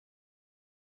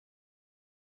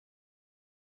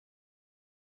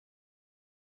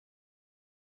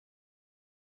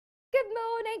Good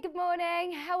morning, good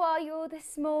morning. How are you all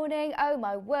this morning? Oh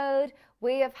my word,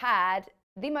 we have had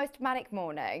the most manic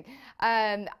morning.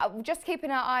 Just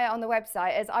keeping our eye on the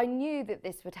website as I knew that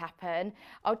this would happen.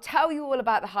 I'll tell you all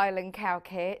about the Highland cow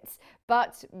kits,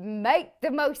 but make the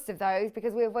most of those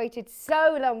because we have waited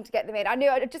so long to get them in. I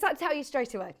just had to tell you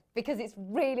straight away because it's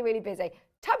really, really busy.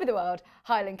 Top of the world,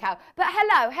 Highland cow. But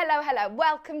hello.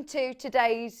 Welcome to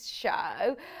today's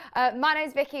show. My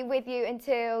name's Vicky with you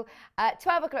until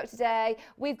 12 o'clock today.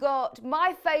 We've got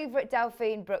my favourite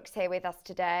Delphine Brooks here with us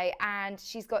today, and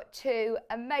she's got two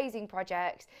amazing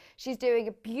projects. She's doing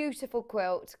a beautiful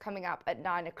quilt coming up at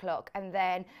 9 o'clock, and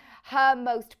then her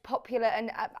most popular, and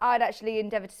I'd actually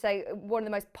endeavour to say one of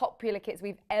the most popular kits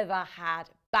we've ever had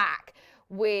back,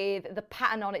 with the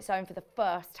pattern on its own for the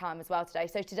first time as well today.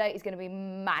 So today is going to be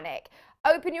manic.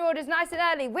 Open your orders nice and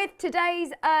early with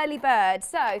today's early bird.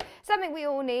 So something we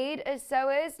all need as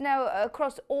sewers now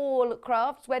across all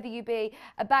crafts, whether you be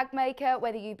a bag maker,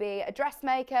 whether you be a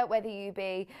dressmaker, whether you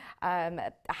be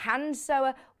a hand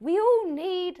sewer, we all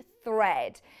need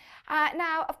thread.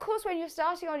 Now, of course, when you're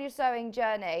starting on your sewing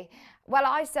journey, well,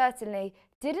 I certainly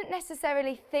didn't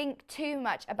necessarily think too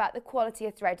much about the quality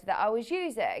of thread that I was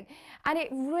using, and it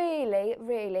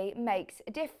really makes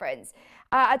a difference.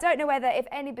 I don't know whether if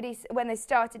anybody, when they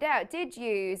started out, did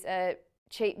use a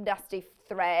cheap, dusty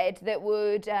thread that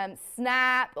would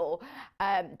snap, or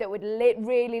that would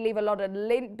really leave a lot of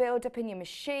lint build up in your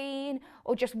machine,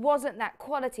 or just wasn't that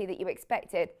quality that you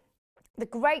expected. The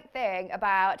great thing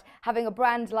about having a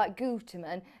brand like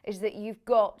Quilting is that you've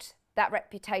got that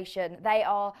reputation. They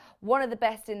are one of the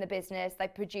best in the business. They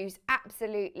produce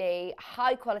absolutely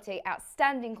high quality,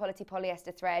 outstanding quality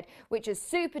polyester thread, which is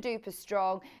super duper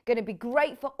strong, going to be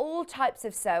great for all types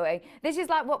of sewing. This is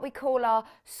like what we call our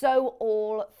sew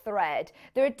all thread.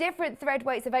 There are different thread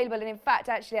weights available, and in fact,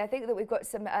 actually, I think that we've got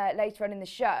some later on in the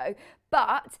show,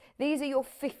 but these are your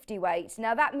 50 weights.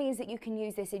 Now that means that you can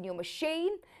use this in your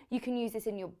machine, you can use this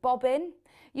in your bobbin,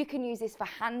 you can use this for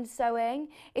hand sewing.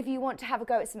 If you want to have a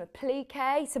go at some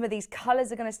applique, some of these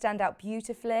colours are going to stand out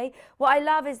beautifully. What I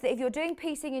love is that if you're doing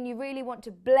piecing and you really want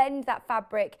to blend that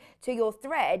fabric to your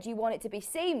thread, you want it to be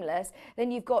seamless,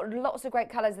 then you've got lots of great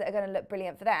colours that are going to look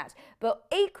brilliant for that. But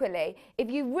equally,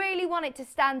 if you really want it to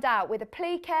stand out with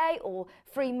applique or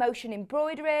free motion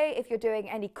embroidery, if you're doing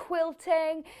any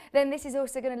quilting, then this is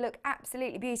also going to look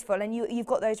absolutely beautiful, and you've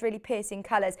got those really piercing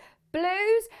colours.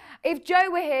 Blues, if Joe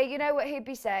were here, you know what he'd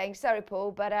be saying. Sorry,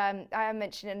 Paul, but I am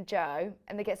mentioning Joe,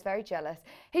 and he gets very jealous.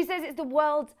 He says it's the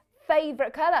world's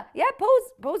favourite colour. Yeah,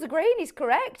 Paul's agreeing, he's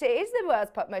correct. It is the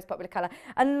world's most popular colour.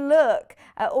 And look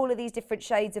at all of these different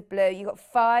shades of blue. You've got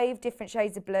 5 different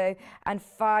shades of blue and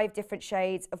 5 different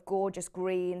shades of gorgeous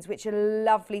greens, which are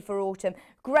lovely for autumn.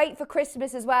 Great for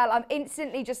Christmas as well. I'm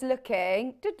instantly just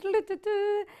looking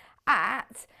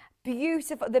at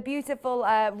the beautiful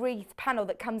wreath panel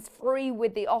that comes free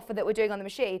with the offer that we're doing on the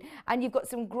machine, and you've got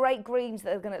some great greens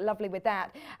that are going to look lovely with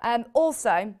that.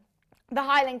 Also, the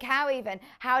Highland cow even,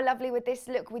 how lovely would this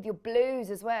look with your blues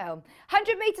as well.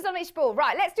 100 metres on each spool.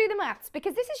 Right, let's do the maths,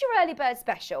 because this is your early bird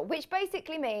special, which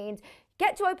basically means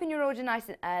get to open your order nice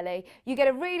and early. You get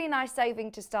a really nice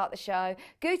saving to start the show.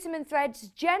 Quilting threads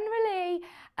generally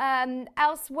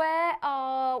elsewhere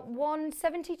are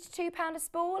 £1.70 to £2 a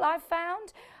spool, I've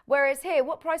found. Whereas here,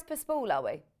 what price per spool are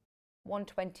we?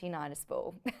 £1.29 a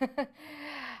spool.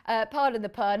 Pardon the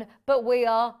pun, but we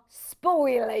are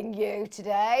spoiling you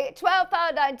today.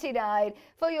 £12.99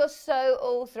 for your sew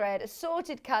all thread,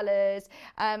 assorted colours.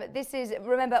 This is,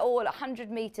 remember, all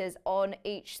 100 metres on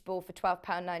each spool for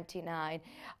 £12.99.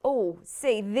 Oh,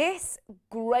 see, this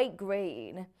great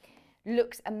green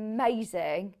looks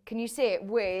amazing. Can you see it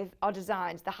with our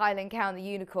designs, the Highland cow and the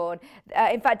unicorn?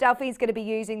 In fact, Delphine's going to be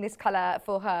using this colour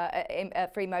for her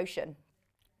free motion,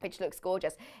 which looks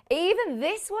gorgeous. Even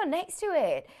this one next to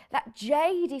it, that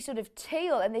jadey sort of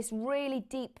teal and this really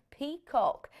deep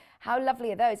peacock. How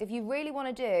lovely are those? If you really want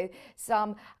to do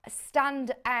some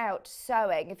stand-out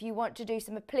sewing, if you want to do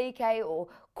some applique or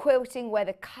quilting where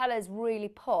the colours really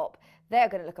pop, they're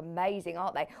going to look amazing,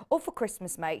 aren't they? Or for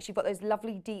Christmas makes, you've got those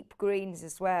lovely deep greens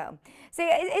as well. See,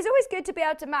 it's always good to be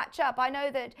able to match up. I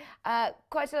know that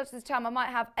quite a lot of the time I might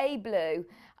have a blue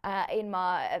in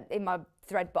my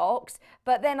thread box,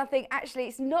 but then I think actually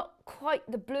it's not quite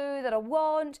the blue that I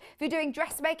want. If you're doing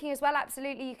dressmaking as well,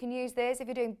 absolutely you can use this. If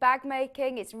you're doing bag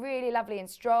making, it's really lovely and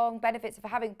strong. Benefits of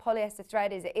having polyester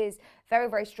thread is it is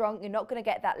very strong. You're not going to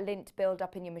get that lint build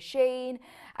up in your machine.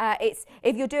 If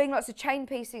you're doing lots of chain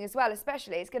piecing as well,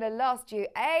 especially, it's going to last you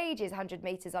ages, 100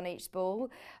 metres on each spool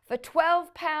for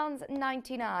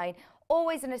 £12.99.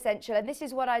 Always an essential, and this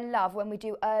is what I love when we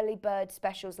do early bird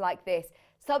specials like this.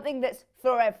 something that's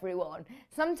for everyone.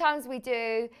 Sometimes we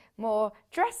do more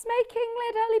dressmaking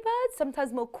led early birds,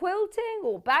 sometimes more quilting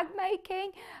or bag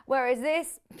making, whereas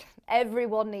this,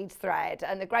 everyone needs thread.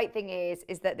 And the great thing is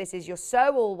that this is your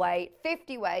sew all weight,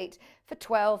 50 weight for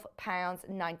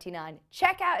 £12.99.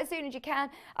 Check out as soon as you can.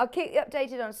 I'll keep you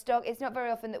updated on stock. It's not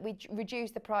very often that we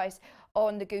reduce the price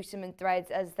on the Gooseman threads,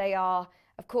 as they are,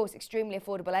 of course, extremely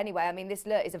affordable anyway. I mean, this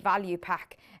is a value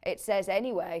pack, it says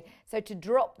anyway. So to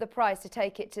drop the price, to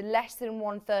take it to less than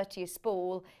 £1.30 a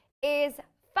spool is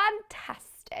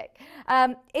fantastic.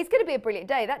 It's going to be a brilliant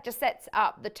day. That just sets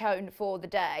up the tone for the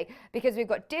day, because we've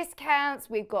got discounts,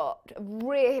 we've got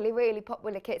really, really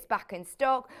popular kits back in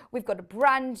stock. We've got a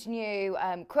brand new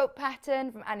quilt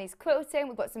pattern from Annie's Quilting.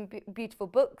 We've got some beautiful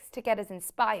books to get us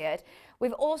inspired.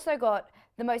 We've also got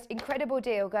the most incredible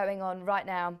deal going on right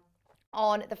now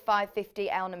on the 550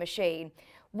 Elna machine,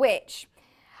 which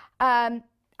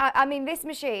I mean, this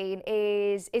machine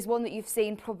is one that you've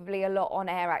seen probably a lot on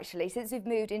air, actually. Since we've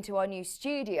moved into our new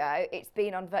studio, it's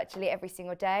been on virtually every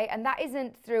single day, and that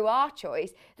isn't through our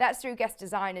choice, that's through guest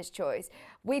designer's choice.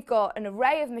 We've got an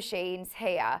array of machines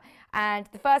here, and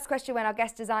the first question when our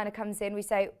guest designer comes in, we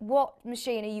say, what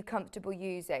machine are you comfortable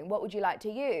using? What would you like to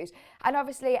use? And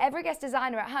obviously every guest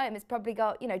designer at home has probably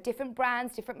got, you know, different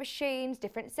brands, different machines,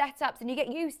 different setups, and you get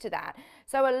used to that.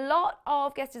 So a lot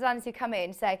of guest designers who come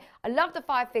in say, I love the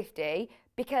 550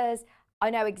 because I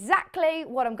know exactly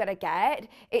what I'm going to get.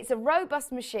 It's a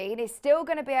robust machine. It's still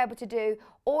going to be able to do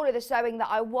all of the sewing that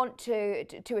I want to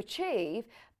achieve,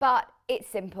 but it's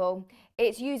simple.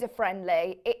 It's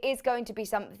user-friendly. It is going to be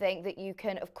something that you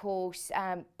can, of course,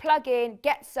 plug in,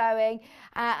 get sewing,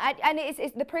 and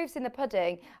it's the proof's in the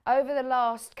pudding. Over the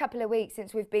last couple of weeks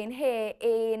since we've been here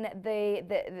in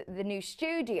the new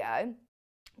studio,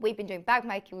 we've been doing bag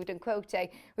making, we've done quilting,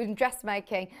 we've done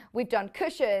dressmaking, we've done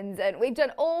cushions, and we've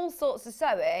done all sorts of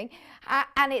sewing,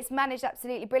 and it's managed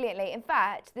absolutely brilliantly. In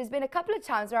fact, there's been a couple of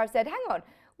times where I've said, hang on,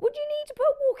 would you need to put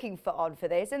walking foot on for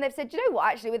this? And they've said, you know what,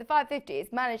 actually, with the 550,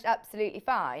 it's managed absolutely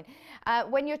fine.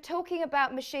 When you're talking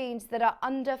about machines that are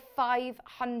under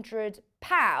 £500,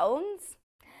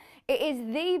 it is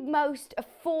the most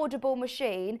affordable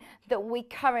machine that we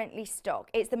currently stock.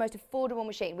 It's the most affordable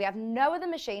machine. We have no other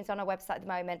machines on our website at the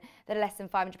moment that are less than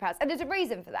 £500. And there's a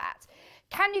reason for that.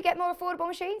 Can you get more affordable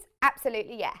machines?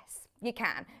 Absolutely, yes. You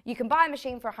can. You can buy a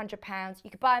machine for £100,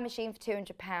 you could buy a machine for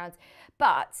 £200,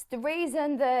 but the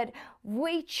reason that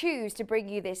we choose to bring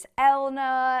you this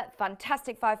Elna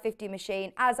fantastic 550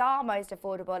 machine as our most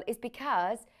affordable is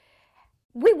because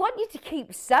we want you to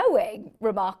keep sewing,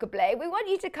 remarkably. We want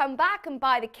you to come back and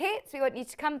buy the kits. We want you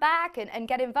to come back and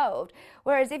get involved.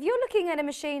 Whereas if you're looking at a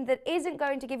machine that isn't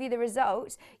going to give you the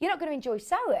results, you're not going to enjoy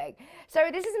sewing. So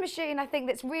this is a machine, I think,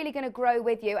 that's really going to grow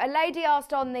with you. A lady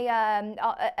asked on the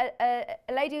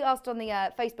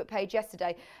Facebook page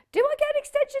yesterday, do I get an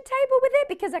extension table with it?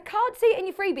 Because I can't see it in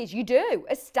your freebies. You do,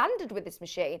 as standard with this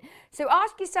machine. So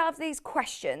ask yourselves these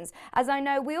questions, as I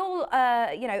know we all,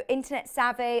 you know, internet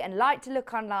savvy and like to look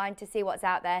online to see what's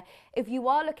out there. If you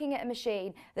are looking at a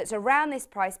machine that's around this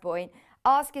price point,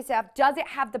 ask yourself, does it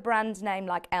have the brand name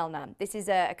like Elna? This is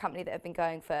a company that have been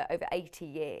going for over 80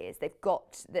 years. They've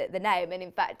got the name, and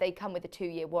in fact they come with a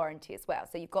 2-year warranty as well,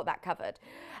 so you've got that covered.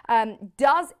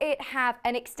 Does it have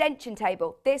an extension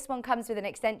table? This one comes with an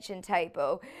extension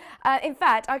table. In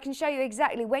fact, I can show you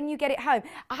exactly when you get it home.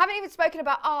 I haven't even spoken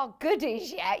about our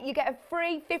goodies yet. You get a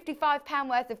free £55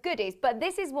 worth of goodies, but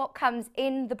this is what comes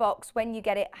in the box when you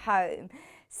get it home.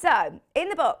 So, in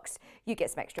the box, you get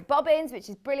some extra bobbins, which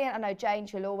is brilliant. I know Jane,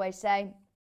 she'll always say,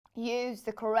 use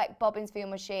the correct bobbins for your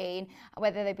machine,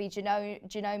 whether they be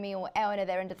Janome or Elna,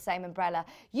 they're under the same umbrella.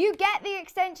 You get the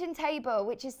extension table,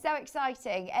 which is so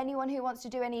exciting. Anyone who wants to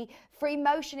do any free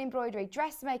motion embroidery,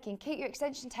 dressmaking, keep your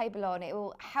extension table on. It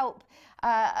will help,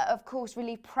 of course,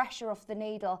 relieve pressure off the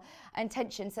needle and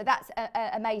tension. So that's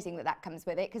amazing that that comes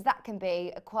with it, because that can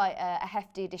be quite a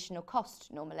hefty additional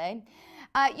cost normally.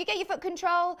 You get your foot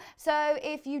control, so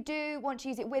if you do want to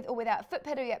use it with or without a foot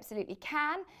pedal, you absolutely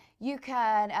can. You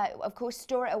can, of course,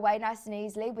 store it away nice and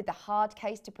easily with the hard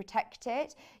case to protect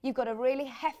it. You've got a really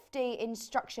hefty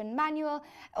instruction manual,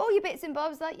 all your bits and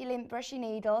bobs like your lint brush, your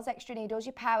needles, extra needles,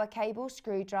 your power cable,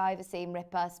 screwdriver, seam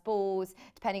ripper, spools,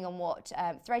 depending on what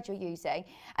thread you're using.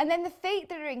 And then the feet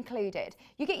that are included.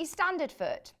 You get your standard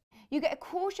foot. You get a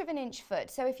 1/4 inch foot.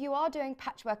 So if you are doing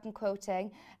patchwork and quilting,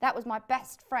 that was my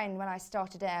best friend when I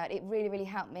started out. It really, really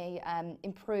helped me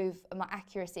improve my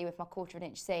accuracy with my 1/4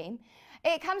 inch seam.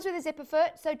 It comes with a zipper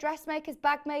foot, so dressmakers,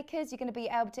 bag makers, you're going to be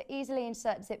able to easily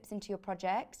insert zips into your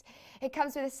projects. It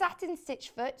comes with a satin stitch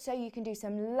foot, so you can do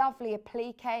some lovely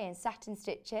applique and satin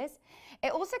stitches.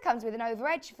 It also comes with an over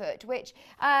edge foot, which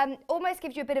almost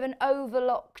gives you a bit of an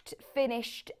overlocked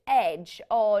finished edge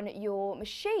on your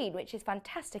machine, which is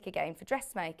fantastic again for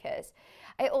dressmakers.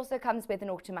 It also comes with an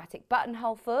automatic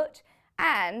buttonhole foot,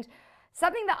 and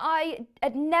something that I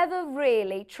had never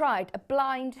really tried, a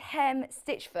blind hem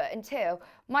stitch foot, until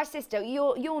my sister,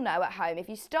 you'll know at home, if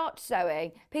you start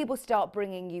sewing, people start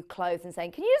bringing you clothes and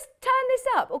saying, can you just turn this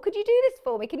up? Or could you do this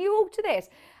for me? Can you alter this?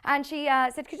 And she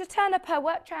said, could you just turn up her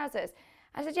work trousers?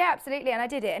 I said, yeah, absolutely, and I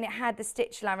did it, and it had the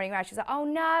stitch line running around. She was like, oh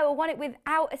no, I want it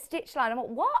without a stitch line. I'm like,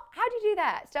 what? How do you do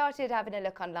that? Started having a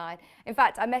look online. In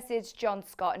fact, I messaged John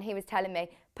Scott, and he was telling me,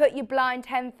 put your blind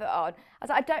hem foot on. I was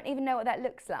like, I don't even know what that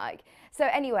looks like. So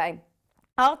anyway,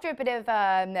 after a bit of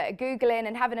Googling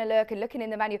and having a look and looking in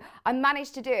the manual, I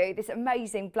managed to do this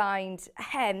amazing blind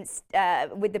hem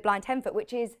with the blind hem foot,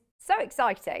 which is so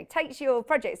exciting, takes your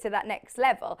projects to that next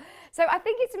level. So I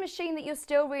think it's a machine that you'll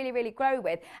still really grow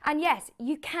with. And yes,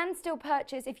 you can still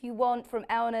purchase, if you want, from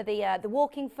Elna the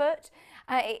walking foot.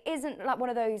 It isn't like one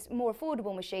of those more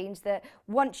affordable machines that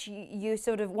once you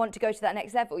sort of want to go to that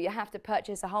next level, you have to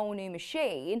purchase a whole new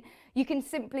machine. You can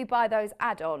simply buy those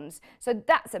add-ons. So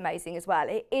that's amazing as well.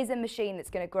 It is a machine that's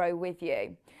going to grow with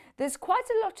you. There's quite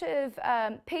a lot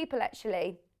of people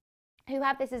actually who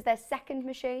have this as their second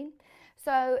machine.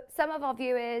 So some of our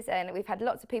viewers, and we've had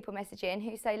lots of people message in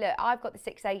who say, look, I've got the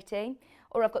 680,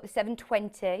 or I've got the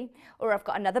 720, or I've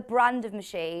got another brand of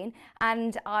machine,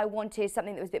 and I wanted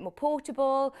something that was a bit more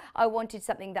portable. I wanted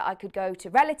something that I could go to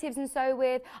relatives and sew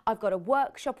with. I've got a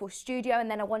workshop or studio, and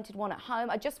then I wanted one at home.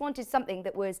 I just wanted something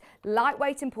that was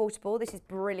lightweight and portable. This is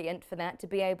brilliant for that, to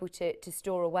be able to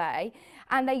store away.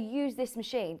 And they use this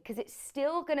machine because it's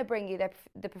still going to bring you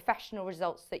the professional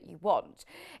results that you want.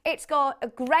 It's got a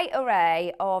great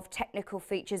array of technical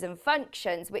features and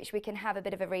functions, which we can have a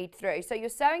bit of a read through. So your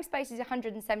sewing space is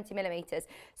 170 millimeters.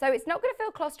 So it's not going to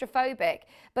feel claustrophobic,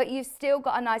 but you've still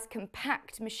got a nice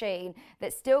compact machine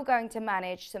that's still going to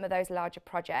manage some of those larger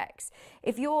projects.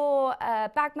 If you're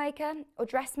a bag maker or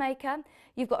dressmaker,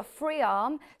 you've got a free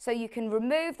arm, so you can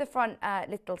remove the front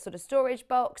little sort of storage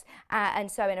box and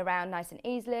sew in around nice and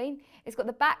easily. It's got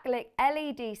the backlit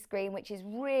LED screen, which is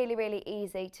really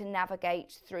easy to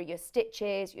navigate through your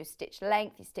stitches, your stitch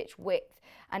length, your stitch width,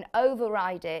 and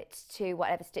override it to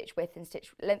whatever stitch width and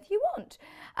stitch length you want.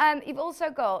 You've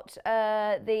also got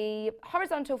the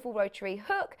horizontal full rotary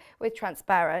hook with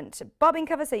transparent bobbin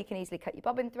cover, so you can easily cut your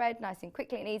bobbin thread nice and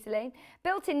quickly and easily.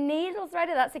 Built-in needle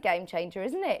threader, that's a game changer,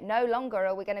 isn't it? No longer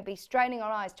are we going to be straining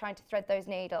our eyes trying to thread those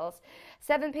needles.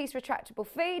 7-piece retractable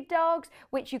feed dogs,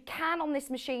 which you can on this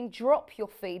machine drop your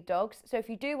feed dogs. So if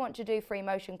you do want to do free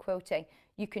motion quilting,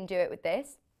 you can do it with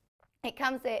this. It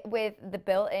comes with the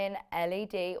built-in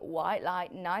LED white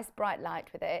light, nice bright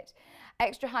light with it.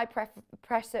 Extra high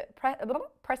presser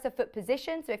foot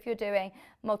position, so if you're doing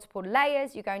multiple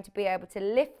layers, you're going to be able to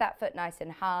lift that foot nice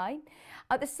and high.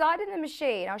 At the side of the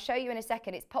machine, I'll show you in a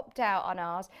second, it's popped out on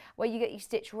ours, where you get your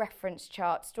stitch reference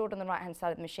chart stored on the right hand side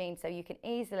of the machine, so you can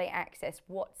easily access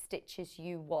what stitches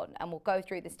you want, and we'll go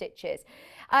through the stitches.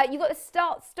 You've got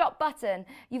the stop button,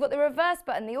 you've got the reverse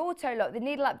button, the auto lock, the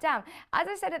needle up down. As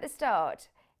I said at the start,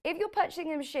 if you're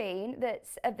purchasing a machine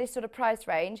that's of this sort of price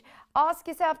range, ask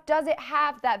yourself, does it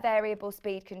have that variable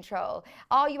speed control?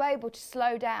 Are you able to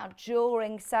slow down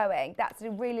during sewing? That's a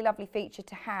really lovely feature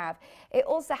to have. It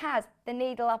also has the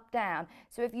needle up down.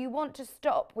 So if you want to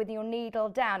stop with your needle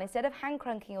down, instead of hand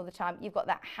cranking all the time, you've got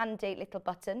that handy little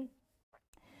button.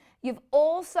 You've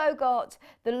also got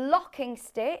the locking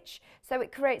stitch, so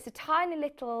it creates a tiny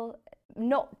little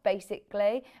knot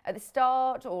basically at the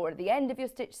start or at the end of your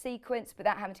stitch sequence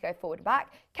without having to go forward and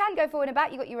back. Can go forward and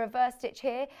back. You've got your reverse stitch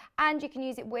here, and you can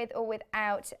use it with or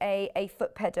without a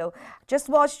foot pedal. Just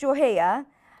whilst you're here,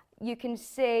 you can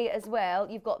see as well,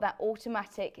 you've got that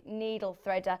automatic needle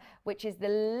threader, which is the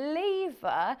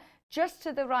lever just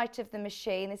to the right of the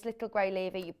machine, this little grey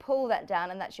lever. You pull that down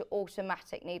and that's your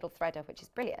automatic needle threader, which is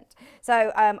brilliant.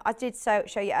 So I did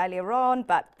show you earlier on,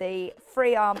 but the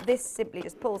free arm, this simply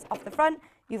just pulls off the front.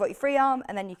 You've got your free arm,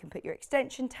 and then you can put your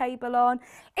extension table on.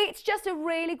 It's just a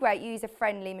really great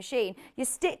user-friendly machine. Your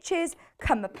stitches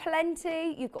come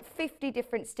aplenty. You've got 50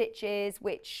 different stitches,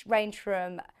 which range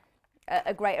from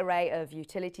a great array of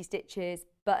utility stitches,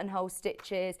 buttonhole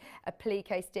stitches,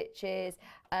 applique stitches,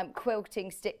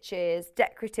 quilting stitches,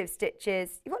 decorative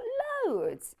stitches. You've got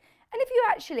loads. And if you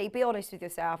actually be honest with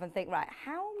yourself and think, right,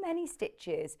 how many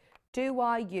stitches do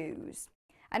I use?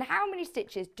 and how many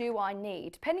stitches do I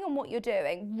need, depending on what you're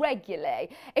doing regularly.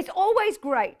 It's always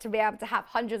great to be able to have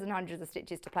hundreds and hundreds of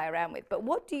stitches to play around with, but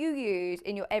what do you use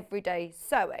in your everyday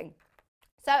sewing?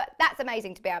 So that's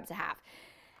amazing to be able to have.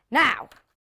 Now,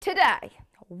 today,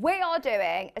 we are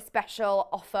doing a special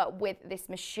offer with this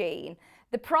machine.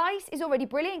 The price is already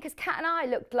brilliant because Kat and I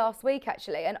looked last week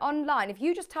actually, and online, if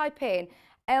you just type in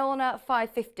Elna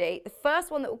 550, the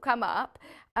first one that will come up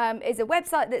is a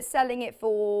website that's selling it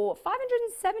for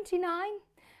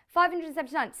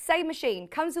 $579. Same machine,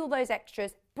 comes with all those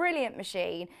extras, brilliant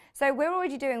machine. So we're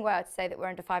already doing well to say that we're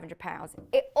under £500.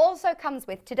 It also comes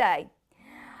with today,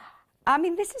 I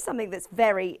mean, this is something that's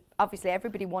very, obviously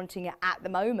everybody wanting it at the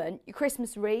moment, your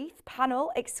Christmas wreath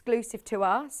panel exclusive to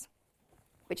us,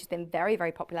 which has been very,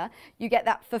 very popular. You get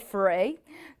that for free.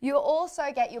 You also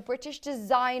get your British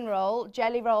Design Roll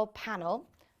Jelly Roll panel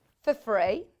for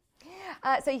free.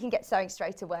 So you can get sewing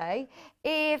straight away.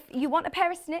 If you want a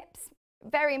pair of snips,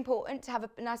 very important to have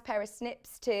a nice pair of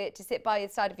snips to sit by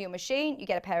the side of your machine, you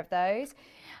get a pair of those.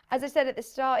 As I said at the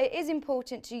start, it is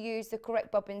important to use the correct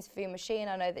bobbins for your machine.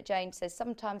 I know that Jane says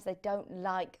sometimes they don't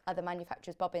like other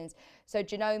manufacturers' bobbins. So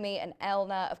Janome and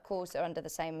Elna, of course, are under the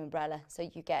same umbrella. So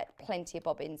you get plenty of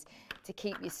bobbins to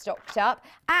keep you stocked up.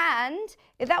 And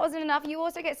if that wasn't enough, you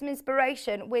also get some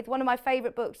inspiration with one of my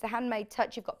favourite books, The Handmade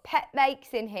Touch. You've got pet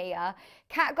makes in here.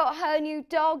 Kat got her new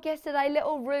dog yesterday,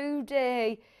 little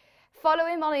Rudy. Follow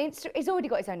him on Instagram. He's already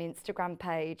got his own Instagram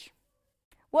page.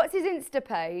 What's his Insta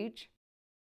page?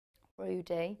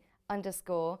 Rudy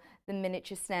 _ the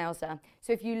miniature schnauzer.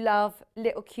 So if you love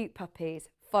little cute puppies,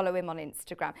 follow him on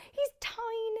Instagram. He's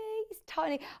tiny, he's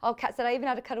tiny. Oh, Kat said I even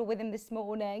had a cuddle with him this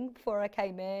morning before I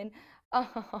came in.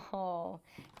 Oh,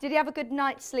 did he have a good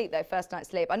night's sleep though, first night's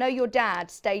sleep? I know your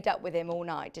dad stayed up with him all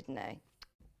night, didn't he?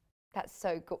 That's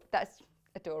so good. That's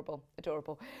adorable,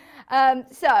 adorable.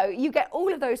 So you get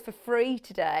all of those for free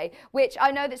today, which I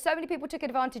know that so many people took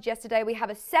advantage yesterday. We have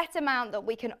a set amount that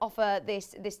we can offer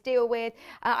this deal with.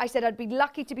 I said I'd be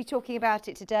lucky to be talking about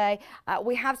it today.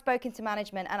 We have spoken to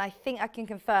management and I think I can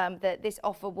confirm that this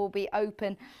offer will be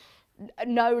open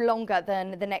no longer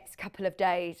than the next couple of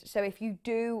days. So if you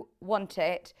do want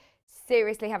it,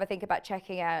 seriously have a think about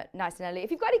checking out nice and early.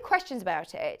 If you've got any questions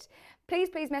about it,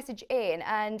 please message in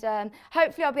and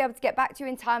hopefully I'll be able to get back to you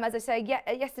in time. As I say,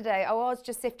 yesterday I was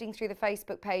just sifting through the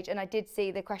Facebook page and I did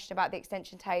see the question about the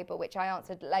extension table, which I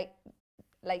answered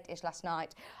late-ish last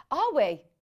night. Are we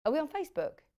on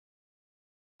Facebook?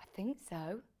 I think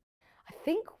so. I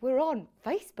think we're on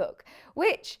Facebook,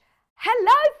 which,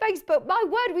 hello Facebook, my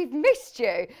word, we've missed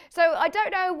you. So I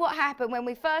don't know what happened when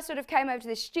we first sort of came over to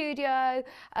the studio.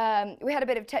 We had a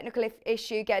bit of technical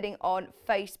issue getting on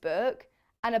Facebook.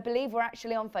 And I believe we're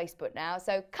actually on Facebook now.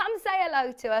 So come say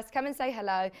hello to us. Come and say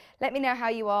hello. Let me know how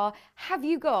you are. Have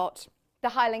you got the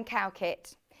Highland cow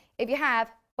kit? If you have,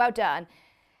 well done.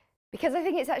 Because I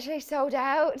think it's actually sold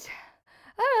out.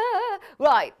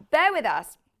 Right, bear with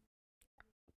us.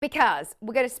 Because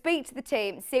we're going to speak to the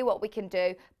team, see what we can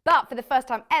do. But for the first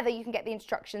time ever, you can get the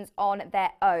instructions on their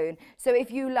own. So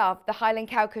if you love the Highland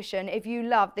cow cushion, if you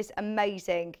love this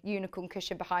amazing unicorn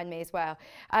cushion behind me as well,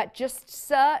 just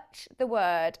search the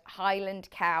word Highland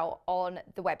cow on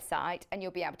the website and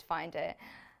you'll be able to find it.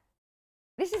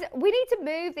 We need to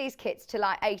move these kits to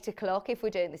like 8 o'clock if we're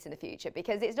doing this in the future,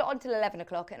 because it's not until 11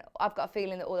 o'clock and I've got a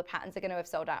feeling that all the patterns are going to have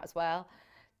sold out as well.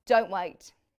 Don't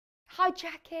wait. Hi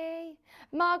Jackie.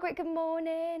 Margaret, good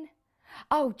morning.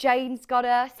 Oh, Jane's got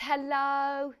us.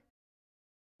 Hello.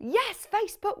 Yes,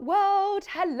 Facebook world.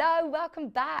 Hello, welcome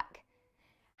back.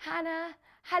 Hannah,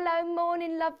 hello,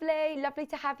 morning, lovely. Lovely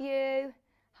to have you.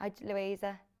 Hi,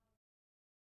 Louisa.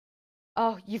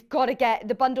 Oh, you've got to get,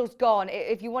 the bundle's gone.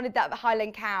 If you wanted that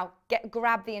Highland cow,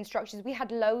 grab the instructions. We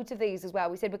had loads of these as well.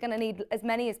 We said we're going to need as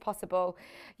many as possible.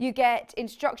 You get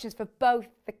instructions for both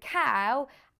the cow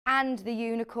and the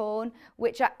unicorn,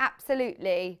 which I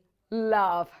absolutely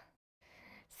love.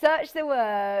 Search the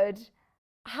word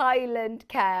Highland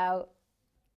cow.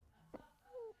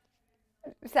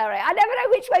 Sorry, I never know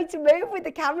which way to move with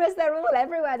the cameras. They're all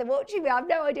everywhere. They're watching me. I have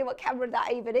no idea what camera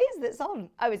that even is that's on.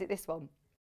 Oh, is it this one?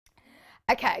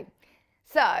 Okay,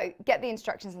 so get the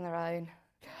instructions on their own.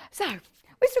 So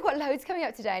we've still got loads coming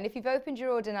up today, and if you've opened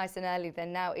your order nice and early,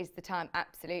 then now is the time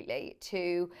absolutely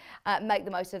to make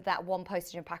the most of that one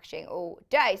postage and packaging all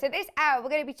day. So this hour we're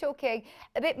going to be talking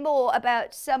a bit more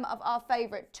about some of our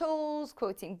favourite tools,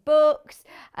 quilting books,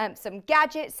 some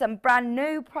gadgets, some brand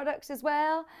new products as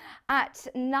well. At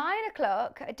 9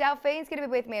 o'clock, Delphine's going to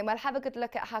be with me and we'll have a good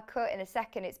look at her cut in a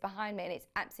second. It's behind me and it's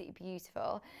absolutely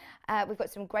beautiful. We've got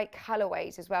some great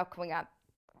colourways as well coming up.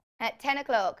 At 10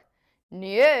 o'clock,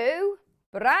 new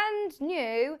brand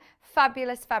new,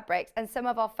 fabulous fabrics and some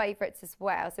of our favourites as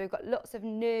well. So we've got lots of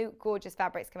new, gorgeous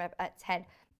fabrics coming up at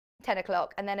 10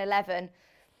 o'clock and then 11.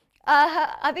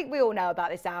 I think we all know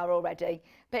about this hour already,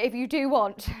 but if you do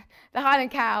want the Highland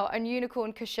Cow and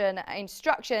Unicorn Cushion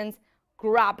instructions,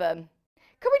 grab them.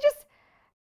 Can we just,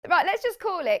 right, let's just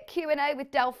call it Q&A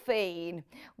with Delphine.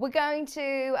 We're going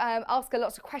to ask her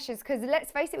lots of questions because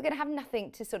let's face it, we're going to have nothing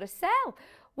to sort of sell.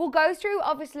 We'll go through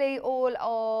obviously all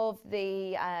of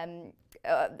the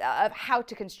of how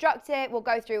to construct it. We'll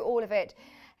go through all of it.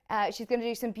 She's going to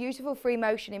do some beautiful free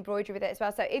motion embroidery with it as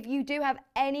well. So if you do have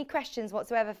any questions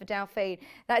whatsoever for Delphine,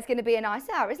 that's going to be a nice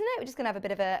hour, isn't it? We're just going to have a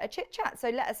bit of a chit chat. So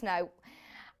let us know.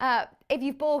 If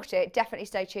you've bought it, definitely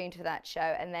stay tuned for that show.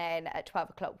 And then at 12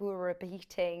 o'clock, we were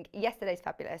repeating yesterday's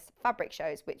fabulous fabric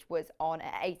shows, which was on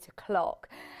at 8 o'clock.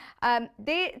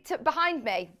 Behind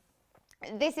me,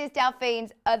 this is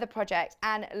Delphine's other project.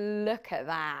 And look at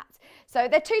that. So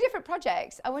they're two different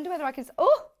projects. I wonder whether I can...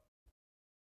 Oh!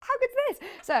 How good's this?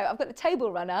 So I've got the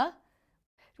table runner,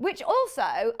 which also,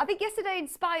 I think yesterday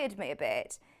inspired me a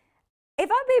bit.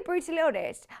 If I'm being brutally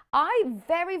honest, I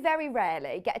very, very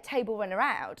rarely get a table runner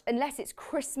out unless it's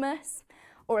Christmas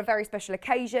or a very special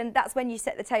occasion. That's when you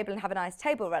set the table and have a nice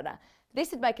table runner.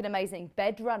 This would make an amazing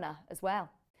bed runner as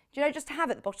well. Do you know, just to have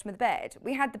at the bottom of the bed.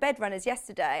 We had the bed runners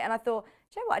yesterday and I thought,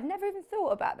 do you know what, I'd never even thought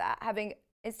about that, having,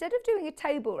 instead of doing a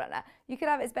table runner, you could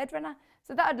have it as bed runner.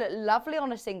 So that would look lovely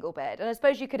on a single bed. And I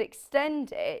suppose you could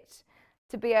extend it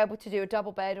to be able to do a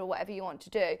double bed or whatever you want to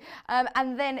do.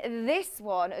 And then this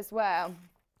one as well.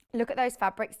 Look at those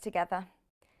fabrics together.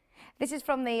 This is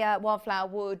from the Wildflower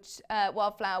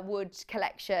Wood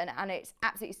collection and it's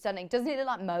absolutely stunning. Doesn't it look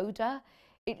like Moda?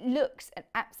 It looks an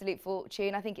absolute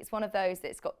fortune. I think it's one of those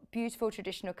that's got beautiful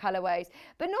traditional colourways.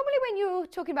 But normally when you're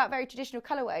talking about very traditional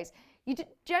colourways, you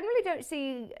generally don't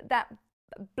see that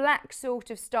black sort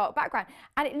of stark background,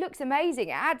 and it looks amazing.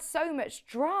 It adds so much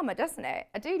drama, doesn't it?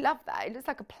 I do love that. It looks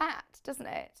like a plait, doesn't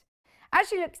it?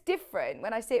 Actually looks different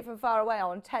when I see it from far away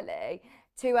on telly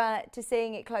to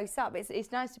seeing it close up.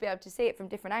 It's nice to be able to see it from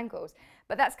different angles.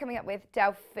 But that's coming up with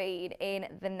Delphine in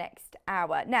the next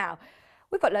hour. Now,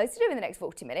 we've got loads to do in the next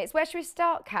 40 minutes. Where should we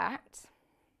start, Kat?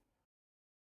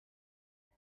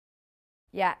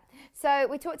 Yeah, so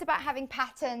we talked about having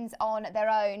patterns on their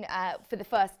own for the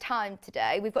first time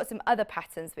today. We've got some other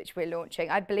patterns which we're launching,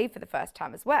 I believe, for the first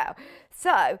time as well.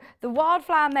 So the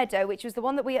Wildflower Meadow, which was the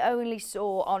one that we only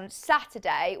saw on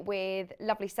Saturday with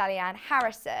lovely Sally Ann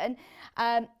Harrison,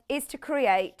 is to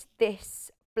create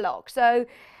this block. So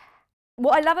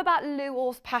what I love about Lou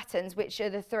Orth patterns, which are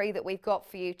the three that we've got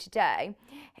for you today,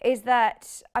 is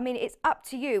that, I mean, it's up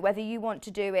to you whether you want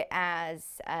to do it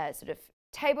as sort of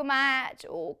table mat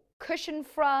or cushion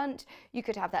front. You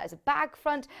could have that as a bag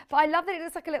front, but I love that it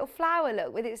looks like a little flower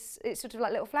look with its sort of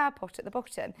like little flower pot at the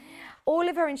bottom. All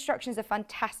of her instructions are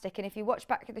fantastic, and if you watch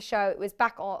back at the show, it was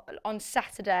back on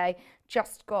Saturday,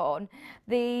 just gone.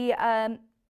 The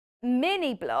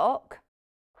mini block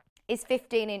is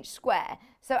 15-inch square.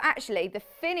 So actually the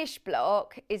finished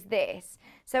block is this.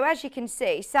 So as you can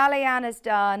see, Sally Ann has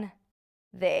done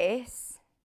this,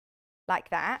 like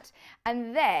that,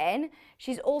 and then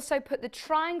she's also put the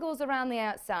triangles around the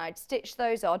outside, stitched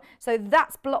those on. So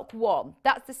that's block one.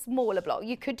 That's the smaller block.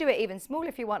 You could do it even smaller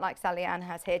if you want, like Sally Ann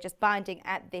has here, just binding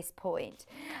at this point.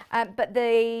 But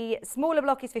the smaller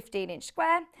block is 15-inch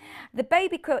square. The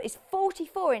baby quilt is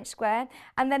 44-inch square,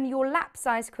 and then your lap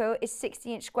size quilt is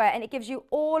 60-inch square, and it gives you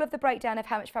all of the breakdown of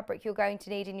how much fabric you're going to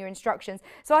need in your instructions.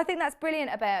 So I think that's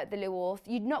brilliant about the Lou Orth.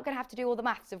 You're not going to have to do all the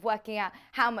maths of working out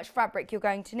how much fabric you're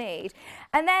going to need.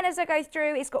 And then as I go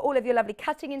through, it's got all of your lovely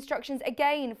cutting instructions,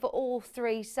 again for all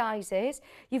three sizes.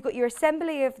 You've got your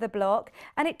assembly of the block,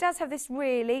 and it does have this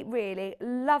really, really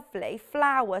lovely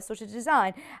flower sort of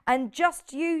design, and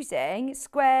just using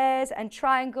squares and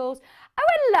triangles. Oh,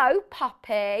 hello,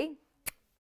 Poppy.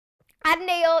 And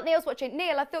Neil's watching.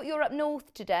 Neil, I thought you were up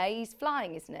north today. He's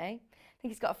flying, isn't he? I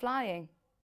think he's got a flying.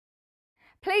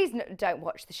 Please don't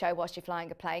watch the show whilst you're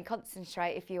flying a plane.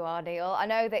 Concentrate if you are, Neil. I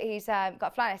know that he's got a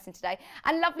flying lesson today.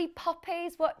 And lovely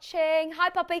Poppy's watching.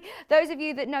 Hi, Poppy. Those of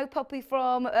you that know Poppy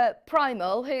from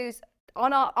Primal, who's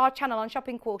on our channel on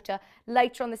Shopping Quarter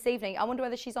later on this evening. I wonder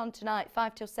whether she's on tonight,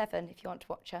 5 till 7, if you want to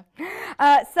watch her.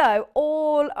 So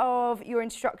all of your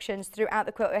instructions throughout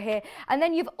the quilt are here. And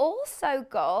then you've also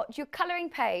got your colouring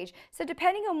page. So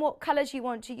depending on what colours you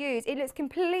want to use, it looks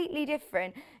completely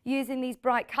different using these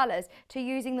bright colours to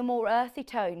using the more earthy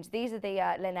tones. These are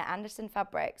the Lynette Anderson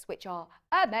fabrics, which are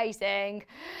Amazing.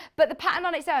 But the pattern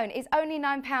on its own is only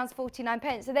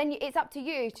 £9.49. So then it's up to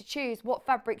you to choose what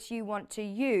fabrics you want to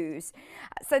use.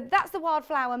 So that's the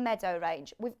Wildflower Meadow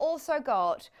range. We've also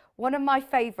got one of my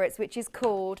favourites, which is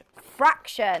called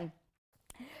Fraction.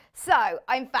 So,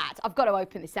 in fact, I've got to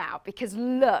open this out because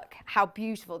look how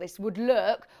beautiful this would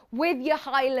look with your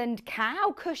Highland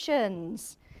cow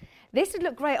cushions. This would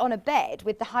look great on a bed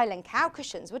with the Highland cow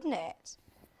cushions, wouldn't it?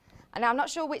 And now I'm not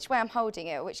sure which way I'm holding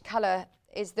it, which colour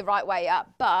is the right way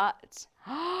up, but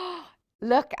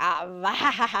look at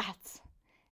that.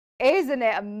 Isn't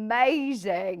it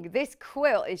amazing? This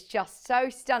quilt is just so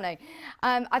stunning.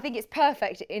 I think it's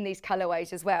perfect in these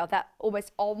colourways as well, that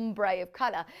almost ombre of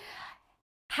colour.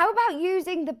 How about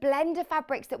using the blender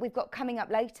fabrics that we've got coming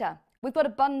up later? We've got a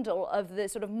bundle of the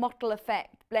sort of mottle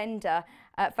effect blender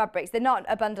fabrics. They're not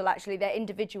a bundle actually, they're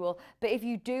individual. But if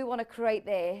you do want to create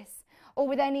this, or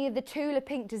with any of the Tula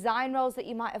Pink design rolls that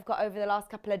you might have got over the last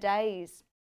couple of days.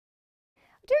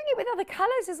 Doing it with other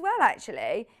colours as well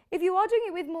actually. If you are doing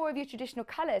it with more of your traditional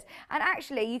colours, and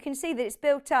actually you can see that it's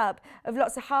built up of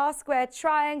lots of half square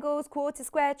triangles, quarter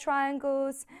square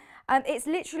triangles. It's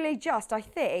literally just, I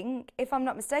think, if I'm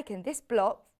not mistaken, this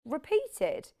block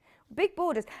repeated. Big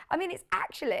borders. I mean, it's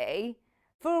actually,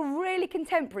 for a really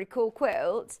contemporary cool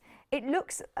quilt, it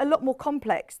looks a lot more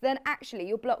complex than actually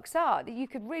your blocks are. You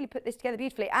could really put this together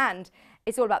beautifully, and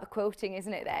it's all about the quilting,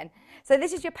 isn't it then? So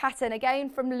this is your pattern, again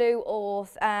from Lou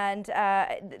Orth, and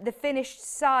the finished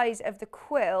size of the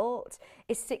quilt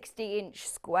is 60-inch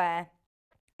square.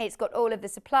 It's got all of the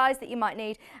supplies that you might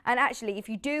need, and actually if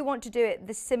you do want to do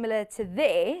it similar to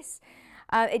this,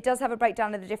 it does have a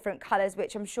breakdown of the different colours,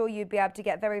 which I'm sure you'd be able to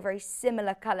get very, very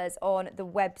similar colours on the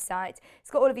website. It's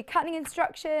got all of your cutting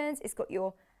instructions, it's got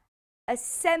your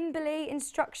assembly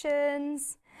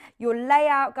instructions, your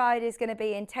layout guide is going to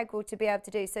be integral to be able to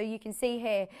do. So you can see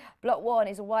here, block 1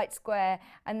 is a white square,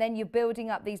 and then you're building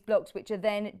up these blocks which are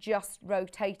then just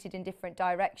rotated in different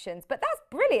directions. But that's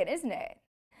brilliant, isn't it?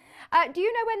 Do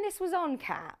you know when this was on,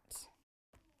 Kat?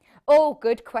 Oh,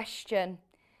 good question.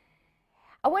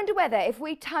 I wonder whether if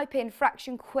we type in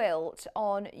Fraction Quilt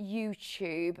on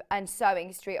YouTube and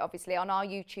Sewing Street, obviously, on our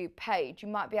YouTube page, you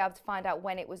might be able to find out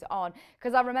when it was on.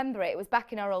 Because I remember it was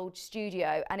back in our old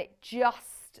studio and it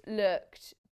just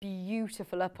looked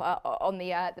beautiful up on the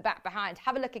back behind.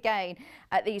 Have a look again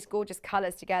at these gorgeous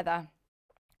colours together.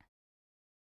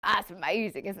 That's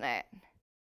amazing, isn't it?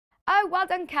 Oh, well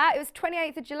done, Kat. It was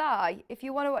 28th of July. If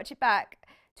you want to watch it back.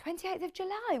 28th of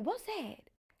July, was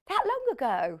it? That long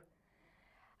ago?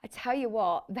 I tell you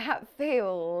what, that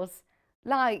feels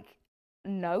like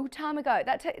no time ago.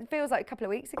 That feels like a couple of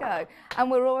weeks ago.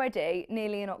 And we're already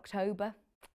nearly in October.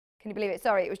 Can you believe it?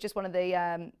 Sorry, it was just one of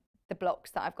the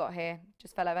blocks that I've got here.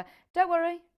 Just fell over. Don't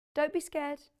worry. Don't be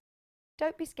scared.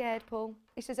 Don't be scared, Paul.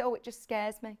 He says, oh, it just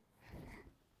scares me.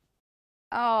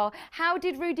 Oh, how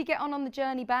did Rudy get on the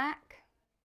journey back?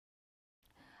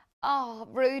 Oh,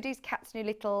 Rudy's Kat's new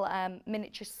little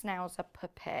miniature schnauzer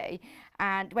puppy,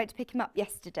 and went to pick him up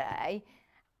yesterday.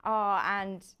 Oh,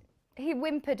 and he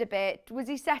whimpered a bit. Was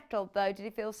he settled though? Did he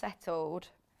feel settled?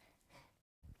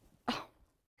 Oh,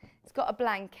 he's got a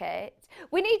blanket.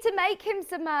 We need to make him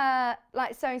some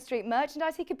like Sewing Street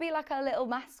merchandise. He could be like a little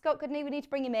mascot, couldn't he? We need to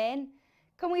bring him in.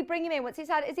 Can we bring him in once he's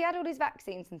had? Has he had all his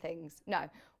vaccines and things? No.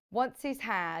 Once he's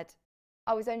had,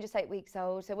 oh, he's only just 8 weeks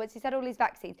old, so once he's had all his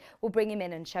vaccines, we'll bring him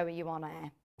in and show you on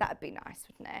air. That'd be nice,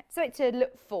 wouldn't it? Something to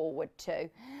look forward to.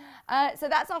 So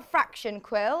that's our Fraction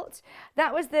quilt.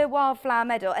 That was the Wildflower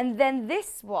Meadow. And then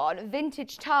this one,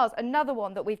 Vintage Tiles, another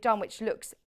one that we've done which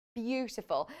looks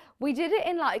beautiful. We did it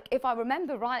in, like, if I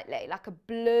remember rightly, like a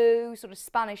blue sort of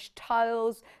Spanish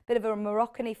tiles, bit of a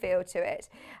Moroccan-y feel to it.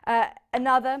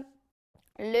 Another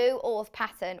Lou Orth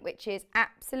pattern, which is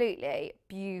absolutely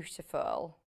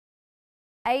beautiful.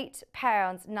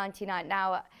 £8.99.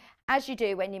 Now, as you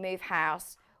do when you move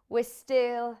house, we're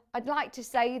still, I'd like to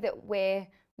say that we're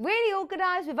really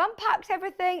organised. We've unpacked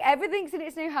everything. Everything's in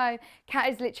its new home. Kat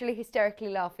is literally hysterically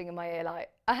laughing in my ear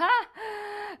like,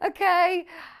 okay.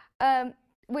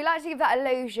 We like to give that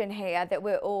illusion here that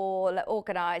we're all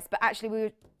organised, but actually we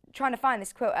were trying to find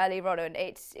this quilt earlier on, and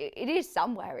it is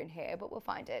somewhere in here, but we'll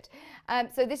find it.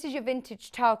 So this is your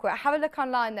Vintage Tile quilt. Have a look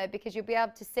online though, because you'll be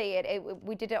able to see it.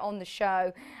 We did it on the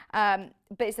show, but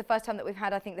it's the first time that we've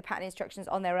had, I think, the pattern instructions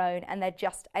on their own, and they're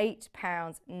just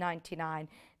 £8.99.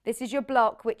 This is your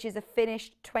block, which is a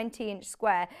finished 20-inch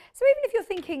square. So even if you're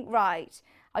thinking, right,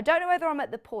 I don't know whether I'm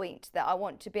at the point that I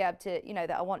want to be able to, you know,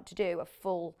 that I want to do a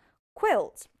full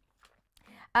quilt.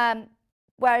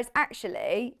 Whereas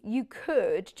actually, you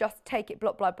could just take it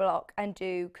block by block and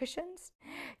do cushions.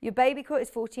 Your baby quilt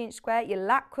is 40-inch square, your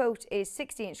lap quilt is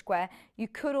 60-inch square. You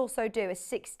could also do a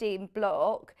 16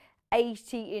 block,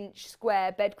 80-inch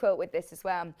square bed quilt with this as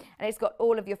well. And it's got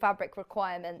all of your fabric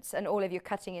requirements and all of your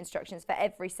cutting instructions for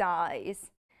every size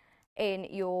in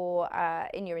your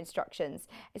instructions.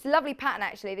 It's a lovely pattern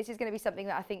actually. This is going to be something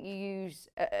that I think you use,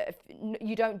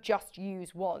 you don't just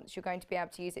use once, you're going to be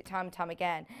able to use it time and time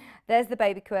again. There's the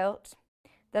baby quilt,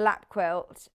 the lap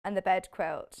quilt and the bed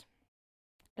quilt.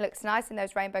 It looks nice in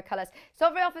those rainbow colours. It's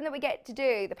not very often that we get to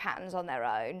do the patterns on their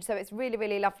own, so it's really,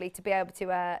 really lovely to be able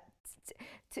to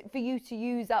for you to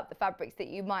use up the fabrics that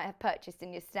you might have purchased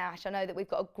in your stash. I know that we've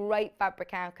got a great fabric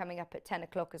hour coming up at 10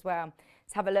 o'clock as well.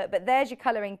 Let's have a look. But there's your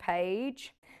colouring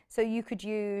page. So you could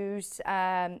use,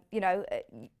 you know,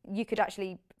 you could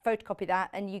actually photocopy that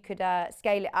and you could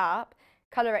scale it up,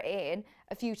 colour it in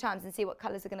a few times and see what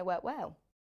colours are going to work well.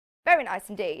 Very nice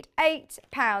indeed.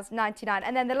 £8.99.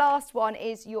 And then the last one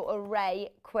is your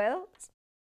array quilt,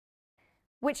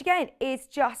 which again is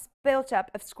just built up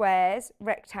of squares,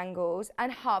 rectangles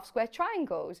and half square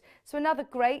triangles. So another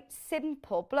great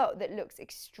simple block that looks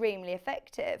extremely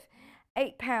effective.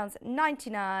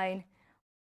 £8.99.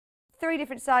 3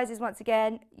 different sizes once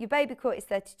again. Your baby quilt is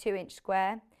 32-inch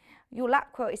square, your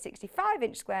lap quilt is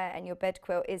 65-inch square and your bed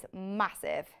quilt is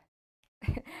massive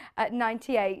at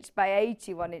 98 by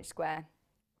 81-inch square.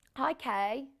 Hi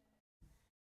Kay.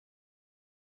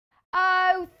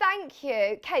 Oh, thank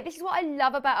you. Kay, this is what I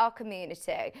love about our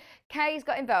community. Kay's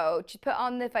got involved. She's put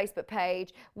on the Facebook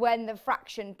page when the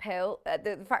fraction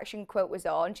quilt was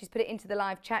on. She's put it into the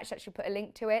live chat. She's actually put a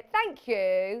link to it. Thank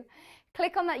you.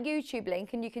 Click on that YouTube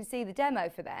link and you can see the demo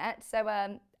for that. So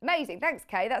amazing. Thanks,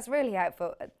 Kay. That's really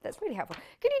helpful. That's really helpful.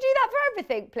 Can you do that for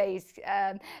everything, please?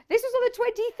 This was on the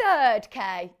 23rd,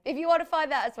 Kay, if you want to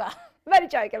find that as well. I'm only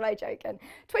joking, I'm only joking.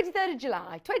 23rd of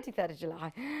July, 23rd of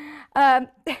July.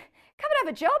 Come and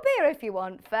have a job here if you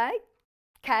want, Faye.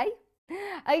 Kay,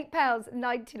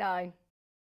 £8.99.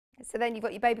 So then you've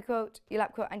got your baby quilt, your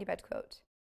lap quilt and your bed quilt.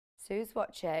 Sue's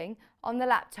watching on the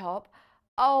laptop.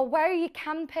 Oh, where are you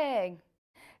camping?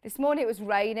 This morning it was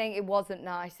raining. It wasn't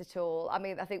nice at all. I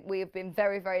mean, I think we have been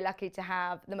very, very lucky to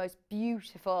have the most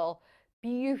beautiful,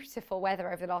 beautiful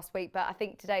weather over the last week. But I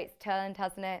think today it's turned,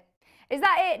 hasn't it? Is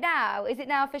that it now? Is it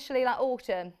now officially like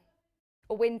autumn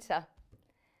or winter?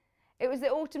 It was the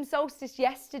autumn solstice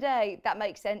yesterday. That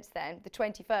makes sense then, the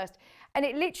 21st. And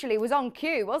it literally was on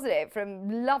cue, wasn't it?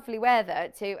 From lovely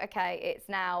weather to, okay, it's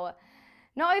now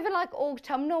not even like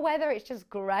autumnal weather, it's just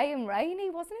grey and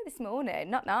rainy, wasn't it, this morning?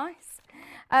 Not nice.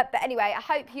 But anyway, I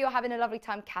hope you're having a lovely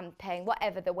time camping,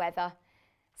 whatever the weather.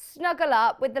 Snuggle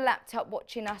up with the laptop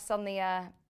watching us on the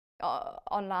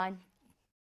online.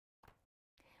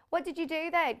 What did you do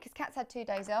then? Because Kat's had 2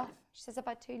 days off. She says, I've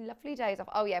had 2 lovely days off.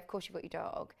 Oh yeah, of course you've got your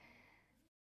dog.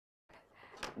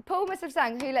 Paul must have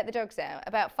sang Who Let the Dogs Out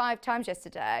about 5 times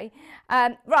yesterday.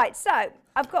 Right, so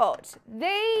I've got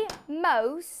the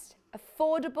most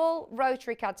affordable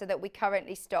rotary cutter that we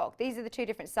currently stock. These are the 2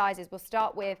 different sizes. We'll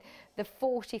start with the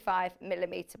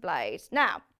 45mm blade.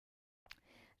 Now,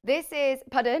 this is,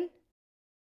 pardon?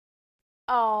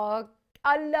 Oh,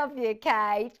 I love you,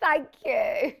 Kay. Thank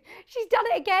you. She's done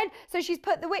it again. So she's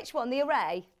put the which one? The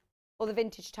array or the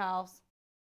vintage tiles?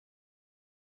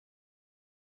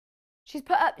 She's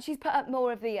put up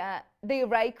more of the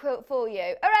array quilt for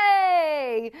you.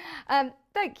 Hooray!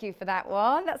 Thank you for that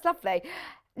one. That's lovely.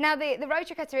 Now the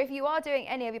rotary cutter, if you are doing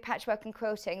any of your patchwork and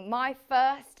quilting, my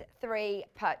first 3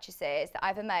 purchases that I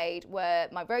ever made were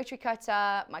my rotary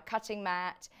cutter, my cutting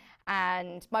mat,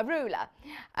 and my ruler.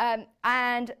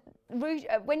 And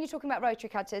when you're talking about rotary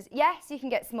cutters, yes, you can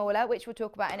get smaller, which we'll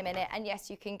talk about in a minute, and yes,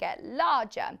 you can get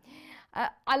larger.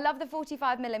 I love the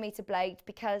 45mm blade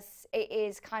because it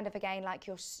is kind of, again, like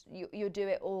you do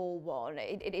it all one.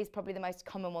 It is probably the most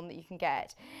common one that you can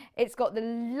get. It's got the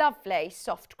lovely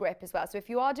soft grip as well. So if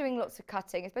you are doing lots of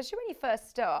cutting, especially when you first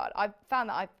start, I've found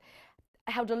that I've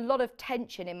held a lot of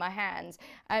tension in my hands.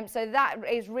 So that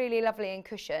is really lovely and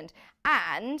cushioned.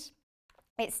 And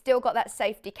it's still got that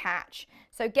safety catch.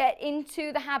 So get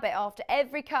into the habit after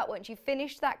every cut, once you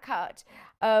finish that cut,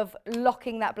 of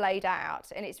locking that blade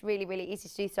out, and it's really, really easy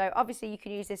to do so. Obviously you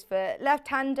can use this for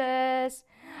left-handers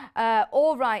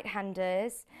or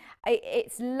right-handers.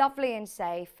 It's lovely and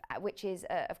safe, which is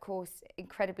of course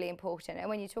incredibly important. And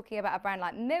when you're talking about a brand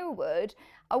like Millwood,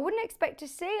 I wouldn't expect to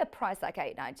see a price like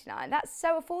 £8.99. That's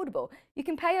so affordable. You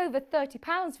can pay over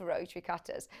 £30 for rotary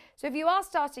cutters. So if you are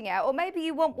starting out, or maybe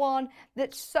you want one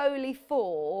that's solely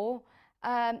for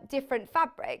different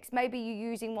fabrics. Maybe you're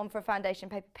using one for a foundation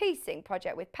paper piecing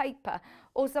project with paper,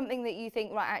 or something that you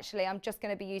think, right, actually I'm just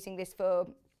going to be using this for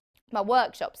my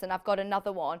workshops and I've got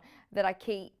another one that I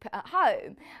keep at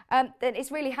home, then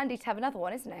it's really handy to have another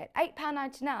one, isn't it?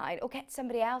 £8.99, or get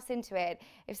somebody else into it.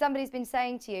 If somebody's been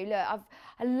saying to you, look,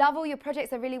 I love all your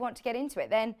projects, I really want to get into it,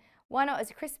 then why not,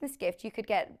 as a Christmas gift, you could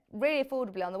get really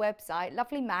affordably on the website,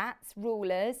 lovely mats,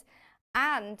 rulers,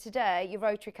 and today your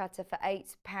rotary cutter for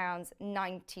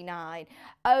 £8.99.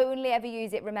 Only ever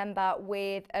use it, remember,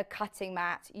 with a cutting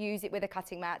mat. Use it with a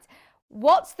cutting mat.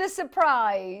 What's the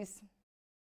surprise?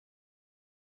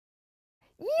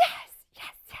 Yes,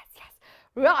 yes, yes, yes.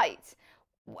 Right,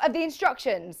 the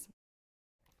instructions.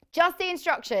 Just the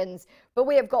instructions, but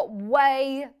we have got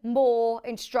way more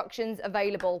instructions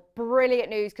available. Brilliant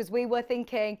news, because we were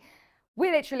thinking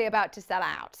we're literally about to sell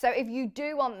out. So if you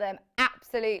do want them,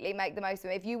 absolutely make the most of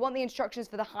them. If you want the instructions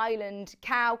for the Highland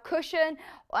cow cushion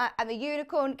and the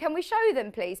unicorn, can we show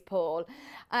them, please, Paul?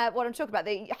 What I'm talking about,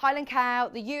 the Highland cow,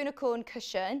 the unicorn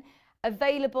cushion,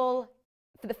 available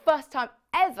for the first time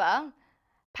ever,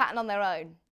 pattern on their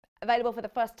own. Available for the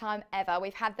first time ever.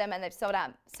 We've had them and they've sold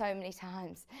out so many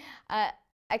times.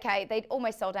 Okay, they'd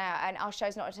almost sold out and our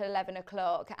show's not until 11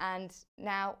 o'clock, and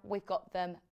now we've got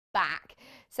them back.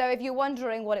 So if you're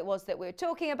wondering what it was that we were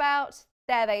talking about,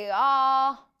 there they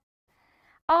are.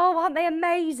 Oh, aren't they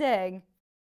amazing?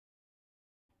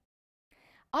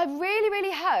 I really,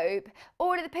 really hope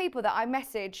all of the people that I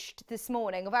messaged this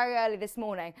morning, or very early this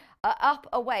morning, are up,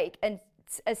 awake and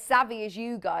as savvy as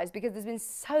you guys, because there's been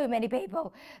so many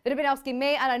people that have been asking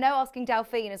me, and I know asking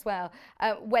Delphine as well,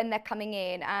 when they're coming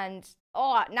in, and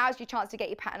oh, now's your chance to get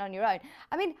your pattern on your own.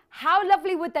 I mean, how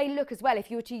lovely would they look as well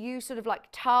if you were to use sort of like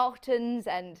tartans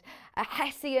and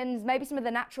hessians, maybe some of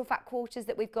the natural fat quarters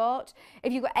that we've got.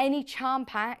 If you've got any charm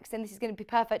packs, then this is going to be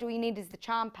perfect. All you need is the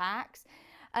charm packs.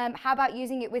 How about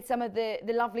using it with some of the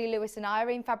lovely Lewis and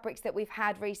Irene fabrics that we've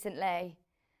had recently?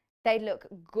 They look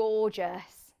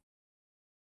gorgeous.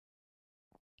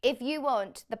 If you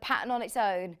want the pattern on its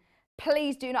own,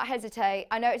 please do not hesitate.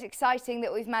 I know it's exciting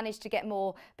that we've managed to get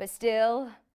more, but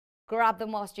still, grab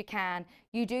them whilst you can.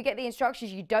 You do get the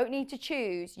instructions. You don't need to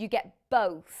choose. You get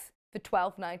both for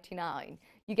 £12.99.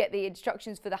 You get the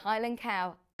instructions for the Highland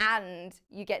cow and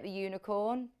you get the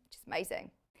unicorn, which is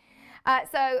amazing.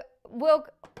 So we'll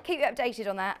keep you updated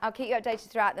on that. I'll keep you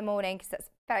updated throughout the morning because that's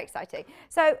very exciting.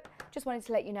 So just wanted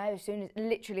to let you know as soon as,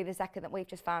 literally the second that we've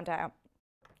just found out.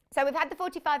 So we've had the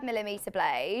 45mm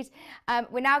blade.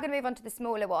 We're now going to move on to the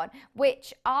smaller one,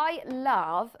 which I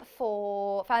love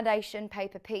for foundation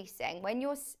paper piecing. When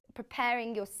you're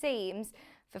preparing your seams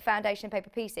for foundation paper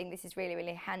piecing, this is really,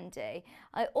 really handy.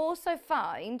 I also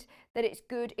find that it's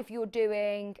good if you're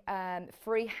doing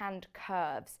freehand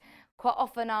curves. Quite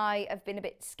often I have been a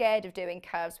bit scared of doing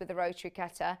curves with a rotary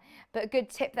cutter, but a good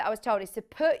tip that I was told is to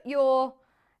put your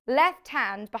left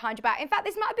hand behind your back. In fact,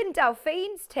 this might have been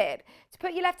Delphine's tip, to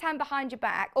put your left hand behind your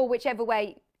back, or whichever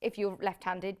way, if you're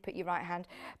left-handed, put your right hand,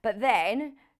 but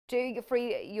then do your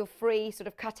free sort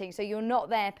of cutting, so you're not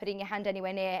there putting your hand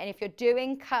anywhere near. And if you're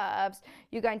doing curves,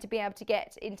 you're going to be able to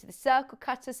get into the circle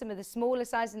cutter, some of the smaller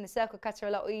sizes in the circle cutter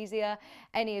a lot easier.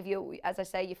 Any of your, as I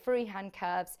say, your freehand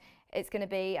curves, it's going to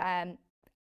be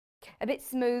a bit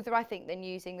smoother, I think, than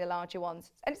using the larger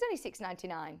ones. And it's only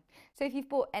 £6.99. So if you've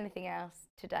bought anything else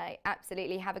today,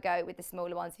 absolutely have a go with the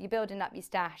smaller ones. If you're building up your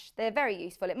stash, they're very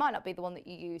useful. It might not be the one that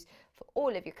you use for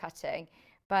all of your cutting,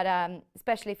 but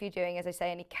especially if you're doing, as I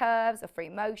say, any curves or free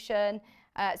motion.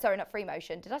 Sorry, not free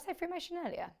motion. Did I say free motion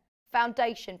earlier?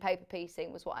 Foundation paper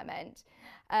piecing was what I meant.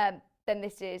 Then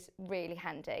this is really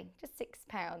handy. Just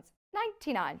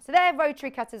 £6.99. So they're rotary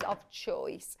cutters of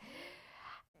choice.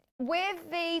 With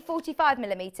the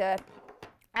 45mm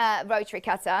rotary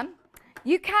cutter,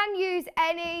 you can use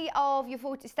any of your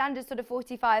standard sort of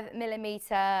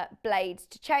 45mm blades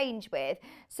to change with.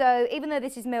 So even though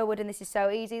this is millwood and this is so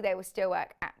easy, they will still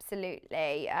work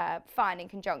absolutely fine in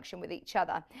conjunction with each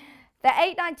other. They're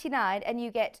 £8.99 and you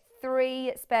get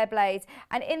 3 spare blades,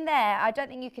 and in there, I don't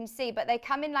think you can see, but they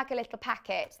come in like a little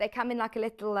packet. They come in like a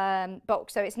little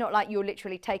box, so it's not like you're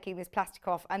literally taking this plastic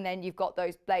off and then you've got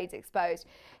those blades exposed.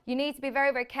 You need to be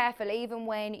very, very careful even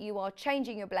when you are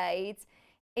changing your blades.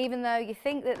 Even though you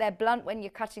think that they're blunt when you're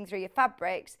cutting through your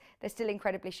fabrics, they're still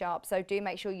incredibly sharp, so do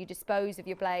make sure you dispose of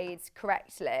your blades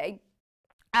correctly.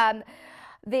 And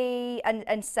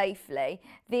safely.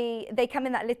 They come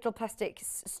in that little plastic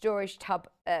storage tub,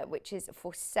 which is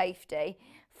for safety.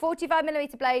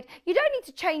 45mm blade. You don't need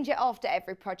to change it after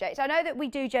every project. I know that we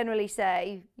do generally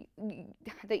say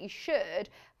that you should,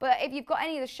 but if you've got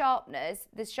any of the sharpeners,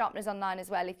 there's sharpeners online as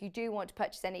well. If you do want to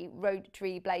purchase any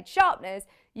rotary blade sharpeners,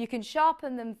 you can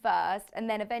sharpen them first, and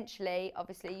then eventually,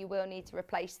 obviously, you will need to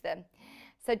replace them.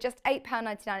 So just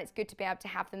 £8.99, it's good to be able to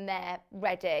have them there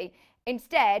ready.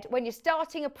 Instead, when you're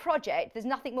starting a project, there's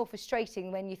nothing more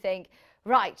frustrating when you think,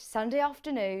 right, Sunday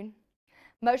afternoon,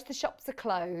 most of the shops are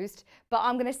closed, but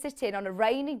I'm going to sit in on a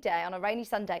rainy day, on a rainy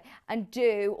Sunday, and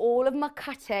do all of my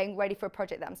cutting ready for a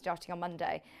project that I'm starting on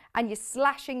Monday. And you're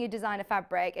slashing your designer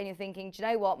fabric and you're thinking, do you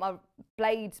know what, my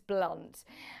blade's blunt.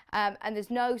 And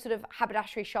there's no sort of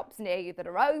haberdashery shops near you that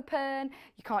are open.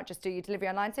 You can't just do your delivery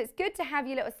online. So it's good to have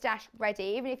your little stash ready,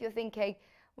 even if you're thinking,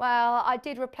 well, I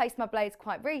did replace my blades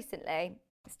quite recently.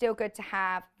 Still good to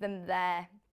have them there.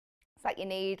 It's like your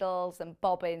needles and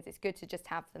bobbins. It's good to just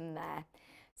have them there.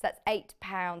 So that's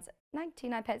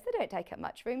 £8.99. They don't take up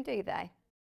much room, do they?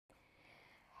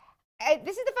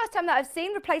 This is the first time that I've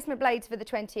seen replacement blades for the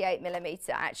 28mm,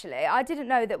 actually. I didn't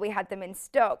know that we had them in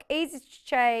stock. Easy to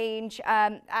change,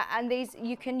 and these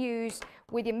you can use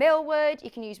with your millwood, you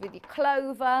can use with your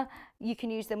clover, you can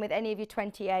use them with any of your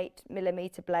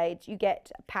 28mm blades. You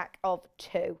get a pack of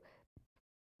 2.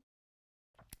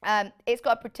 It's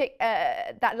got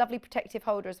that lovely protective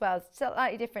holder as well. It's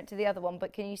slightly different to the other one,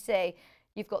 but can you see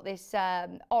you've got this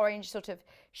orange sort of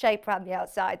shape around the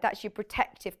outside? That's your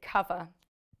protective cover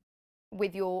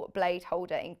with your blade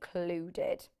holder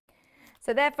included.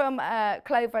 So they're from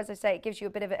Clover, as I say. It gives you a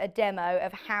bit of a demo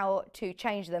of how to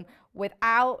change them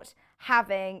without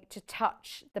having to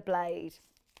touch the blade.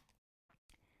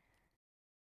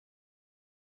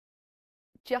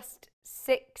 Just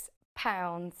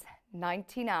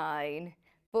 £6.99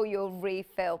 for your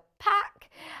refill pack.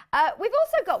 We've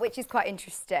also got, which is quite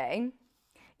interesting,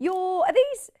 are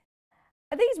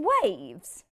these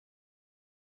waves?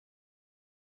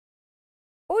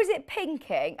 Or is it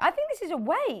pinking? I think this is a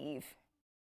wave.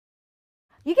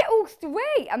 You get all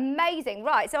 3. Amazing.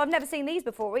 Right, so I've never seen these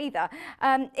before either.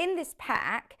 In this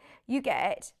pack, you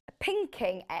get a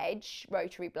pinking edge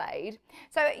rotary blade.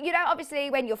 So, you know, obviously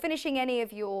when you're finishing any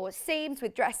of your seams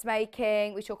with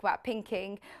dressmaking, we talk about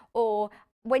pinking, or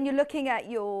when you're looking at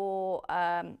your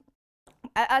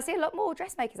I see a lot more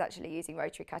dressmakers actually using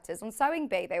rotary cutters. On Sewing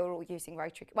Bee, they were all using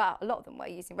rotary, well, a lot of them were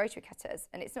using rotary cutters,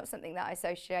 and it's not something that I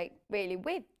associate really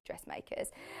with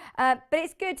dressmakers. But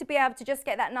it's good to be able to just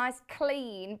get that nice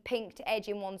clean pinked edge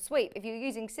in one sweep. If you're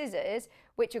using scissors,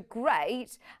 which are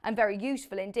great and very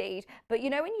useful indeed, but you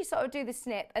know when you sort of do the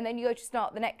snip and then you go to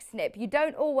start the next snip, you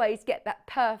don't always get that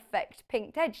perfect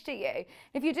pinked edge, do you?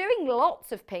 If you're doing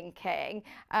lots of pinking,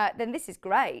 then this is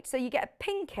great. So you get a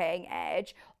pinking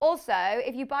edge. Also,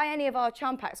 if you buy any of our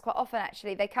charm packs, quite often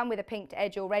actually they come with a pinked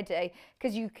edge already,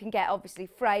 because you can get obviously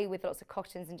fray with lots of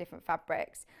cottons and different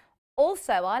fabrics.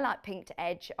 Also, I like pinked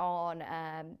edge on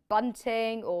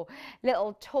bunting or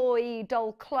little toy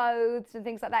doll clothes and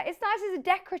things like that. It's nice as a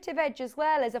decorative edge as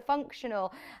well as a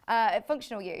functional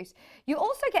use. You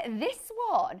also get this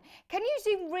one. Can you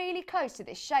zoom really close to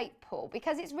this shape, Paul?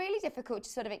 Because it's really difficult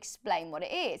to sort of explain what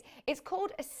it is. It's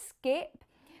called a skip.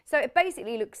 So it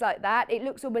basically looks like that. It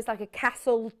looks almost like a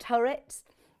castle turret.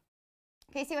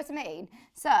 Can you see what I mean?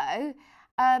 So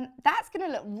that's going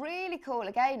to look really cool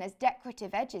again as decorative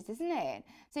edges, isn't it?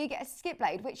 So you get a skip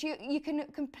blade, which you can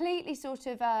completely sort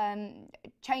of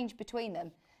change between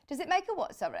them. Does it make a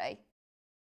what, sorry? I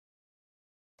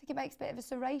think it makes a bit of a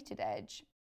serrated edge.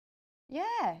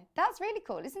 Yeah, that's really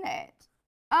cool, isn't it?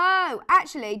 Oh,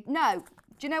 actually, no.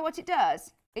 Do you know what it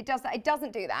does? It does that. It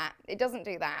doesn't do that. It doesn't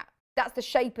do that. That's the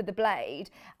shape of the blade,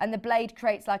 and the blade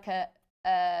creates like a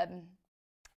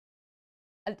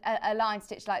line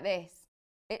stitch like this.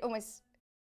 It almost,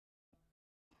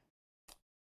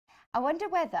 I wonder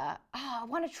whether, I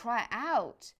want to try it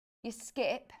out. You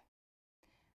skip.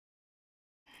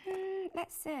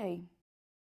 Let's see.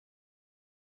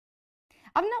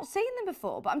 I've not seen them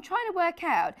before, but I'm trying to work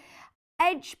out.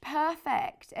 Edge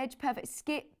perfect,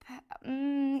 skip.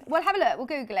 We'll have a look, we'll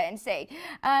Google it and see.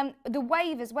 The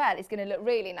wave as well is going to look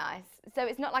really nice. So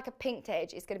it's not like a pinked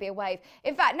edge, it's going to be a wave.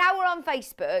 In fact, now we're on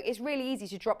Facebook, it's really easy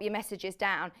to drop your messages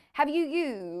down. Have you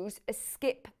used a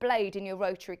skip blade in your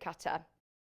rotary cutter?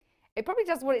 It probably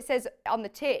does what it says on the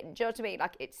tin, do you know what I mean?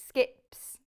 Like it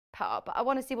skips part, but I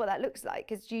want to see what that looks like,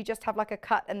 because you just have like a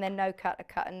cut and then no cut, a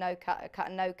cut and no cut, a cut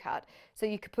and no cut. So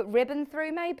you could put ribbon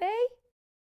through maybe?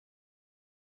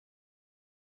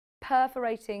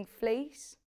 Perforating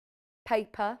fleece,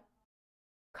 paper,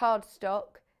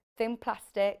 cardstock, thin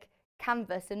plastic,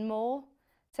 canvas and more,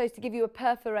 so as to give you a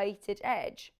perforated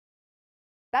edge.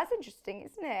 That's interesting,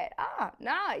 isn't it? Ah,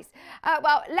 nice.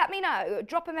 Well, let me know.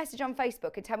 Drop a message on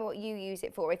Facebook and tell me what you use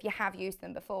it for if you have used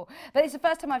them before. But it's the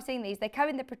first time I've seen these. They come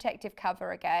in the protective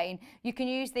cover again. You can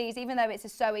use these, even though it's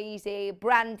so easy,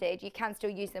 branded, you can still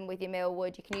use them with your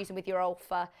millwood. You can use them with your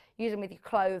Alpha, use them with your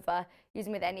Clover, use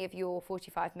them with any of your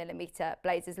 45mm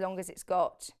blades, as long as it's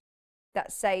got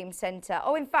that same centre.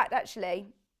 Oh, in fact, actually,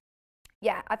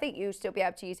 yeah, I think you'll still be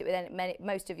able to use it with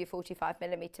most of your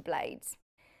 45mm blades.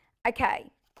 Okay.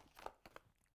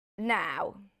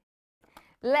 Now,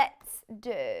 let's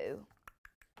do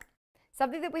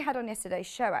something that we had on yesterday's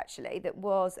show, actually, that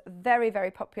was very,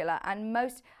 very popular, and I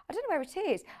don't know where it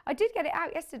is. I did get it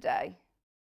out yesterday.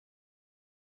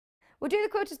 We'll do the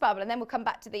Quilter's Bible, and then we'll come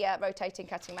back to the rotating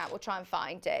cutting mat. We'll try and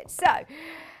find it. So,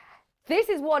 this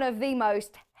is one of the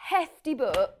most hefty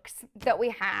books that we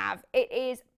have. It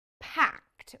is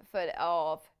packed full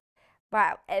of,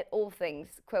 wow, all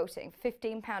things quilting.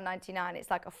 £15.99.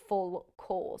 It's like a full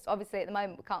course. Obviously, at the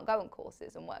moment, we can't go on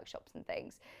courses and workshops and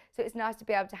things. So it's nice to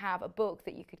be able to have a book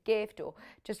that you could gift or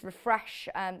just refresh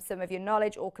some of your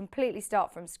knowledge or completely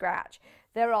start from scratch.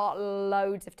 There are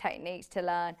loads of techniques to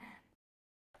learn.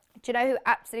 Do you know who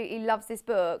absolutely loves this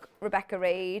book? Rebecca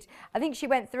Reed. I think she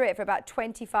went through it for about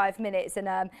 25 minutes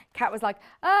and Kat was like,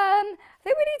 I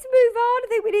think we need to move on. I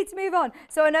think we need to move on.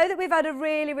 So I know that we've had a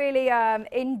really, really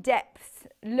in-depth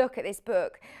look at this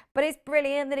book, but it's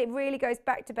brilliant that it really goes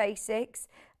back to basics,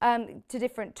 to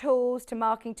different tools, to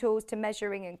marking tools, to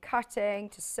measuring and cutting,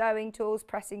 to sewing tools,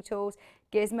 pressing tools,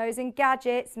 gizmos and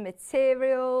gadgets,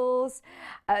 materials,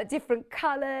 different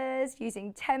colours,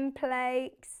 using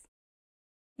templates,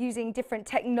 using different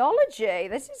technology.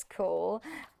 This is cool.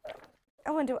 I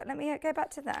wonder what, let me go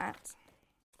back to that.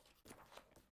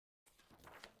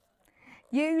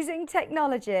 Using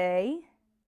technology.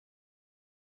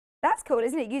 That's cool,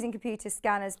 isn't it? Using computer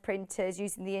scanners, printers,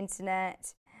 using the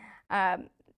internet.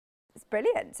 It's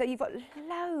brilliant. So you've got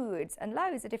loads and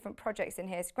loads of different projects in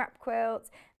here. Scrap quilts,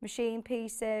 machine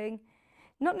piecing.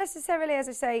 Not necessarily, as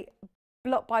I say,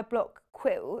 block by block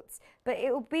quilts, but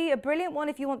it will be a brilliant one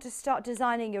if you want to start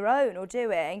designing your own or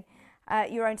doing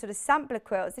your own sort of sampler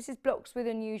quilts. This is blocks with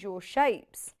unusual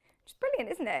shapes, which is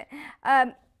brilliant, isn't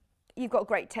it? You've got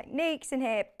great techniques in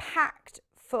here, packed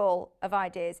full of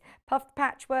ideas. Puffed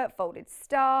patchwork, folded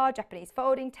star, Japanese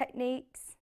folding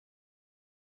techniques.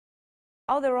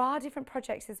 Oh, there are different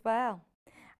projects as well.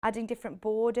 Adding different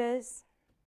borders.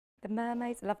 The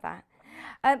mermaids, love that.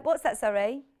 What's that,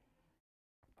 sorry?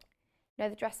 You know,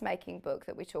 the dressmaking book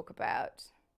that we talk about.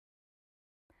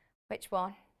 Which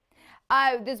one?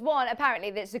 Oh, there's one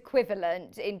apparently that's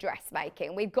equivalent in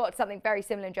dressmaking. We've got something very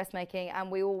similar in dressmaking, and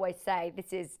we always say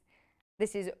this is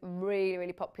really,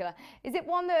 really popular. Is it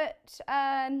one that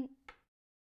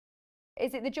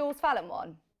is it the Jules Fallon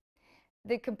one?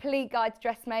 The Complete Guide to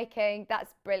Dressmaking.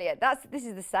 That's brilliant. This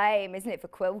is the same, isn't it, for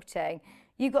quilting?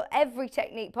 You've got every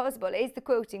technique possible. It is the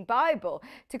Quilting Bible.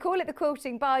 To call it the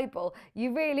Quilting Bible,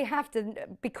 you really have to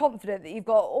be confident that you've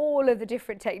got all of the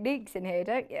different techniques in here,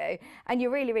 don't you? And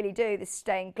you really, really do. The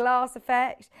stained glass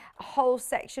effect, a whole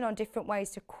section on different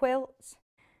ways to quilt,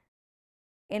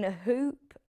 in a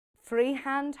hoop,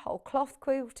 freehand, whole cloth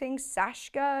quilting,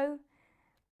 sash go.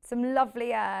 Some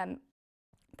lovely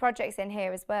projects in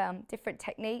here as well, different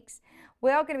techniques. We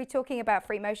are going to be talking about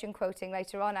free motion quilting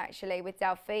later on, actually, with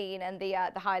Delphine and the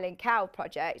Highland Cow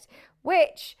project,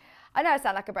 which I know I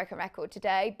sound like a broken record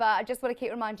today, but I just want to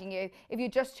keep reminding you, if you're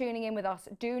just tuning in with us,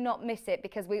 do not miss it,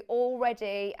 because we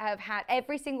already have had,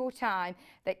 every single time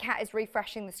that Kat is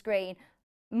refreshing the screen,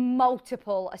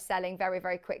 multiple are selling very,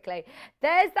 very quickly.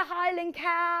 There's the Highland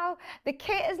Cow. The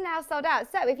kit is now sold out.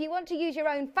 So if you want to use your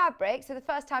own fabric, so the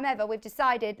first time ever, we've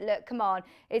decided, look, come on,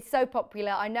 it's so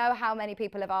popular. I know how many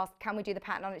people have asked, can we do the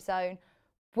pattern on its own?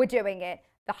 We're doing it.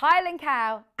 The Highland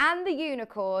Cow and the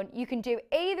Unicorn, you can do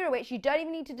either of which. You don't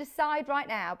even need to decide right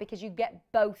now, because you get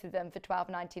both of them for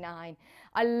 £12.99.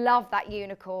 I love that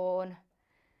Unicorn.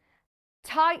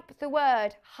 Type the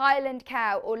word Highland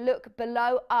Cow or look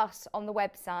below us on the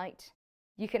website.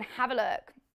 You can have a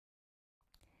look.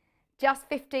 Just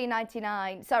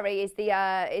 £15.99. Sorry, is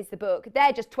the book.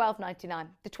 They're just £12.99.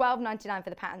 The £12.99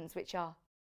 for the patterns, which are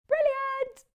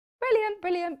brilliant, brilliant,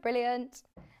 brilliant, brilliant.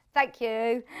 Thank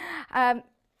you.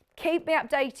 Keep me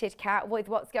updated, Kat, with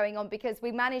what's going on, because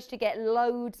we managed to get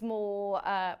loads more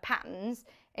patterns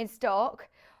in stock.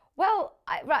 Well,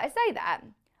 right, I say that.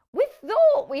 We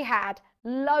thought we had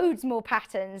loads more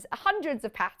patterns, hundreds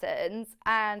of patterns,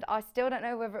 and I still don't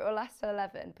know whether it will last till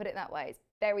 11, put it that way. It's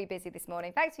very busy this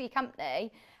morning. Thanks for your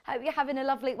company. Hope you're having a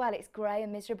lovely, well, it's grey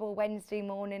and miserable Wednesday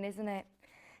morning, isn't it?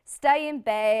 Stay in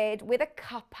bed with a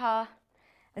cuppa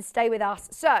and stay with us.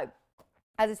 So,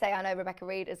 As I say, I know Rebecca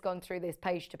Reed has gone through this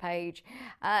page to page.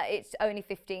 It's only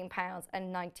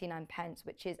 £15.99,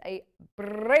 which is a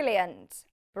brilliant,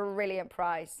 brilliant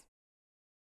price.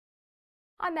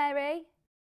 Hi, Mary.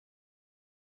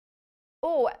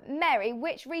 Oh, Mary,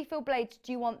 which refill blades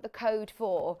do you want the code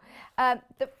for?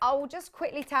 I'll just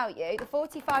quickly tell you, the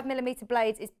 45mm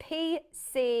blades is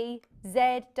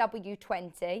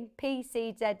PCZW20,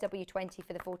 PCZW20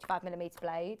 for the 45mm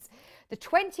blades. The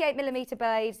 28mm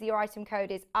blades, your item code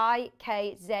is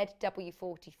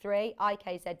IKZW43,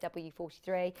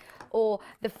 IKZW43, or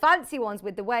the fancy ones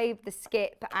with the wave, the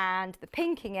skip, and the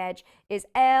pinking edge is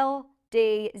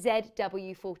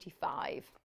LDZW45.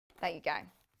 There you go.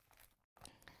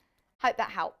 Hope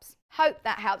that helps. Hope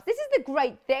that helps. This is the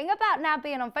great thing about now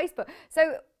being on Facebook.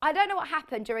 So I don't know what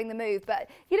happened during the move, but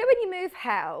you know when you move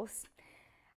house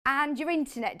and your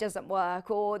internet doesn't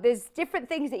work, or there's different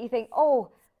things that you think,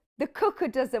 oh, the cooker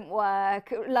doesn't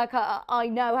work, like I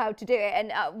know how to do it.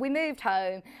 And we moved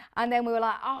home and then we were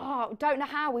like, oh, don't know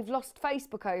how, we've lost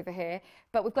Facebook over here,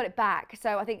 but we've got it back.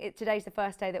 So I think today's the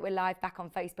first day that we're live back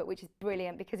on Facebook, which is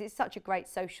brilliant because it's such a great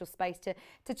social space to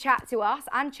chat to us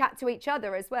and chat to each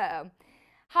other as well.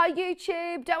 Hi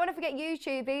YouTube, don't want to forget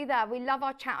YouTube either. We love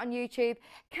our chat on YouTube.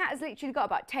 Kat has literally got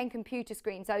about 10 computer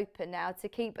screens open now to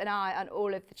keep an eye on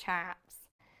all of the chats.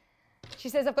 She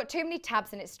says, I've got too many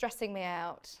tabs and it's stressing me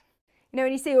out. You know,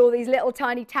 when you see all these little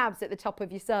tiny tabs at the top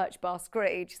of your search bar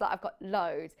screen, she's like, I've got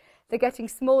loads. They're getting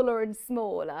smaller and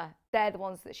smaller. They're the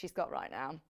ones that she's got right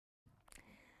now.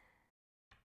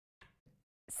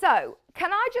 So,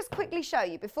 can I just quickly show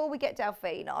you before we get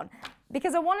Delphine on,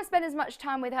 because I want to spend as much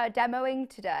time with her demoing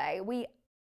today. We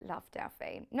love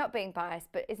Delphine, not being biased,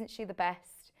 but isn't she the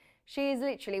best? She is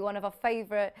literally one of our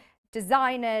favourite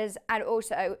designers and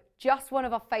also just one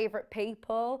of our favourite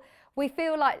people. We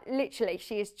feel like literally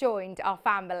she has joined our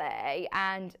family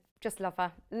and just love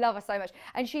her so much.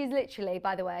 And she's literally,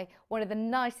 by the way, one of the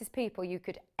nicest people you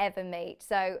could ever meet.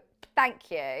 So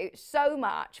thank you so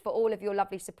much for all of your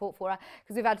lovely support for her,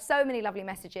 because we've had so many lovely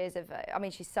messages of, I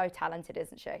mean, she's so talented,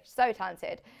 isn't she? So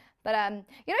talented. But,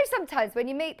 you know, sometimes when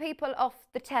you meet people off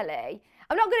the telly,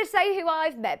 I'm not going to say who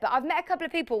I've met, but I've met a couple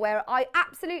of people where I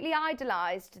absolutely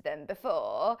idolised them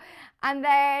before. And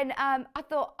then I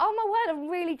thought, oh my word, I'm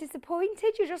really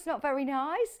disappointed. You're just not very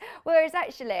nice. Whereas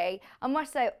actually, I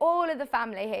must say, all of the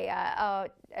family here are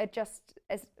just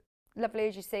as lovely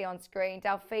as you see on screen.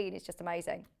 Delphine is just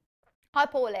amazing. Hi,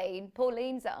 Pauline.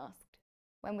 Pauline's asked,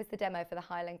 when was the demo for the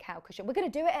Highland cow cushion? We're going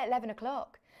to do it at 11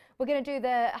 o'clock. We're going to do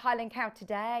the Highland cow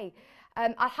today.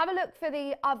 I'll have a look for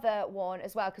the other one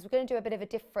as well, because we're going to do a bit of a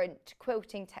different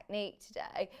quilting technique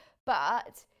today.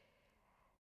 But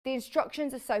the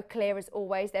instructions are so clear as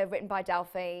always. They're written by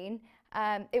Delphine.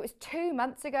 It was 2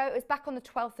 months ago. It was back on the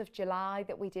 12th of July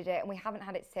that we did it, and we haven't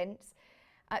had it since.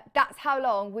 That's how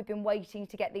long we've been waiting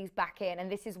to get these back in,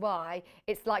 and this is why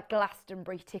it's like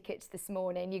Glastonbury tickets this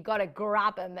morning. You've got to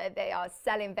grab them. They are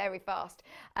selling very fast.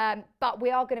 But we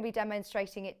are going to be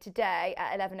demonstrating it today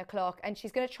at 11 o'clock, and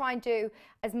she's going to try and do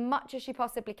as much as she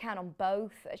possibly can on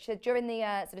both. She said during the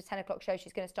sort of 10 o'clock show,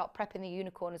 she's going to start prepping the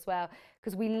unicorn as well,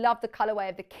 because we love the colourway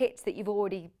of the kits that you've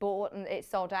already bought, and it's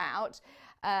sold out,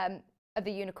 of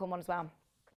the unicorn one as well.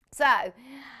 So,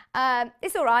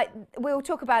 it's all right. We'll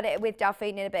talk about it with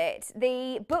Delphine in a bit.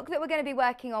 The book that we're going to be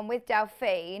working on with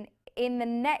Delphine in the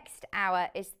next hour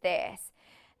is this.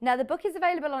 Now, the book is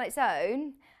available on its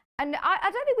own, and I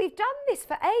don't think we've done this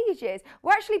for ages.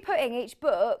 We're actually putting each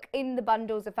book in the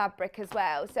bundles of fabric as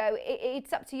well. So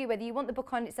it's up to you whether you want the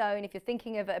book on its own, if you're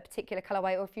thinking of a particular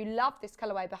colourway, or if you love this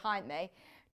colourway behind me.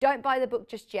 Don't buy the book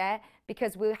just yet,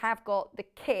 because we have got the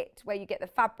kit where you get the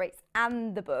fabrics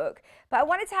and the book. But I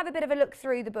wanted to have a bit of a look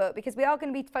through the book, because we are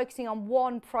going to be focusing on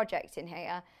one project in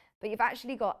here, but you've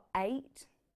actually got 8.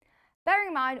 Bearing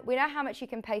in mind, we know how much you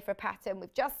can pay for a pattern.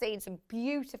 We've just seen some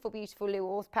beautiful, beautiful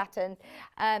Lou patterns.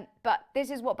 But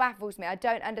this is what baffles me. I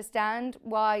don't understand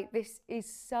why this is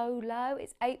so low.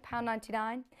 It's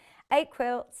 £8.99. 8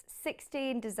 quilts,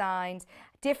 16 designs,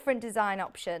 different design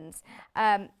options.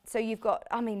 So you've got,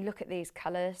 I mean, look at these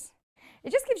colours.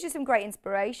 It just gives you some great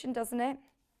inspiration, doesn't it?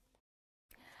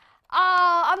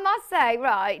 Oh, I must say,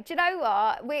 right, do you know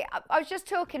what? I was just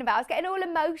talking about, I was getting all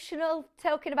emotional,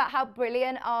 talking about how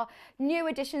brilliant our new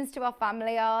additions to our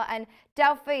family are. And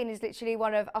Delphine is literally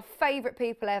one of our favourite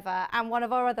people ever. And one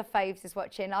of our other faves is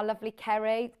watching, our lovely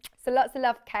Kerry. So lots of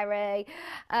love, Kerry,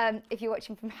 if you're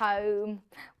watching from home.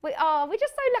 We're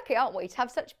just so lucky, aren't we, to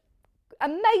have such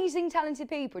amazing, talented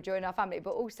people join our family,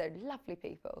 but also lovely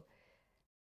people.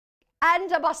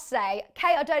 And I must say,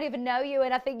 Kate, I don't even know you,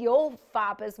 and I think you're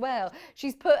fab as well.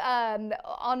 She's put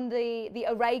on the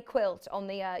array quilt on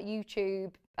the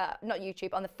YouTube, not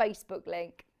YouTube, on the Facebook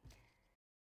link.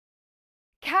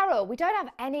 Carol, we don't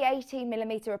have any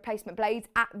 18mm replacement blades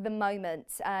at the moment.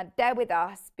 They're with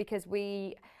us because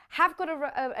we have got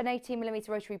an 18mm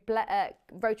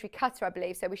rotary cutter, I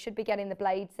believe, so we should be getting the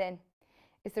blades in.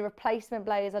 It's the replacement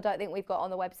blades I don't think we've got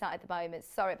on the website at the moment.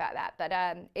 Sorry about that, but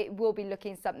it will be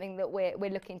looking something that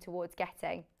we're looking towards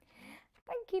getting.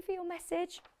 Thank you for your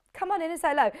message. Come on in and say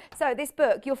hello. So this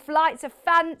book, Your Flights of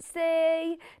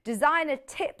Fancy, designer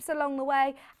tips along the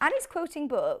way, and his quilting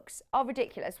books are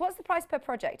ridiculous. What's the price per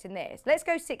project in this? Let's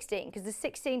go 16, because there's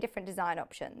 16 different design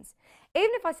options.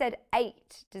 Even if I said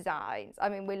 8 designs, I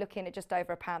mean, we're looking at just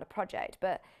over £1 a project,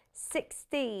 but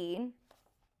 16...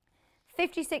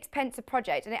 56 pence a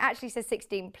project, and it actually says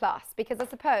 16 plus, because I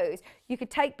suppose you could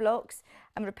take blocks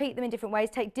and repeat them in different ways,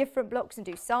 take different blocks and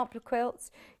do sampler quilts.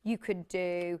 You could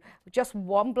do just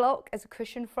one block as a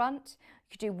cushion front.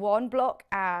 You could do one block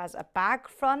as a bag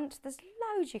front. There's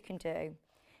loads you can do.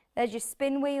 There's your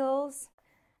spin wheels.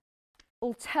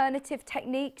 Alternative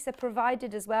techniques are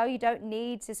provided as well. You don't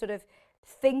need to sort of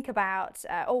think about,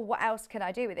 oh, what else can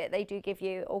I do with it? They do give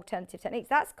you alternative techniques.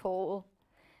 That's cool.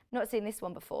 Not seen this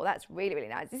one before. That's really, really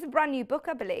nice. This is a brand new book,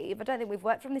 I believe. I don't think we've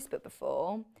worked from this book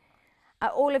before.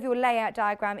 All of your layout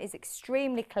diagram is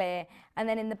extremely clear. And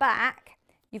then in the back,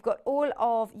 you've got all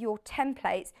of your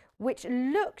templates, which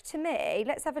look to me,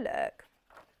 let's have a look.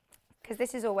 Because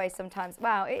this is always sometimes,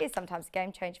 well, it is sometimes a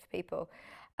game changer for people.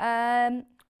 You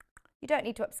don't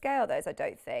need to upscale those, I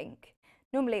don't think.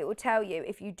 Normally it will tell you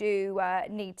if you do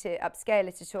need to upscale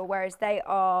it at all, whereas they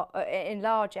are,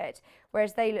 enlarge it,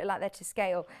 whereas they look like they're to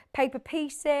scale. Paper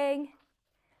piecing,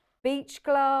 beach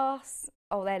glass.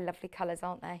 Oh, they're lovely colours,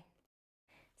 aren't they?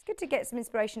 It's good to get some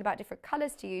inspiration about different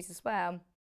colours to use as well.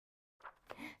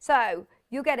 So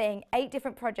you're getting 8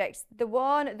 different projects. The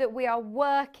one that we are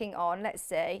working on, let's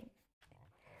see,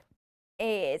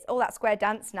 is, oh, that square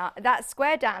dance now. That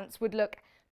square dance would look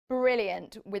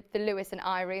brilliant with the Lewis and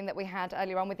Irene that we had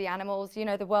earlier on with the animals, you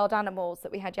know, the wild animals that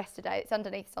we had yesterday. It's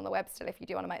underneath, it's on the web still if you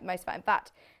do want to make the most of it. In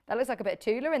fact, that looks like a bit of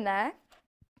Tula in there.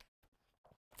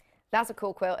 That's a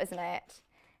cool quilt, isn't it?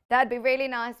 That'd be really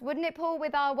nice. Wouldn't it, Paul,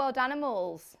 with our wild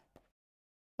animals?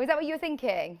 Was that what you were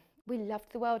thinking? We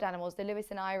loved the wild animals, the Lewis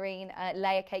and Irene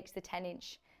layer cakes, the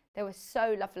 10-inch. They were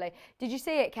so lovely. Did you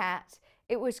see it, Kat?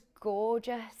 It was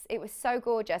gorgeous. It was so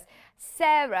gorgeous.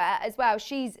 Sarah as well,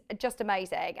 she's just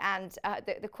amazing. And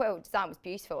the quilt design was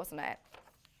beautiful, wasn't it?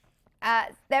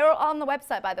 They're all on the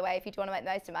website, by the way, if you do want to make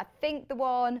the most of them. I think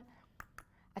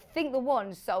the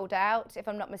one sold out, if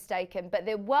I'm not mistaken. But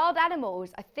the wild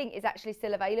animals, I think, is actually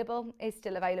still available.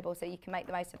 So you can make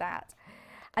the most of that.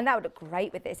 And that would look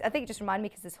great with this. I think it just reminded me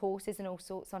because there's horses and all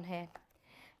sorts on here.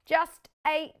 Just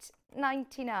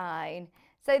 $8.99.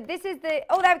 So this is the,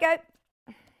 oh, there we go.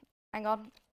 Hang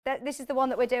on. This is the one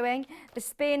that we're doing. The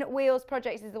spin wheels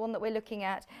project is the one that we're looking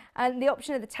at. And the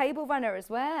option of the table runner as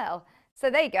well. So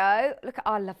there you go. Look at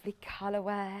our lovely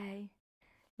colourway.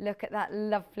 Look at that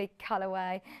lovely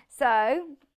colourway.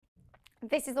 So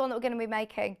this is the one that we're going to be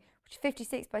making, which is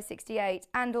 56 by 68.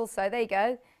 And also, there you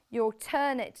go. Your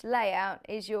alternate layout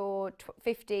is your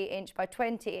 50-inch by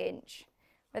 20-inch,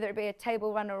 whether it be a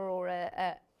table runner or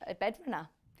a bed runner.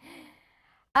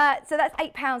 So that's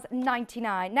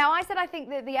 £8.99. Now, I said I think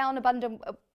that the Elna bundle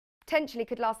potentially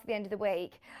could last to the end of the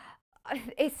week.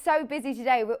 It's so busy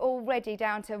today. We're already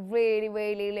down to really,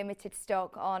 really limited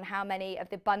stock on how many of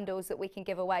the bundles that we can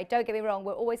give away. Don't get me wrong,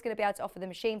 we're always going to be able to offer the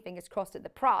machine, fingers crossed, at the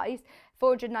price.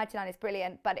 $499 is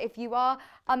brilliant. But if you are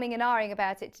umming and ahhing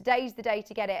about it, today's the day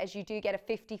to get it, as you do get a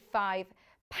 £55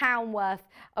 worth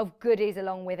of goodies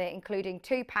along with it, including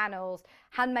 2 panels,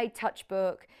 handmade touch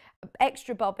book,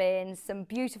 extra bobbins, some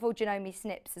beautiful Janome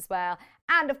snips as well,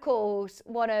 and of course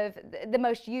one of the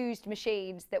most used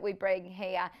machines that we bring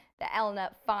here, the Elna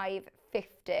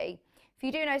 550. If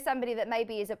you do know somebody that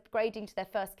maybe is upgrading to their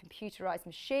first computerized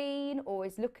machine or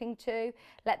is looking to,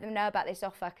 let them know about this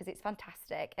offer because it's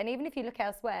fantastic. And even if you look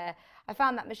elsewhere, I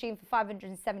found that machine for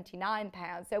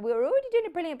 £579, so we were already doing a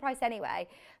brilliant price anyway.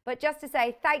 But just to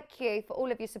say thank you for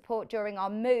all of your support during our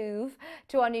move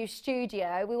to our new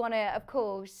studio. We want to, of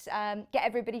course, get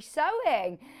everybody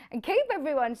sewing and keep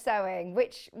everyone sewing,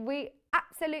 which we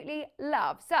absolutely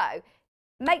love. So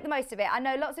make the most of it. I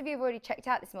know lots of you have already checked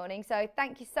out this morning, so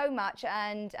thank you so much,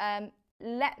 and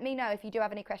let me know if you do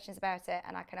have any questions about it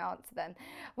and I can answer them.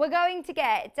 We're going to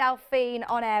get Delphine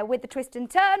on air with the Twist and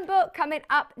Turn book coming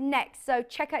up next, so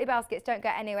check out your baskets, don't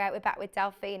go anywhere. We're back with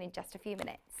Delphine in just a few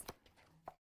minutes.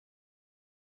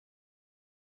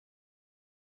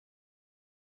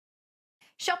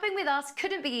 Shopping with us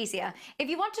couldn't be easier. If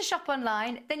you want to shop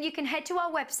online, then you can head to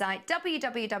our website,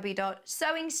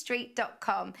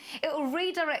 www.sewingstreet.com. It will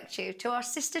redirect you to our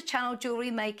sister channel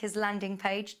Jewellery Makers landing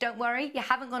page. Don't worry, you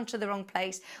haven't gone to the wrong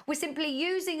place. We're simply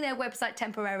using their website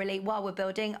temporarily while we're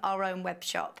building our own web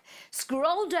shop.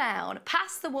 Scroll down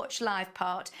past the Watch Live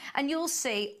part and you'll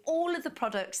see all of the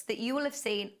products that you will have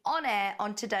seen on air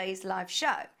on today's live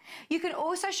show. You can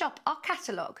also shop our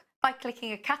catalogue by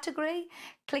clicking a category,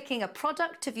 clicking a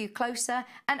product to view closer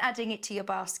and adding it to your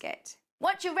basket.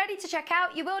 Once you're ready to check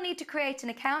out, you will need to create an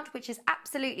account, which is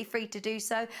absolutely free to do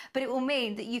so, but it will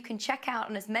mean that you can check out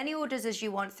on as many orders as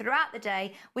you want throughout the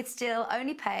day with still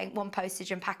only paying one postage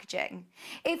and packaging.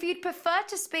 If you'd prefer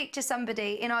to speak to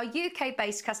somebody in our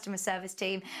UK-based customer service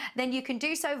team, then you can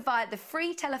do so via the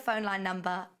free telephone line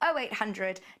number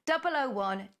 0800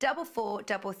 001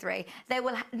 4433. They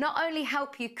will not only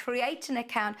help you create an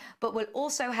account, but will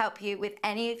also help you with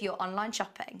any of your online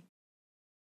shopping.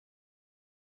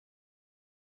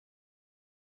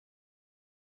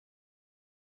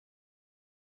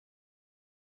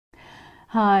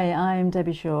 Hi, I'm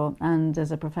Debbie Shaw, and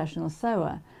as a professional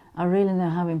sewer, I really know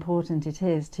how important it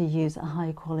is to use a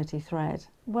high quality thread.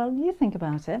 Well, you think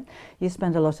about it. You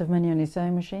spend a lot of money on your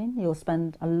sewing machine, you'll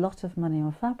spend a lot of money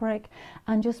on fabric,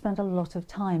 and you'll spend a lot of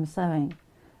time sewing.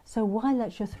 So why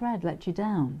let your thread let you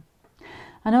down?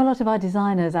 I know a lot of our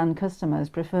designers and customers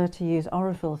prefer to use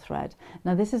Aurifil thread.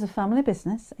 Now, this is a family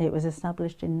business. It was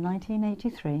established in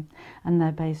 1983 and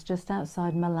they're based just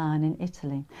outside Milan in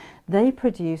Italy. They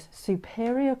produce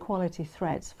superior quality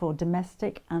threads for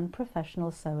domestic and professional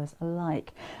sewers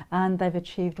alike, and they've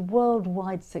achieved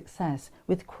worldwide success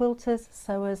with quilters,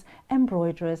 sewers,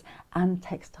 embroiderers and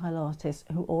textile artists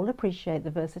who all appreciate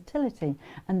the versatility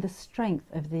and the strength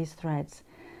of these threads.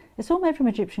 It's all made from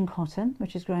Egyptian cotton,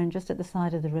 which is grown just at the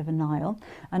side of the River Nile,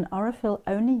 and Aurifil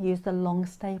only use the long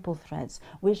staple threads,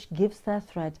 which gives their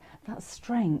thread that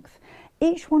strength.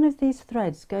 Each one of these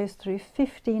threads goes through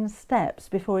 15 steps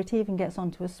before it even gets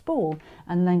onto a spool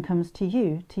and then comes to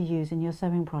you to use in your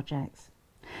sewing projects.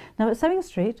 Now at Sewing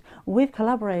Street, we've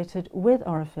collaborated with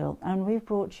Aurifil and we've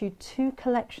brought you two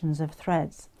collections of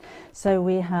threads. So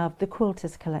we have the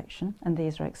Quilters collection, and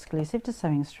these are exclusive to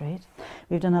Sewing Street.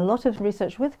 We've done a lot of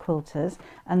research with quilters,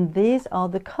 and these are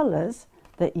the colours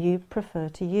that you prefer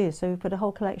to use. So we put a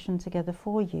whole collection together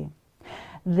for you.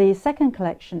 The second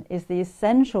collection is the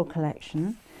Essential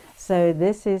collection. So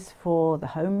this is for the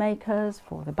homemakers,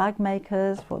 for the bag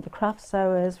makers, for the craft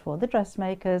sewers, for the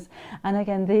dressmakers. And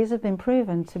again, these have been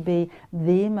proven to be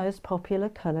the most popular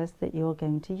colours that you're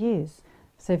going to use.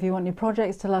 So if you want your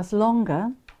projects to last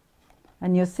longer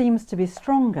and your seams to be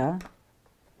stronger,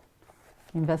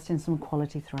 invest in some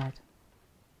quality thread.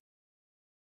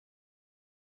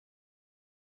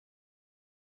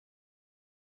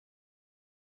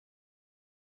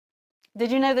 Did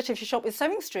you know that if you shop with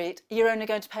Sewing Street, you're only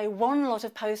going to pay one lot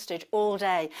of postage all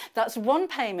day? That's one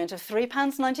payment of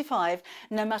 £3.95,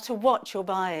 no matter what you're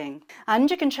buying.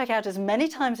 And you can check out as many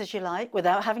times as you like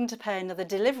without having to pay another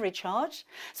delivery charge.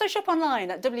 So shop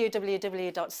online at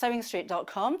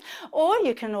www.sewingstreet.com, or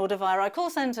you can order via our call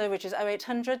centre, which is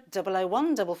 0800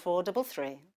 001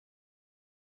 4433.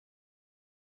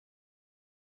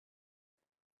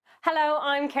 Hello,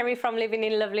 I'm Kerry from Living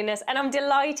in Loveliness and I'm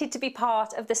delighted to be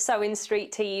part of the Sewing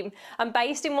Street team. I'm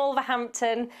based in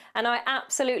Wolverhampton and I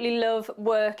absolutely love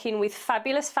working with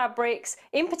fabulous fabrics.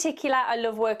 In particular, I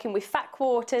love working with fat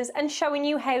quarters and showing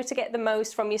you how to get the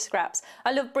most from your scraps.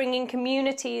 I love bringing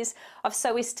communities of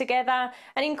sewers together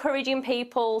and encouraging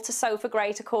people to sew for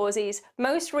greater causes.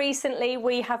 Most recently,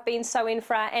 we have been sewing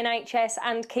for our NHS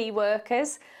and key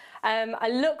workers. I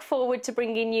look forward to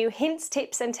bringing you hints,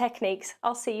 tips and techniques.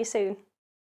 I'll see you soon.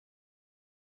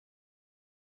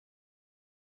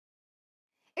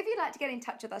 If you'd like to get in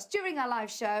touch with us during our live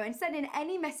show and send in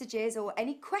any messages or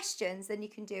any questions, then you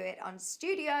can do it on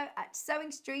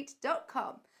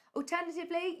studio@sewingstreet.com.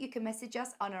 Alternatively, you can message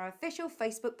us on our official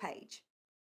Facebook page.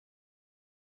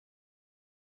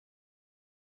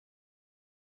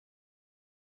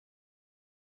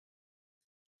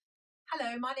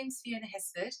 Hello, my name's Fiona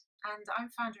Hesford and I'm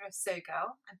founder of Sew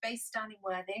Girl. I'm based down in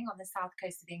Worthing on the south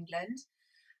coast of England,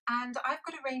 and I've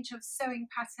got a range of sewing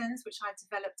patterns which I've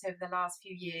developed over the last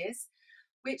few years,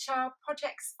 which are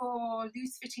projects for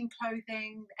loose fitting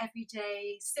clothing,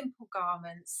 everyday simple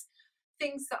garments,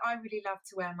 things that I really love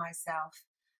to wear myself.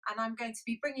 And I'm going to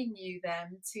be bringing you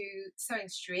them to Sewing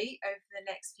Street over the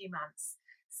next few months.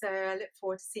 So I look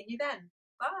forward to seeing you then.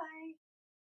 Bye.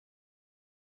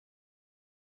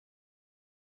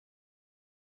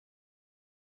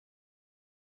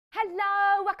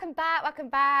 Hello, welcome back, welcome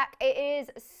back. It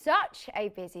is such a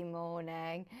busy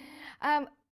morning.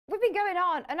 We've been going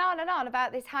on and on and on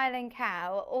about this Highland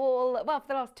cow for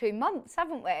the last 2 months,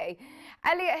 haven't we?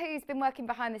 Elliot, who's been working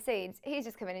behind the scenes, he's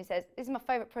just come in and says, this is my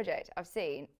favourite project I've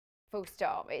seen. Full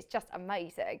stop. It's just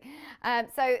amazing.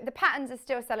 So the patterns are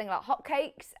still selling like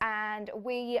hotcakes, and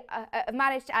we have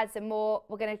managed to add some more.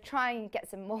 We're going to try and get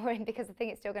some more in because I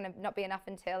think it's still going to not be enough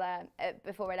until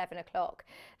before 11 o'clock.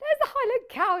 There's the Highland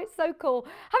cow. It's so cool. I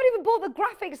haven't even bought the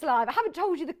graphics live. I haven't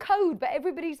told you the code, but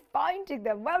everybody's finding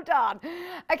them. Well done.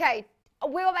 Okay.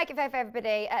 We will make it fair for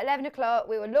everybody. At 11 o'clock,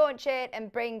 we will launch it and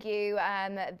bring you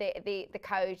the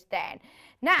code then.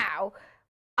 Now,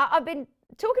 I've been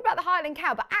talking about the Highland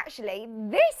cow, but actually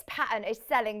this pattern is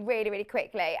selling really, really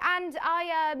quickly. And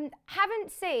I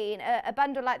haven't seen a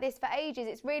bundle like this for ages.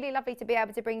 It's really lovely to be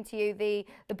able to bring to you the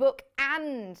book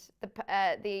and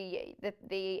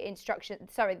the instruction,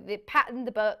 sorry, the pattern,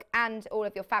 the book, and all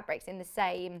of your fabrics in the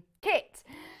same kit.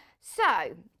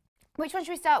 So, which one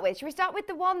should we start with? Should we start with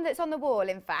the one that's on the wall,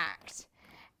 in fact?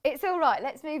 It's all right.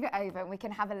 Let's move it over and we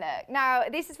can have a look. Now,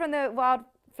 this is from the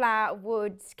Wildflower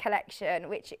Woods collection,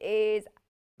 which is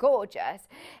gorgeous.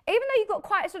 Even though you've got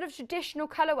quite a sort of traditional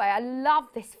colourway, I love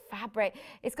this fabric.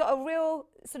 It's got a real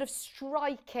sort of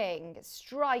striking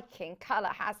colour,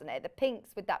 hasn't it? The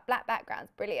pinks with that black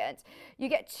background's brilliant. You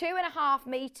get 2.5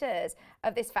 metres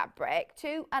of this fabric,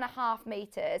 2.5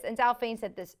 metres, and Delphine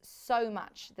said there's so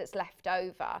much that's left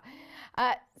over.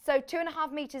 So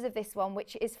 2.5 metres of this one,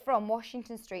 which is from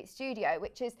Washington Street Studio,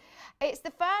 it's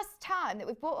the first time that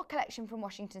we've bought a collection from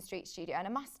Washington Street Studio, and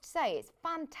I must say it's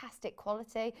fantastic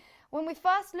quality. When we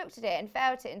first looked at it and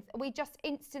felt it, we just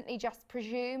instantly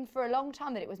presumed for a long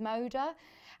time that it was Moda.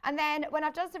 And then when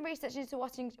I've done some research into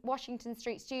Washington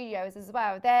Street Studios as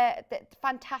well, they're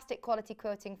fantastic quality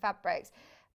quilting fabrics,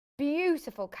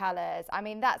 beautiful colours. I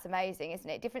mean, that's amazing, isn't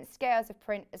it? Different scales of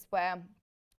print as well.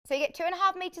 So you get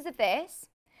 2.5 metres of this.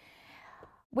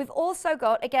 We've also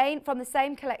got, again, from the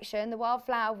same collection, the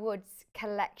Wildflower Woods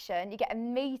collection, you get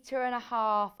 1.5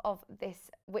 metres of this,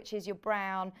 which is your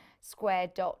brown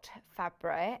square dot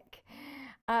fabric.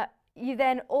 You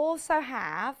then also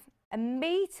have 1.5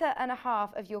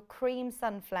 metres of your cream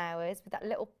sunflowers with that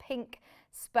little pink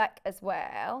speck as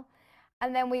well.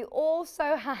 And then we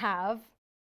also have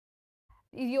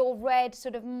your red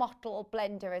sort of mottle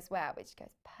blender as well, which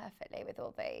goes perfectly with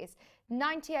all these.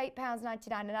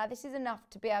 £98.99, and now this is enough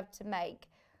to be able to make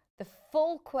the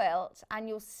full quilt, and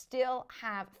you'll still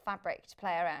have fabric to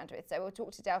play around with. So we'll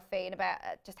talk to Delphine about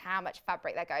just how much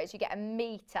fabric that goes. You get 1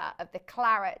 metre of the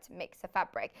claret mixer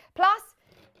fabric. Plus,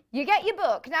 you get your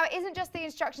book. Now, it isn't just the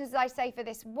instructions, as I say, for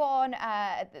this one,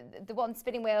 the one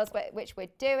spinning wheels, which we're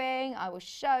doing. I will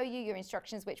show you your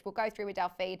instructions, which we'll go through with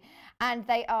Delphine, and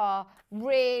they are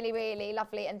really, really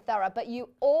lovely and thorough. But you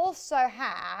also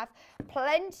have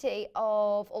plenty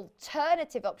of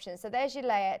alternative options. So there's your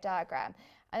layout diagram.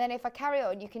 And then if I carry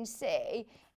on, you can see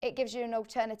it gives you an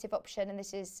alternative option, and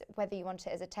this is whether you want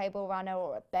it as a table runner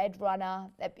or a bed runner.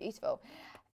 They're beautiful.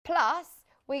 Plus,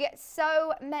 we get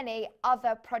so many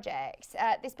other projects.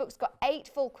 This book's got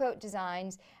 8 full quilt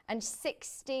designs and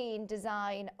 16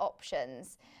 design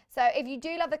options. So if you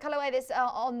do love the colourway that's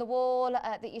on the wall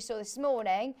that you saw this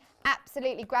morning,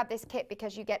 absolutely grab this kit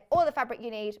because you get all the fabric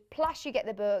you need, plus you get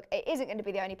the book. It isn't going to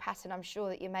be the only pattern, I'm sure,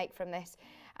 that you make from this.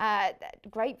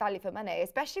 Great value for money,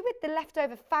 especially with the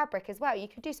leftover fabric as well. You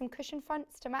could do some cushion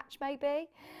fronts to match maybe.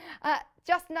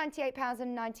 Just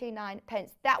 £98.99.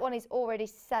 That one is already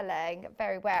selling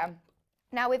very well.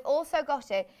 Now we've also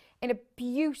got it in a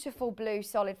beautiful blue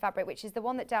solid fabric, which is the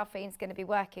one that Delphine's going to be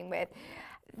working with.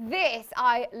 This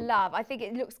I love. I think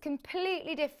it looks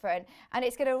completely different, and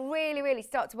it's going to really, really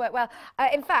start to work well.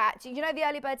 In fact, you know the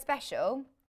early bird special?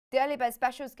 The early bird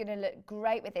special is going to look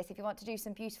great with this if you want to do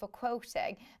some beautiful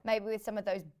quilting, maybe with some of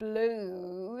those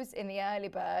blues in the early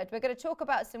bird. We're going to talk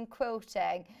about some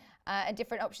quilting and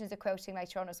different options of quilting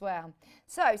later on as well.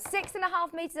 So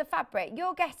 6.5 metres of fabric.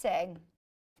 You're getting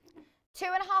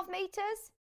 2.5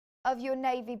 metres of your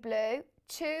navy blue,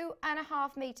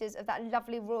 2.5 metres of that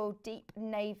lovely royal deep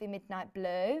navy midnight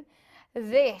blue.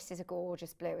 This is a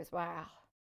gorgeous blue as well.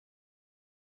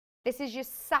 This is your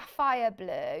sapphire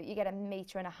blue. You get 1.5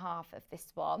 metres of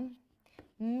this one.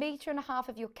 1.5 metres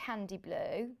of your candy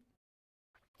blue.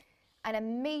 And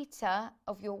 1 metre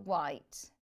of your white.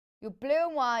 Your blue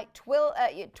and white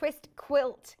your twist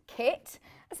quilt kit.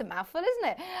 That's a mouthful,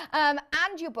 isn't it?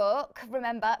 And your book,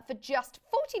 remember, for just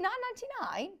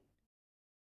 £49.99.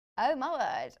 Oh my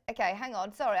word. Okay, hang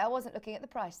on. Sorry, I wasn't looking at the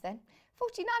price then.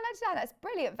 £49.99, that's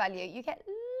brilliant value. You get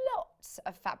lots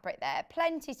of fabric there,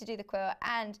 plenty to do the quilt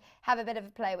and have a bit of a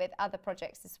play with other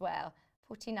projects as well.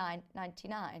 $49.99.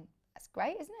 That's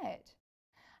great, isn't it?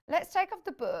 Let's take off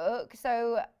the book.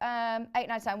 So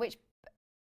 $8.99, which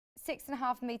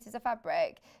 6.5 meters of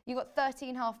fabric. You've got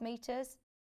 13.5 meters.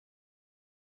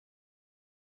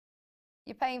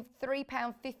 You're paying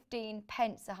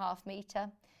 £3.15 a half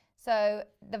metre. So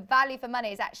the value for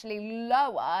money is actually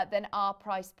lower than our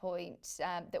price point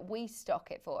that we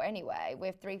stock it for anyway.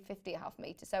 We're £3.50 a half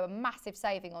metre. So a massive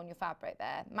saving on your fabric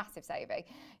there, massive saving.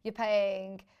 You're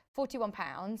paying £41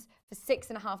 for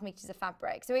 6.5 metres of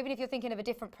fabric. So even if you're thinking of a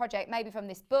different project, maybe from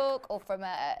this book or from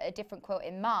a different quilt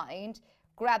in mind,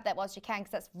 grab that whilst you can,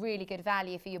 because that's really good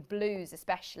value for your blues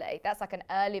especially. That's like an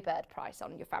early bird price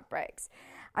on your fabrics.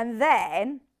 And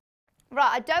then,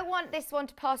 right, I don't want this one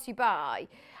to pass you by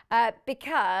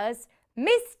because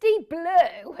Misty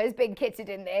Blue has been kitted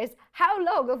in this. How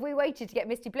long have we waited to get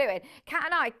Misty Blue in? Kat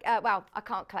and I, well, I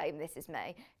can't claim this is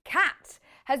me. Kat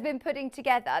has been putting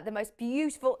together the most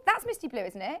beautiful, that's Misty Blue,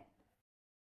 isn't it?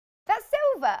 That's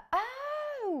silver.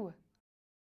 Oh.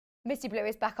 Misty Blue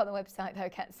is back on the website though,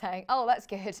 Kat's saying. Oh, that's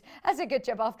good. That's a good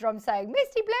job after I'm saying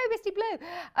Misty Blue, Misty Blue.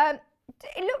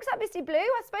 It looks like Misty Blue.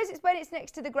 I suppose it's when it's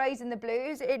next to the greys and the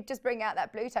blues. It just bring out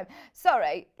that blue tone.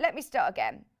 Sorry, let me start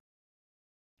again.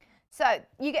 So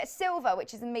you get silver,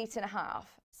 which is 1.5 meters.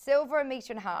 Silver, 1.5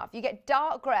 meters. You get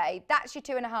dark grey. That's your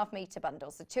 2.5 metre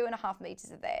bundle. So 2.5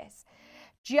 meters of this.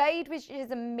 Jade, which is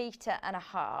 1.5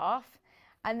 meters.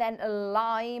 And then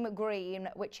lime green,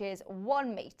 which is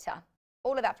 1 metre.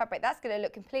 All of that fabric, that's going to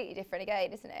look completely different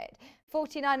again, isn't it?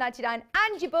 $49.99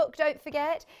 and your book, don't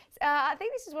forget. I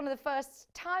think this is one of the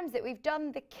first times that we've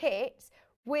done the kit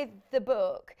with the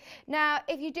book. Now,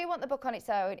 if you do want the book on its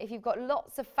own, if you've got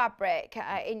lots of fabric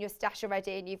in your stash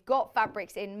already and you've got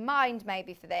fabrics in mind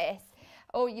maybe for this,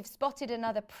 or you've spotted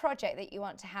another project that you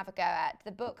want to have a go at,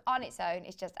 the book on its own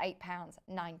is just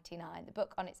 £8.99. The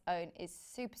book on its own is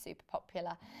super, super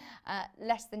popular.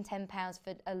 Less than £10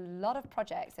 for a lot of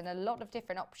projects and a lot of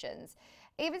different options.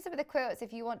 Even some of the quilts,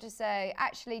 if you want to say,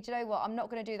 actually, do you know what, I'm not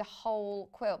going to do the whole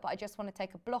quilt, but I just want to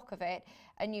take a block of it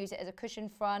and use it as a cushion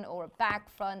front or a bag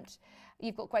front.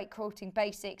 You've got great quilting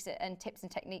basics and tips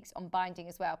and techniques on binding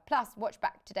as well. Plus, watch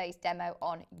back today's demo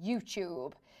on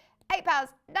YouTube.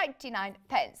 £8.99.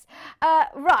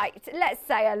 Right, let's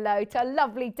say hello to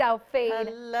lovely Delphine.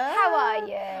 Hello. How are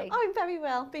you? I'm very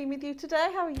well, being with you today.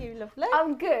 How are you, lovely?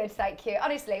 I'm good, thank you.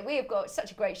 Honestly, we have got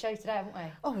such a great show today, haven't we?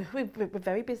 Oh, we're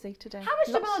very busy today. How much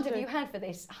Lots demand to have do. you had for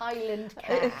this Highland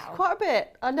cow? Quite a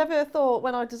bit. I never thought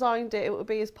when I designed it would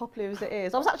be as popular as it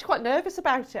is. I was actually quite nervous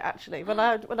about it actually when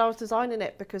I was designing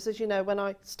it, because as you know, when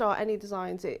I start any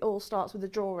designs, it all starts with a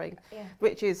drawing,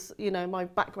 which is, you know, my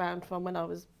background from when I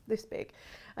was this big.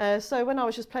 So when I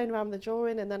was just playing around with the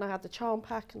drawing, and then I had the charm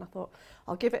pack, and I thought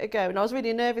I'll give it a go, and I was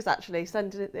really nervous actually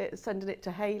sending it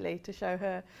to Hayley to show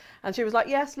her, and she was like,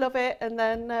 yes, love it. And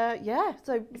then yeah,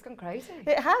 so it's gone crazy.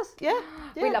 It has. Yeah.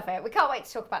 We love it. We can't wait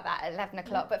to talk about that at 11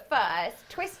 o'clock, but first,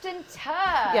 twist and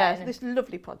turn. Yeah, this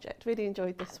lovely project, really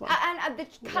enjoyed this one. And the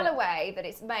colourway that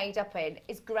it's made up in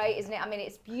is great, isn't it? I mean,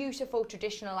 it's beautiful,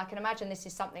 traditional. I can imagine this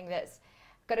is something that's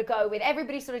going to go with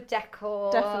everybody's sort of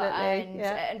decor. Definitely,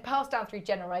 and passed down through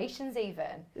generations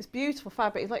even. It's beautiful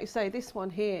fabric. Like you say, this one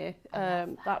here,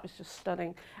 that was just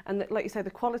stunning. And like you say,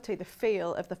 the quality, the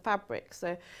feel of the fabric,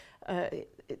 so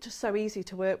it's just so easy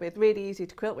to work with, really easy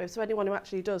to quilt with. So anyone who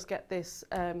actually does get this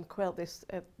quilt, this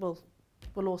will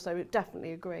also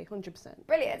definitely agree, 100%.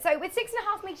 Brilliant. So with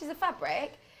 6.5 meters of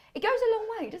fabric, it goes a long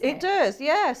way, doesn't it? It does,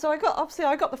 yeah. So I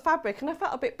got the fabric, and I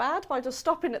felt a bit bad by just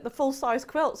stopping at the full-size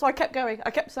quilt. So I kept going, I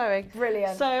kept sewing.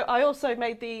 Brilliant. So I also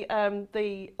made the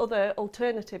other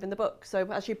alternative in the book. So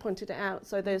as you pointed it out,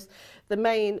 so there's the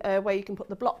main where you can put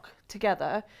the block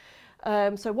together.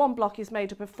 So one block is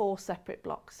made up of 4 separate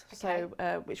blocks, okay.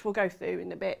 So which we'll go through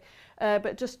in a bit.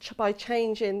 But just by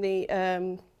changing the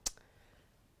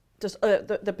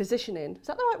positioning, is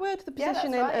that the right word? The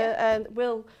positioning, yeah, that's right, and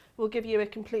will give you a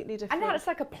completely different. And now it's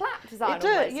like a plaque design. It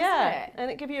does, almost, yeah, isn't it?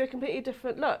 and it gives you a completely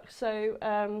different look. So,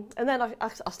 and then I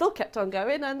still kept on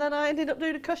going, and then I ended up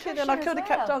doing a cushion and I could have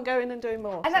kept on going and doing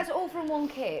more. And that's all from one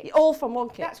kit. All from one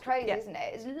kit. That's crazy, isn't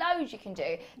it? There's loads you can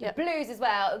do. The blues as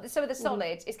well. Some of the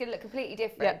solids, it's going to look completely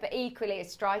different, but equally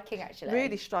it's striking actually.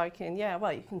 Really striking, yeah.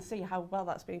 Well, you can see how well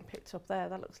that's being picked up there.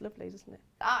 That looks lovely, doesn't it?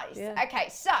 Nice. Yeah. Okay,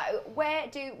 so where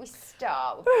do we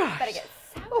start? We better get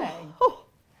sewing.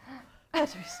 Where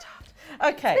do we start?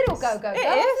 Okay. It's been all go.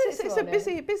 It is. It's a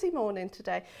busy morning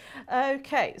today.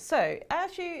 Okay, so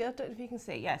as you, I don't know if you can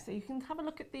see, yeah, so you can have a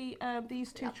look at the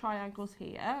these two triangles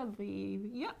here.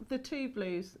 The 2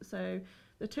 blues. So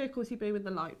the turquoisey blue and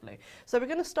the light blue. So we're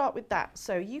going to start with that.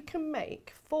 So you can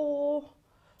make 4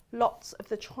 lots of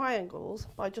the triangles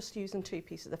by just using 2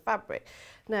 pieces of fabric.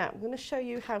 Now I'm going to show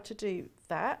you how to do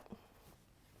that.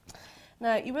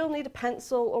 Now you will need a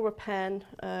pencil or a pen.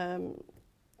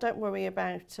 Don't worry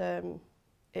about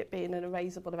it being an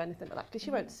erasable or anything like that, because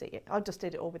you won't see it. I just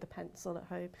did it all with a pencil at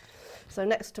home. So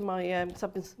next to my, so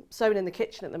I've been sewing in the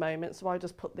kitchen at the moment, so I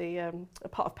just put the a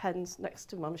pot of pens next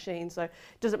to my machine, so it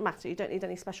doesn't matter, you don't need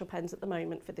any special pens at the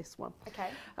moment for this one. Okay.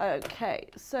 Okay,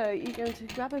 so you're going to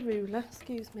grab a ruler,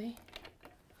 excuse me.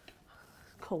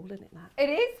 Cool, isn't it, that?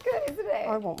 It is good, isn't it?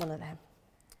 I want one of them.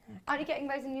 Okay. Aren't you getting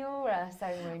those in your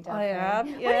sewing room, Delphine? I am,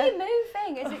 yeah. When are you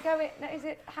moving? Is it going, is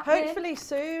it happening? Hopefully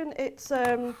soon. It's,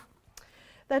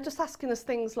 they're just asking us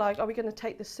things like, are we going to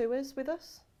take the sewers with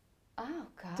us? Oh,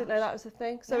 God. Didn't know that was a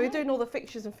thing. So we're doing all the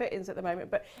fixtures and fittings at the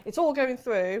moment, but it's all going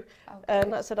through.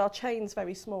 Like I said, our chain's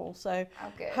very small, so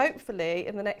hopefully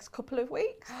in the next couple of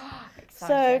weeks.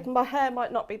 So my hair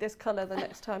might not be this colour the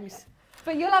next time you see.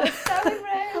 But you'll have a sewing room.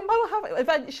 I will have it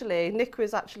eventually. Nick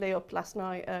was actually up last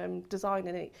night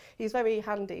designing it. He's very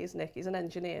handy, is Nick. He's an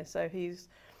engineer, so he's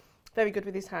very good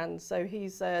with his hands. So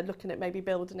he's looking at maybe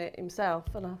building it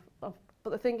himself. And but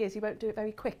the thing is, he won't do it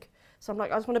very quick. So I'm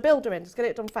like, I just want a builder in, just get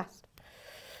it done fast.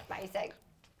 Amazing.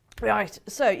 Right,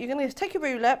 so you're going to take a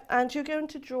ruler and you're going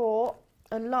to draw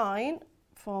a line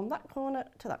from that corner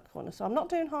to that corner. So I'm not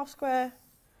doing half square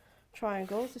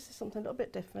triangles. This is something a little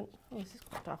bit different. Oh, this is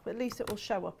quite dark, but at least it will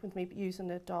show up with me using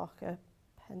a darker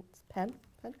pen.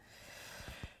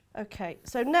 Okay,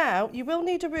 so now you will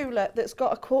need a ruler that's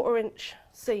got a 1/4 inch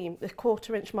seam, a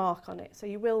 1/4 inch mark on it. So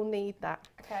you will need that.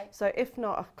 Okay. So if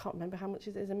not, I can't remember how much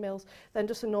it is in mils, then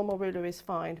just a normal ruler is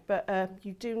fine. But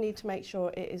you do need to make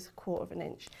sure it is 1/4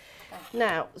 inch. Okay.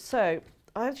 Now, so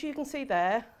as you can see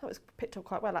there, that was picked up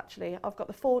quite well actually. I've got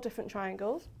the 4 different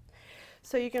triangles.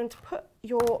 So you're going to put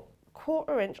your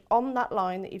 1/4 inch on that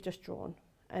line that you've just drawn.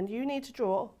 And you need to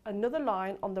draw another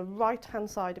line on the right hand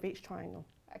side of each triangle.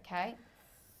 Okay.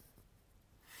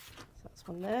 That's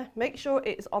one there. Make sure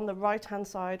it's on the right hand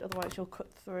side, otherwise you'll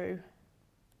cut through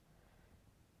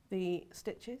the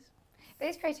stitches.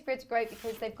 These creative grids are great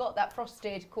because they've got that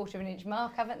frosted 1/4 inch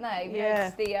mark, haven't they?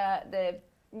 Yeah. The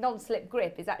non-slip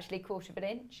grip is actually 1/4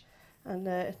 inch. And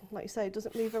like you say, it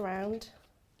doesn't move around.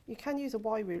 You can use a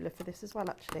Y ruler for this as well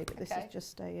actually, but this is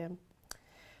just a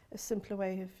simpler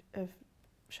way of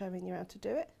showing you how to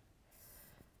do it.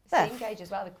 Seam gauge as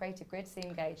well, the creative grid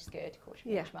seam gauge is good,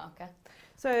 1/4 inch marker.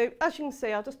 So as you can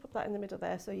see, I'll just put that in the middle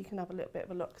there so you can have a little bit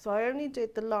of a look. So I only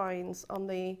did the lines on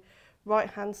the right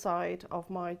hand side of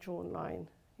my drawn line.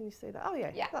 Can you see that? Oh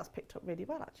yeah, that's picked up really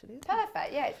well actually.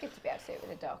 Perfect, yeah, it's good to be able to do it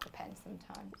with a darker pen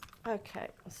sometimes. Okay,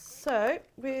 so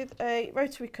with a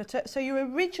rotary cutter, so your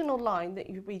original line that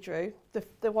we drew,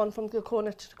 the one from the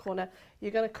corner to the corner,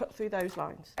 you're going to cut through those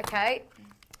lines. Okay.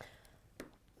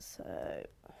 So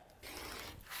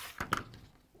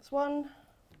that's 1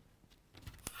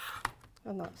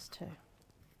 and that's 2.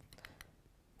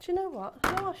 Do you know what?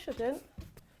 No, I shouldn't.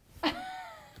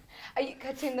 Are you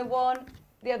cutting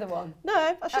the other one?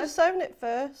 No, I should have sewn it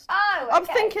first. Oh, okay. I'm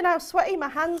thinking how sweaty my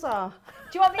hands are.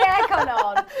 Do you want the aircon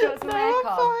on? Do you want some aircon?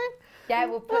 I'm fine. Yeah,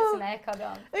 we'll put some aircon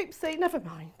on. Oopsie, never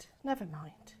mind. Never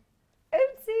mind.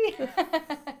 Oopsie.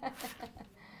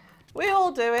 We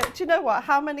all do it. Do you know what?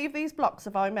 How many of these blocks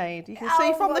have I made? You can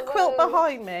see from the quilt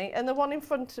behind me and the one in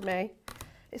front of me.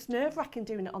 It's nerve-wracking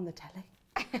doing it on the telly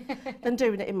than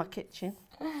doing it in my kitchen.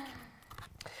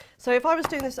 So if I was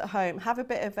doing this at home, have a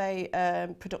bit of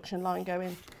a production line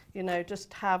going. You know,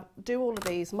 just do all of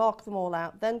these, mark them all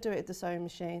out, then do it at the sewing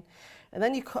machine. And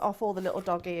then you cut off all the little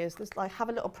dog ears. Just like have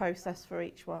a little process for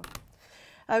each one.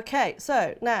 Okay,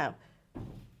 so now.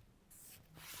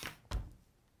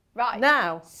 Right.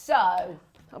 Now. So.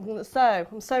 I'm going to sew.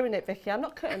 I'm sewing it, Vicky. I'm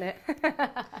not cutting it.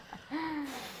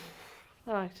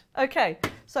 Right. Okay.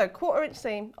 So 1/4 inch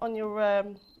seam on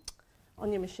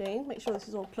your machine. Make sure this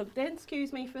is all plugged in.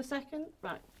 Excuse me for a second.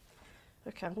 Right.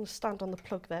 Okay, I'm going to stand on the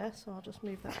plug there, so I'll just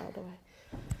move that out of the way.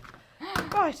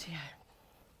 Rightio.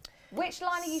 Which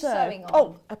line are you sewing on?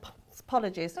 Oh,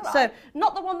 apologies. Right. So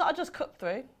not the one that I just cut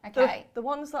through. Okay. The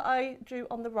ones that I drew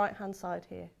on the right hand side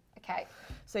here. Okay.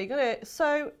 So you're going to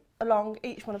sew along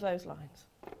each one of those lines.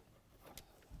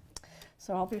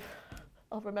 So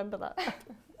I'll remember that.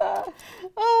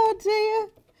 Oh dear.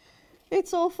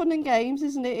 It's all fun and games,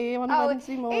 isn't it, here on a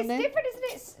Wednesday morning? It's different,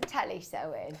 isn't it, telly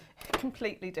sewing?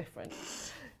 Completely different.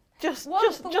 Just one a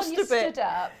bit. Stood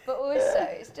up, but also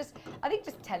it's just, I think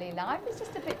just telly life is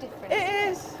just a bit different. It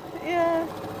is, yeah.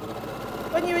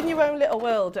 When you're in your own little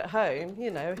world at home, you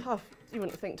know, you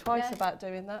wouldn't think twice about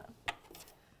doing that.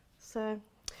 So,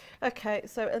 Okay,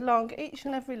 so along each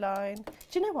and every line.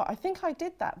 Do you know what? I think I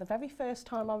did that the very first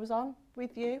time I was on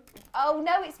with you. Oh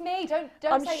no, it's me. Don't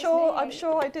I'm say sure. it's me. I'm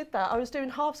sure I did that. I was doing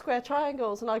half square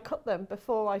triangles and I cut them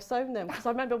before I sewn them because I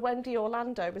remember Wendy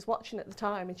Orlando was watching at the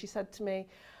time and she said to me,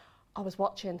 I was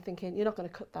watching thinking, you're not going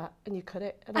to cut that, and you cut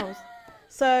it, and I was.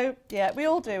 So yeah, we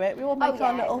all do it. We all make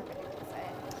our little.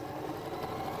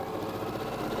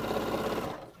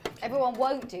 Everyone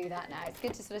won't do that now. It's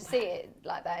good to sort of see it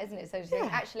like that, isn't it? So to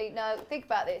think, actually, no, think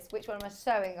about this. Which one am I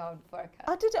sewing on before I cut?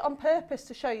 I did it on purpose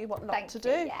to show you what not to do.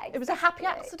 Yeah, exactly. It was a happy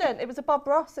accident. It was a Bob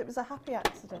Ross. It was a happy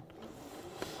accident.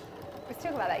 We were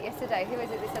talking about that yesterday. Who was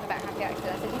it that said about happy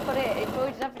accident? I said, you've got it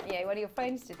embroidered, haven't you? One of your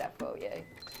friends did that for you.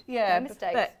 Yeah, no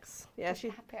mistakes. Bex. Yeah, Just a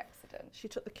happy accident. She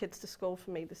took the kids to school for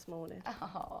me this morning.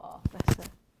 Oh. Bless her.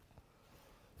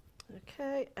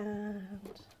 Okay, and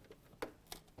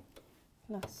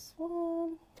last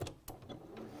one.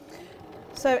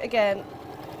 So again,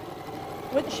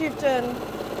 once you've done,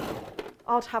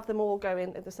 I'd have them all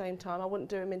going at the same time. I wouldn't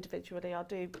do them individually. I'll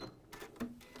do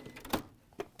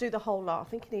the whole lot. I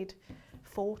think you need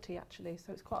 40 actually,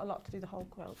 so it's quite a lot to do the whole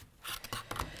quilt.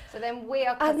 So then we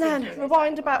are And cutting then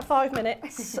rewind about 5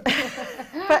 minutes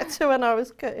back to when I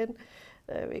was cutting.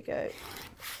 There we go.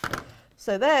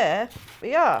 So there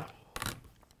we are.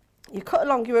 You cut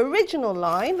along your original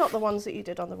line, not the ones that you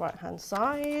did on the right hand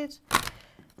side.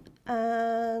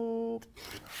 And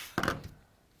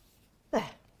there.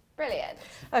 Brilliant.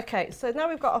 Okay, so now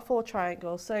we've got our 4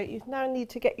 triangles. So you now need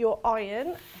to get your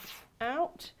iron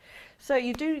out. So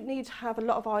you do need to have a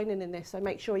lot of ironing in this, so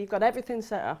make sure you've got everything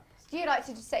set up. Do you like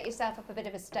to just set yourself up a bit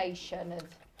of a station of...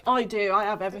 I do, I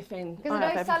have everything. Because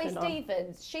I know Sally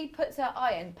Stevens, she puts her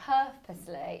iron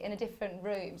purposely in a different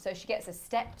room so she gets her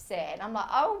steps in. I'm like,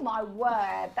 oh my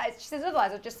word. She says,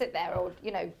 otherwise I'll just sit there or,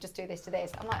 you know, just do this to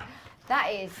this. I'm like,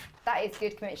 that is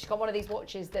good commitment. She's got one of these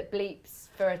watches that bleeps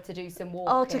for her to do some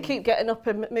walking. Oh, to keep getting up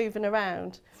and moving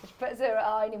around. So she puts her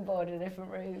ironing board in a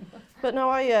different room. But no,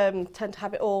 I tend to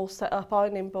have it all set up,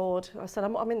 ironing board. I said,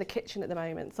 I'm in the kitchen at the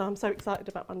moment, so I'm so excited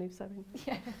about my new sewing.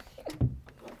 Yeah.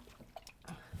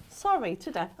 Sorry,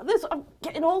 today. I'm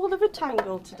getting all of a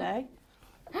tangle today.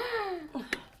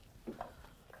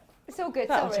 It's all good,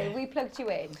 That'll sorry, do. we plugged you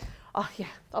in. Oh yeah,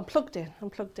 I'm plugged in.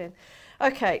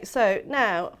 Okay, so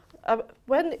now,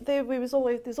 there's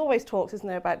always talks, isn't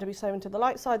there, about do we sew into the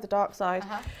light side, the dark side.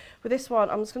 With this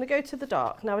one, I'm just going to go to the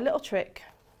dark. Now, a little trick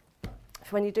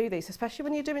for when you do these, especially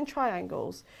when you're doing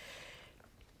triangles,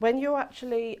 when you're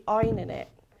actually ironing it,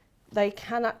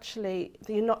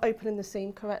 you're not opening the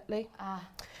seam correctly.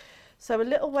 So a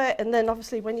little way, and then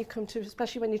obviously when you come to,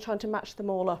 especially when you're trying to match them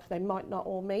all up, they might not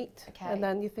all meet. Okay. And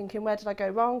then you're thinking, where did I go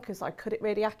wrong? Because I cut it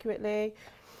really accurately,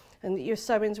 and your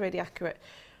sewing's really accurate.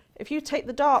 If you take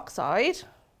the dark side,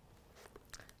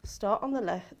 start on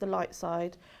the light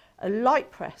side, a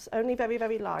light press, only very,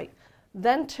 very light,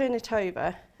 then turn it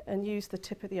over and use the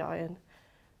tip of the iron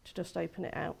to just open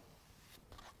it out.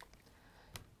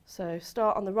 So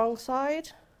start on the wrong side,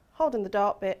 holding the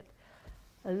dark bit,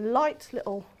 a light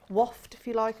little waft, if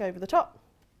you like, over the top,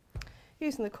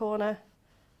 using the corner,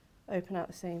 open out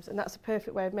the seams, and that's a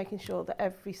perfect way of making sure that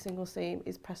every single seam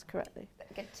is pressed correctly.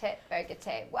 Good tip, very good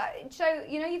tip. Well, so,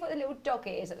 you know, you've got the little dog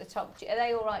ears at the top. Are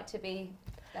they all right to be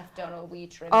left on, or will you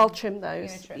trim them? I'll trim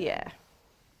those, yeah.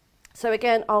 So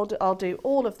again, I'll do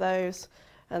all of those,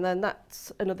 and then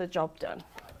that's another job done.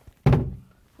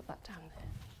 Put that down there.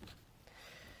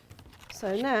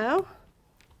 So now,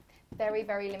 very,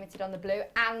 very limited on the blue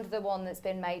and the one that's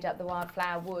been made up, the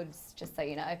wildflower woods, just so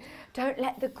you know. Don't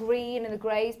let the green and the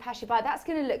greys pass you by. That's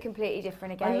going to look completely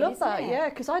different again, I love that, yeah,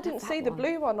 because I didn't see the one.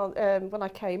 blue one on, when I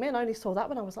came in. I only saw that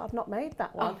one. I was like, I've not made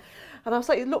that one. And I was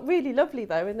like, it looked really lovely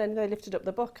though, and then they lifted up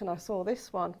the book and I saw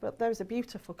this one, but those are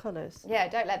beautiful colours. Yeah,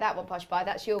 don't let that one pass you by.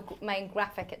 That's your main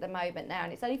graphic at the moment now,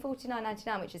 and it's only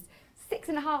 £49.99, which is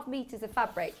 6.5 metres of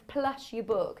fabric plus your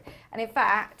book. And in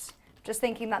fact, just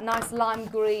thinking that nice lime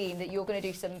green that you're going to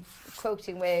do some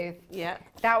quilting with. Yeah.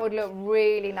 That would look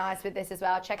really nice with this as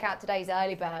well. Check out today's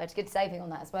early bird. Good saving on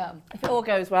that as well. If it all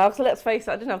goes well, so let's face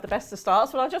it, I didn't have the best of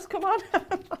starts, but I'll just come on.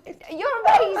 You're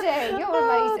amazing.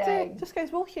 You're amazing. Just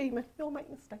goes, we're all human. We all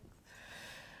make mistakes.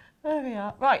 There we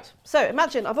are. Right, so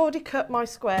imagine I've already cut my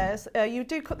squares. You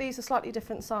do cut these a slightly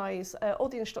different size. All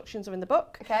the instructions are in the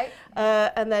book. Okay.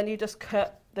 And then you just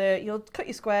you'll cut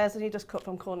your squares and you just cut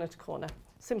from corner to corner.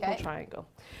 Simple triangle.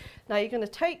 Now you're going to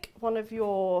take one of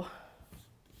your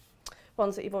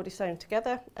ones that you've already sewn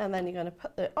together, and then you're going to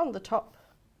put it on the top,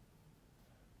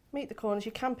 meet the corners.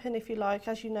 You can pin if you like.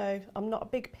 As you know, I'm not a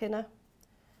big pinner.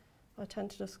 I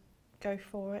tend to just go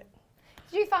for it.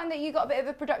 Did you find that you got a bit of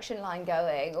a production line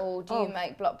going, or do you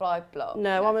make block by block?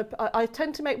 No, I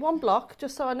tend to make one block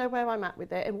just so I know where I'm at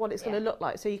with it and what it's going to look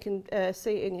like, so you can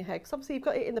see it in your head. Because obviously you've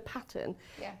got it in the pattern,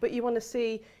 but you want to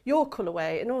see your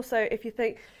colourway, and also if you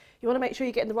think you want to make sure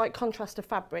you're getting the right contrast of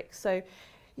fabric. So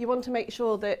you want to make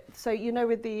sure that, so you know,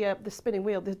 with the spinning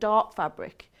wheel, the dark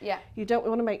fabric, you don't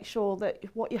want to make sure that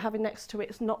what you're having next to it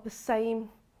is not the same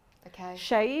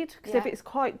shade, because if it's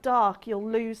quite dark you'll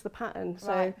lose the pattern.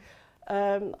 So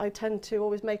I tend to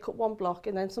always make up one block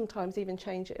and then sometimes even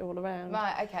change it all around.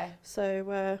 Right, okay.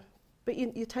 So, but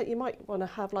you might want to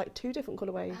have like 2 different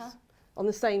colourways on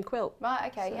the same quilt. Right,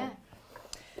 okay,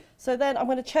 So then I'm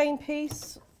going to chain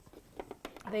piece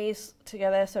these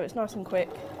together so it's nice and quick.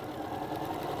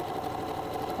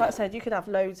 Like I said, you could have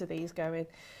loads of these going,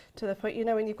 to the point, you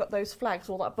know, when you've got those flags,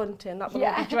 all that bunting, that will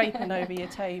all be draping over your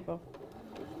table.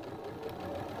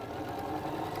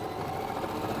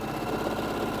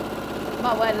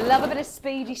 My word, I love a bit of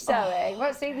speedy sewing. We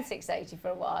haven't seen the 680 for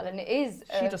a while, and it is...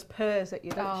 She just purrs at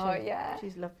you, doesn't she? Oh, yeah.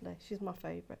 She's lovely. She's my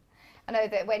favourite. I know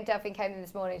that when Delphine came in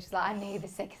this morning, she's like, I need the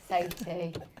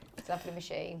 680. It's a lovely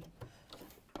machine.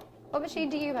 What machine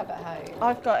do you have at home?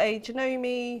 I've got a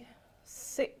Janome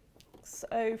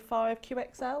 605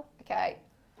 QXL. Okay.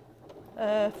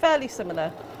 Fairly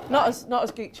similar. Not as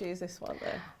Gucci as this one,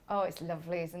 though. Oh, it's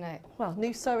lovely, isn't it? Well,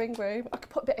 new sewing room. I could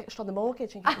put a bit extra on the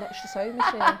mortgage and get an extra sewing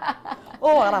machine.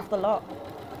 Oh, I'll have the lot.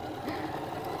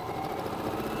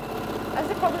 That's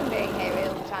the problem being here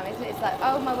all the time, isn't it? It's like,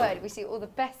 oh my word, we see all the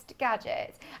best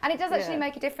gadgets. And it does actually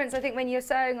make a difference, I think, when you're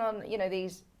sewing on, you know,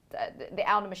 these, the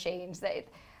Alna machines,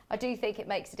 I do think it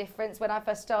makes a difference. When I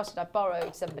first started, I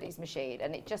borrowed somebody's machine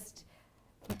and it just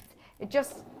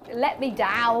let me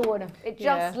down. It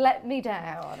just let me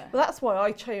down. Well, that's why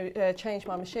I changed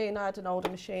my machine. I had an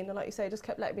older machine, and like you say, it just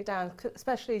kept letting me down,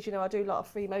 especially as you know, I do a lot of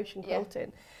free motion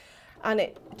quilting. And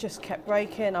it just kept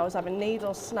breaking. I was having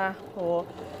needles snap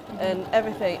and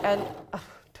everything. And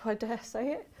do I dare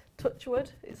say it? Touch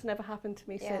wood. It's never happened to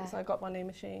me since I got my new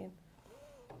machine.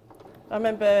 I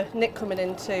remember Nick coming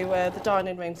into the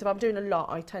dining room. So if I'm doing a lot,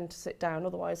 I tend to sit down.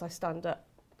 Otherwise, I stand up.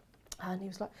 And he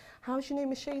was like, how's your new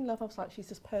machine, love? I was like, she's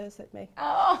just purrs at me.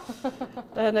 Oh.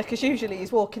 And because usually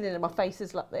he's walking in and my face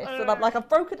is like this. And I'm like, I've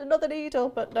broken another needle.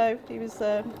 But no, he was...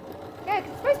 Yeah, because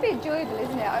it's supposed to be enjoyable,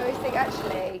 isn't it? I always think,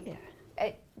 actually,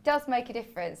 it does make a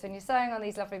difference. When you're sewing on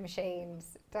these lovely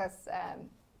machines, it does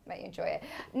make you enjoy it.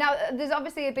 Now, there's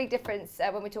obviously a big difference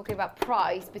when we're talking about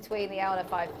price between the Elna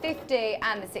 550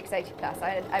 and the 680 Plus.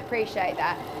 I appreciate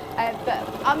that. But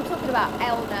I'm talking about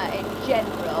Elna in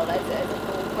general as a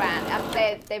full brand.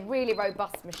 And they're really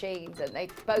robust machines, and they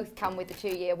both come with a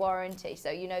 2-year warranty,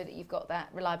 so you know that you've got that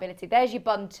reliability. There's your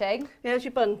bunting. There's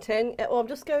your bunting. Well, I'm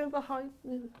just going behind.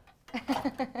 There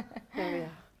we are.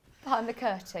 Behind the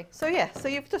curtain. So yeah, so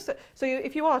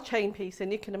if you are chain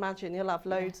piecing, you can imagine you'll have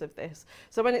loads of this.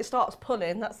 So when it starts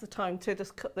pulling, that's the time to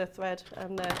just cut the thread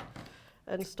and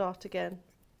start again.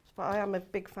 But I am a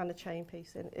big fan of chain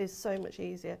piecing. It is so much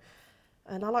easier,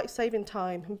 and I like saving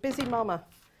time. I'm a busy mama.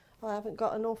 I haven't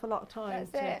got an awful lot of time.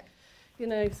 That's it. You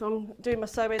know, so I'm doing my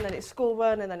sewing, then it's school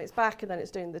run, and then it's back, and then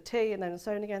it's doing the tea, and then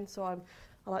sewing again. So I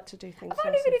like to do things. I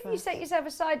find even if you set yourself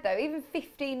aside though, even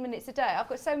 15 minutes a day, I've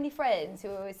got so many friends who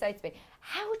always say to me,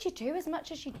 how would you do as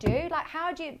much as you do? Like,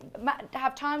 how do you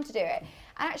have time to do it?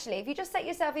 And actually, if you just set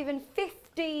yourself even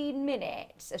 15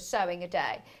 minutes of sewing a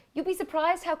day, you'll be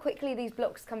surprised how quickly these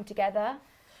blocks come together.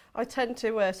 I tend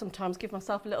to sometimes give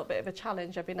myself a little bit of a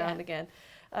challenge every now and again,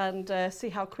 and see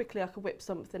how quickly I can whip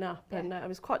something up. And I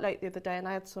was quite late the other day and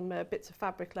I had some bits of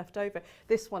fabric left over.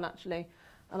 This one actually.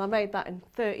 And I made that in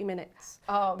 30 minutes.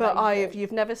 Oh, but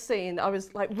you've never seen, I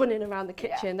was like running around the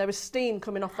kitchen. There was steam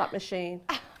coming off that machine.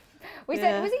 Said,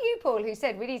 was it you, Paul, who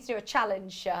said we need to do a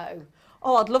challenge show?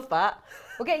 Oh, I'd love that.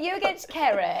 We'll get you against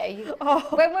Kerry.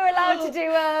 When we're allowed to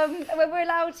do, when we're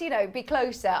allowed to, you know, be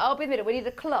closer, I'll be in the middle. We need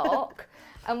a clock.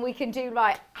 And we can do,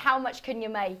 right, how much can you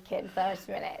make in 30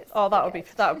 minutes? Oh, that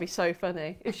would be so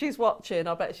funny. If she's watching,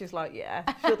 I bet she's like, yeah,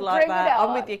 she'd like that.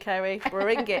 I'm with you, Kerry.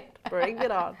 Bring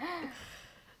it on.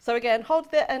 So again,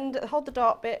 hold the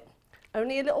dark bit,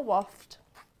 only a little waft,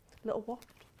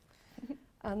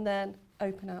 and then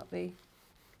open out the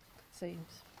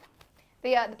seams.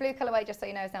 The blue colourway, just so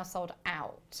you know, is now sold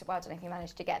out. Well, I don't know if you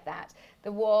managed to get that.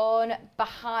 The one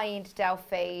behind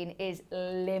Delphine is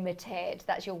limited.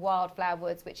 That's your Wildflower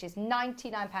Woods, which is £98,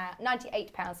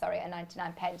 and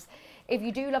 99 pence. If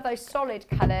you do love those solid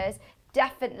colours,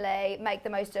 definitely make the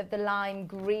most of the lime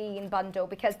green bundle,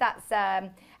 because that's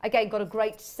again got a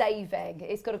great saving.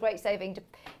 It's got a great saving.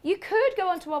 You could go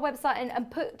onto our website and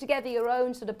put together your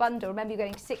own sort of bundle. Remember, you're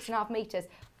getting 6.5 metres,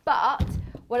 but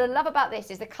What I love about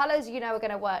this is the colours you know are going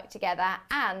to work together,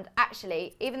 and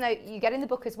actually, even though you get in the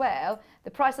book as well, the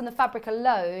price on the fabric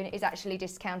alone is actually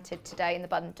discounted today in the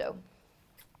bundle.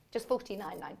 Just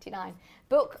 $49.99.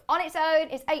 Book on its own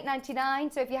is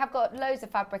 $8.99. So if you have got loads of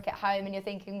fabric at home and you're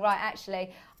thinking, right,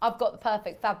 actually, I've got the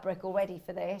perfect fabric already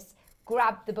for this,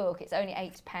 grab the book. It's only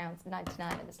 £8.99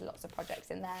 and there's lots of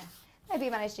projects in there. Maybe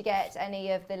you managed to get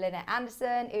any of the Lynette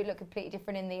Anderson. It would look completely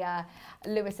different in the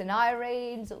Lewis and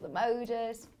Irene's or the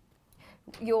Moders.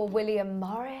 Your William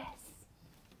Morris.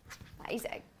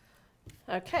 Amazing.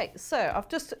 Okay, so I've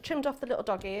just trimmed off the little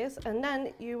dog ears, and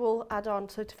then you will add on,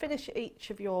 so to finish each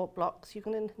of your blocks, you're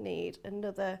going to need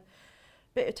another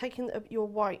bit of taking your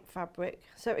white fabric.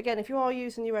 So again, if you are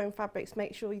using your own fabrics,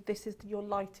 make sure this is your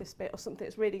lightest bit or something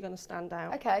that's really going to stand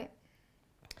out. Okay.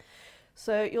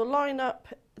 So you'll line up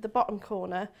the bottom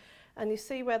corner and you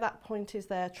see where that point is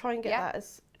there. Try and get that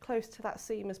as close to that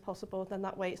seam as possible, then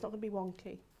that way it's not going to be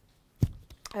wonky.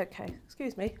 Okay,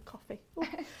 excuse me, coffee.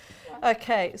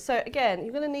 Okay, so again,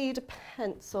 you're going to need a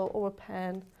pencil or a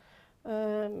pen,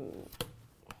 and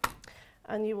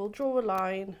you will draw a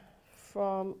line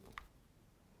from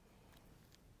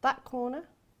that corner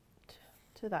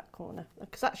to that corner,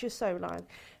 because that's your sew line.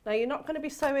 Now you're not going to be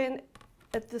sewing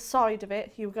at the side of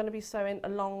it, you're going to be sewing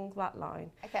along that line.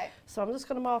 Okay. So I'm just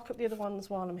going to mark up the other ones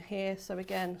while I'm here, so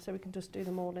again, so we can just do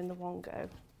them all in the one go.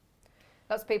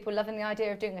 Lots of people loving the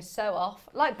idea of doing a sew-off,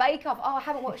 like Bake Off. Oh, I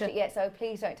haven't watched it yet, so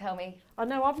please don't tell me. I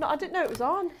know, I've not. I didn't know it was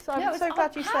on, so no, I'm so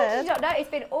glad you said. Did you not know? It's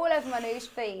been all over my news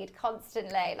feed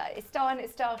constantly. Like it's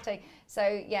starting.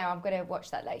 So yeah, I'm going to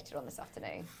watch that later on this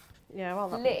afternoon. Yeah,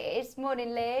 well. Liz,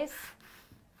 morning, Liz.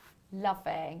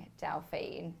 Loving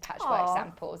Delphine patchwork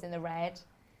samples in the red.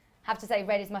 Have to say,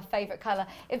 red is my favourite colour.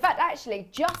 In fact, actually,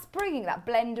 just bringing that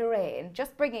blender in,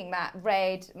 just bringing that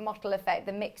red mottle effect,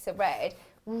 the mix of red,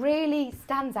 really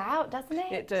stands out, doesn't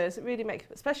it? It does. It really makes,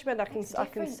 especially when I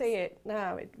can see it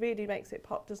now. It really makes it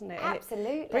pop, doesn't it?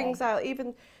 Absolutely. And it brings out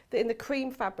even in the cream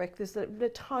fabric. There's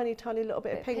the tiny little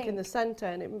bit of pink in the centre,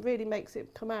 and it really makes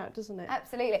it come out, doesn't it?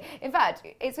 Absolutely. In fact,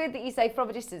 it's weird that you say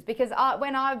from a distance, because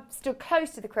when I stood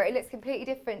close to the quilt, it looks completely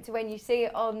different to when you see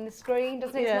it on the screen,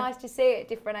 doesn't it? It's nice to see it at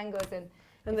different angles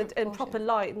and in proper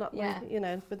light, not with, you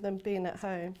know, with them being at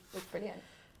home. It's brilliant.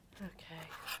 Okay.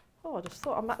 Oh, I just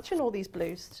thought I'm matching all these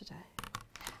blues today.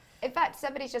 In fact,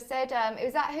 somebody just said,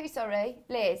 was that who, sorry?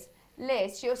 Liz.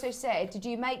 Liz, she also said, did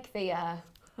you make the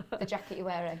jacket you're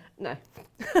wearing? No.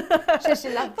 She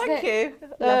loves Thank you.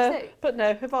 Loves it. But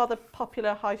no, a rather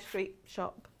popular high street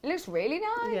shop. It looks really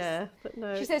nice. Yeah, but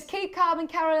no. She says, keep calm and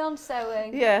carry on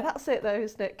sewing. Yeah, that's it though,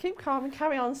 isn't it? Keep calm and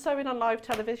carry on sewing on live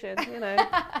television, you know.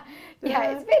 Yeah,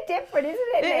 it's a bit different, isn't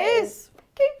it, Liz? It is.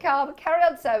 Keep calm and carry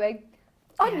on sewing.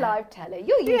 On live telly.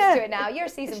 You're used to it now. You're a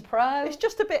seasoned pro. It's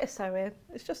just a bit of sewing.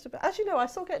 It's just a bit. As you know, I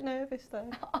still get nervous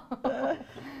though.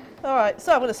 All right,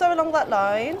 so I'm going to sew along that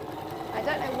line. I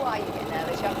don't know why you get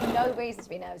nervous. You have no reason to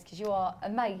be nervous because you are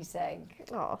amazing.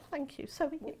 Oh, thank you. So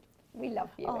we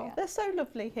love you. Oh, they're so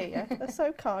lovely here. They're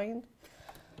so kind.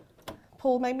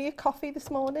 Paul made me a coffee this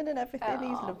morning and everything.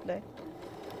 He's lovely.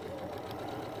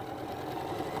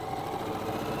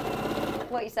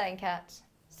 What are you saying, Kat?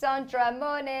 Sandra,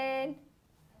 morning.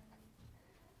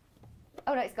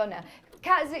 Oh no, it's gone now.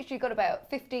 Kat has literally got about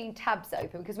 15 tabs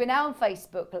open because we're now on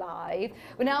Facebook Live.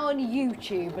 We're now on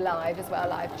YouTube Live as well,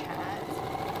 live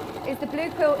chat. Is the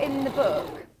blue quilt in the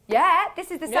book? Yeah,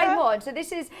 this is the same one. So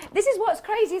this is what's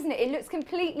crazy, isn't it? It looks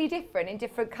completely different in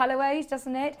different colourways,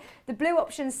 doesn't it? The blue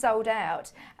option's sold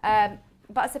out. But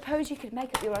I suppose you could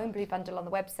make up your own blue bundle on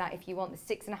the website if you want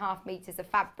the 6.5 metres of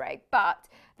fabric. But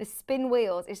the spin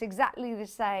wheels, it's exactly the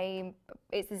same.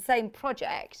 It's the same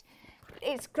project.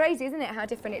 It's crazy, isn't it, how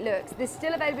different it looks? There's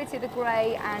still availability of the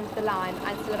grey and the lime,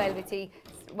 and still availability,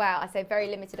 well, I say very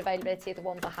limited availability of the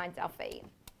one behind Delphine.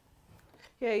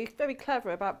 Yeah, you're very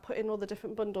clever about putting all the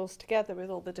different bundles together with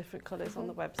all the different colours on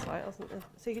the website, wasn't it?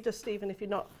 So you could just, even if you're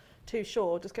not too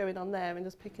sure, just going on there and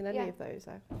just picking any of those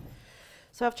out.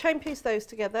 So I've chain pieced those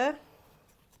together.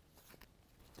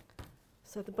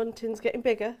 So the bunting's getting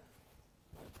bigger.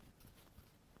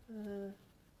 There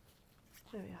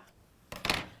we are.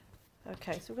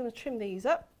 Okay, so we're going to trim these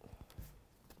up.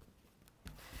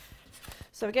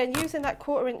 So again, using that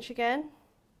 1/4 inch again,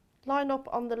 line up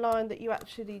on the line that you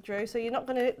actually drew. So you're not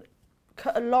going to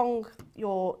cut along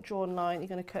your drawn line, you're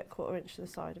going to cut 1/4 inch to the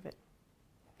side of it.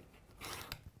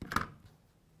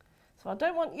 So I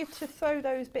don't want you to throw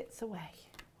those bits away.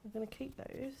 We're going to keep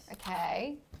those.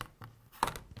 Okay.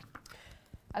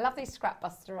 I love these scrap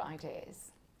buster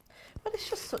ideas. Well, it's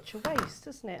just such a waste,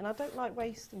 isn't it? And I don't like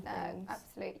wasting things. No,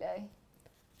 absolutely.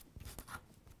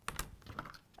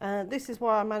 This is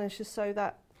why I managed to sew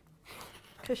that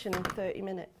cushion in 30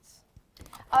 minutes.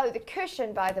 Oh, the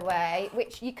cushion, by the way,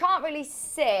 which you can't really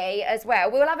see as well.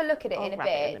 We'll have a look at it in a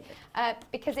bit,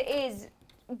 because it is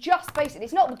just basically,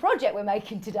 it's not the project we're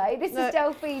making today. This is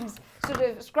Delphine's sort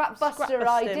of scrap buster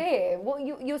idea. What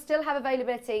you'll still have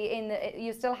availability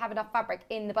you'll still have enough fabric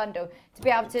in the bundle to be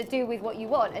able to do with what you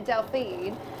want. And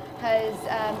Delphine has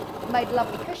made a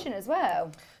lovely cushion as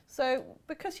well. So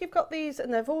because you've got these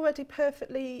and they've already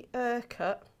perfectly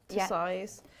cut to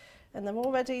size, and they're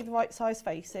already the right size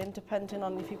facing, depending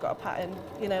on if you've got a pattern,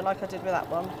 you know, like I did with that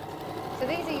one. So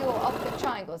these are your offcut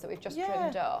triangles that we've just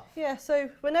trimmed off? Yeah, so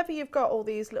whenever you've got all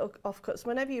these little offcuts,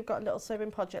 whenever you've got a little sewing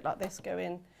project like this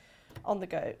going on the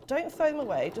go, don't throw them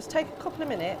away, just take a couple of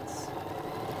minutes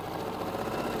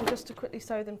and just to quickly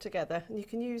sew them together, and you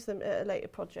can use them at a later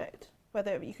project.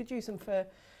 Whether you could use them for,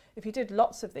 if you did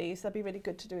lots of these, they'd be really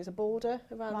good to do as a border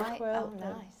around the quilt. Oh,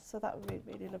 nice. So that would be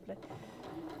really lovely.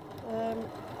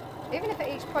 Even if at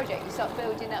each project you start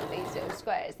building up these little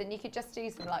squares, then you could just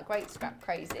use them like great scrap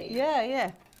crazy. Yeah,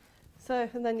 yeah. So,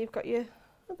 and then you've got your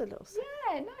other little set.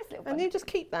 Yeah, nice little one. And you just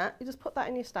keep that, you just put that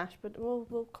in your stash, but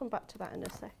we'll come back to that in a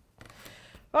sec.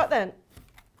 Right then,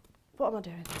 what am I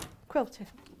doing? Quilting.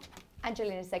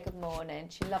 Angelina said good morning.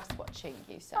 She loves watching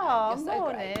you sew. Oh, You're so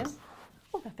morning. great.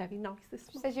 Oh, they're very nice this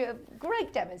She morning. says you're a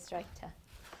great demonstrator.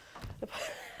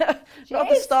 Not at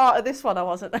the start of this one, I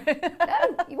wasn't. No,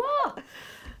 you are.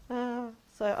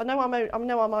 So I know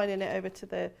I'm ironing it over to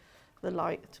the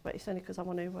light, but it's only because I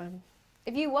want to.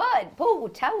 If you weren't, Paul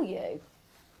would tell you.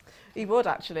 He would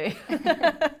actually.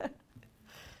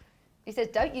 He says,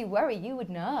 "Don't you worry, you would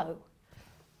know."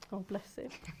 Oh, bless him.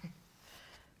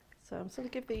 So I'm just going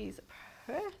to give these a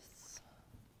press.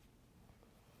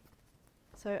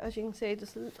 So as you can see,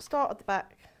 just start at the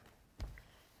back,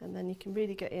 and then you can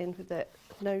really get in with the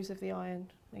nose of the iron,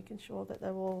 making sure that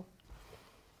they're all.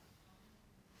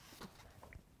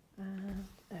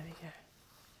 There we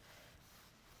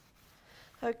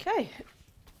go. Okay.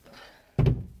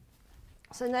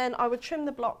 So then I would trim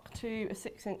the block to a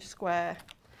 6-inch square.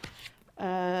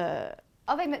 Are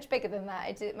they much bigger than that?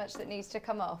 Is it much that needs to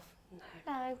come off?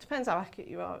 No. Depends how accurate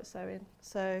you are at sewing.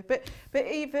 So, but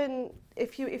even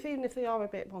if they are a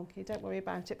bit wonky, don't worry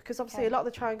about it, because obviously a lot of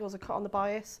the triangles are cut on the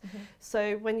bias.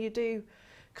 So when you do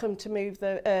come to move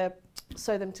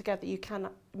sew them together, you can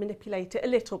manipulate it a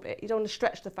little bit. You don't want to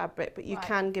stretch the fabric, but you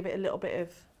can give it a little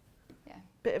bit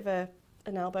of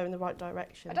an elbow in the right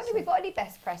direction. I don't think we've got any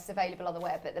best press available on the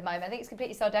web at the moment. I think it's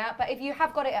completely sold out. But if you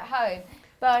have got it at home,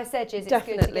 bias edges, it's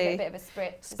good to give it a bit of a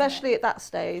spritz. Especially at that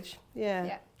stage.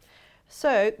 Yeah.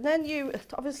 So then you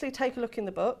obviously take a look in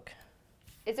the book.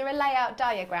 Is there a layout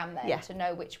diagram then to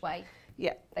know which way?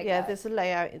 Yeah, there's a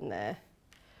layout in there.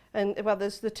 And well,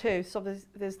 there's the two, so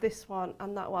there's this one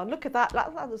and that one. Look at that,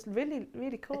 that was really,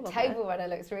 really cool. The table runner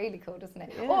looks really cool, doesn't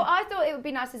it? Yeah. Or I thought it would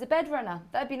be nice as a bed runner.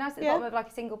 That'd be nice at the bottom of like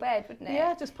a single bed, wouldn't it?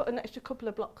 Yeah, just put an extra couple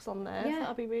of blocks on there. Yeah.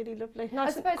 That'd be really lovely. Nice.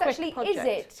 I suppose actually, is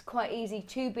it quite easy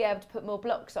to be able to put more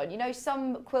blocks on? You know,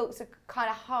 some quilts are kind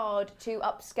of hard to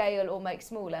upscale or make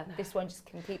smaller. This one just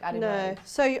can keep adding room.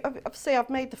 So obviously I've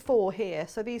made the 4 here.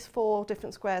 So these 4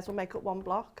 different squares will make up one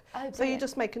block. Oh, so you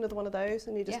just make another one of those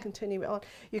and you just continue it on.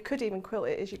 You could even quilt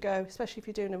it as you go, especially if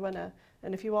you're doing a runner,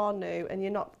 and if you are new and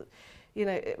you're not, you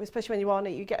know, especially when you are new,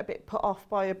 you get a bit put off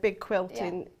by a big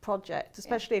quilting project,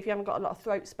 especially if you haven't got a lot of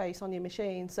throat space on your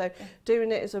machine. So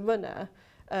doing it as a runner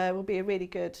will be a really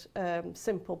good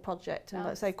simple project, and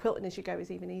like I say, quilting as you go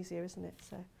is even easier, isn't it?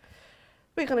 So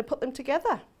we're going to put them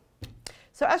together.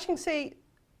 So as you can see,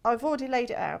 I've already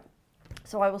laid it out,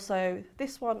 so I will sew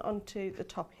this one onto the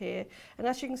top here, and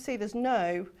as you can see, there's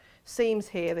no seams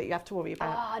here that you have to worry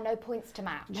about. Ah, no points to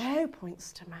match. No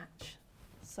points to match.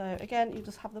 So again, you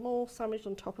just have them all sandwiched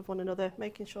on top of one another,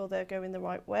 making sure they're going the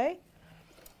right way.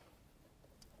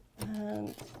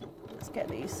 And let's get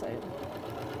these sewn.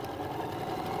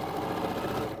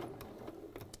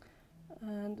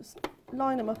 And just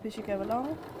line them up as you go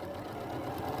along.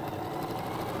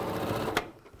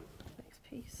 Next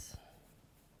piece.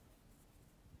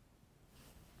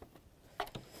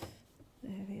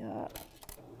 There we are.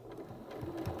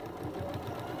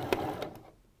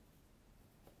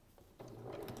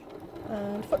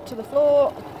 And foot to the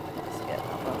floor. Let's get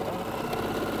that one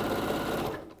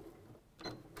done.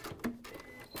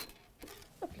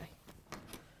 Lovely.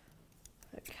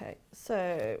 Okay,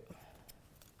 so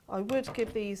I would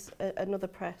give these another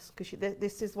press, because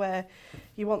this is where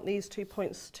you want these 2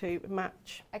 points to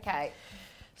match. Okay.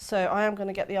 So I am going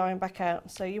to get the iron back out.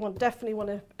 So you definitely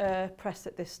want to press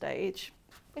at this stage.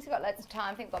 We've got loads of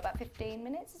time. I think we've got about 15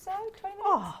 minutes or so, 20 minutes.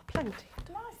 Oh, plenty.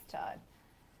 Nice time.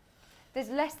 There's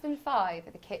less than 5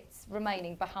 of the kits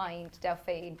remaining behind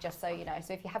Delphine, just so you know.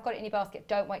 So if you have got it in your basket,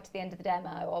 don't wait to the end of the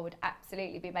demo. I would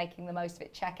absolutely be making the most of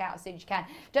it. Check out as soon as you can.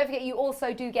 Don't forget, you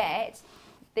also do get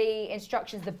the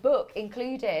instructions, the book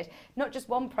included. Not just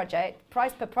one project.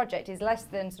 Price per project is less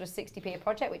than sort of 60p a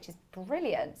project, which is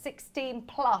brilliant. 16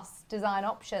 plus design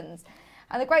options.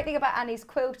 And the great thing about Annie's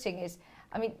quilting is,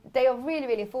 I mean, they are really,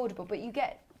 really affordable, but you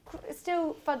get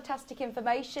still fantastic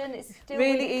information. It's still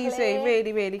really easy,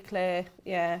 clear. really clear,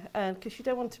 yeah. And because you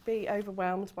don't want to be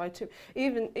overwhelmed by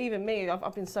even me.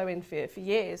 I've been sewing for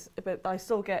years, but I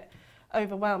still get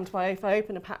overwhelmed by, if I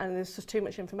open a pattern and there's just too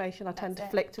much information, I tend to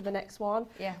flick to the next one.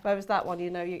 Yeah. Whereas that one,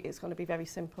 you know, it's going to be very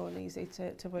simple and easy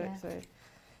to work through.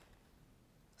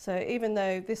 So even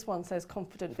though this one says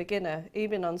confident beginner,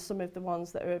 even on some of the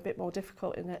ones that are a bit more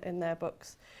difficult in their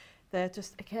books, they're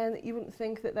just, again, you wouldn't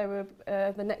think that they were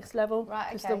the next level,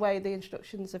 just the way the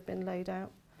instructions have been laid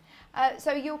out.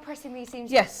 So you're pressing these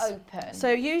seams open?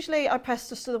 So usually I press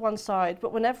just to the one side,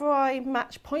 but whenever I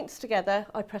match points together,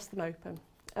 I press them open,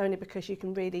 only because you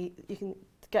can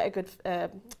get a good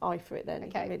eye for it then, you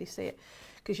can really see it,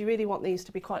 because you really want these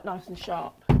to be quite nice and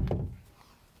sharp.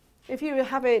 If you were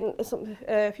having something,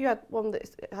 if you had one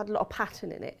that had a lot of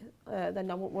pattern in it,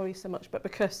 then I won't worry so much, but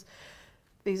because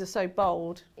these are so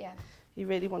bold, you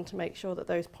really want to make sure that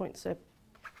those points are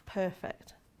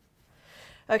perfect.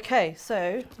 Okay,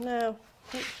 so now,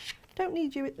 don't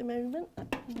need you at the moment,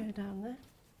 go down there.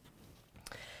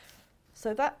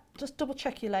 So that, just double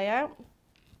check your layout,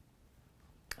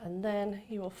 and then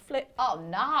you will flip. Oh,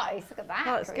 nice, look at that.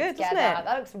 That's good, isn't it?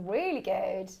 That looks really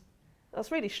good.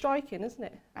 That's really striking, isn't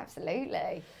it?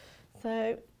 Absolutely.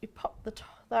 So you pop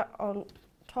that on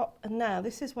top, and now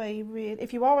this is where you really,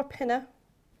 if you are a pinner,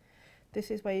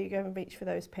 this is where you go and reach for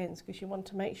those pins, because you want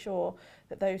to make sure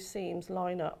that those seams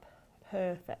line up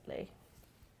perfectly.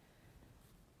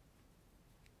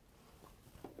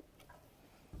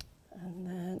 And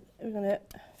then we're going to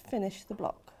finish the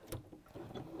block.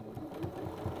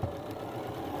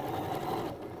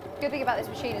 Good thing about this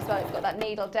machine as well, it's got that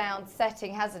needle down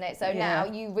setting, hasn't it? So now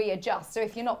you readjust. So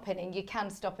if you're not pinning, you can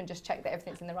stop and just check that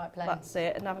everything's in the right place. That's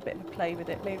it, and have a bit of a play with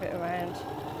it, move it around.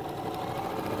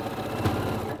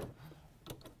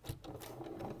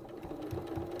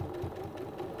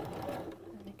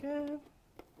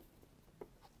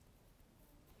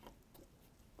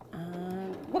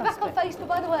 We're back on Facebook,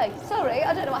 by the way. Sorry,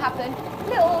 I don't know what happened.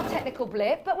 Little technical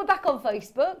blip, but we're back on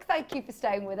Facebook. Thank you for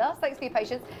staying with us. Thanks for your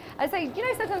patience. And so, you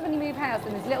know, sometimes when you move house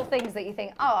and there's little things that you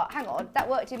think, oh, hang on, that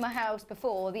worked in my house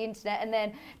before, the internet, and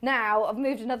then now I've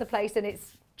moved another place and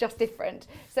it's just different.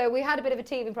 So we had a bit of a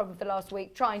teething problem for the last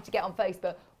week trying to get on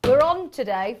Facebook. We're on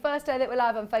today, first day that we're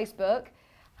live on Facebook.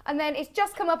 And then it's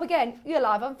just come up again, you're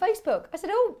live on Facebook. I said,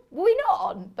 oh, were we not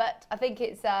on? But I think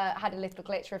it's had a little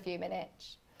glitch for a few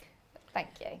minutes.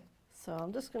 Thank you. So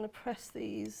I'm just going to press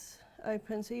these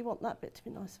open, so you want that bit to be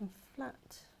nice and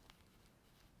flat.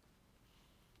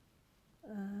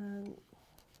 And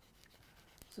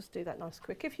just do that nice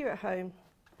quick. If you're at home,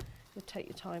 you'll take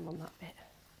your time on that bit.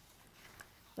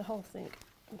 The whole thing,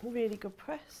 really good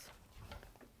press.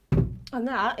 And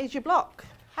that is your block.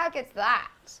 How good's that?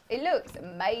 It looks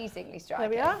amazingly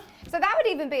striking. There we are. So that would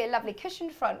even be a lovely cushion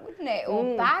front, wouldn't it?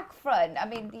 Or bag front. I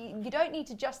mean, you don't need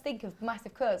to just think of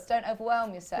massive quilts. Don't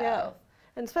overwhelm yourself. Yeah.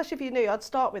 And especially if you're new, I'd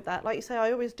start with that. Like you say,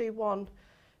 I always do one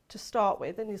to start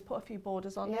with, and you just put a few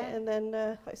borders on it, and then,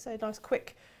 like I say, a nice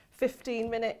quick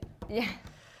 15-minute. Yeah.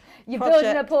 You're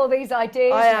building up all these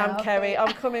ideas. I am, Kerry.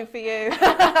 I'm coming for you.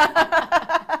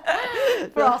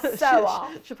 For our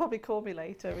sew-off. She'll probably call me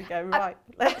later. We go, right,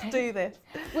 let's do this.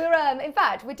 We're in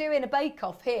fact, we're doing a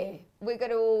bake-off here. We're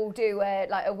going to all do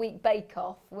like a week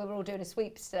bake-off. We're all doing a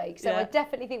sweepstake. So I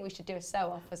definitely think we should do a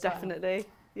sew-off as well. Definitely,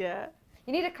 yeah.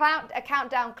 You need a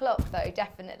countdown clock though,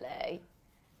 definitely.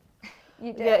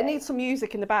 You do. Yeah, it needs some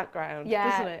music in the background,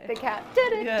 doesn't it? The count.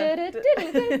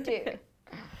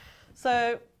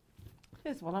 So,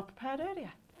 here's one I prepared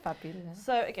earlier. Fabulous.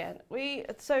 So again,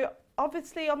 so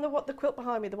obviously on the quilt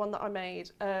behind me, the one that I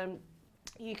made,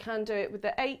 you can do it with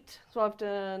the 8. So I've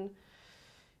done,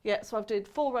 so I've did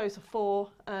 4 rows of 4,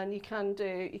 and you can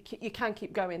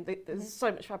keep going. There's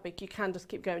so much fabric, you can just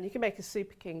keep going. You can make a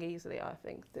Super King easily, I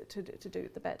think, to do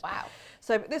with the bed. Wow.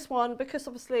 So but this one, because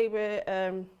obviously we're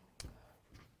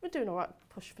doing all right,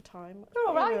 push for time. We're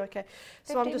all right. We're okay.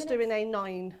 So I'm just doing a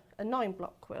 9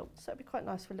 block quilt. So it'd be quite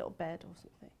nice for a little bed or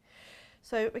something.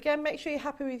 So again, make sure you're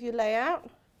happy with your layout,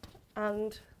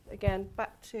 and again,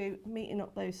 back to meeting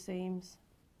up those seams.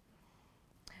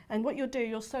 And what you'll do,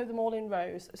 you'll sew them all in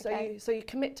rows. So you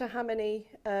commit to how many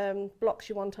blocks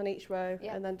you want on each row,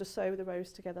 and then just sew the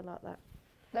rows together like that.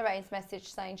 Lorraine's message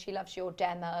saying she loves your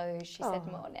demo. She said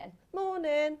morning.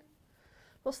 Morning.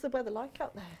 What's the weather like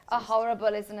out there? Oh, horrible,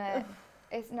 isn't it?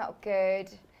 It's not good.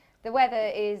 The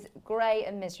weather is grey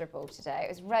and miserable today. It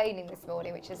was raining this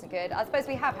morning, which isn't good. I suppose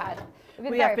we've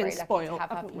been very lucky spoiled, to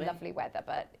have we? lovely weather,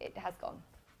 but it has gone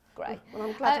grey. Well,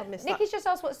 I'm glad I missed that. Nikki's just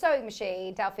asked what sewing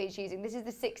machine Delphine's using. This is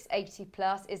the 680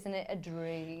 Plus, isn't it a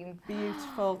dream?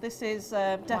 Beautiful. This is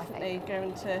definitely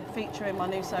going to feature in my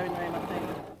new sewing room, I think.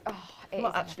 Oh, It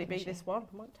might actually be this one.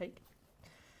 I might take.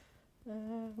 There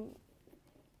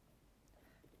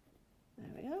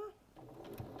we are.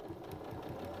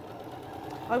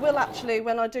 I will actually,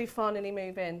 when I do finally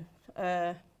move in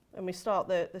and we start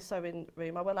the sewing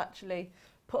room, I will actually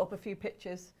put up a few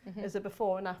pictures as a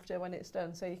before and after when it's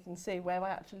done, so you can see where I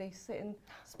actually sit and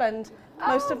spend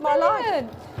most of my life.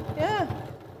 Yeah.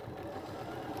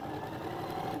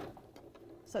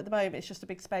 So at the moment it's just a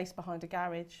big space behind a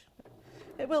garage.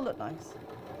 It will look nice.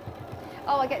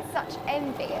 Oh, I get such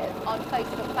envy on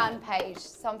Facebook fan page.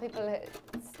 Some people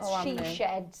she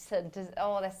sheds and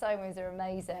their sewing rooms are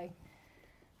amazing.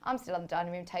 I'm still on the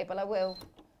dining room table. I will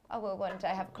one day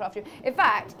have a craft room. In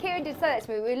fact, Kieran did say that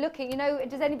to me. We were looking, you know,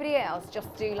 does anybody else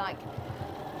just do like,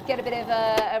 get a bit of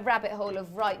a rabbit hole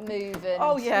of right move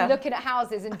and looking at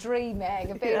houses and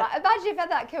dreaming and being like, imagine if I had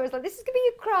that. Kieran was like, this is going to be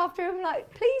your craft room. I'm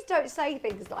like, please don't say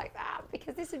things like that,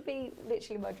 because this would be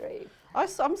literally my dream. I'm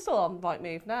still on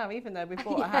Rightmove now, even though we've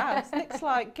bought a house. Nick's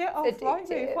like, get off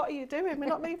Rightmove, what are you doing? We're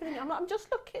not moving. I'm like, I'm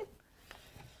just looking.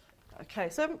 Okay,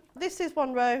 so this is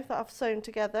one row that I've sewn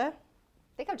together.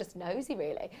 I think I'm just nosy,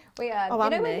 really. We, you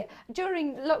know,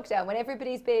 during lockdown, when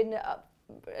everybody's been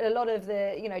a lot of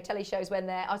the, you know, telly shows when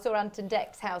I saw Anton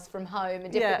Deck's House from Home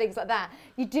and different things like that.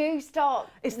 You do start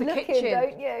looking, kitchen,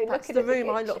 don't you? That's the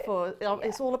room I look for.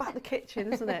 It's all about the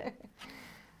kitchen, isn't it?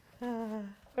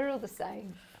 We're all the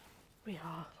same. We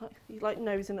are. You like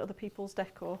nosing at other people's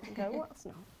decor and go, well, that's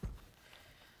not.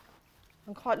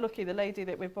 I'm quite lucky, the lady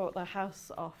that we bought the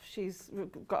house off, she's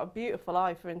got a beautiful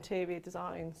eye for interior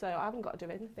design, so I haven't got to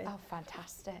do anything. Oh,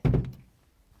 fantastic.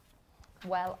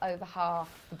 Well over half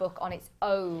the book on its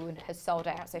own has sold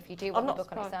out, so if you do want the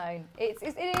book on its own,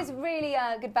 it is really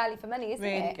good value for money, isn't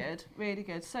it? Really good, really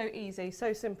good. So easy,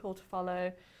 so simple to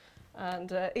follow,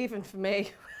 and even for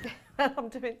me, when I'm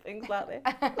doing things like this,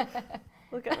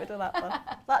 we'll get rid of that one.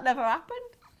 That never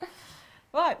happened.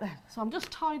 Right then, so I'm just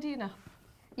tidying up.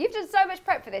 You've done so much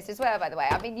prep for this as well, by the way.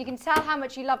 I mean, you can tell how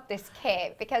much you love this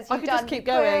kit because you've done your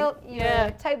quilt, your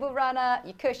table runner,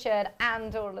 your cushion,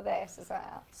 and all of this as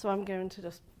well. So I'm going to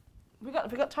just... We've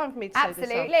got time for me to sew this up.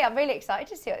 Absolutely. I'm really excited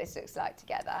to see what this looks like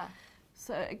together.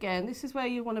 So again, this is where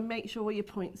you want to make sure all your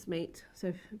points meet. So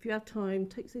if you have time,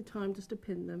 take some time just to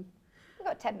pin them. We've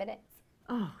got 10 minutes.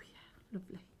 Oh, yeah.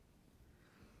 Lovely.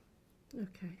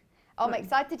 Okay. I'm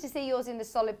excited to see yours in the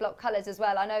solid block colours as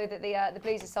well. I know that the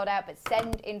blues are sold out, but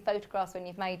send in photographs when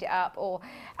you've made it up, or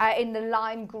in the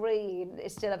lime green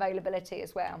is still availability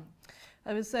as well.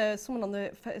 There was someone on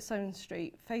the Sewing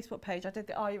Street Facebook page. I did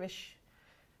the Irish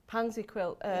pansy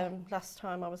quilt last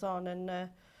time I was on, and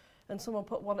someone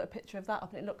put a picture of that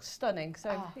up, and it looks stunning.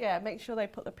 So yeah, make sure they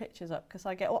put the pictures up, because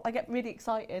I get really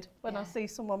excited when I see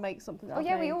someone make something that I've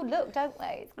made. We all look, don't we?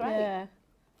 It's great. Yeah.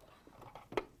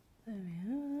 There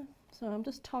we are. So I'm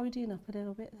just tidying up a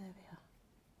little bit. There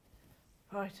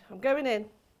we are. Right, I'm going in.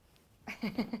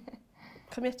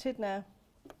 Committed now.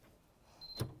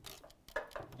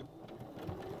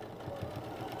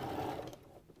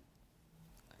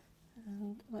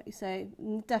 And like you say,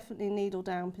 definitely needle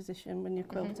down position when you're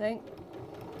quilting.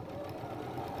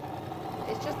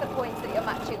 It's just the points that you're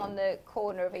matching on the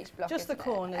corner of each block. Just the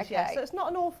corners, yeah. So it's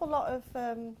not an awful lot of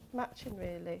matching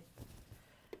really.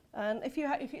 And if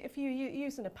you're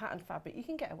using a patterned fabric, you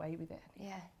can get away with it.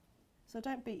 Yeah. So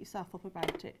don't beat yourself up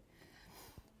about it.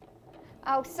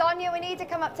 Oh, Sonia, we need to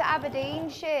come up to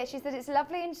Aberdeenshire. She said it's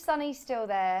lovely and sunny still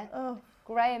there. Oh.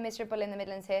 Grey and miserable in the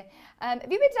Midlands here. Have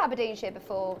you been to Aberdeenshire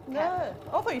before, Kat?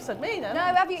 No. I thought you said me then. No,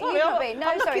 have you? Sorry, you've not been.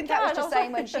 No, sorry, Kat was just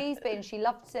saying when she's been, she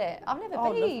loves it. I've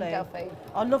never been, Delphine.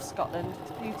 I love Scotland.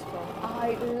 It's beautiful.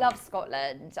 I love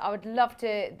Scotland. I would love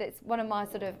to. That's one of my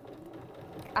sort of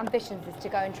ambitions, is to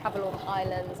go and travel all the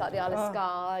Highlands, like the Isle of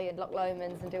Skye and Loch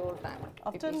Lomond, and do all of that.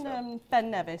 I've done Ben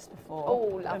Nevis before.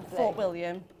 Oh, lovely. And Fort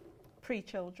William,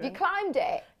 pre-children. You climbed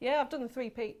it? Yeah, I've done the 3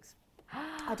 peaks.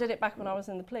 I did it back when I was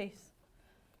in the police.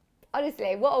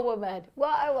 Honestly, what a woman.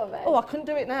 What a woman. Oh, I couldn't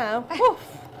do it now. I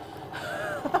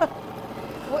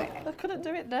couldn't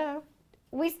do it now.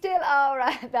 We still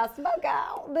are, that's my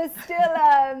girl. There's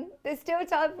still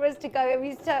time for us to go.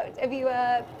 Have you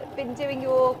been doing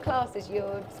your classes,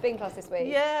 your spin class this week?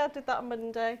 Yeah, I did that on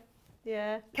Monday.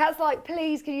 Yeah. Kat's like,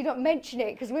 please, can you not mention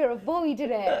it because we're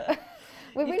avoiding it.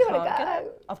 We really want to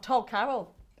go. I've told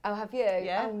Carol. Oh, have you?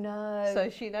 Yeah. Oh no. So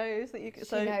she knows that you.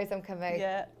 She knows I'm coming.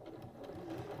 Yeah.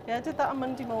 Yeah, I did that on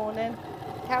Monday morning.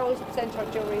 Carol's Central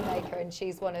Jewellery Maker, and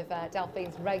she's one of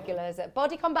Delphine's regulars at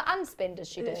Body Combat and Spin. Does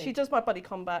she do? She does my Body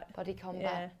Combat. Body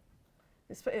Combat.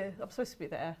 Yeah. I'm supposed to be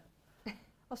there.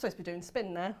 I'm supposed to be doing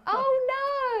Spin now.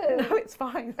 Oh no! No, it's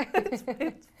fine. It's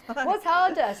fine. What's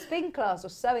harder, spin class or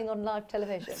sewing on live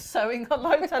television? Sewing on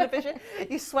live television.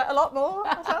 You sweat a lot more,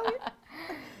 I tell you.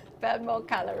 Burn more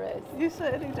calories. You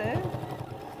certainly do.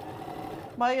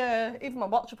 Even my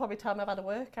watch will probably tell me I've had a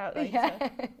workout later. Yeah.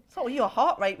 So your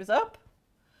heart rate was up.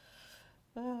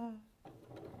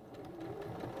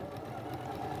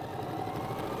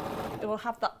 It will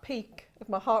have that peak of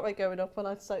my heart rate going up when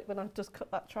I just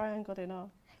cut that triangle in half.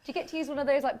 Do you get to use one of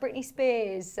those like Britney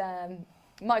Spears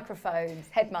microphones,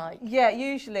 head mic? Yeah,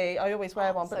 usually I always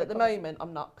wear one, but so at the moment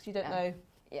I'm not, because you don't know.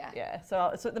 Yeah. Yeah,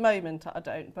 so at the moment I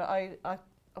don't, but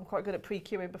I'm quite good at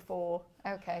pre-queuing before.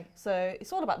 Okay. So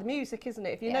it's all about the music, isn't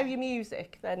it? If you know your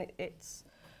music, then it's...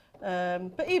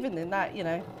 but even in that, you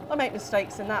know, I make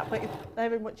mistakes in that, but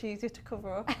they're much easier to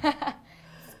cover up.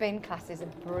 Spin classes are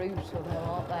brutal though,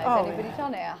 aren't they? Oh, Has anybody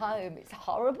done it at home? It's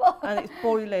horrible. And it's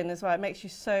boiling as well, it makes you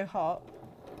so hot.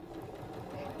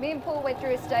 Me and Paul went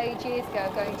through a stage years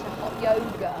ago going to hot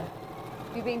yoga.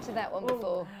 Have you been to that one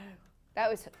before?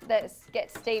 No. That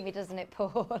gets steamy, doesn't it,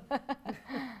 Paul?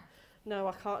 No,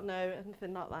 I can't know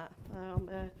anything like that.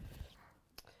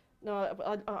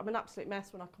 No, I'm an absolute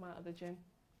mess when I come out of the gym.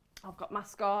 I've got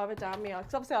mascara down me,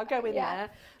 because obviously I go in there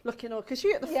looking all, because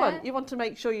you're at the front, you want to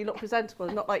make sure you look presentable,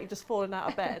 not like you've just fallen out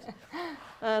of bed.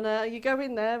 And you go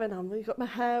in there and I've got my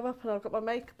hair up and I've got my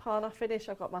makeup on, I finish,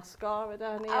 I've got mascara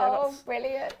down here. Oh,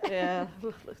 brilliant. Yeah,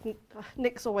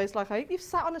 Nick's always like, I hope you've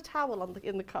sat on a towel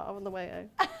in the car on the way home.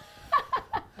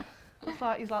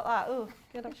 He's like that, oh,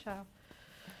 get up shower.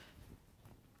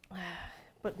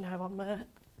 But no, I'm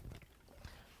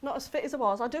not as fit as I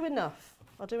was. I do enough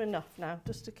now,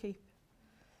 just to keep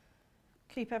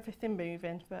everything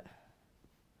moving. But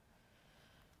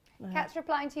no. Kat's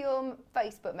replying to your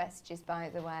Facebook messages, by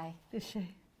the way. Is she?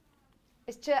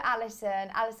 It's to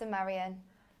Alison Marion.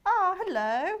 Oh,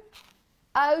 hello.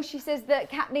 Oh, she says that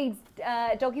Kat needs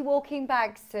doggy walking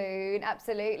bags soon.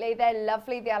 Absolutely. They're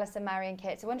lovely, the Alison Marion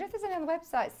kits. I wonder if there's any on the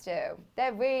website still.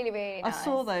 They're really, really nice. I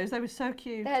saw those. They were so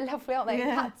cute. They're lovely, aren't they?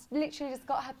 Yeah. Kat's literally just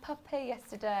got her puppy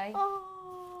yesterday. Oh.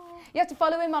 You have to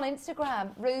follow him on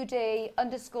Instagram,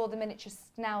 Rudy_the miniature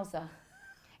schnauzer.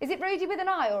 Is it Rudy with an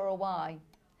I or a Y?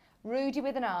 Rudy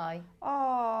with an I.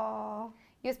 Oh.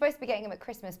 You're supposed to be getting him at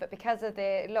Christmas, but because of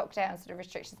the lockdown sort of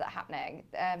restrictions that are happening,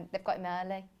 they've got him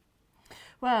early.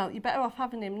 Well, you're better off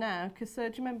having him now, because do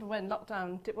you remember when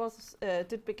lockdown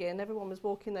did begin, everyone was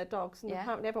walking their dogs, and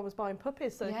apparently everyone was buying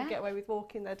puppies so they could get away with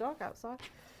walking their dog outside.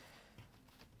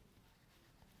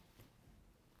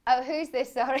 Oh, who's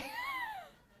this? Sorry.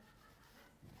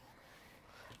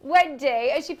 Wendy,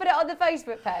 has she put it on the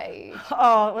Facebook page?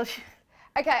 Oh, well,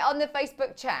 okay, on the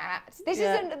Facebook chat. This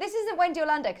isn't Wendy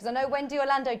Orlando, because I know Wendy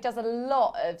Orlando does a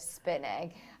lot of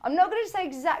spinning. I'm not going to say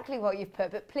exactly what you've put,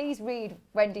 but please read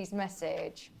Wendy's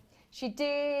message. She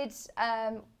did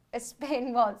a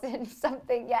spin once and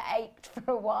something ached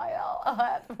for a while.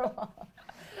 For a while.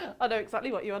 I know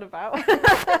exactly what you're on about.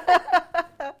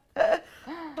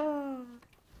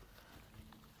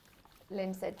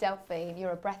 Lynn said, Delphine,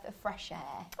 you're a breath of fresh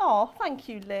air. Oh, thank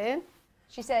you, Lynn.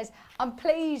 She says, I'm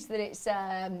pleased that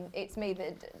it's me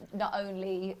that not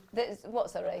only,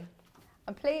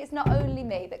 I'm pleased it's not only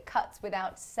me that cuts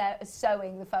without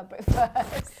sewing the fabric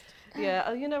first.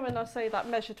 Yeah, you know when I say that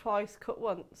measure twice, cut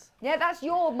once? Yeah, that's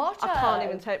your motto. I can't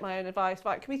even take my own advice.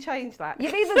 Right, can we change that?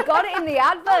 You've even got it in the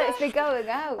advert. It's been going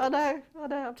out. I know.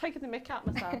 I'm taking the mick out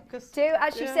myself. Do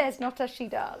as she says, not as she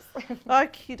does.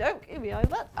 Okie doke, here we are.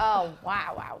 Oh,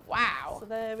 wow. So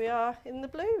there we are in the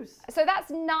blues. So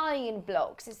that's 9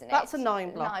 blocks, isn't it? That's a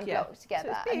 9 block, 9 blocks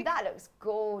together. So and that looks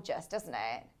gorgeous, doesn't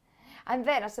it? And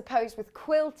then I suppose with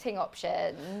quilting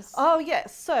options. Oh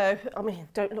yes, so I mean,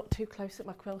 don't look too close at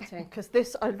my quilting because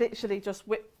this I literally just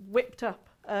whipped up.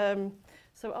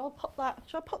 So I'll pop that.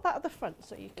 Shall I pop that at the front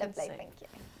so you can see? Lovely, thank you.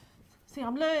 See,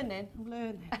 I'm learning.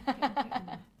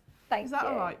 Thank you. Is that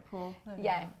all right, Paul?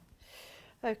 Yeah.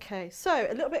 Okay, so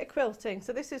a little bit of quilting.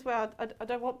 So this is where I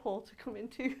don't want Paul to come in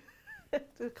too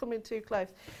close.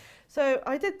 So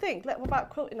I did think about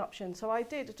quilting options. So I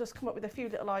did just come up with a few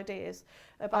little ideas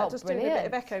about just doing a bit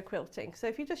of echo quilting. So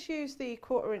if you just use the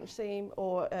 1/4 inch seam,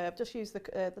 or just use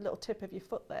the little tip of your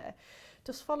foot there,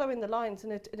 just following the lines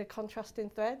in a contrasting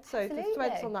thread. So the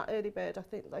threads on that early bird, I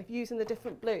think, like using the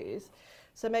different blues.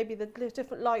 So maybe the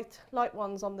different light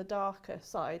ones on the darker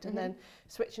side, and then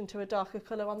switching to a darker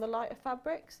colour on the lighter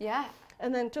fabrics. Yeah.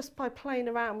 And then just by playing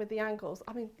around with the angles,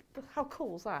 I mean, how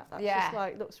cool is that? That's just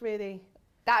like, looks really...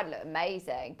 That would look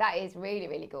amazing. That is really,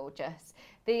 really gorgeous.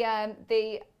 The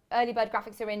early bird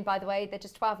graphics are in, by the way. They're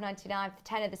just $12.99 for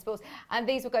 10 of the spools. And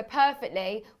these will go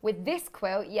perfectly with this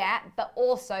quilt, but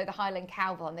also the Highland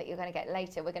cow one that you're going to get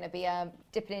later. We're going to be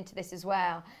dipping into this as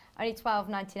well. Only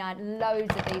 $12.99.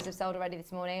 Loads of these have sold already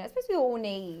this morning. I suppose we all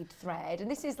need thread. And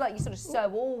this is like you sort of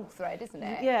sew all thread, isn't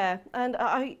it? Yeah. And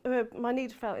my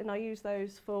needle felting, I use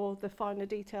those for the finer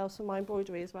details for my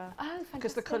embroidery as well. Oh, fantastic.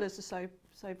 Because the colours are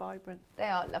so vibrant. They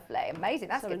are lovely, amazing.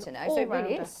 That's good to know. So it all-rounder.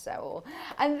 really is sew.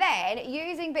 And then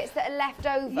using bits that are left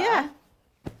over. Yeah.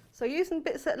 So using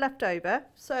bits that are left over.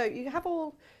 So you have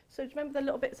so do you remember the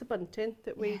little bits of bunting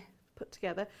that we put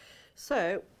together?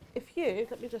 So if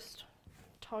let me just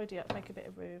tidy up, make a bit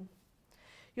of room.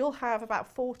 You'll have about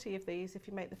 40 of these if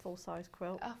you make the full-size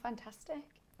quilt. Oh, fantastic.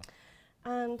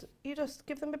 And you just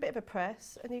give them a bit of a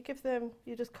press, and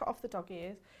you just cut off the dog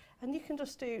ears, and you can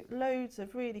just do loads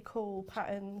of really cool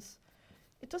patterns.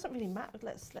 It doesn't really matter.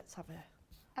 Let's have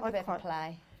a bit of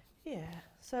play. Yeah.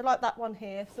 So like that one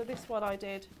here. So this one I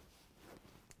did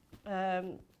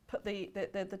put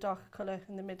the darker colour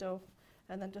in the middle,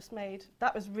 and then just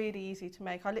that was really easy to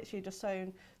make. I literally just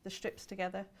sewn the strips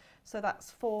together. So that's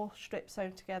 4 strips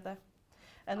sewn together.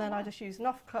 And then I just used an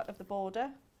offcut of the border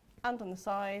and on the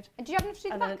side. And do you have enough to do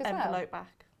the back as well? And an envelope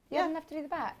back. You have enough to do the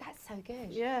back? That's so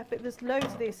good. Yeah, but there's loads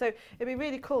of these. So it'd be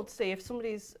really cool to see if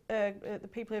somebody's, the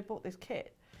people who bought this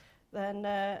kit, then,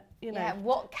 you know. Yeah,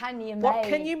 what can you make? What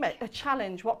can you make? A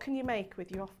challenge. What can you make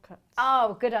with your offcuts?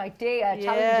 Oh, good idea.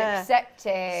 Challenge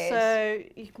accepted. So,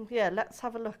 you can, let's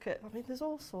have a look at, I mean, there's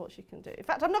all sorts you can do. In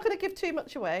fact, I'm not going to give too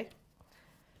much away,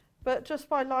 but just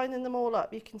by lining them all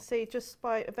up, you can see just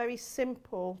by a very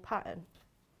simple pattern.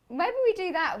 Maybe we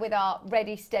do that with our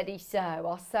ready, steady sew,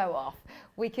 our sew off.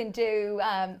 We can do,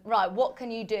 right, what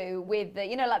can you do with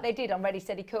the, like they did on Ready,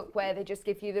 Steady Cook, where they just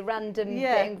give you the random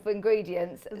thing for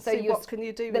ingredients. And so what can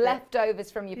you do the with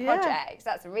leftovers from your projects.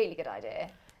 That's a really good idea.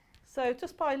 So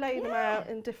just by laying them out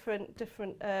in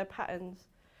different patterns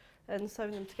and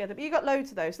sewing them together. But you got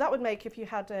loads of those. That would make, if you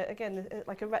had,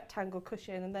 like a rectangle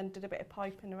cushion and then did a bit of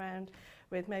piping around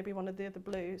with maybe one of the other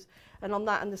blues, and on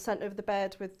that in the centre of the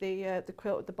bed with the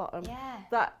quilt at the bottom. Yeah.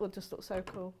 That would just look so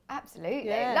cool. Absolutely.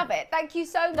 Yeah. Love it. Thank you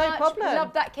so much. No problem.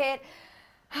 Love that kit.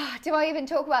 Do I even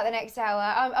talk about the next hour?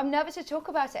 I'm nervous to talk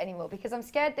about it anymore because I'm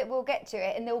scared that we'll get to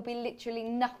it and there will be literally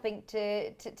nothing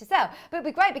to sell. But it'll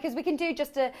be great because we can do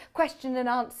just a question and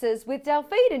answers with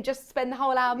Delphine and just spend the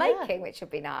whole hour making, which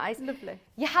would be nice. Lovely.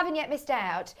 You haven't yet missed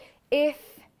out.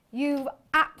 If you've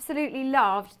absolutely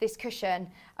loved this cushion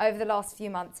over the last few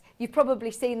months, you've probably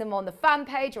seen them on the fan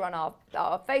page or on our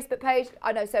Facebook page.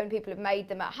 I know so many people have made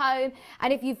them at home.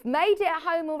 And if you've made it at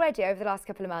home already over the last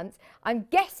couple of months, I'm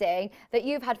guessing that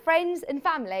you've had friends and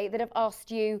family that have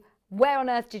asked you, where on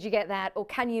earth did you get that? Or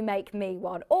can you make me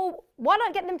one? Or why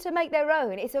not get them to make their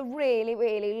own? It's a really,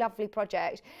 really lovely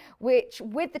project, which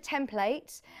with the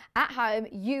templates at home,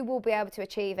 you will be able to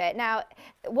achieve it. Now,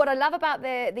 what I love about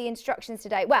the instructions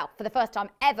today, well, for the first time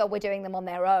ever, we're doing them on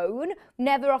their own.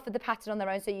 Never offered the pattern on their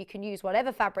own, so you can use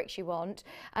whatever fabrics you want.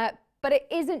 But it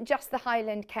isn't just the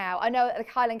Highland cow. I know the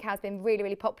Highland cow has been really,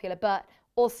 really popular, but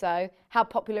also, how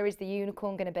popular is the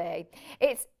unicorn going to be?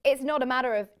 It's not a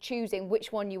matter of choosing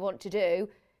which one you want to do.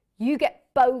 You get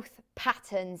both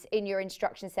patterns in your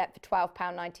instruction set for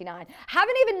 £12.99.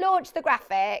 Haven't even launched the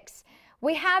graphics.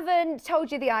 We haven't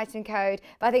told you the item code,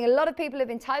 but I think a lot of people have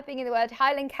been typing in the word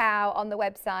Highland cow on the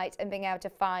website and being able to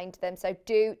find them. So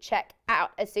do check out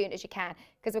as soon as you can,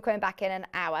 because we're coming back in an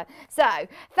hour. So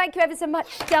thank you ever so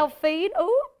much, Delphine.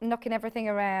 Oh, knocking everything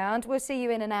around. We'll see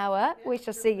you in an hour. We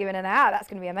shall see you in an hour. That's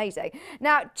going to be amazing.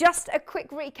 Now, just a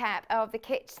quick recap of the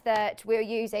kit that we're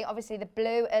using. Obviously, the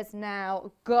blue is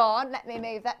now gone. Let me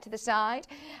move that to the side.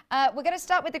 We're going to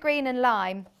start with the green and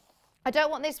lime. I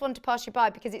don't want this one to pass you by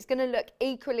because it's going to look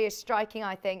equally as striking,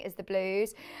 I think, as the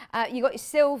blues. You got your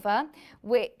silver,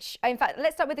 which, in fact,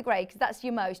 let's start with the grey because that's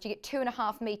your most. You get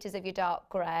 2.5 metres of your dark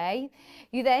grey.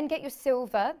 You then get your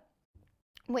silver,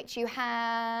 which you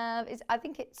have, I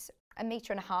think it's 1.5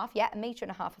 metres. Yeah, 1.5 metres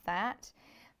of that.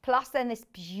 Plus then this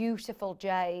beautiful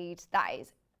jade. That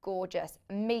is gorgeous.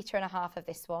 1.5 metres of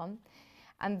this one.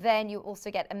 and then you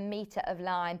also get a metre of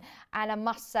line, and I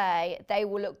must say they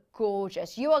will look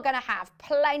gorgeous. You are going to have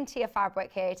plenty of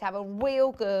fabric here to have a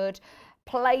real good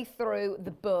play through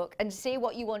the book and see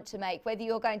what you want to make, whether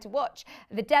you're going to watch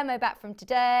the demo back from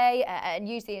today and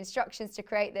use the instructions to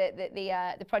create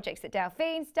the projects that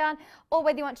Delphine's done, or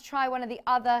whether you want to try one of the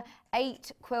other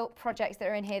 8 quilt projects that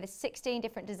are in here. There's 16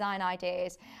 different design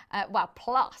ideas, well,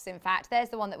 plus, in fact, there's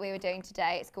the one that we were doing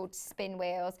today. It's called Spin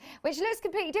Wheels, which looks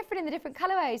completely different in the different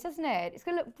colourways, doesn't it? It's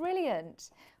going to look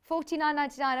brilliant.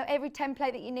 $49.99 every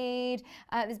template that you need.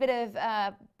 There's a bit of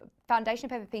foundation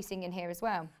paper piecing in here as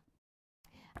well.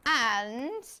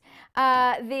 And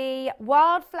the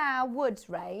Wildflower Woods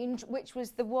range, which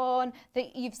was the one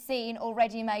that you've seen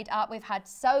already made up. We've had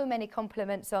so many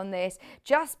compliments on this.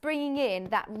 Just bringing in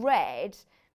that red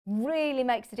really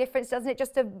makes a difference, doesn't it?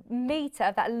 Just a metre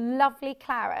of that lovely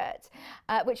claret,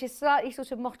 which is slightly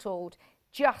sort of mottled,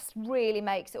 just really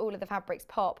makes all of the fabrics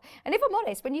pop. And if I'm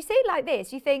honest, when you see it like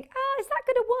this, you think, oh, is that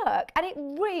going to work? And it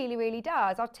really, really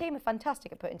does. Our team are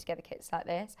fantastic at putting together kits like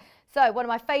this. So one of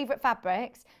my favourite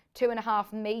fabrics,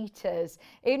 2.5 metres.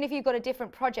 Even if you've got a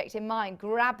different project in mind,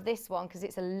 grab this one because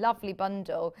it's a lovely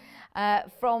bundle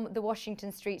from the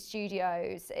Washington Street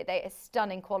Studios. They are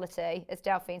stunning quality, as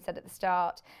Delphine said at the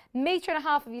start. 1.5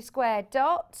 metres of your square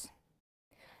dot,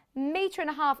 1.5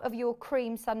 metres of your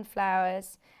cream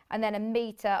sunflowers, and then 1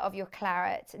 metre of your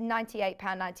claret,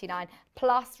 £98.99.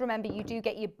 Plus, remember, you do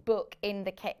get your book in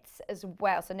the kits as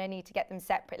well, so no need to get them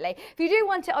separately. If you do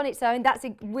want it on its own, that's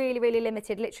really, really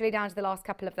limited, literally down to the last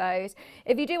couple of those.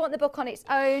 If you do want the book on its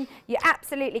own, you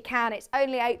absolutely can. It's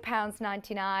only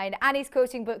 £8.99. Annie's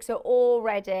quilting books are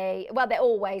already, well, they're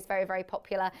always very, very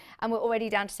popular, and we're already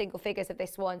down to single figures of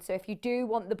this one. So if you do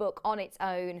want the book on its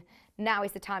own, now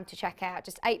is the time to check out,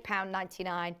 just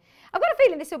 £8.99. I've got a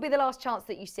feeling this will be the last chance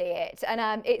that you see it,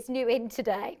 and it's new in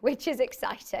today, which is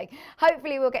exciting.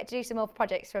 Hopefully we'll get to do some more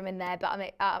projects from in there,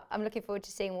 but I'm looking forward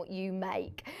to seeing what you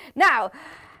make. Now,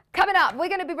 coming up, we're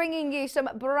going to be bringing you some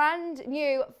brand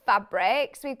new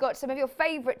fabrics. We've got some of your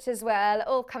favourites as well,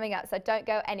 all coming up, so don't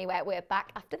go anywhere. We're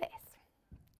back after this.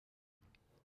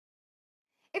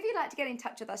 If you'd like to get in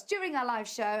touch with us during our live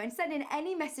show and send in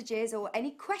any messages or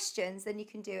any questions, then you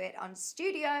can do it on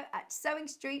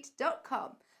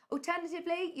studio@sewingstreet.com.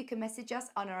 Alternatively, you can message us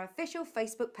on our official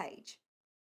Facebook page.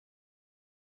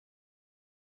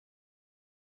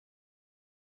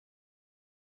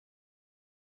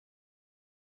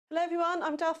 Hello everyone,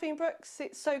 I'm Delphine Brooks.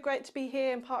 It's so great to be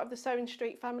here and part of the Sewing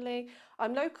Street family.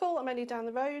 I'm local, I'm only down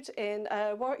the road in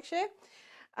Warwickshire.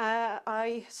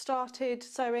 I started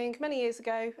sewing many years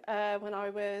ago when I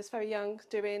was very young,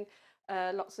 doing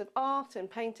lots of art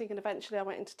and painting, and eventually I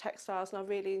went into textiles, and I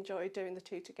really enjoyed doing the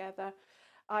two together.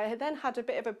 I then had a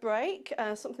bit of a break.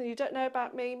 Something you don't know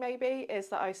about me maybe is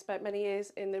that I spent many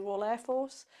years in the Royal Air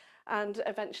Force and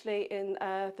eventually in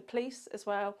the police as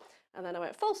well, and then I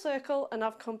went full circle and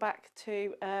I've come back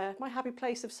to my happy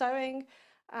place of sewing,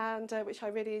 and which I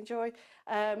really enjoy.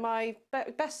 My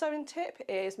best sewing tip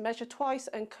is measure twice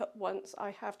and cut once.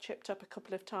 I have chipped up a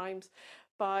couple of times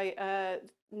by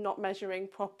not measuring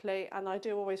properly, and I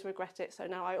do always regret it, so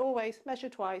now I always measure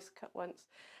twice, cut once.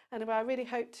 Anyway, I really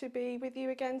hope to be with you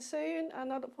again soon,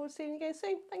 and I look forward to seeing you again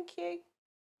soon. Thank you.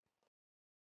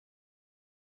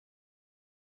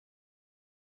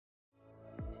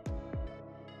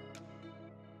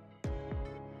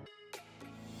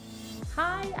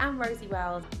 Hi, I'm Rosie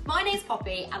Wells. My name's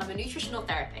Poppy and I'm a nutritional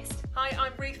therapist. Hi,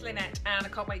 I'm Ruth Lynette and I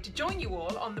can't wait to join you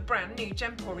all on the brand new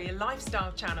Gemporia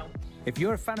Lifestyle channel. If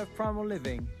you're a fan of primal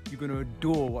living, you're going to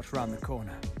adore what's around the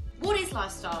corner. What is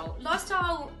lifestyle?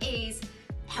 Lifestyle is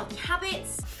healthy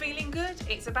habits. Feeling good,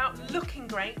 it's about looking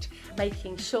great.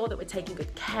 Making sure that we're taking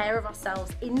good care of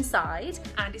ourselves inside.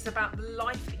 And it's about the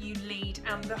life that you lead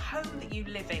and the home that you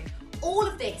live in. All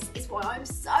of this is why I'm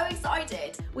so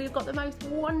excited. We've got the most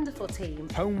wonderful team.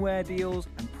 Homeware deals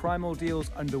and primal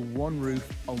deals under one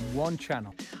roof on one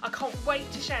channel. I can't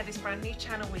wait to share this brand new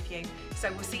channel with you.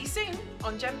 So we'll see you soon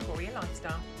on Gemporia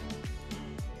Lifestyle.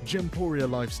 Gemporia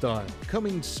Lifestyle,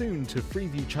 coming soon to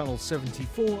Freeview Channel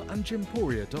 74 and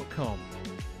gemporia.com.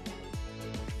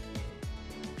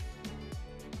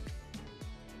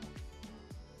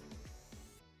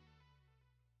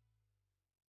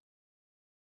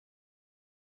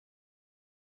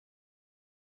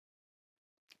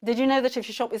 Did you know that if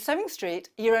you shop with Sewing Street,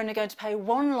 you're only going to pay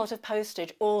one lot of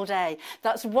postage all day?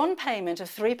 That's one payment of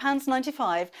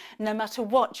 £3.95, no matter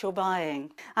what you're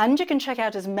buying. And you can check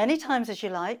out as many times as you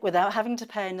like without having to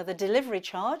pay another delivery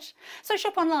charge. So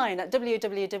shop online at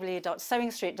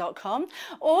www.sewingstreet.com,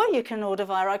 or you can order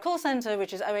via our call centre,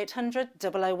 which is 0800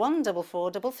 001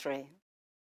 4433.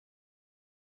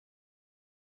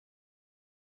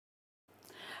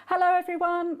 Hello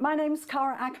everyone, my name's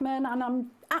Cara Ackerman and I'm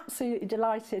absolutely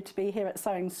delighted to be here at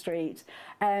Sewing Street.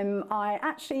 I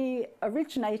actually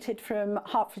originated from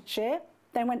Hertfordshire,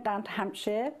 then went down to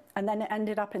Hampshire and then it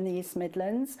ended up in the East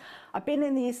Midlands. I've been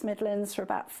in the East Midlands for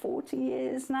about 40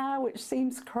 years now, which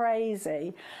seems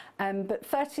crazy, but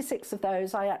 36 of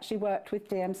those I actually worked with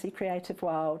DMC Creative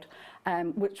World,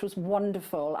 which was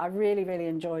wonderful. I really, really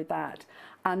enjoyed that.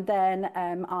 And then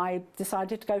I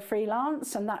decided to go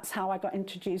freelance and that's how I got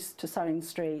introduced to Sewing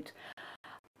Street.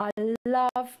 I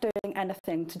love doing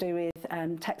anything to do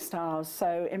with textiles,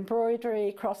 so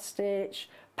embroidery, cross stitch,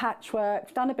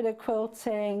 patchwork, done a bit of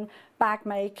quilting, bag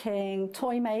making,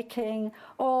 toy making,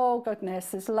 oh goodness,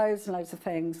 there's loads and loads of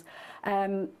things.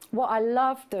 What I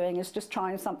love doing is just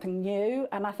trying something new,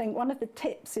 and I think one of the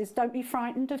tips is don't be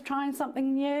frightened of trying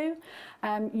something new.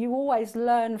 You always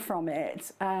learn from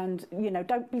it, and you know,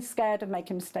 don't be scared of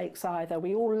making mistakes either.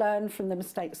 We all learn from the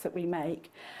mistakes that we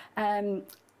make.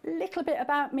 Little bit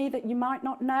about me that you might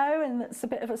not know and that's a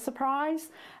bit of a surprise.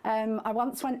 I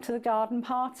once went to the garden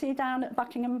party down at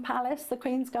Buckingham Palace, the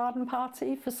Queen's garden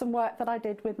party, for some work that I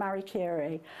did with Marie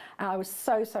Curie. I was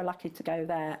so lucky to go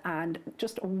there and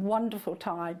just a wonderful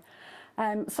time.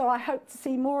 So I hope to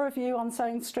see more of you on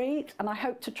Sewing Street and I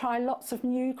hope to try lots of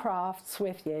new crafts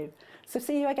with you. So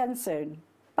see you again soon.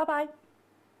 Bye bye.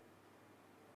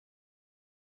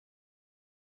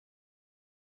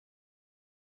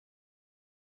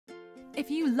 If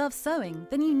you love sewing,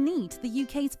 then you need the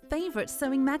UK's favourite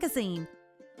sewing magazine.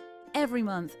 Every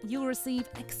month, you'll receive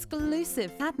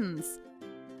exclusive patterns.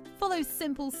 Follow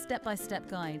simple step-by-step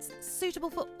guides suitable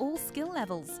for all skill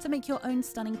levels to make your own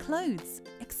stunning clothes,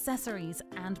 accessories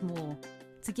and more,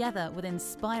 together with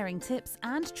inspiring tips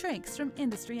and tricks from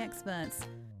industry experts.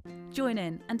 Join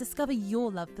in and discover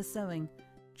your love for sewing.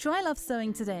 Try Love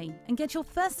Sewing today and get your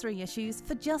first 3 issues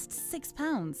for just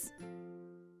 £6.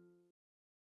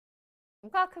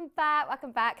 Welcome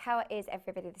back. How is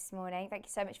everybody this morning? Thank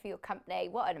you so much for your company.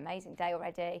 What an amazing day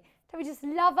already. Don't we just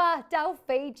love her?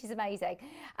 Delphine, she's amazing.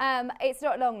 It's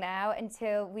not long now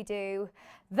until we do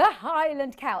the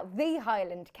Highland cow,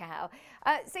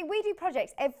 See, we do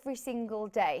projects every single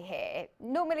day here,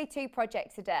 normally 2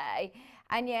 projects a day,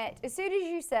 and yet as soon as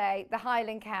you say the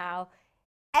Highland cow,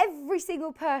 every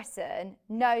single person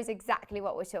knows exactly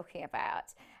what we're talking about.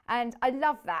 And I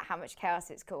love that, how much chaos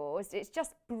it's caused. It's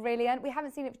just brilliant. We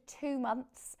haven't seen it for 2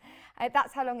 months.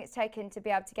 That's how long it's taken to be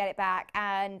able to get it back.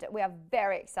 And we are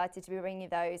very excited to be bringing you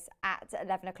those at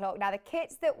 11 o'clock. Now, the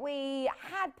kits that we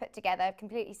had put together have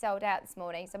completely sold out this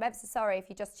morning. So I'm ever so sorry if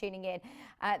you're just tuning in.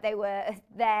 They were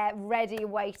there ready,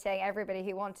 waiting. Everybody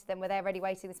who wanted them were there ready,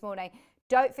 waiting this morning.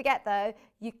 Don't forget though,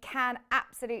 you can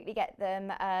absolutely get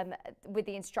them with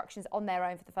the instructions on their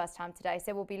own for the first time today.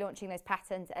 So we'll be launching those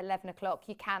patterns at 11 o'clock.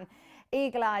 You can,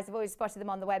 eagle eyes, I've always spotted them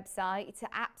on the website, to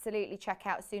absolutely check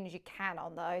out as soon as you can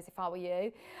on those, if I were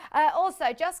you.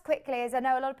 Also, just quickly, as I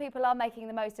know a lot of people are making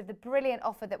the most of the brilliant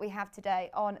offer that we have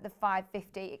today on the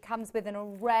 550. It comes with an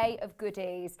array of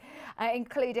goodies,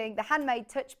 including the handmade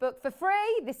touch book for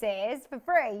free. This is for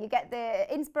free. You get the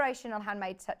inspirational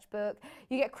handmade touch book.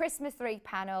 You get Christmas wreath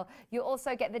panel. You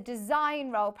also get the design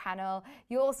roll panel.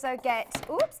 You also get,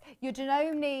 your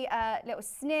Janome little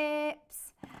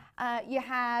snips. You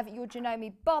have your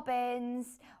Janome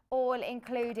bobbins, all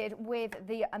included with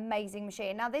the amazing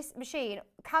machine. Now this machine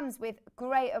comes with a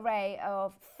great array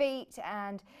of feet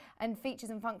and features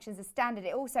and functions as standard.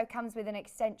 It also comes with an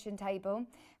extension table,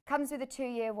 comes with a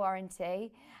 2-year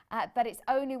warranty, but it's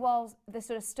only while the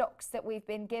sort of stocks that we've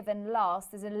been given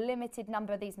last. There's a limited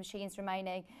number of these machines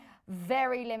remaining,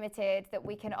 very limited, that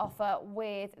we can offer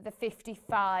with the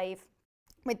 55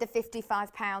 with the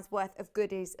 £55 worth of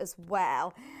goodies as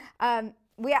well.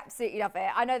 We absolutely love it.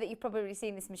 I know that you've probably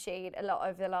seen this machine a lot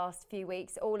over the last few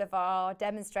weeks. All of our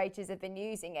demonstrators have been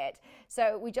using it.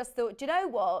 So we just thought, do you know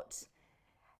what?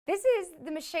 This is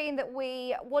the machine that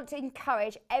we want to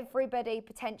encourage everybody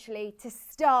potentially to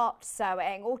start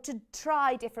sewing or to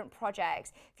try different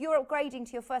projects. If you're upgrading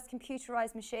to your first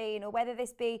computerised machine, or whether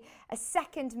this be a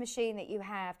second machine that you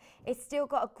have, it's still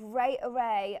got a great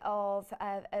array of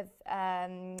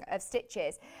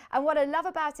stitches. And what I love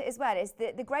about it as well is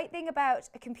that the great thing about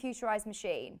a computerised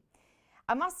machine,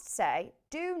 I must say,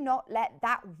 do not let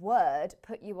that word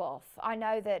put you off. I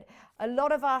know that a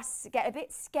lot of us get a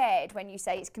bit scared when you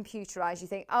say it's computerized. You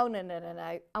think, oh, no, no, no,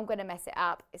 no, I'm going to mess it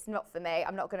up. It's not for me.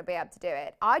 I'm not going to be able to do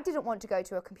it. I didn't want to go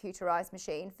to a computerized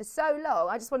machine for so long.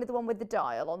 I just wanted the one with the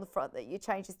dial on the front that you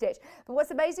change the stitch. But what's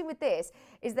amazing with this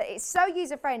is that it's so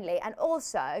user-friendly, and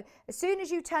also as soon as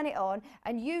you turn it on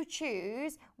and you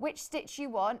choose which stitch you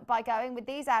want by going with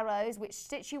these arrows, which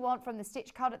stitch you want from the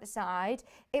stitch card at the side,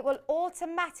 it will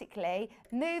automatically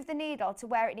move the needle to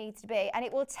where it needs to be, and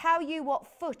it will tell you what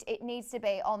foot it needs to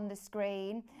be on the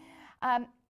screen.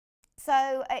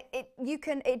 So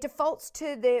it defaults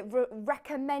to the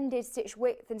recommended stitch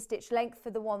width and stitch length for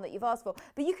the one that you've asked for,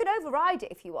 but you can override it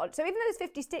if you want. So even though there's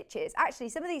 50 stitches, actually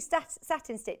some of these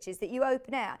satin stitches that you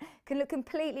open out can look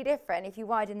completely different if you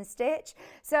widen the stitch.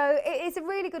 So it's a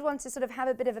really good one to sort of have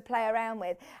a bit of a play around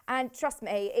with, and trust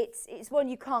me, it's one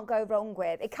you can't go wrong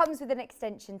with. It comes with an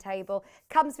extension table,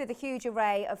 comes with a huge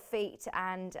array of feet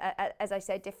and, as I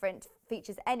said, different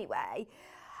features anyway.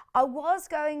 I was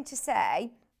going to say,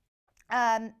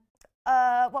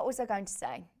 what was I going to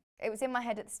say? It was in my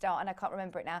head at the start and I can't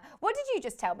remember it now. What did you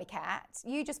just tell me, Kat?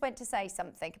 You just went to say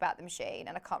something about the machine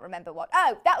and I can't remember what.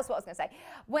 Oh, that was what I was going to say.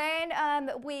 When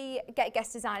we get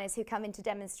guest designers who come in to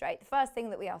demonstrate, the first thing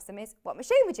that we ask them is, what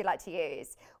machine would you like to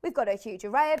use? We've got a huge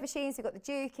array of machines. We've got the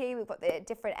Juki, we've got the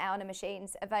different Elna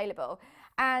machines available.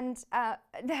 And a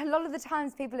lot of the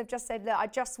times people have just said, look, I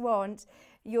just want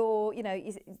your, you know,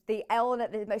 the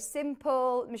Elna, the most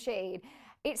simple machine.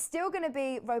 It's still going to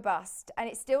be robust, and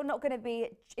it's still not going to be,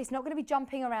 it's not going to be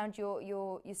jumping around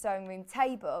your sewing room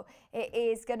table. It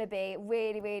is going to be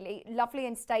really, really lovely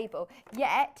and stable,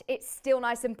 yet it's still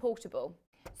nice and portable.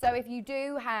 So if you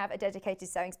do have a dedicated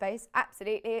sewing space,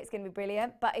 absolutely, it's going to be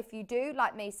brilliant. But if you do,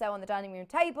 like me, sew on the dining room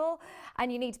table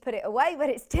and you need to put it away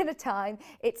when it's dinner time,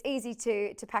 it's easy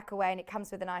to pack away, and it comes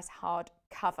with a nice hard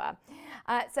cover.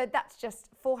 So that's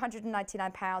just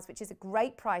 £499, which is a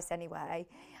great price anyway.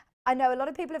 I know a lot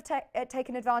of people have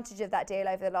taken advantage of that deal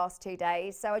over the last 2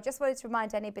 days, so I just wanted to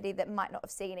remind anybody that might not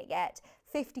have seen it yet,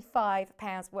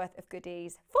 £55 worth of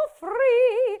goodies for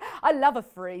free. I love a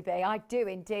freebie, I do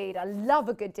indeed. I love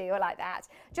a good deal like that.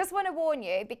 Just want to warn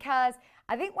you, because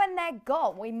I think when they're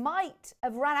gone, we might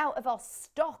have run out of our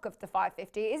stock of the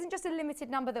 550. It isn't just a limited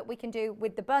number that we can do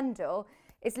with the bundle.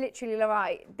 It's literally,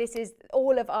 right, this is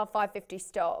all of our 550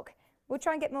 stock. We'll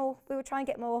try and get more, we will try and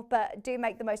get more, but do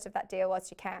make the most of that deal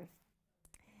whilst you can.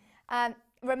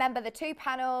 Remember the 2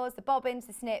 panels, the bobbins,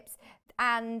 the snips,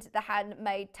 and the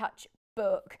handmade touch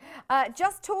book.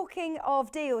 Just talking of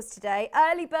deals today,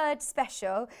 early bird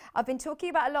special. I've been talking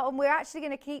about a lot, and we're actually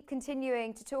going to keep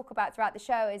continuing to talk about throughout the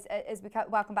show as we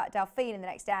welcome back Delphine in the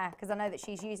next hour, because I know that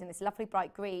she's using this lovely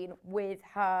bright green with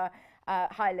her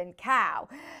Highland cow.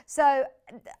 So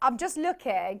I'm just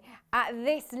looking at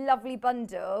this lovely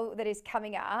bundle that is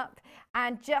coming up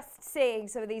and just seeing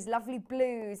some of these lovely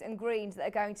blues and greens that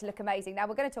are going to look amazing. Now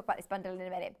we're going to talk about this bundle in a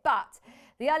minute, but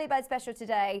the early bird special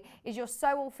today is your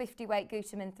Sew All 50 weight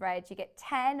Gutermann thread. You get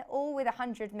 10, all with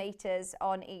 100 meters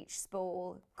on each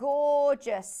spool.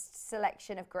 Gorgeous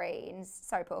selection of greens.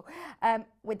 Sorry, Paul.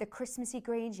 With the Christmassy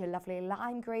greens, your lovely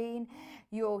lime green,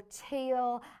 your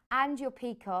teal and your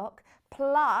peacock.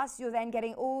 Plus, you're then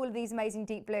getting all of these amazing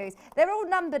deep blues. They're all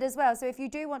numbered as well, so if you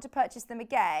do want to purchase them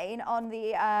again, on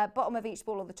the bottom of each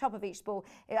spool or the top of each spool,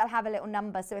 it'll have a little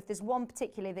number. So if there's one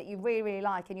particularly that you really, really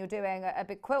like and you're doing a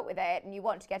big quilt with it and you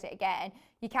want to get it again,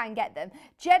 you can get them.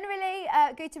 Generally,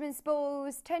 Gutermann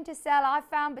spools tend to sell, I've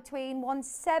found, between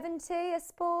 £1.70 a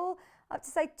spool up to,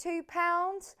 say, £2.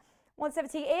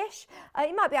 170-ish.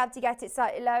 You might be able to get it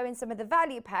slightly low in some of the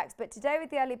value packs, but today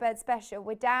with the early bird special,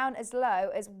 we're down as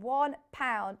low as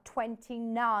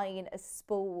 £1.29 a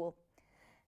spool.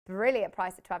 Brilliant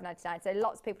price at £12.99. So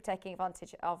lots of people taking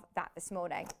advantage of that this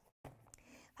morning. I've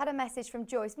had a message from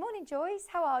Joyce. Morning, Joyce.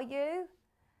 How are you?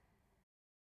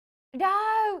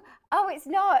 No, oh, it's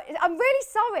not. I'm really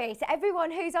sorry to everyone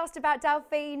who's asked about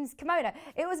Delphine's kimono.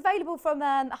 It was available from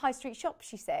a high street shop,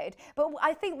 she said, but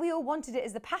I think we all wanted it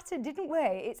as the pattern, didn't we?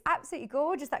 It's absolutely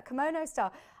gorgeous, that kimono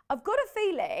style. I've got a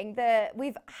feeling that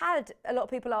we've had a lot of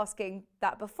people asking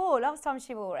that before. Last time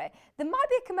she wore it, there might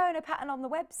be a kimono pattern on the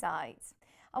website.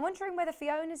 I'm wondering whether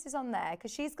Fiona's is on there,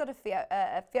 because she's got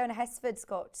Fiona Hesford's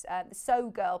got the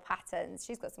Sew Girl patterns.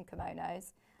 She's got some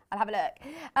kimonos. I'll have a look.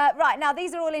 Right, now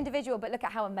these are all individual, but look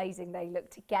at how amazing they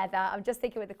look together. I'm just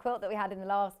thinking with the quilt that we had in the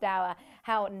last hour,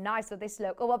 how nice will this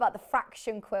look? Or what about the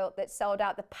fraction quilt that sold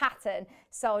out, the pattern,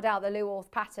 sold out, the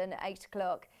Luorth pattern at 8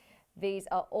 o'clock. These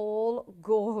are all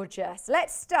gorgeous.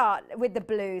 Let's start with the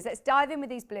blues. Let's dive in with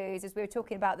these blues as we were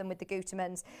talking about them with the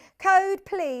Gutermanns. Code,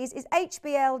 please, is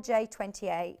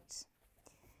HBLJ28.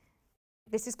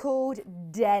 This is called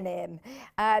denim.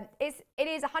 It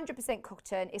is 100%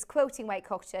 cotton. It's quilting weight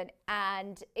cotton,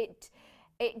 and it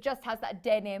just has that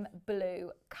denim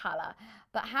blue colour.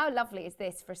 But how lovely is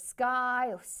this for a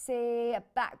sky or sea, a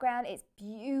background? It's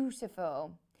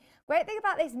beautiful. Great thing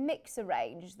about this mixer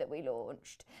range that we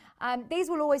launched, these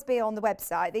will always be on the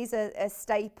website. These are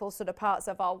staple sort of parts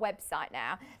of our website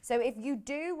now. So if you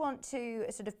do want to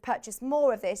sort of purchase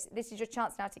more of this, this is your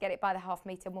chance now to get it by the ½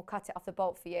 metre, and we'll cut it off the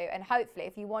bolt for you. And hopefully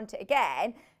if you want it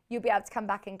again, you'll be able to come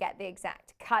back and get the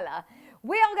exact colour.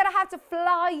 We are going to have to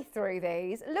fly through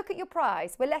these. Look at your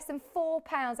price. We're less than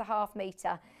 £4 a ½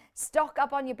 metre. Stock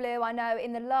up on your blue. I know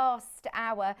in the last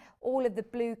hour, all of the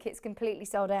blue kits completely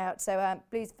sold out. So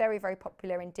blue's very, very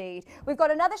popular indeed. We've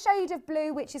got another shade of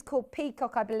blue, which is called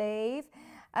Peacock, I believe.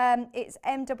 It's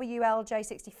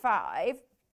MWLJ65.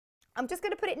 I'm just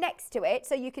going to put it next to it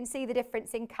so you can see the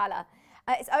difference in colour.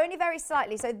 It's only very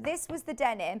slightly. So this was the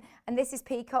denim, and this is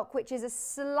Peacock, which is a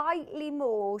slightly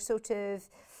more sort of...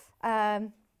 do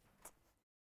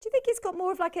you think it's got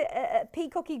more of like a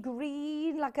peacocky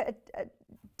green, like a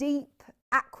deep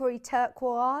aqua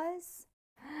turquoise?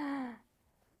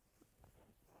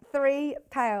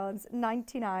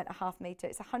 £3.99 a ½ metre.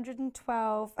 It's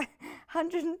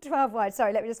 112 wide.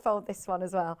 Sorry, let me just fold this one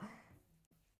as well.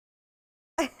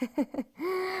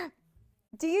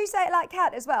 Do you say it like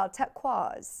cat as well?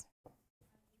 Turquoise.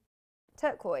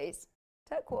 Turquoise.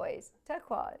 Turquoise,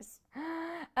 turquoise.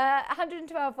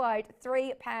 112 wide,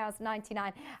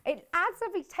 £3.99. It adds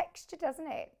lovely texture, doesn't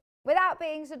it? Without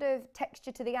being sort of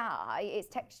texture to the eye, it's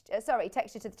texture, sorry,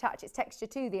 texture to the touch, it's texture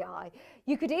to the eye.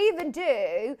 You could even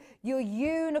do your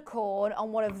unicorn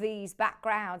on one of these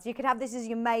backgrounds. You could have this as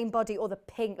your main body, or the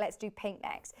pink. Let's do pink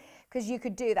next, because you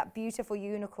could do that beautiful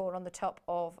unicorn on the top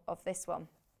of this one.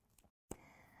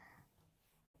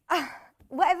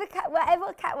 Whatever Kat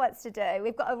wants to do.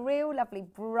 We've got a real lovely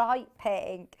bright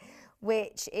pink,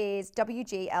 which is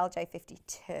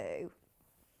WGLJ52.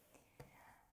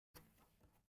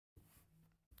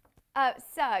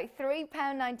 So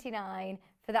 £3.99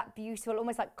 for that beautiful,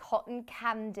 almost like cotton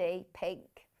candy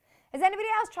pink. Has anybody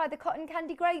else tried the cotton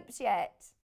candy grapes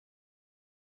yet?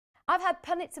 I've had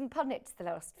punnets and punnets the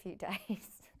last few days.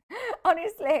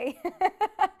 Honestly,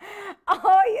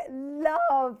 I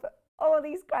love all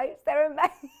these grapes. They're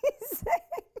amazing.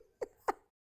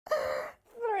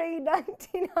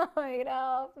 £3.99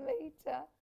 ½ metre.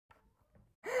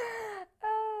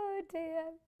 Oh dear.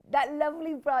 That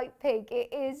lovely bright pink.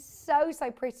 It is so, so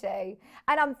pretty.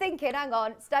 And I'm thinking, hang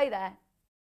on, stay there.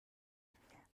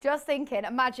 Just thinking,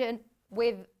 imagine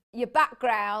with your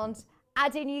background,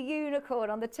 adding your unicorn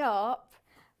on the top.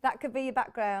 That could be your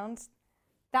background.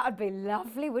 That would be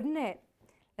lovely, wouldn't it?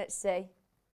 Let's see.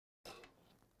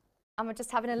 I'm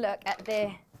just having a look at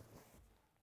the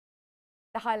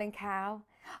Highland cow.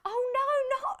 Oh no,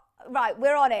 not right.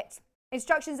 We're on it.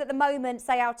 Instructions at the moment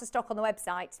say out of stock on the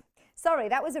website. Sorry,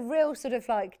 that was a real sort of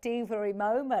like diva-y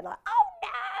moment. Like, oh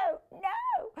no, no.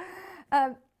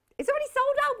 It's already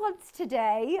sold out once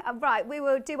today. Right, we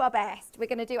will do our best. We're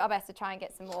going to do our best to try and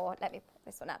get some more. Let me put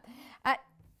this one up.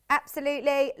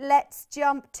 Absolutely. Let's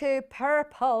jump to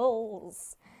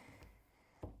purples.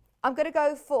 I'm going to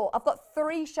go for, I've got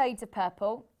 3 shades of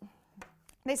purple.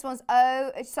 This one's,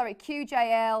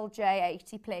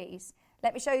 QJLJ80, please.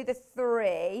 Let me show you the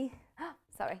 3.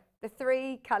 Sorry, the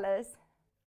 3 colours.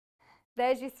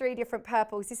 There's your 3 different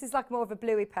purples. This is like more of a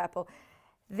bluey purple.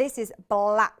 This is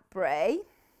blackberry.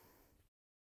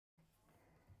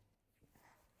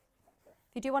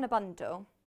 If you do want a bundle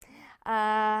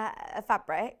of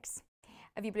fabrics,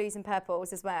 of your blues and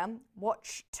purples as well,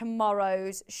 watch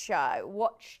tomorrow's show.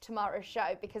 Watch tomorrow's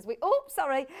show because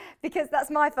because that's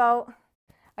my fault.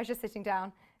 I was just sitting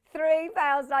down.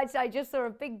 £3.99. I just saw a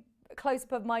big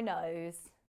close-up of my nose.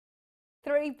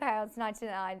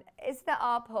 £3.99. It's not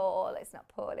our Paul. It's not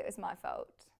Paul. It was my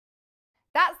fault.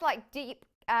 That's like deep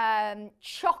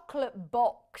chocolate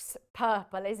box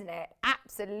purple, isn't it?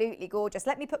 Absolutely gorgeous.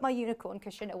 Let me put my unicorn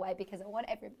cushion away because I want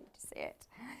everybody to see it.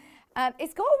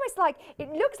 It's got almost like, it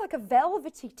looks like a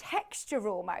velvety texture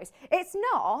almost. It's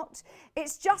not,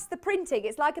 it's just the printing.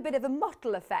 It's like a bit of a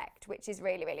mottle effect, which is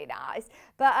really, really nice.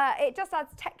 But it just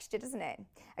adds texture, doesn't it?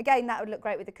 Again, that would look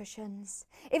great with the cushions.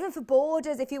 Even for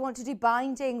borders, if you want to do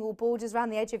binding or borders around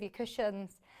the edge of your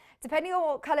cushions, depending on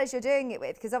what colours you're doing it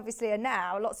with, because obviously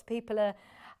now lots of people are,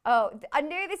 oh, I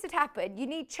knew this would happen. You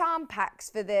need charm packs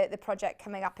for the project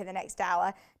coming up in the next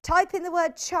hour. Type in the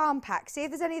word charm pack. See if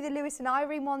there's any of the Lewis and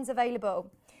Irene ones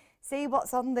available. See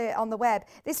what's on the web.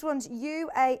 This one's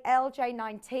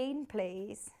UALJ19,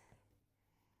 please.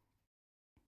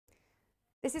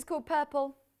 This is called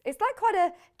purple. It's like quite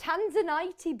a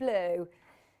tanzanite blue.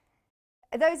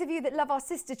 Those of you that love our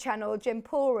sister channel,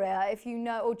 Gemporia, if you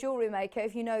know, or Jewellery Maker,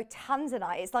 if you know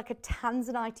tanzanite, it's like a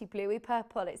tanzanite bluey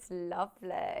purple. It's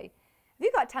lovely. Have you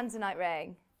got a tanzanite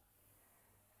ring?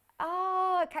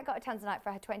 Oh, Kat got a tanzanite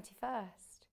for her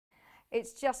 21st.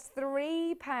 It's just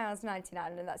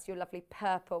 £3.99, and that's your lovely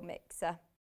purple mixer.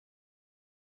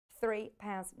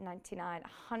 £3.99,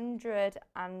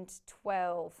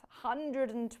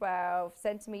 112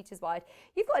 centimetres wide.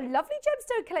 You've got a lovely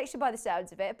gemstone collection by the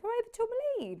sounds of it, Parade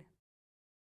Tourmaline.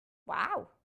 Wow.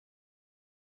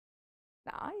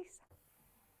 Nice.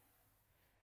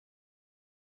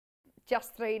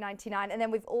 Just £3.99. And then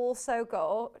we've also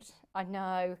got, I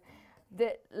know,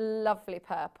 the lovely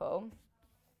purple.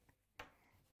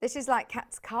 This is like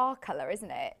Kat's car colour, isn't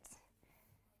it?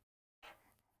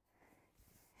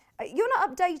 You're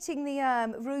not updating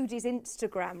the Rudy's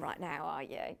Instagram right now, are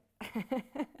you?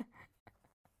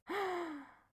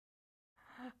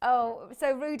 Oh,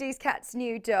 so Rudy's Kat's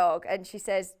new dog, and she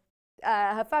says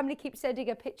her family keeps sending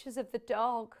her pictures of the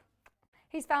dog.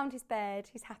 He's found his bed,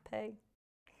 he's happy.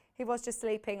 He was just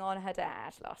sleeping on her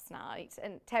dad last night,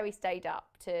 and Terry stayed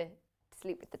up to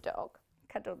sleep with the dog,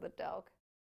 cuddle the dog.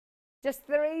 Just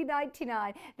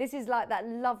 £3.99. This is like that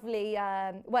lovely,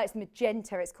 well, it's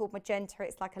magenta. It's called magenta.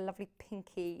 It's like a lovely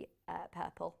pinky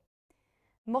purple.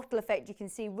 Mottle effect, you can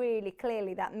see really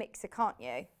clearly that mixer, can't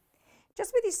you?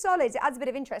 Just with your solids, it adds a bit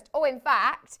of interest. Oh, in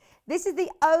fact, this is the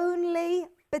only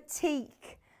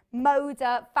batik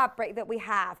Moda fabric that we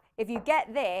have. If you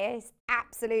get this,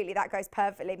 absolutely, that goes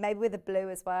perfectly. Maybe with a blue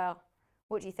as well.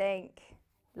 What do you think?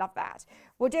 Love that.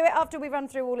 We'll do it after we run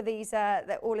through all of these,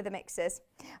 all of the mixers.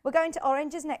 We're going to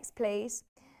oranges next, please.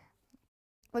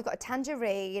 We've got a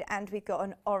tangerine and we've got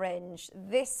an orange.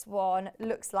 This one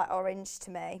looks like orange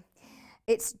to me.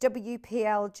 It's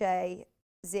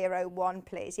WPLJ01,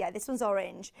 please. Yeah, this one's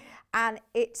orange. And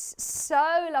it's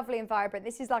so lovely and vibrant.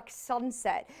 This is like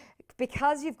sunset.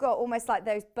 Because you've got almost like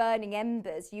those burning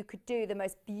embers, you could do the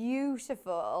most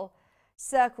beautiful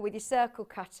circle with your circle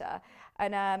cutter,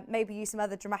 and maybe use some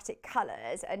other dramatic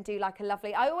colours and do like a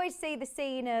lovely, I always see the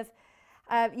scene of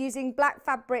using black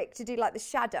fabric to do like the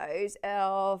shadows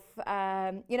of,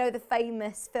 you know, the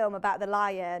famous film about the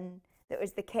lion that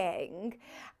was the king,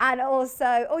 and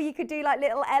also, or you could do like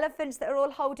little elephants that are all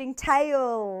holding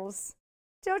tails.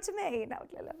 Do you know what I mean? That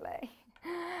would look lovely.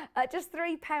 Just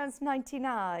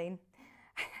 £3.99.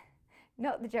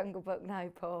 Not the Jungle Book,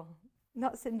 no, Paul.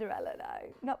 Not Cinderella,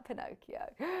 no. Not Pinocchio.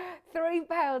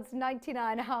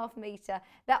 £3.99, a half metre.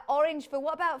 That orange for,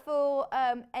 what about for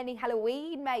any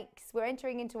Halloween makes? We're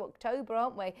entering into October,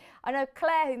 aren't we? I know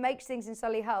Claire, who makes things in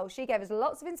Solihull, she gave us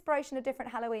lots of inspiration of different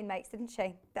Halloween makes, didn't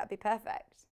she? That'd be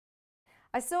perfect.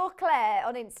 I saw Claire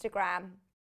on Instagram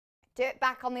do it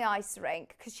back on the ice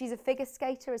rink because she's a figure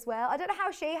skater as well. I don't know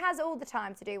how she has all the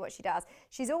time to do what she does.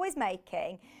 She's always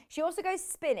making. She also goes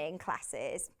spinning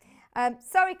classes.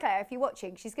 Sorry, Claire, if you're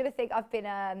watching, she's going to think I've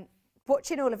been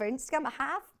watching all of her Instagram. I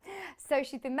have. So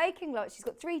she's been making lots. She's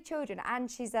got 3 children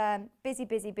and she's busy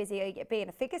being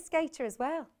a figure skater as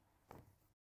well.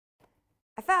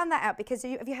 I found that out because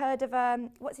have you heard of,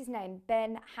 what's his name?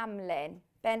 Ben Hamlin.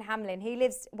 Ben Hamlin. He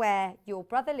lives where your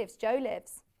brother lives, Joe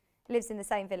lives. Lives in the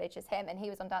same village as him, and he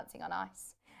was on Dancing on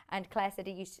Ice. And Claire said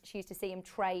she used to see him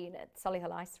train at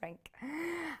Solihull Ice Rink.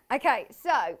 Okay,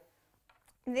 so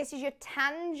this is your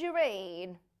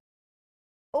tangerine.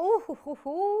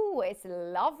 Oh, it's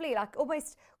lovely, like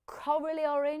almost corally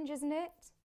orange, isn't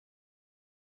it?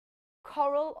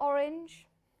 Coral orange.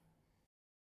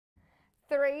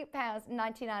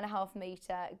 £3.99 a half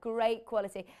metre, great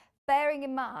quality. Bearing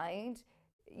in mind,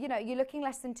 you know, you're looking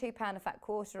less than £2 a fat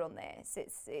quarter on this.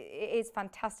 It is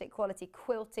fantastic quality,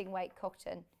 quilting weight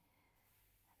cotton.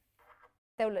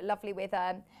 They'll look lovely with,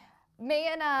 me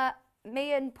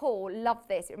and Paul love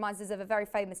this. It reminds us of a very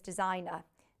famous designer.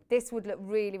 This would look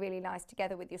really, really nice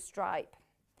together with your stripe.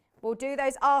 We'll do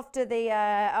those after the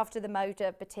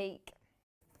Moda Batik.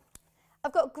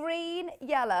 I've got green,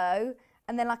 yellow,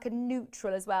 and then like a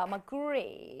neutral as well. My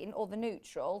green, or the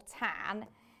neutral, tan,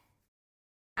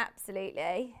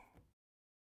 absolutely.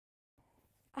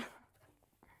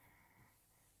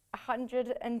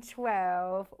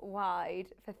 112 wide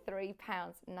for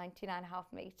 £3.99 half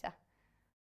metre.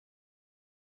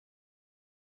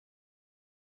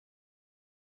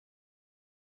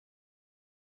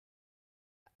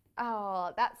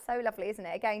 Oh, that's so lovely, isn't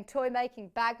it? Again, toy making,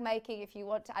 bag making, if you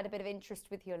want to add a bit of interest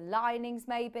with your linings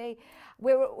maybe.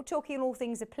 We're talking all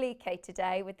things applique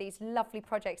today with these lovely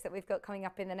projects that we've got coming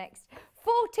up in the next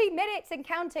 40 minutes and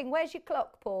counting. Where's your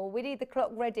clock, Paul? We need the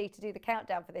clock ready to do the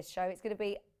countdown for this show. It's going to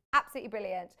be Absolutely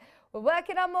brilliant. We're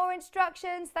working on more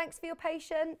instructions. Thanks for your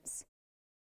patience.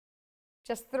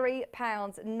 Just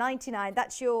 £3.99.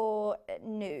 That's your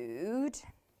nude,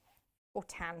 or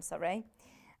tan, sorry.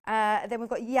 Then we've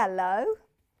got yellow.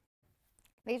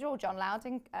 These are all John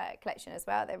Loudon collection as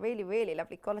well. They're really, really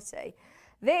lovely quality.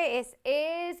 This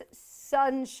is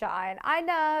sunshine. I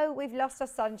know we've lost our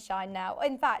sunshine now.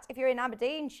 In fact, if you're in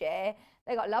Aberdeenshire,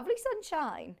 they've got lovely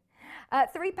sunshine.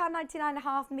 £3.99 a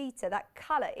half metre. That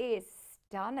colour is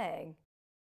stunning.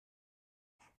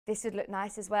 This would look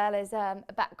nice as well as a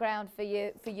background for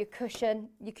your cushion.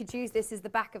 You could use this as the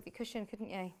back of your cushion,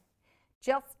 couldn't you?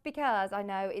 Just because I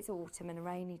know it's autumn and a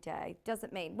rainy day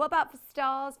doesn't mean. What about for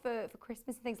stars for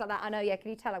Christmas and things like that? I know, yeah, can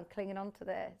you tell I'm clinging on to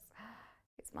this?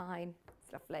 It's mine.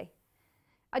 It's lovely.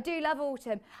 I do love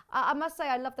autumn. I must say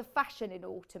I love the fashion in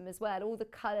autumn as well. All the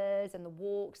colours and the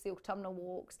walks, the autumnal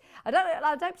walks. I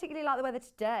don't particularly like the weather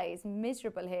today. It's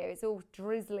miserable here. It's all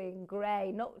drizzling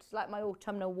grey, not like my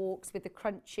autumnal walks with the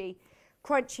crunchy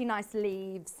nice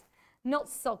leaves, not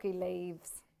soggy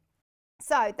leaves.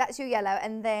 So that's your yellow,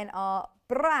 and then our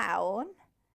brown,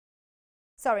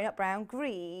 sorry, not brown,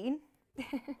 green,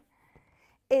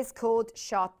 is called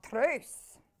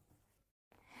chartreuse.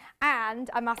 And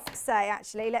I must say,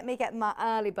 actually, let me get my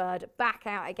early bird back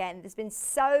out again. There's been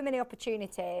so many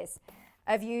opportunities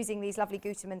of using these lovely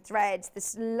Gutermann threads,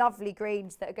 this lovely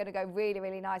greens that are going to go really,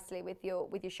 really nicely with your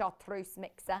chartreuse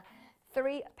mixer.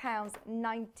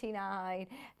 £3.99.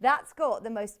 That's got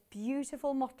the most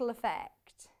beautiful mottle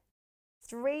effect.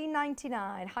 $3.99,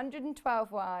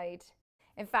 112 wide.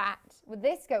 In fact, would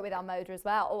this go with our motor as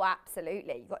well? Oh,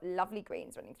 absolutely. You've got lovely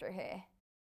greens running through here.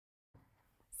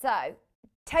 So,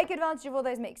 take advantage of all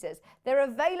those mixers. They're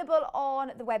available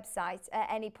on the website at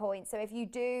any point. So if you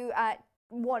do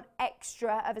want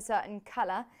extra of a certain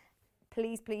colour,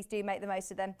 please do make the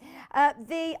most of them.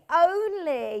 The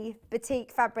only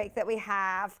batik fabric that we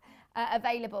have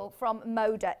available from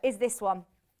Moda is this one.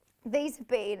 These have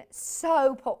been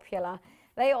so popular.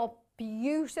 They are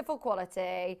beautiful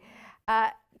quality.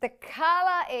 The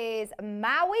colour is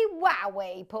Maui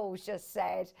Wowie, Paul's just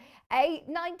said.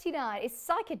 $8.99. It's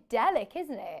psychedelic,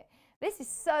 isn't it? This is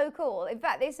so cool. In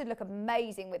fact, this would look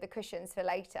amazing with the cushions for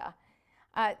later.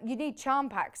 You need charm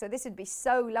packs, so this would be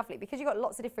so lovely because you've got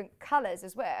lots of different colours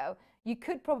as well. You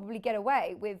could probably get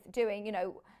away with doing, you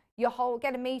know,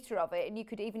 get a metre of it, and you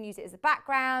could even use it as a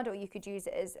background, or you could use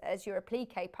it as your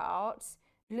applique part.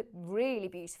 Look really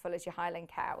beautiful as your Highland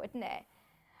cow, wouldn't it?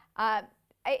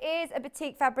 It is a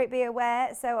batik fabric, be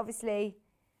aware. So obviously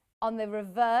on the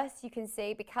reverse, you can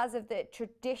see because of the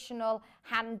traditional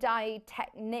hand-dyed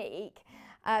technique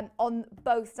on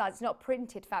both sides, it's not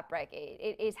printed fabric,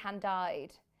 it is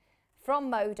hand-dyed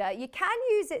from Moda. You can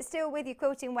use it still with your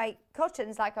quilting weight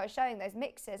cottons like I was showing, those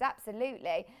mixers,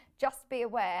 absolutely. Just be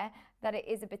aware that it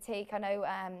is a batik. I know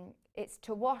it's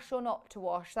to wash or not to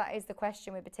wash. That is the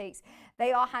question with batiks.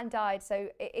 They are hand dyed, so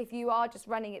if you are just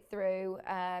running it through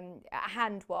a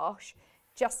hand wash,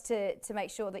 just to make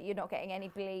sure that you're not getting any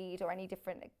bleed or any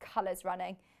different colours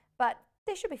running. But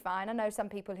they should be fine. I know some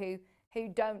people who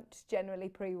don't generally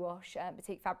pre-wash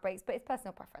batik fabrics, but it's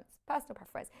personal preference.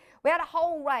 We had a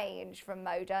whole range from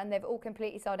Moda, and they've all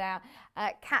completely sold out.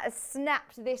 Kat has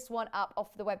snapped this one up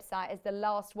off the website as the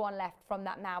last one left from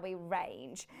that Maui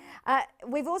range.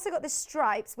 We've also got the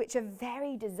stripes, which are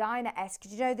very designer-esque. Do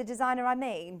you know the designer I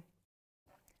mean?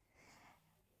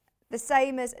 The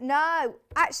same as, no,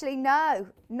 actually no,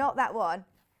 not that one.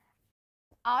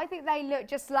 I think they look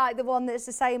just like the one that's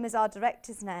the same as our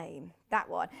director's name, that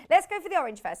one. Let's go for the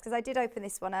orange first, because I did open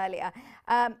this one earlier.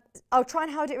 I'll try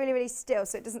and hold it really, really still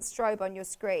so it doesn't strobe on your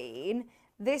screen.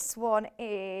 This one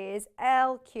is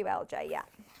LQLJ, yeah.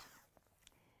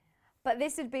 But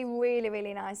this would be really,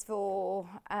 really nice for,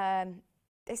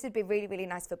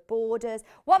 borders.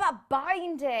 What about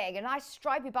binding? A nice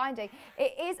stripy binding.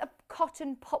 It is a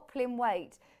cotton poplin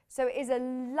weight, so it is a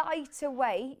lighter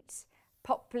weight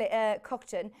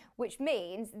cotton, which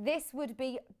means this would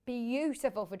be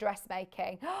beautiful for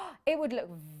dressmaking. It would look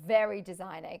very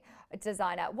designer.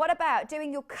 What about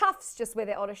doing your cuffs just with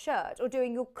it on a shirt, or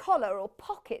doing your collar or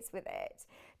pockets with it?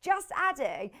 Just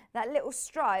adding that little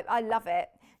stripe. I love it.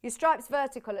 Your stripe's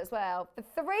vertical as well. For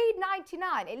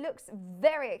 $3.99, it looks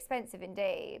very expensive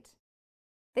indeed.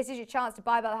 This is your chance to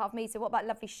buy by the half metre. What about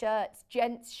lovely shirts,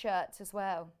 gents shirts as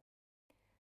well?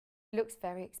 Looks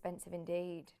very expensive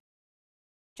indeed.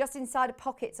 Just inside of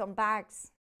pockets on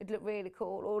bags, it'd look really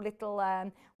cool. Or little,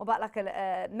 what about like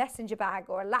a messenger bag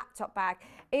or a laptop bag?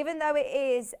 Even though it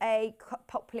is a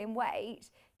poplin weight,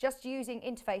 just using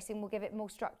interfacing will give it more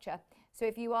structure. So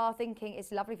if you are thinking,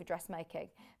 it's lovely for dressmaking,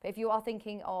 but if you are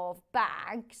thinking of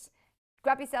bags,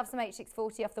 grab yourself some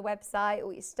H640 off the website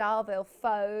or your Starville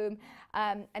foam,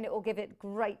 and it will give it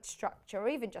great structure, or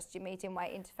even just your medium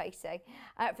weight interfacing.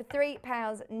 For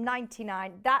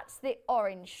 £3.99, that's the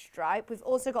orange stripe. We've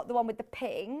also got the one with the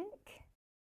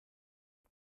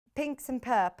pinks and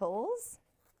purples.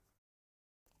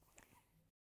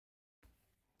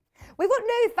 We've got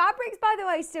new fabrics, by the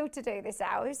way, still to do this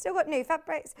hour. We've still got new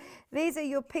fabrics. These are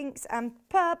your pinks and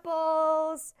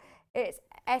purples. It's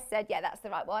SZ, yeah, that's the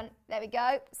right one. There we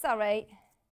go, sorry.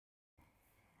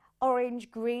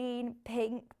 Orange, green,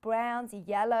 pink, browns,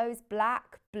 yellows,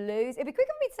 black, blues. It'd be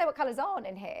quicker for me to say what colours aren't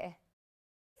in here.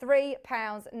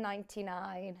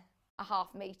 £3.99, a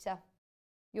half metre.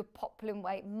 Your poplin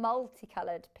weight,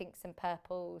 multicoloured pinks and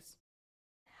purples.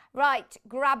 Right,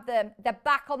 grab them. They're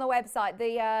back on the website.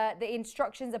 The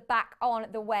instructions are back on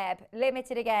the web.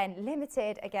 Limited again.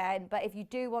 But if you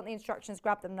do want the instructions,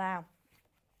 grab them now.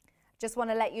 Just want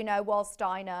to let you know whilst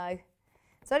I know.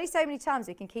 It's only so many times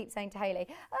we can keep saying to Hayley,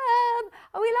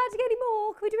 are we allowed to get any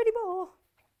more? Can we do any more?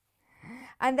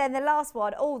 And then the last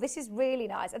one, oh, this is really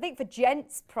nice. I think for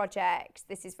gents projects,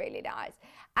 this is really nice.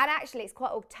 And actually, it's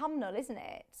quite autumnal, isn't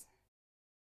it?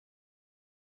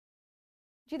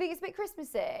 Do you think it's a bit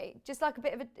Christmassy? Just like a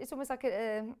bit of a, it's almost like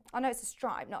a, I know it's a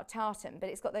stripe, not a tartan, but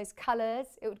it's got those colours.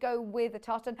 It would go with the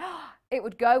tartan. It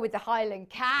would go with the Highland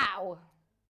cow.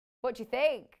 What do you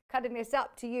think? Cutting this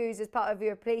up to use as part of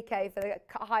your applique for the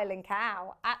Highland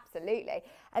cow. Absolutely.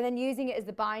 And then using it as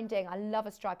the binding. I love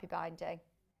a stripy binding.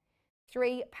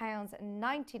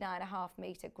 £3.99 a half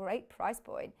metre. Great price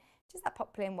point. Just that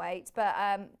poplin weight. But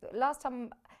last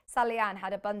time Sally Ann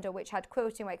had a bundle which had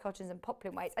quilting weight cottons and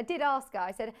poplin weights. I did ask her,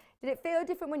 I said, did it feel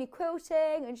different when you're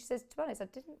quilting? And she says, to be honest, I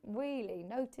didn't really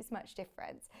notice much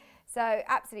difference. So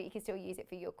absolutely, you can still use it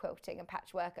for your quilting and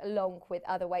patchwork along with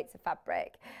other weights of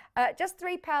fabric. Just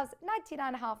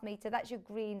 £3.99 a half metre. That's your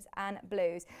greens and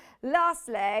blues.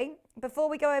 Lastly, before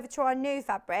we go over to our new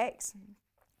fabrics,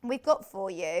 we've got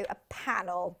for you a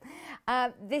panel.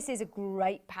 This is a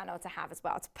great panel to have as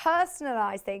well, to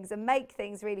personalise things and make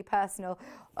things really personal.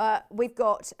 We've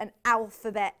got an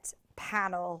alphabet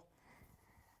panel.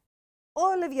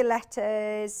 All of your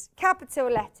letters, capital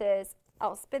letters.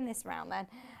 I'll spin this round then.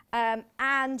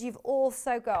 And you've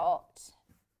also got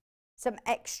some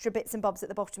extra bits and bobs at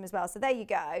the bottom as well. So there you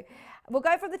go. We'll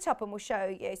go from the top and we'll show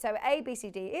you. So A, B, C,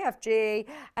 D, E, F, G.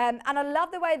 And I love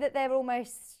the way that they're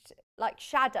almost like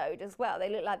shadowed as well. They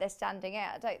look like they're standing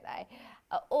out, don't they?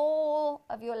 All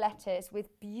of your letters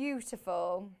with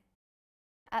beautiful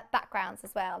backgrounds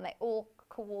as well. And they all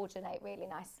coordinate really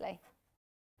nicely.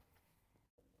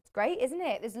 It's great, isn't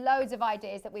it? There's loads of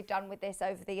ideas that we've done with this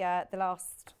over the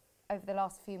last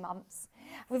few months.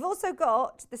 We've also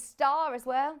got the star as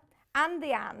well, and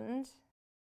the and.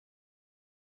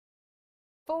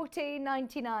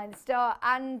 £14.99, the star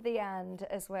and the and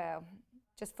as well.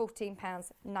 Just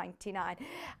 £14.99.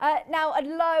 Now,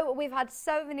 we've had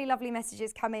so many lovely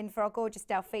messages come in for our gorgeous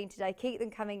Delphine today. Keep them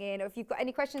coming in. Or if you've got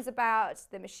any questions about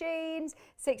the machines,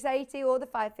 680 or the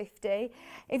 550.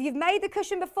 If you've made the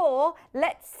cushion before,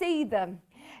 let's see them.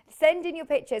 Send in your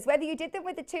pictures, whether you did them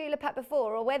with the Tula Pat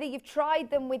before or whether you've tried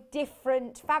them with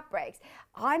different fabrics.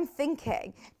 I'm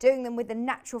thinking doing them with the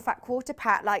natural fat quarter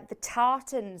pat, like the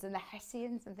tartans and the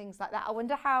hessians and things like that. I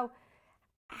wonder how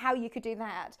you could do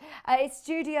that. It's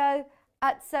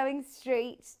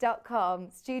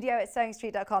studio@sewingstreet.com.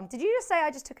 Studio@sewingstreet.com. Did you just say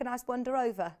I just took a nice wander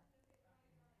over?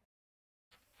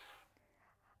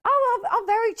 Oh, I'm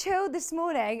very chilled this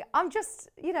morning. I'm just,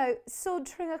 you know,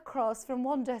 sauntering across from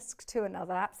one desk to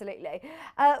another, absolutely.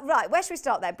 Right, where should we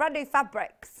start then? Brand new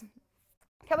fabrics.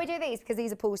 Can we do these? Because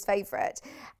these are Paul's favourite.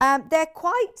 They're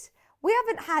quite... We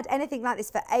haven't had anything like this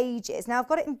for ages. Now, I've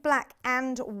got it in black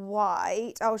and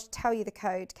white. I'll tell you the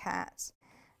code, Kat,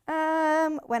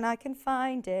 when I can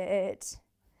find it.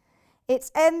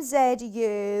 It's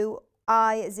MZUI08,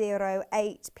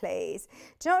 please.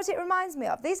 Do you know what it reminds me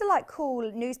of? These are like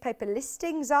cool newspaper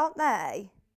listings, aren't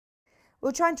they?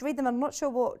 We're trying to read them. I'm not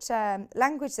sure what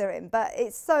language they're in, but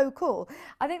it's so cool.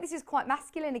 I think this is quite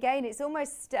masculine again. It's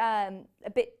almost a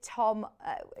bit Tim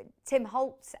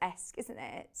Holtz-esque, isn't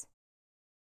it?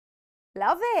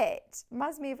 Love it.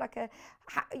 Reminds me of like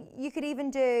you could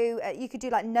even do, you could do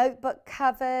like notebook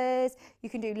covers. You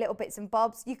can do little bits and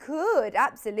bobs. You could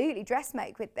absolutely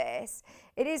dressmake with this.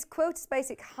 It is Quilter's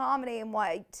Basic Harmony in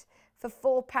white for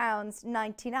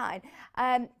 £4.99.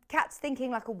 Kat's thinking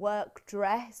like a work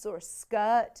dress or a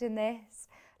skirt in this,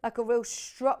 like a real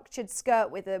structured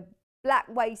skirt with a black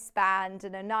waistband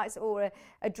and a nice, or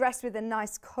a dress with a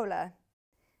nice collar.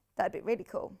 That'd be really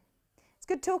cool. It's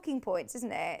good talking points,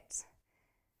 isn't it?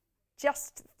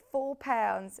 Just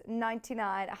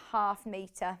 £4.99 a half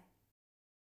metre.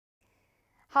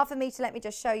 Half a metre, let me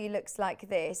just show you, looks like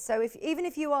this. So even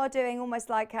if you are doing almost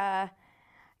like a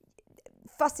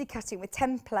fussy cutting with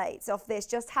templates off this,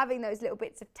 just having those little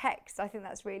bits of text, I think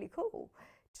that's really cool.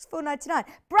 Just £4.99.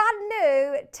 Brand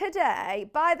new today.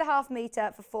 Buy the half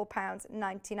metre for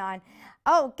 £4.99.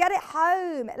 Oh, get it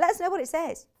home. Let us know what it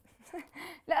says.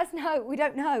 Let us know. We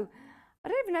don't know. I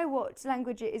don't even know what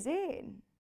language it is in.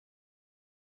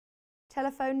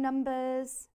 Telephone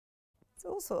numbers. It's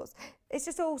all sorts. It's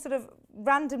just all sort of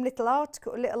random little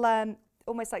article, little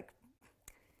almost like,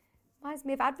 reminds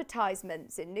me of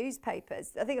advertisements in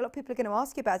newspapers. I think a lot of people are going to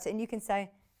ask you about it and you can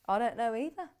say, I don't know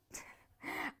either.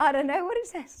 I don't know what it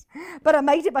says, but I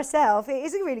made it myself. It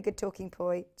is a really good talking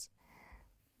point.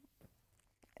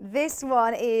 This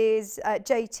one is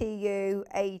JTU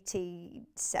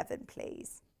 87,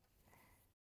 please.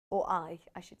 Or I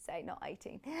should say, not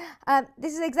 18.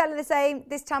 This is exactly the same,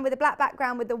 this time with a black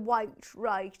background with the white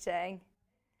writing.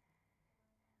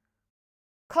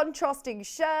 Contrasting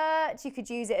shirt, you could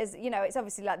use it as, you know, it's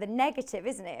obviously like the negative,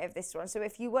 isn't it, of this one. So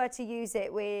if you were to use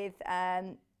it with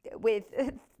the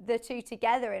two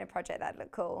together in a project, that'd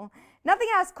look cool. Nothing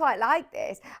else quite like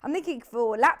this. I'm thinking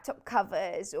for laptop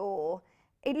covers, or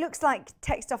it looks like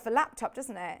text off a laptop,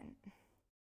 doesn't it?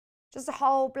 Just a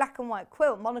whole black and white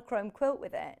quilt, monochrome quilt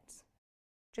with it.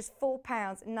 Just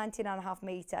 £4.99 a half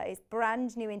metre. It's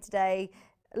brand new in today.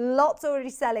 Lots already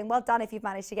selling. Well done if you've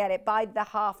managed to get it. Buy the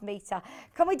half metre.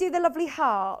 Can we do the lovely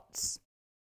hearts?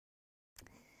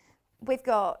 We've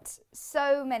got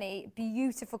so many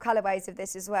beautiful colourways of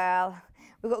this as well.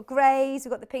 We've got greys,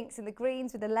 we've got the pinks and the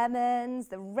greens with the lemons,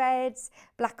 the reds,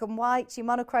 black and white, your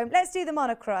monochrome. Let's do the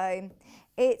monochrome.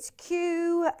 It's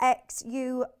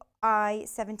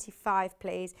QXUI75,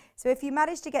 please. So if you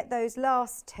manage to get those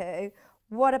last two,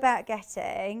 what about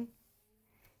getting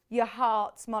your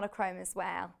hearts monochrome as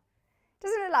well?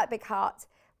 Doesn't look like big heart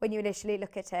when you initially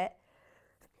look at it.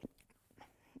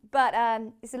 But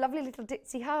it's a lovely little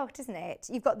ditzy heart, isn't it?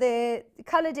 You've got the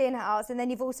coloured in hearts and then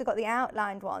you've also got the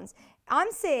outlined ones. I'm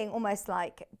seeing almost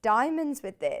like diamonds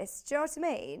with this. Do you know what I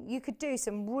mean? You could do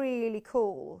some really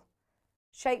cool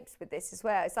shapes with this as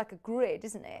well. It's like a grid,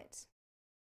 isn't it?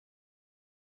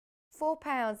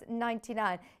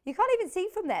 £4.99. You can't even see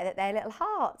from there that they're little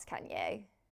hearts, can you?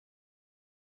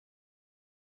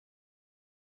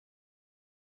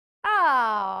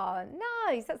 Oh,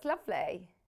 nice. That's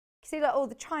lovely. You see like all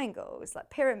the triangles, like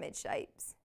pyramid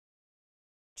shapes.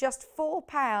 Just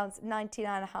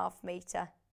 £4.99 a half metre.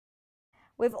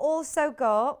 We've also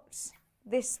got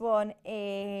this one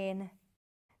in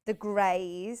the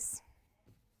greys.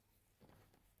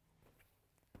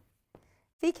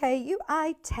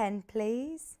 VKUI 10,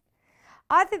 please.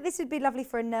 I think this would be lovely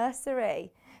for a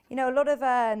nursery. You know, a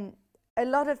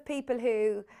lot of people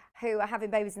who are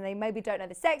having babies and they maybe don't know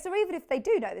the sex, or even if they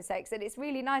do know the sex, and it's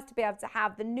really nice to be able to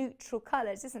have the neutral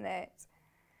colours, isn't it?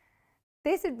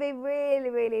 This would be really,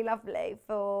 really lovely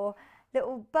for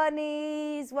little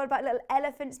bunnies. What about little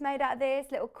elephants made out of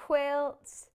this? Little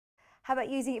quilts. How about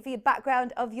using it for your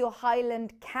background of your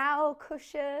Highland cow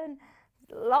cushion?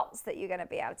 Lots that you're going to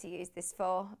be able to use this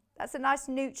for. That's a nice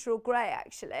neutral grey,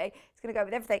 actually. It's going to go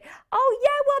with everything. Oh,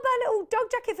 yeah, what about a little dog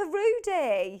jacket for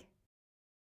Rudy?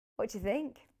 What do you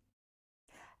think?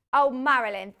 Oh,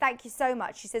 Marilyn, thank you so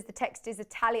much. She says the text is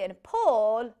Italian.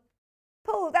 Paul,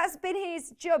 that's been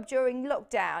his job during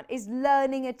lockdown, is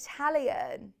learning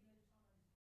Italian.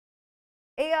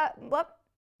 What?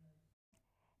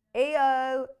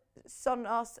 Io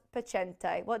sono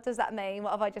paziente. What does that mean?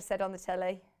 What have I just said on the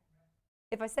telly?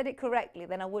 If I said it correctly,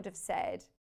 then I would have said,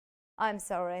 I'm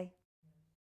sorry.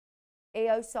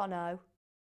 Io sono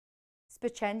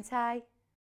paziente.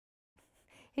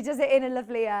 He does it in a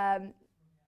lovely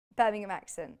Birmingham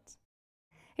accent.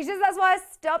 He says, that's why I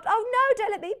stopped. Oh, no,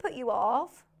 don't let me put you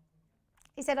off.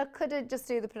 He said, I couldn't just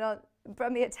do the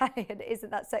Italian. Isn't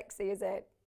that sexy, is it?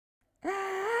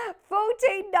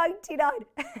 £14.99.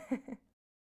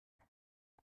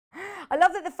 I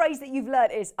love that the phrase that you've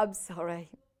learnt is, I'm sorry.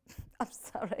 I'm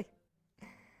sorry.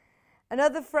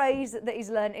 Another phrase that he's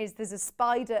learnt is, there's a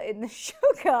spider in the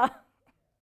sugar.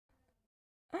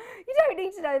 You don't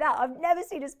need to know that. I've never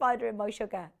seen a spider in my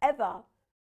sugar, ever.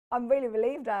 I'm really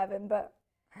relieved I haven't, but...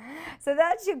 So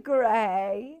that's your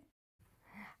grey.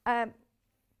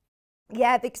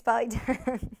 Yeah, big spider.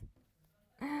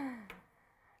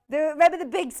 Remember the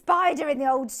big spider in the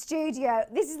old studio?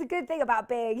 This is the good thing about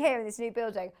being here in this new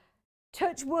building.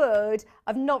 Touch wood,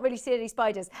 I've not really seen any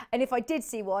spiders. And if I did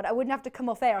see one, I wouldn't have to come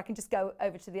off air. I can just go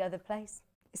over to the other place.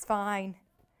 It's fine.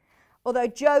 Although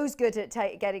Joe's good at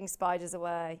getting spiders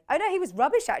away. Oh no, he was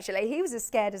rubbish actually. He was as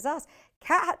scared as us.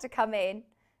 Kat had to come in.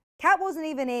 Kat wasn't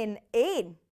even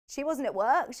in. She wasn't at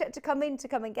work. She had to come in to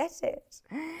come and get it.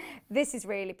 This is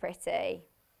really pretty.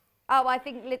 Oh, I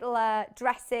think little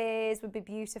dresses would be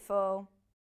beautiful.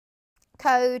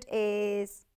 Code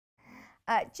is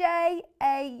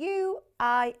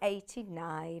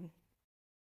JAUI89.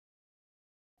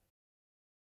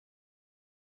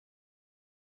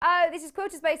 Oh, this is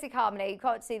Quilter's Basic Harmony. You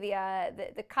can't see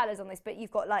the colours on this, but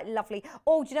you've got like lovely...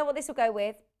 Oh, do you know what this will go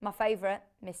with? My favourite,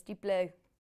 Misty Blue.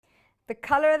 The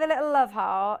colour of the little love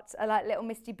heart are like little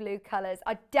misty blue colours.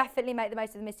 I definitely make the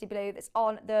most of the misty blue that's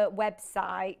on the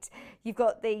website. You've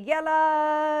got the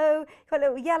yellow, you've got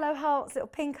little yellow hearts, little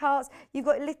pink hearts. You've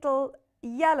got little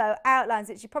yellow outlines,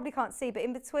 which you probably can't see, but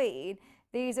in between,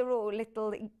 these are all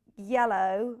little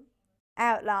yellow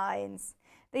outlines.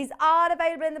 These aren't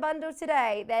available in the bundle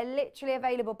today. They're literally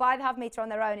available by the half metre on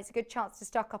their own. It's a good chance to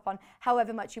stock up on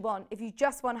however much you want. If you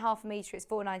just want half a metre, it's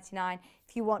 £4.99.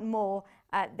 If you want more,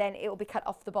 then it will be cut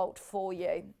off the bolt for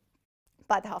you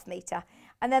by the half metre.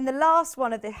 And then the last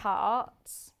one of the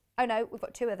hearts, oh no, we've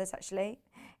got two others actually,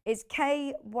 is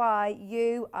KYUI.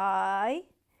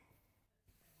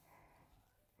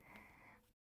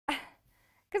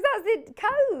 Because that's the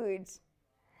code.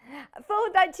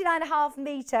 £4.99 a half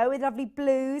metre with lovely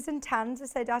blues and tans. I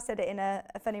said it in a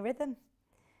funny rhythm.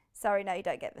 Sorry, no, you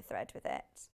don't get the thread with it.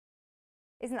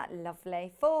 Isn't that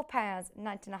lovely?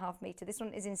 £4.99 a half metre. This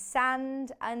one is in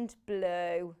sand and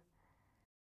blue.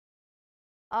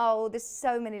 Oh, there's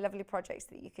so many lovely projects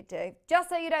that you could do. Just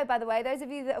so you know, by the way, those of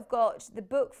you that have got the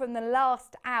book from the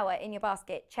last hour in your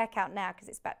basket, check out now because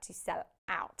it's about to sell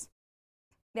out.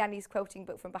 The Annie's quilting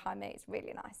book from behind me. It's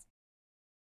really nice.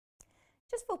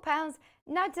 Just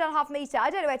 £4.99 a half metre. I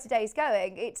don't know where today's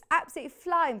going. It's absolutely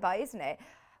flying by, isn't it?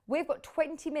 We've got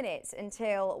 20 minutes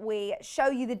until we show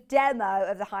you the demo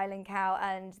of the Highland cow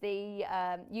and the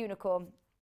unicorn.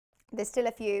 There's still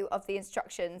a few of the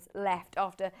instructions left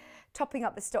after topping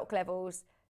up the stock levels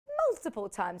multiple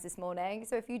times this morning.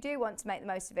 So if you do want to make the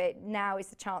most of it, now is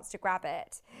the chance to grab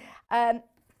it.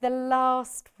 The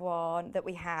last one that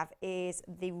we have is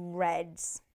the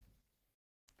reds.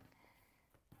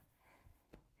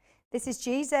 This is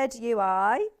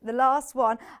GZUI, the last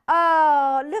one.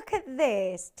 Oh, look at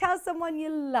this. Tell someone you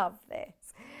love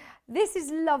this. This is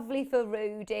lovely for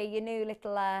Rudy, your new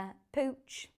little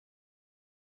pooch.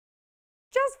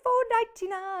 Just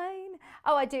 £4.99.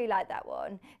 Oh, I do like that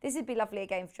one. This would be lovely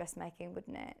again for dressmaking,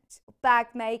 wouldn't it? Bag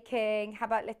making. How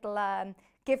about little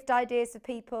gift ideas for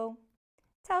people?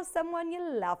 Tell someone you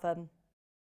love them.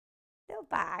 Little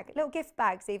bag, little gift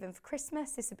bags even for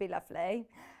Christmas. This would be lovely.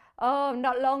 Oh,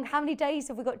 not long. How many days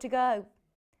have we got to go?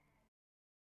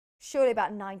 Surely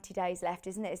about 90 days left,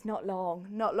 isn't it? It's not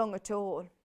long at all.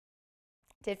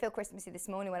 Did feel Christmassy this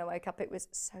morning when I woke up. It was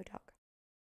so dark.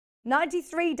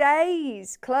 93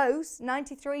 days, close.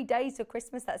 93 days till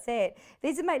Christmas, that's it.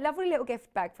 These would make lovely little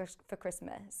gift bag for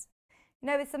Christmas. You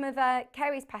know, with some of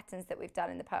Kerry's patterns that we've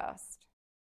done in the past.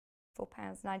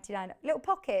 £4.99. Little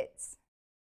pockets.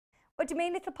 What do you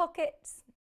mean, little pockets?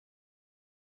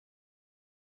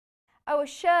 Oh, a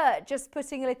shirt, just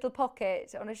putting a little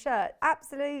pocket on a shirt.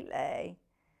 Absolutely.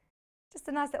 Just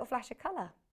a nice little flash of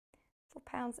colour.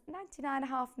 £4.99 a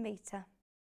half metre.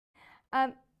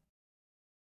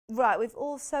 Right, we've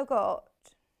also got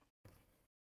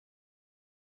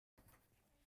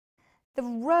the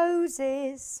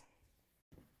roses.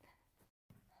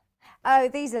 Oh,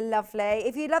 these are lovely.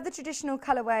 If you love the traditional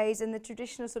colourways and the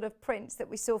traditional sort of prints that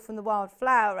we saw from the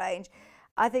Wildflower range,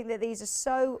 I think that these are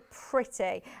so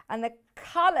pretty and the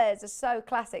colours are so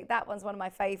classic. That one's one of my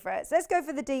favourites. Let's go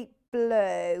for the deep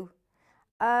blue.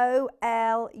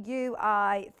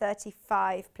 OLUI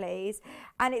 35, please.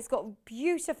 And it's got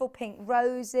beautiful pink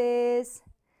roses.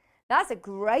 That's a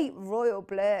great royal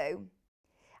blue.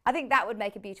 I think that would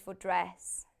make a beautiful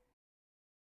dress.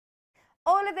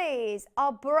 All of these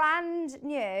are brand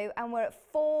new and we're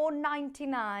at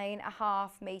 £4.99 a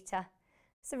half metre.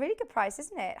 It's a really good price,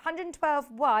 isn't it?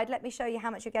 112 wide. Let me show you how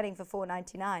much you're getting for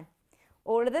 £4.99.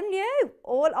 All of them new.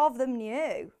 All of them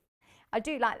new. I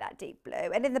do like that deep blue.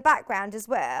 And in the background as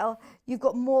well, you've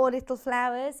got more little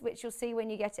flowers, which you'll see when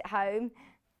you get it home.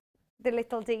 The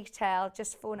little detail,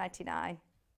 just £4.99.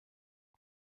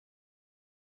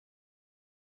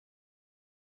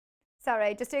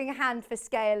 Sorry, just doing a hand for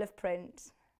scale of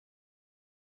print.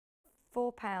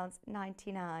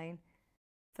 £4.99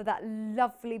 for that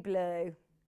lovely blue.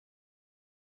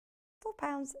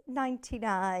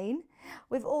 £4.99.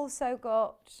 We've also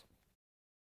got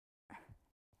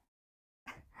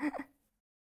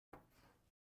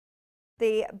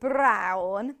the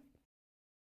brown.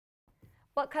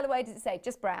 What colourway does it say?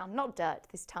 Just brown, not dirt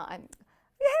this time.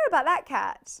 You hear about that,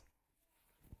 Kat?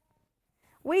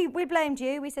 We blamed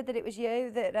you. We said that it was you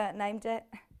that named it.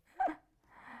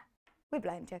 We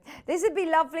blamed you. This would be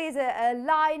lovely as a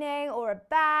lining or a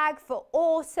bag for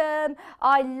autumn.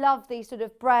 I love these sort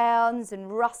of browns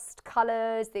and rust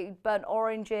colours, the burnt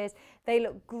oranges. They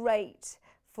look great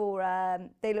for,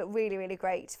 they look really, really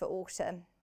great for autumn.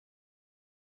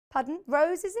 Pardon?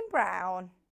 Roses and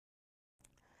brown.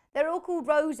 They're all called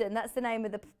Rosen, that's the name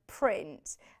of the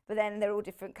print, but then they're all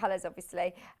different colours,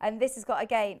 obviously. And this has got,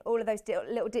 again, all of those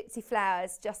little ditzy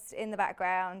flowers just in the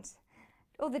background.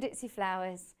 All the ditzy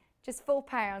flowers, just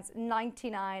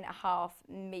 £4.99.5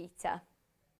 metre.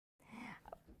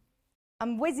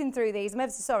 I'm whizzing through these. I'm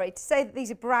ever so sorry to say that these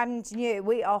are brand new.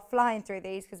 We are flying through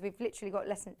these because we've literally got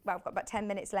we've got about 10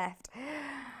 minutes left.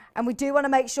 And we do want to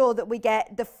make sure that we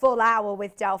get the full hour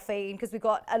with Delphine because we've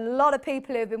got a lot of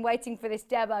people who have been waiting for this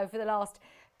demo for the last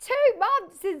 2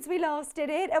 months since we last did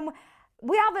it. And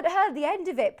we haven't heard the end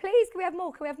of it. Please, can we have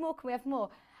more? Can we have more? Can we have more?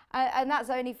 And that's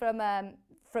only from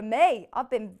me. I've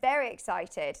been very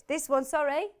excited. This one,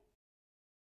 sorry.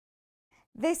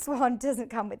 This one doesn't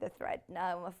come with the thread. No,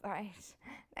 I'm afraid.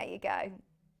 There you go.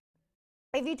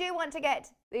 If you do want to get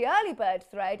the early bird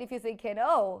thread, if you're thinking,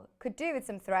 oh, could do with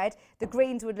some thread, the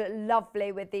greens would look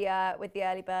lovely with the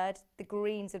early bird. The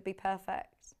greens would be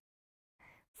perfect.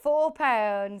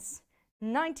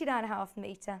 £4.99.5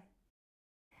 metre.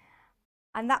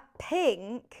 And that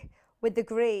pink with the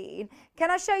green,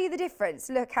 can I show you the difference?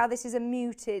 Look how this is a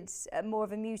muted, more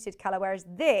of a muted colour, whereas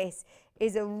this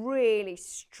is a really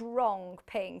strong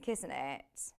pink, isn't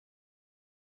it?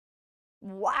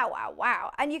 Wow, wow,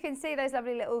 wow. And you can see those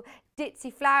lovely little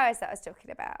ditzy flowers that I was talking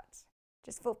about.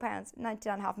 Just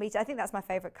 £4.99.5 metre. I think that's my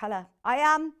favourite colour. I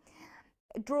am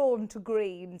drawn to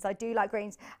greens. I do like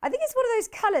greens. I think it's one of those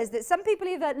colours that some people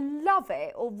either love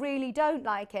it or really don't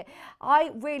like it. I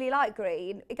really like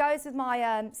green. It goes with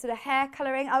my sort of hair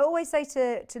colouring. I always say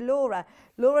to Laura,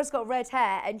 Laura's got red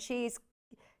hair and she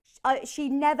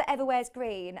never ever wears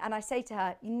green. And I say to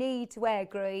her, you need to wear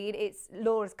green. It's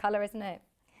Laura's colour, isn't it?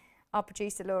 Our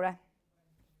producer, Laura.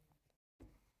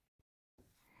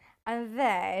 And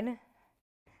then,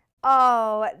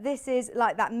 oh, this is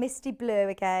like that misty blue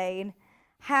again.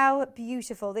 How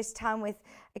beautiful, this time with,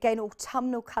 again,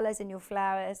 autumnal colours in your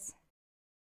flowers.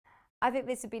 I think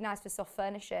this would be nice for soft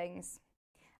furnishings.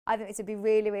 I think this would be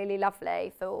really, really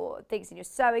lovely for things in your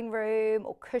sewing room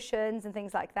or cushions and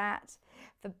things like that.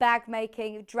 For bag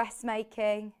making, dress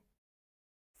making.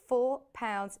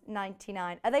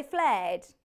 £4.99. Are they flared?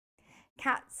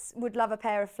 Cats would love a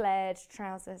pair of flared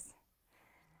trousers.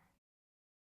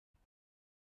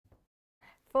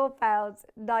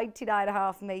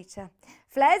 £4.99.5 metre.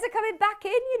 Flares are coming back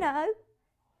in, you know.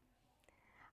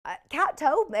 Kat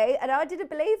told me and I didn't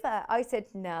believe her. I said,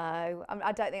 no,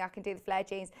 I don't think I can do the flare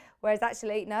jeans. Whereas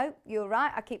actually, no, you're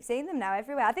right. I keep seeing them now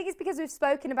everywhere. I think it's because we've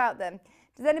spoken about them.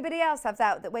 Does anybody else have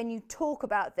that when you talk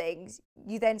about things,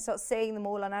 you then start seeing them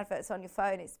all on adverts on your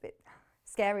phone? It's a bit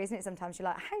scary, isn't it? Sometimes you're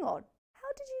like, hang on. How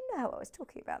did you know I was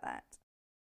talking about that?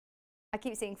 I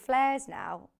keep seeing flares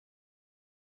now.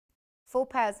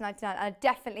 £4.99. I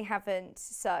definitely haven't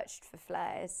searched for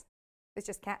flares. It's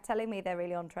just Kat telling me they're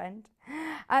really on trend.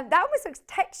 That almost looks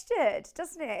textured,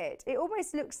 doesn't it? It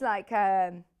almost looks like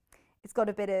it's got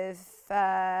a bit of, it's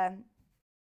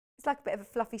like a bit of a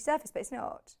fluffy surface, but it's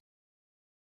not.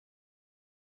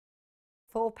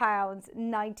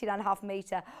 £4.99.5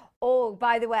 metre. Oh,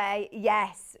 by the way,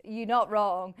 yes, you're not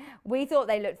wrong. We thought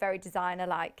they looked very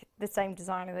designer-like, the same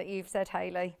designer that you've said,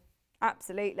 Hayley.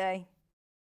 Absolutely.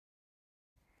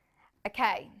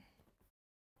 Okay.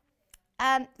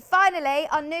 Finally,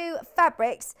 our new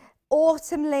fabrics,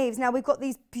 autumn leaves. Now, we've got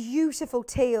these beautiful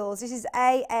teals. This is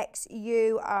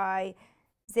AXUI09.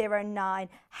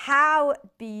 How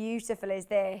beautiful is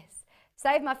this?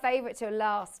 Save my favourite till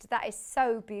last. That is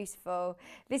so beautiful.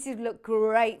 This would look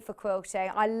great for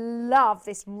quilting. I love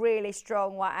this really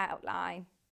strong white outline.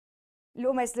 It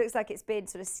almost looks like it's been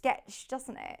sort of sketched,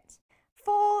 doesn't it?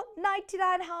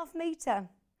 £4.99.5 metre.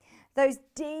 Those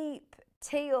deep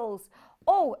teals.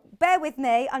 Oh, bear with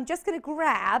me. I'm just going to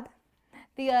grab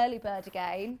the early bird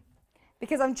again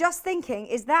because I'm just thinking,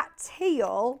 is that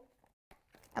teal?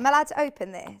 Am I allowed to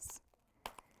open this?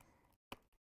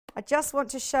 I just want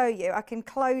to show you. I can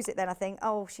close it then, I think.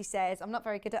 Oh, she says. I'm not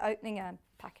very good at opening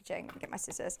packaging. Let me get my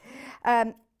scissors.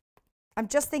 I'm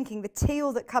just thinking the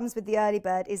teal that comes with the early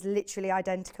bird is literally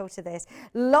identical to this.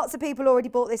 Lots of people already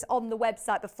bought this on the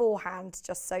website beforehand,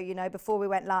 just so you know, before we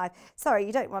went live. Sorry,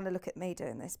 you don't want to look at me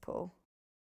doing this, Paul.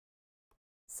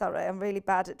 Sorry, I'm really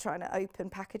bad at trying to open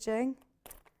packaging.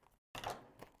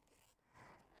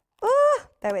 Oh,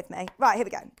 bear with me. Right, here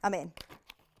we go. I'm in.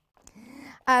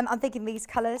 I'm thinking these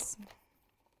colours.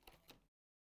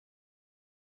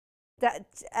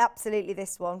 Absolutely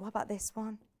this one. What about this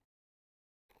one?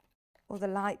 Or the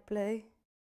light blue?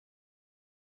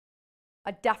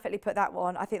 I'd definitely put that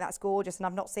one. I think that's gorgeous, and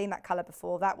I've not seen that colour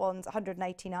before. That one's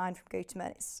 189 from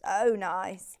Gutermann. It's so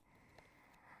nice.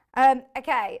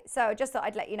 Okay, so I just thought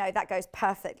I'd let you know that goes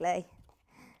perfectly.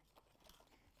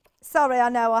 Sorry, I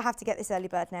know I'll have to get this early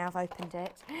bird now. I've opened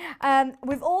it.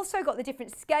 We've also got the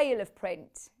different scale of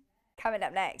print coming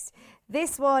up next.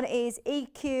 This one is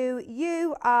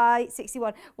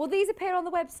EQUI61. Will these appear on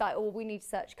the website, or will we need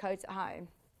search codes at home?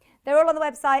 They're all on the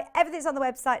website. Everything's on the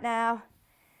website now.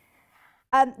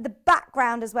 The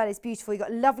background as well is beautiful. You've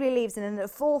got lovely leaves, and in the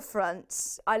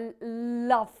forefront, I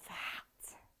love that.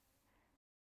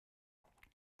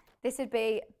 This would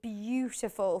be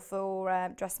beautiful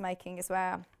for dressmaking as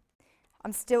well.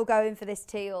 I'm still going for this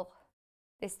teal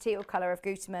colour of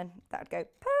Gutermann. That would go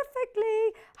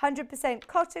perfectly. 100%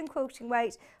 cotton quilting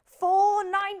weight,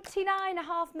 $4.99 a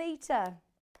half metre.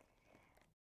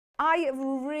 I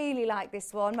really like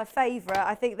this one, my favourite.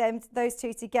 I think those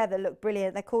two together look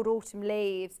brilliant. They're called Autumn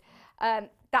Leaves.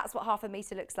 That's what half a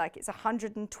metre looks like. It's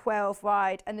 112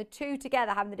 wide, and the two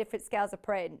together having the different scales of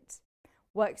print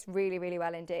works really, really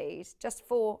well indeed. Just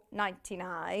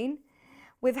 $4.99.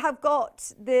 We have got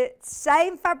the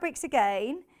same fabrics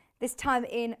again, this time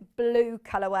in blue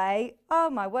colourway. Oh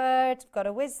my word, I've got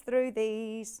to whiz through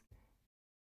these.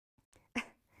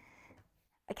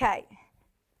 Okay,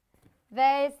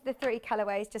 there's the three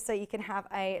colourways, just so you can have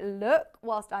a look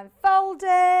whilst I'm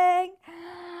folding.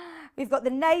 We've got the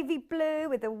navy blue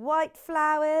with the white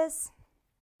flowers.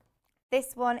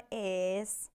 This one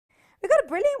is... We've got a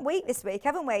brilliant week this week,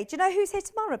 haven't we? Do you know who's here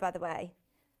tomorrow, by the way?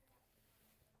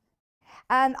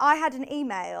 I had an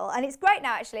email, and it's great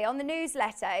now actually on the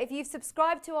newsletter. If you've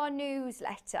subscribed to our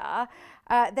newsletter,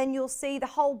 then you'll see the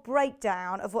whole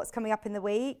breakdown of what's coming up in the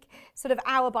week, sort of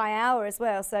hour by hour as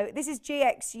well. So this is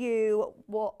GXU,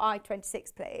 what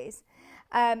I26 please.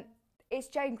 It's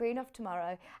Jane Greenough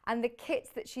tomorrow, and the kits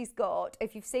that she's got,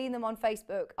 if you've seen them on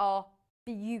Facebook, are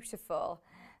beautiful.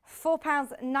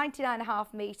 £4.99 a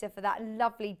half metre for that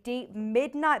lovely deep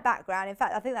midnight background. In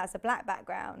fact, I think that's a black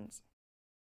background.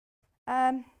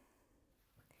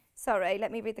 Sorry,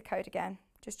 let me read the code again.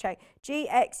 Just check.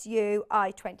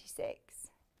 GXUI26.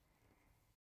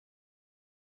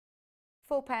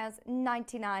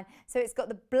 £4.99. So it's got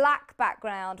the black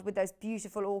background with those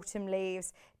beautiful autumn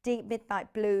leaves, deep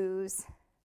midnight blues.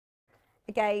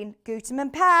 Again,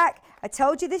 Gutermann pack. I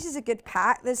told you this is a good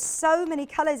pack. There's so many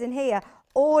colours in here.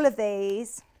 All of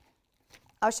these.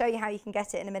 I'll show you how you can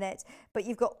get it in a minute. But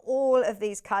you've got all of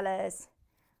these colours,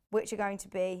 which are going to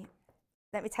be...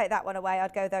 Let me take that one away.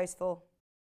 I'd go those four.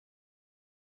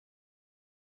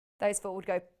 Those four would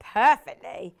go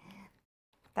perfectly.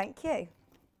 Thank you.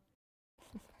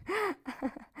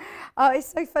 Oh, it's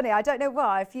so funny. I don't know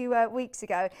why. A few weeks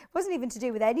ago, it wasn't even to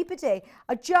do with anybody.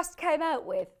 I just came out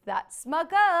with "That's my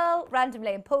girl"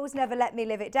 randomly, and Paul's never let me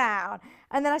live it down.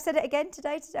 And then I said it again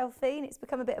today to Delphine. It's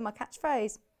become a bit of my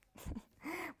catchphrase.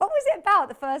 What was it about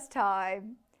the first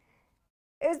time?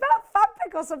 It was about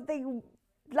fabric or something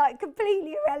like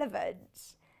completely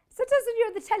irrelevant. Sometimes when you're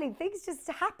on the telly, things just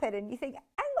happen and you think,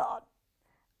 hang on,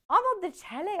 I'm on the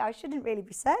telly, I shouldn't really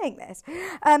be saying this.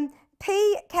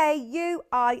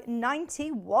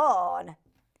 PKUI91.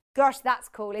 Gosh, that's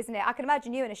cool, isn't it? I can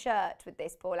imagine you in a shirt with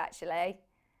this, Paul, actually.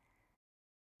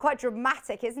 Quite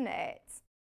dramatic, isn't it?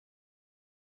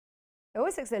 It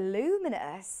always looks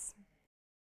luminous.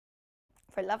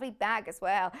 For a lovely bag as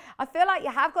well. I feel like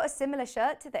you have got a similar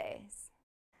shirt to this.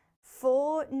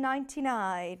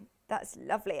 $4.99. That's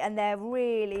lovely, and they're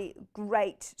really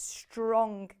great,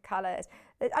 strong colours.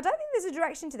 I don't think there's a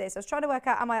direction to this. I was trying to work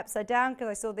out, am I upside down? Because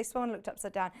I saw this one looked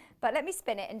upside down. But let me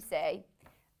spin it and see.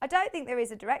 I don't think there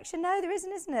is a direction. No, there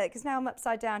isn't it? Because now I'm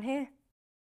upside down here.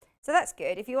 So that's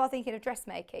good. If you are thinking of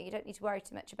dressmaking, you don't need to worry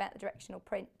too much about the directional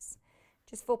prints.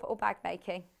 Just or bag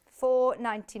making.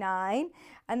 $4.99.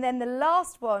 And then the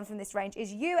last one from this range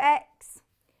is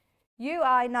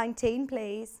UI19,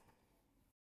 please.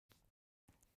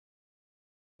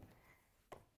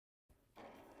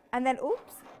 And then,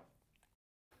 oops.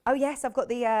 Oh yes, I've got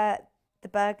the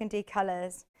burgundy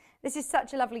colours. This is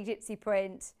such a lovely gypsy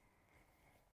print.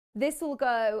 This will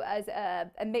go as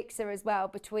a mixer as well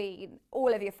between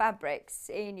all of your fabrics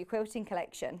in your quilting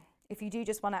collection. If you do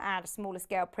just want to add a smaller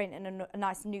scale print and a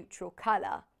nice neutral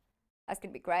colour, that's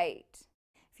going to be great.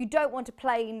 If you don't want a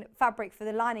plain fabric for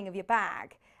the lining of your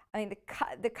bag, I mean,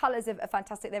 the colours are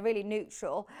fantastic. They're really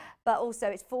neutral, but also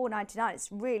it's £4.99.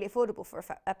 It's really affordable for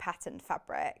a patterned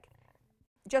fabric.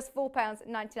 Just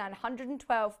 £4.99,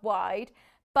 112 wide.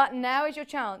 But now is your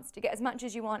chance to get as much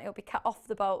as you want. It'll be cut off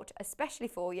the bolt, especially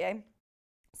for you.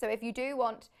 So if you do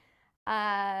want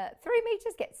 3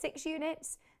 metres, get 6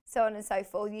 units, so on and so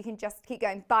forth. You can just keep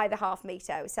going by the ½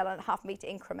 metre. We sell on ½ metre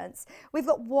increments. We've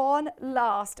got one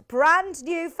last brand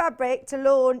new fabric to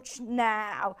launch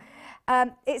now.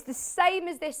 It's the same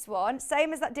as this one,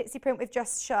 same as that Ditsy print we've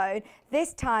just shown,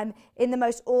 this time in the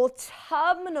most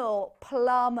autumnal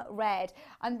plum red.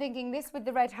 I'm thinking this with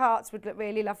the red hearts would look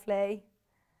really lovely.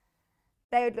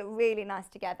 They would look really nice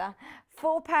together.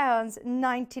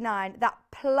 £4.99. That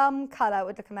plum colour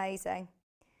would look amazing.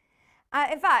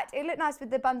 In fact, it looked nice with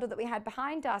the bundle that we had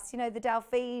behind us, you know, the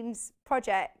Delphine's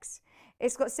projects.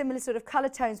 It's got similar sort of colour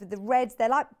tones with the reds. They're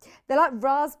like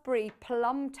raspberry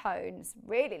plum tones.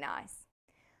 Really nice.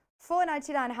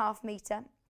 £4.99 ½ metre.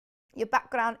 Your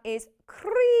background is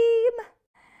cream.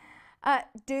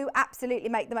 Do absolutely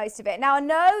make the most of it. Now, I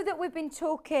know that we've been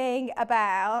talking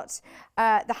about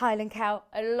the Highland cow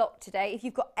a lot today. If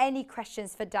you've got any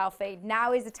questions for Delphine,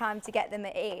 now is the time to get them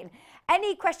in.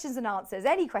 Any questions and answers,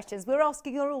 any questions, we're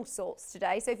asking you all sorts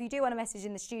today. So if you do want a message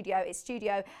in the studio, it's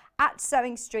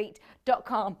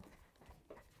studio@sewingstreet.com.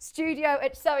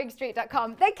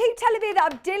 studio@sewingstreet.com. They keep telling me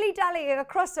that I'm dilly-dallying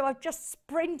across, so I've just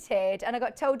sprinted and I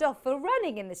got told off for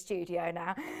running in the studio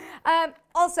now.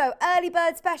 Also, early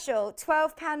bird special,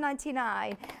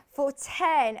 £12.99 for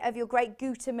 10 of your great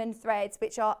Gutermann threads,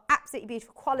 which are absolutely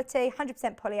beautiful quality,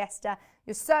 100% polyester.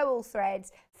 Your sew all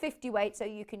threads, 50 weight, so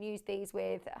you can use these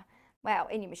with well,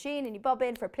 in your machine, in your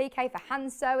bobbin, for applique, for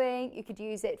hand sewing. You could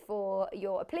use it for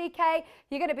your applique.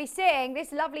 You're going to be seeing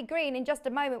this lovely green in just a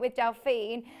moment with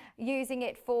Delphine, using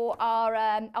it for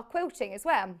our quilting as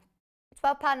well.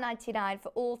 £12.99 for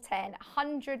all 10,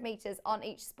 100 metres on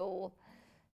each spool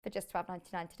for just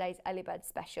 £12.99, today's early bird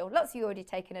special. Lots of you already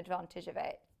taken advantage of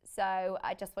it. So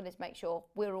I just wanted to make sure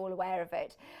we're all aware of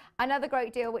it. Another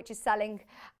great deal which is selling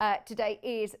today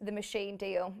is the machine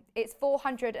deal. It's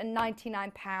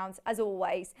 £499 as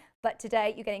always, but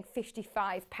today you're getting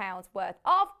 £55 worth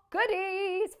of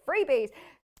goodies, freebies.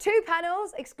 2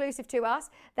 panels exclusive to us,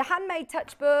 the handmade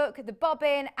touch book, the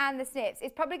bobbin and the snips.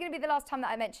 It's probably going to be the last time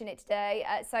that I mention it today.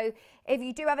 So if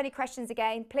you do have any questions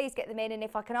again, please get them in, and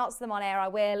if I can answer them on air, I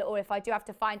will, or if I do have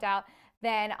to find out,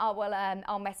 then I will,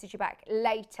 I'll message you back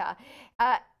later.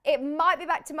 It might be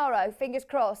back tomorrow, fingers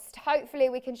crossed. Hopefully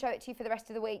we can show it to you for the rest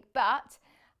of the week, but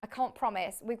I can't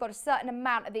promise. We've got a certain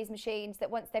amount of these machines that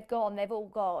once they've gone, they've all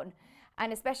gone.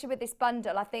 And especially with this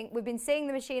bundle, I think we've been seeing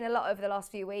the machine a lot over the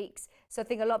last few weeks. So I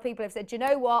think a lot of people have said, do you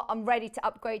know what? I'm ready to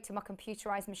upgrade to my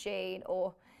computerized machine.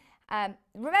 Or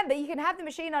remember, you can have the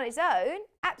machine on its own.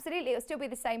 Absolutely, it'll still be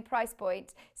the same price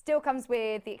point. Still comes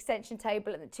with the extension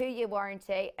table and the 2-year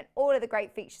warranty and all of the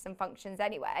great features and functions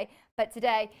anyway. But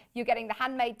today, you're getting the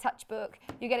handmade touch book,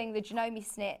 you're getting the Janome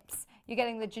snips, you're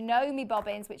getting the Janome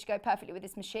bobbins, which go perfectly with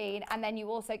this machine. And then you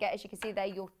also get, as you can see there,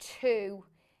 your 2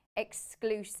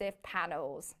 exclusive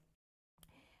panels.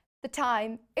 The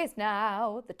time is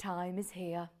now, the time is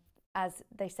here, as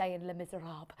they say in Les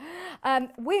Miserables.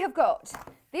 We have got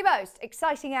the most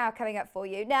exciting hour coming up for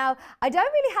you. Now, I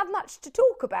don't really have much to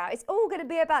talk about. It's all going to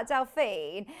be about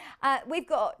Delphine. We've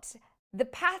got the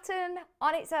pattern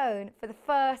on its own for the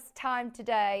first time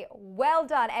today. Well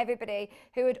done, everybody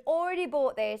who had already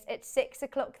bought this at 6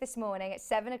 o'clock this morning, at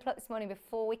 7 o'clock this morning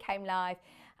before we came live,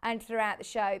 and throughout the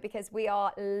show, because we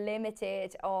are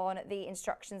limited on the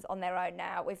instructions on their own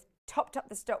now. We've topped up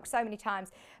the stock so many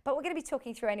times, but we're going to be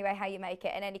talking through anyway how you make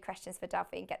it, and any questions for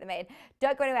Delphine, get them in.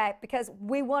 Don't go anywhere, because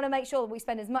we want to make sure that we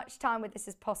spend as much time with this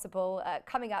as possible,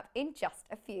 coming up in just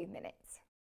a few minutes.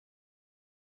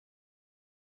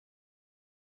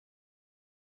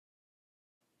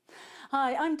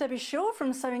 Hi, I'm Debbie Shaw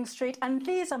from Sewing Street, and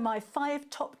these are my 5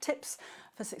 top tips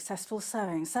for successful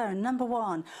sewing. So, number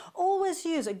 1, always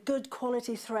use a good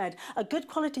quality thread. A good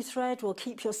quality thread will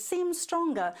keep your seams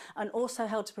stronger and also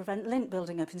help to prevent lint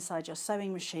building up inside your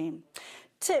sewing machine.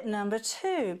 Tip number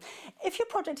 2, if your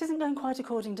project isn't going quite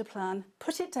according to plan,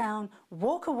 put it down,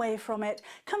 walk away from it,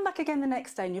 come back again the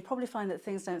next day, and you'll probably find that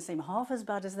things don't seem half as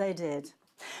bad as they did.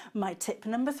 My tip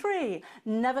number 3,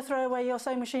 never throw away your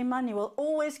sewing machine manual.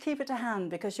 Always keep it to hand,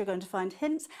 because you're going to find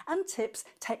hints and tips,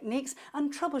 techniques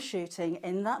and troubleshooting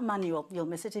in that manual. You'll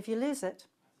miss it if you lose it.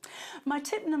 My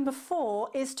tip number 4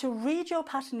 is to read your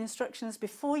pattern instructions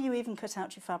before you even cut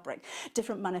out your fabric.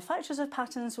 Different manufacturers of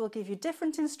patterns will give you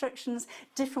different instructions,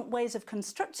 different ways of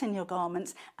constructing your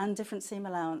garments and different seam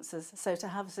allowances. So to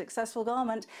have a successful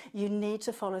garment, you need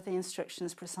to follow the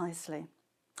instructions precisely.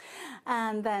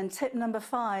 And then tip number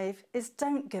 5 is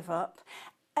don't give up.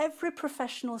 Every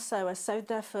professional sewer sewed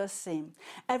their first seam.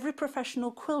 Every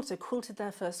professional quilter quilted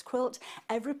their first quilt.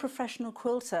 Every professional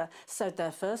quilter sewed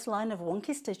their first line of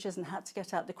wonky stitches and had to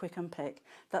get out the quick unpick.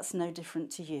 That's no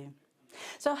different to you.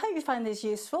 So I hope you find these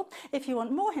useful. If you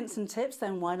want more hints and tips,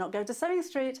 then why not go to Sewing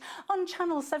Street on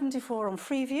channel 74 on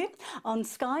Freeview, on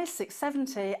Sky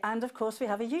 670, and of course we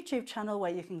have a YouTube channel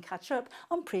where you can catch up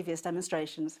on previous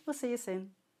demonstrations. We'll see you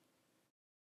soon.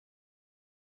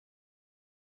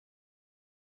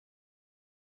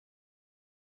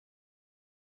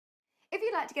 If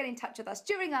you'd like to get in touch with us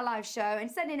during our live show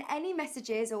and send in any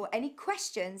messages or any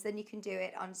questions, then you can do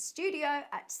it on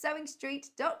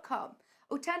studio@sewingstreet.com.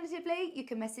 Alternatively, you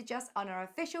can message us on our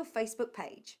official Facebook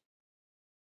page.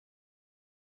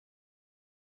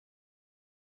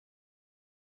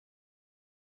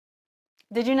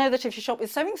 Did you know that if you shop with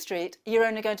Sewing Street, you're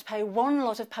only going to pay one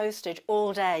lot of postage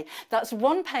all day? That's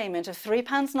one payment of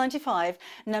 £3.95,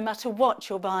 no matter what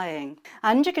you're buying.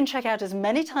 And you can check out as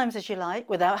many times as you like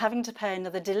without having to pay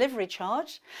another delivery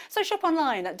charge. So shop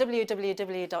online at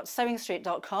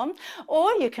www.sewingstreet.com,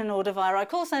 or you can order via our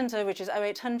call centre, which is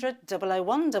 0800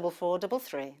 001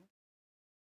 4433.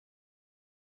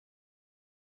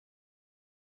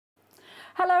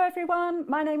 Hello everyone,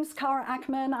 my name's Cara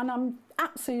Ackerman and I'm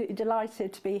absolutely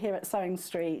delighted to be here at Sewing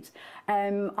Street.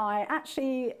 I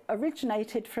actually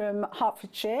originated from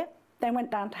Hertfordshire, then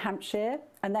went down to Hampshire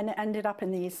and then it ended up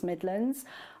in the East Midlands.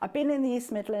 I've been in the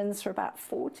East Midlands for about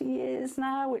 40 years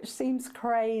now, which seems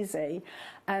crazy,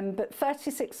 but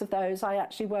 36 of those I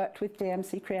actually worked with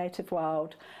DMC Creative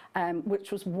World,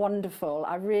 which was wonderful.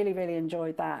 I really, really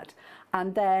enjoyed that.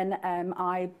 And then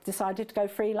I decided to go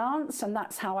freelance, and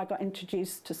that's how I got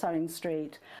introduced to Sewing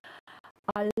Street.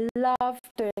 I love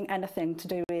doing anything to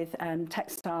do with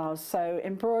textiles, so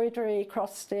embroidery,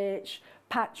 cross stitch,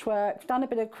 patchwork, done a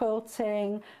bit of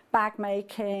quilting, bag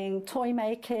making, toy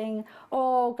making,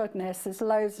 oh goodness, there's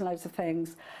loads and loads of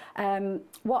things.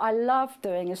 What I love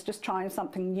doing is just trying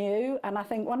something new, and I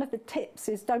think one of the tips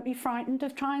is don't be frightened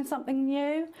of trying something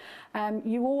new.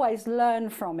 You always learn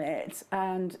from it,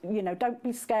 and you know, don't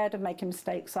be scared of making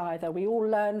mistakes either. We all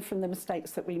learn from the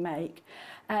mistakes that we make.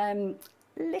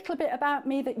 Little bit about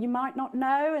me that you might not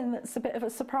know, and that's a bit of a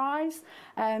surprise.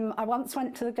 I once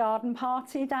went to the garden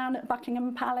party down at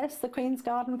Buckingham Palace, the Queen's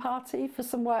garden party, for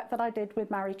some work that I did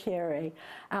with Marie Curie.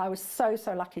 I was so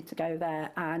lucky to go there,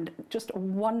 and just a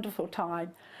wonderful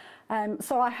time.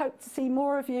 So I hope to see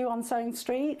more of you on Sewing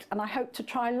Street, and I hope to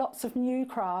try lots of new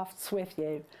crafts with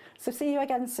you. So see you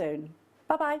again soon.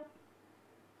 Bye bye.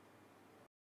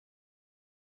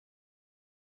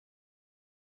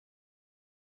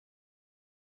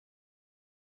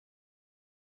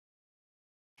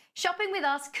 Shopping with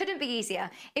us couldn't be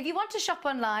easier. If you want to shop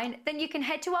online, then you can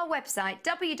head to our website,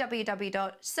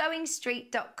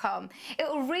 www.sewingstreet.com. It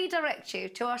will redirect you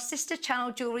to our sister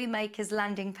channel Jewellery Makers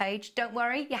landing page. Don't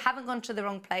worry, you haven't gone to the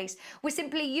wrong place. We're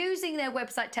simply using their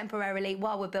website temporarily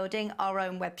while we're building our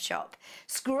own web shop.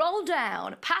 Scroll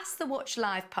down past the Watch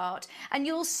Live part and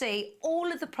you'll see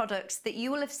all of the products that you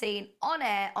will have seen on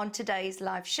air on today's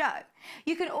live show.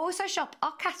 You can also shop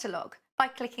our catalogue by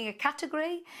clicking a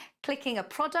category, clicking a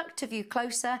product to view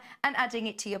closer and adding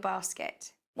it to your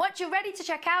basket. Once you're ready to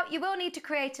check out, you will need to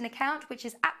create an account, which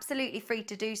is absolutely free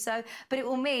to do so, but it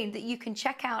will mean that you can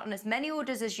check out on as many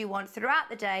orders as you want throughout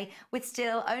the day with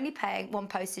still only paying one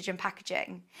postage and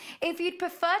packaging. If you'd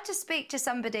prefer to speak to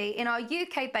somebody in our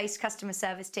UK-based customer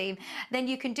service team, then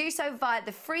you can do so via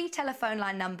the free telephone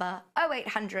line number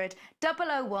 0800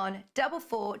 001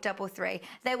 4433.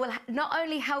 They will not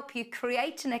only help you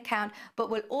create an account, but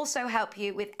will also help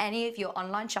you with any of your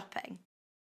online shopping.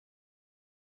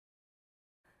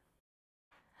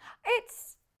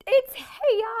 It's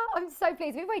here. I'm so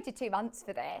pleased. We've waited 2 months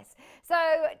for this. So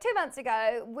 2 months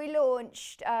ago, we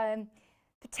launched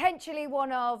potentially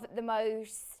one of the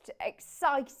most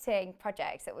exciting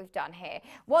projects that we've done here.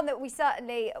 One that we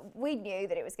knew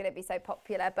that it was going to be so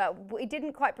popular, but we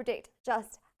didn't quite predict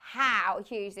just how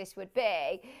huge this would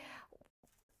be.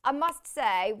 I must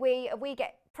say, we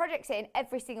get projects in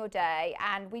every single day,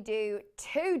 and we do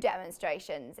 2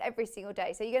 demonstrations every single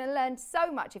day. So you're going to learn so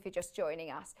much if you're just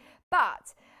joining us.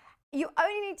 But you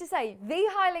only need to say the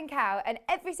Highland cow, and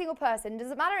every single person,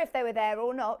 doesn't matter if they were there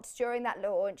or not during that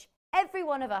launch, every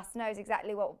one of us knows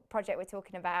exactly what project we're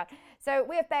talking about. So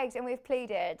we have begged and we've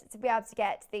pleaded to be able to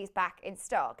get these back in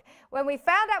stock. When we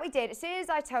found out we did, as soon as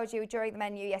I told you during the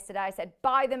menu yesterday, I said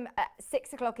buy them at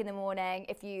 6 o'clock in the morning.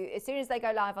 As soon as they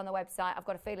go live on the website, I've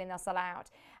got a feeling they'll sell out.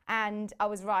 And I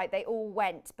was right, they all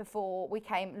went before we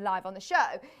came live on the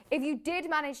show. If you did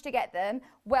manage to get them,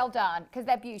 well done, because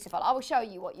they're beautiful. I will show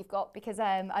you what you've got, because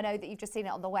I know that you've just seen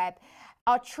it on the web.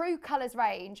 Our True Colours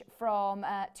range from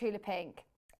Tula Pink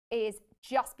is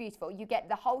just beautiful. You get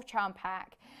the whole charm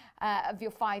pack of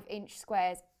your 5-inch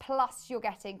squares, plus you're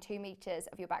getting 2 meters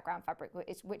of your background fabric,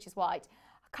 which is white.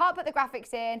 I can't put the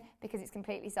graphics in because it's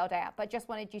completely sold out, but just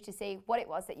wanted you to see what it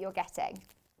was that you're getting.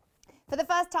 For the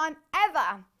first time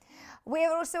ever, we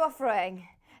are also offering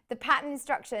the pattern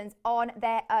instructions on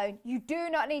their own. You do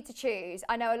not need to choose.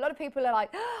 I know a lot of people are like,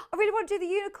 oh, I really want to do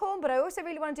the unicorn, but I also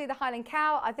really want to do the Highland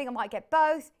cow. I think I might get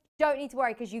both. Don't need to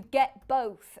worry, because you get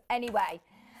both anyway.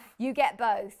 You get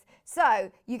both.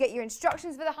 So you get your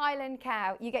instructions for the Highland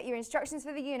cow, you get your instructions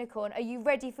for the unicorn. Are you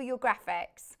ready for your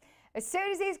graphics? As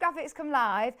soon as these graphics come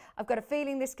live, I've got a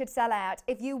feeling this could sell out.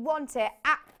 If you want it,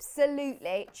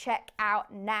 absolutely check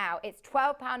out now. It's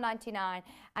 £12.99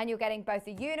 and you're getting both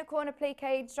the unicorn applique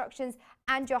instructions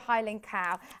and your Highland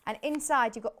cow. And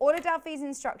inside you've got all of Delphine's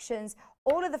instructions,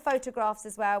 all of the photographs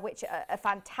as well, which are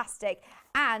fantastic.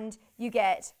 And you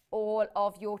get all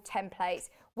of your templates.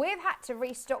 We've had to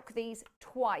restock these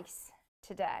twice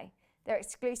today. They're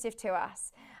exclusive to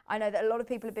us. I know that a lot of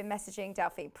people have been messaging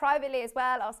Delphine privately as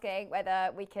well, asking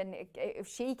whether we can, if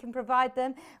she can provide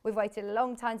them. We've waited a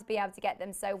long time to be able to get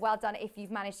them, so well done if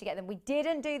you've managed to get them. We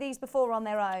didn't do these before on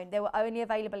their own. They were only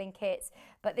available in kits,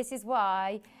 but this is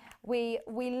why we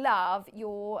love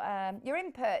your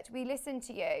input. We listen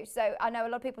to you. So I know a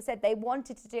lot of people said they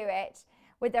wanted to do it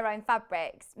with their own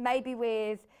fabrics, maybe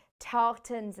with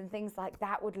tartans and things like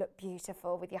that would look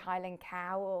beautiful with your Highland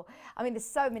cow. Or I mean, there's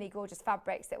so many gorgeous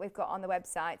fabrics that we've got on the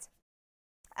website.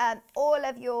 All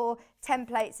of your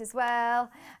templates as well,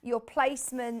 your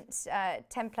placement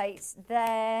templates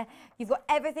there. You've got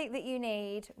everything that you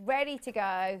need ready to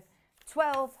go.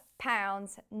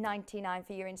 £12.99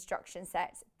 for your instruction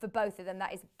sets for both of them.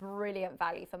 That is brilliant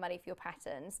value for money for your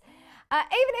patterns.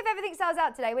 Even if everything sells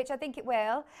out today, which I think it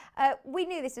will, we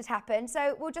knew this would happen,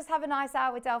 so we'll just have a nice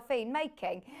hour with Delphine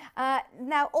making.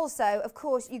 Now also, of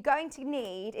course, you're going to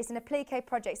need, it's an applique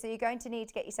project, so you're going to need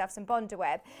to get yourself some Bonder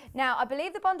web. Now, I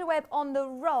believe the Bonder web on the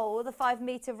roll, the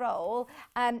 5-metre roll,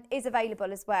 is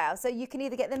available as well. So you can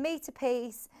either get the metre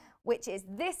piece, which is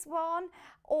this one,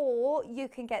 or you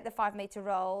can get the 5-metre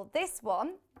roll. This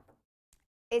one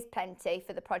is plenty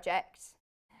for the project.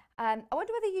 I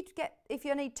wonder whether you'd get, if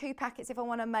you need 2 packets, if I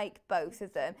want to make both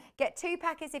of them. Get 2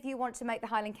 packets if you want to make the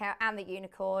Highland cow and the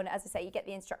unicorn. As I say, you get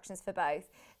the instructions for both.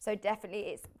 So definitely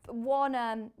it's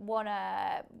one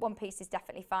piece is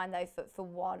definitely fine though for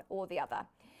one or the other.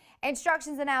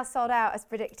 Instructions are now sold out as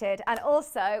predicted. And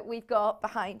also we've got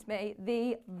behind me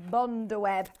the Bonder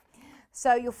web.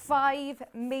 So you're 5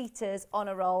 meters on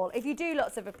a roll. If you do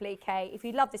lots of applique, if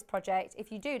you love this project,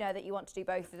 if you do know that you want to do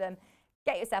both of them,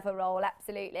 get yourself a roll,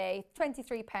 absolutely.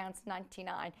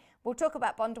 £23.99. We'll talk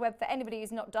about Bonder web for anybody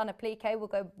who's not done applique. We'll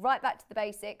go right back to the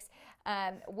basics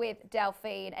with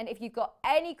Delphine. And if you've got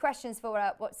any questions for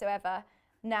her whatsoever,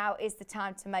 now is the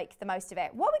time to make the most of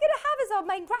it. What are we going to have as our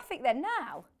main graphic then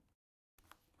now?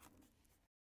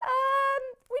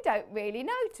 We don't really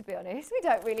know, to be honest. We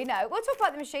don't really know. We'll talk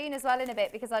about the machine as well in a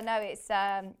bit, because I know it's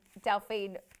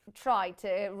Delphine tried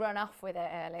to run off with it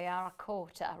earlier, a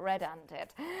quarter,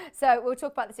 red-handed. So we'll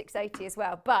talk about the 680 as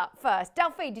well. But first,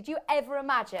 Delphine, did you ever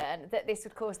imagine that this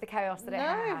would cause the chaos that it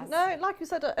has? No, like you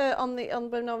said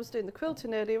when I was doing the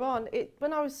quilting earlier on,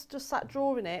 when I was just sat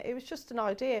drawing it, it was just an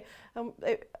idea.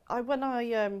 When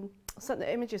I sent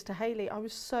the images to Hayley, I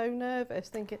was so nervous,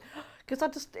 thinking, because I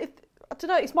don't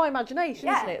know, it's my imagination,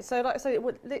 isn't it? So like I say,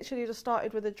 it literally just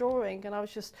started with a drawing, and I was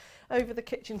just over the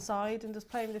kitchen side and just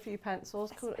playing with a few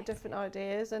pencils, coming up with different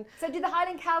ideas. And so did the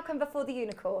Highland cow come before the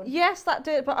unicorn? Yes, that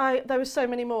did, but there were so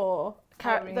many more.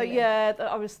 Really? Yeah,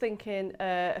 I was thinking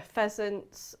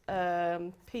pheasants,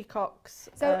 peacocks.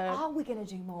 So are we going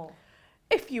to do more?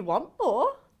 If you want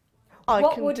more. I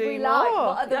what can would do we more. like?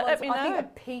 What other ones? Let me know. I think a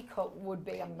peacock would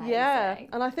be amazing. Yeah,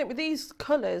 and I think with these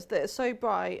colours that are so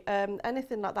bright,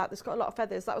 anything like that that's got a lot of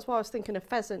feathers, that was why I was thinking of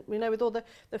pheasant. You know, with all the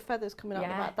feathers coming out the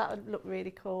back, that would look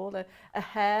really cool. A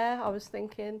hare, I was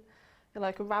thinking,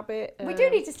 like a rabbit. We do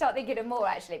need to start thinking of more,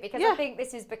 actually, because I think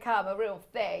this has become a real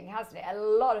thing, hasn't it? A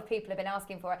lot of people have been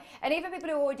asking for it. And even people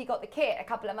who already got the kit a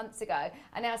couple of months ago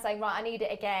are now saying, right, I need it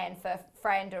again for a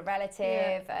friend or a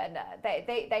relative. And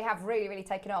they have really, really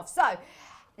taken off. So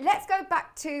let's go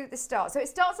back to the start. So it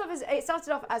started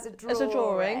off as a drawing. As a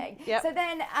drawing, yep. So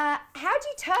then how do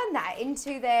you turn that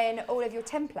into then all of your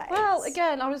templates? Well,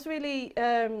 again, I was really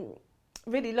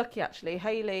really lucky actually.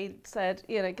 Hayley said,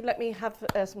 you know, let me have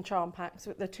some charm packs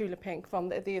with the Tula Pink from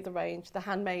the other range, the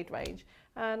handmade range,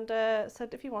 and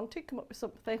said if you want to come up with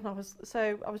something. I was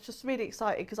just really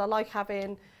excited because I like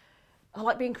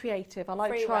being creative. I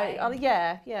like trying.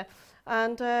 Yeah.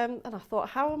 And I thought,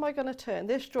 how am I going to turn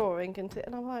this drawing into?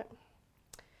 And I'm like,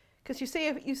 because you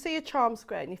see a charm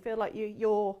square and you feel like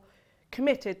you're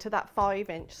committed to that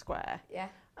 5-inch square. Yeah.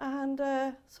 And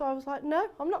so I was like, no,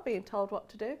 I'm not being told what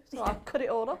to do. So I cut it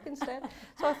all up instead.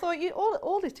 So I thought,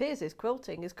 all it is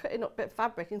quilting, is cutting up a bit of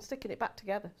fabric and sticking it back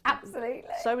together. Absolutely.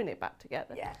 Sewing it back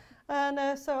together. Yeah.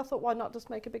 And so I thought, why not just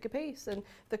make a bigger piece? And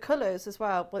the colours as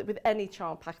well, with any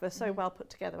charm pack, they're so well put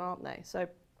together, aren't they? So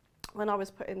when I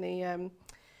was putting the,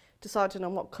 deciding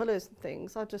on what colours and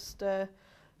things, I just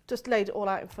laid it all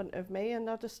out in front of me, and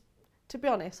to be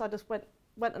honest, I just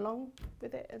went along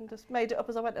with it and just made it up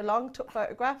as I went along, took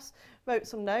photographs, wrote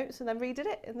some notes, and then redid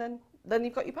it, and then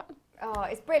you've got your pattern. Oh,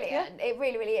 it's brilliant. Yeah. It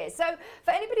really, really is. So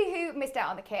for anybody who missed out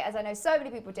on the kit, as I know so many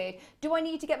people did, do I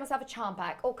need to get myself a charm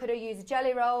pack, or could I use a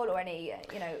jelly roll or any,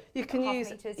 you can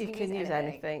use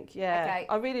anything. Yeah. Okay.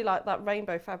 I really like that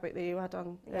rainbow fabric that you had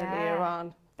on earlier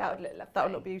on. That would look lovely. That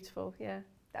would look beautiful. Yeah.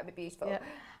 That would be beautiful.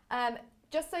 Yeah.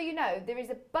 Just so you know, there is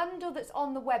a bundle that's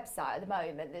on the website at the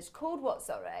moment that's called what,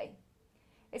 sorry?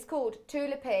 It's called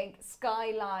Tula Pink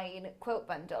Skyline Quilt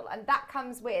Bundle, and that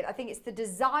comes with, I think it's the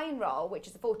design roll, which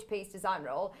is a 40-piece design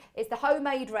roll. It's the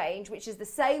homemade range, which is the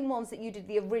same ones that you did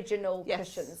the original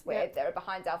cushions with. Yep. They're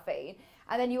behind Delphine.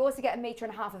 And then you also get 1.5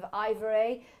 meters of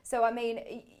ivory. So, I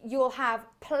mean, you'll have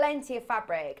plenty of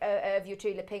fabric of your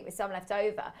Tula Pink with some left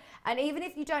over. And even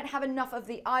if you don't have enough of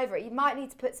the ivory, you might need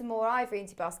to put some more ivory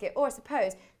into your basket. Or I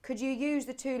suppose, could you use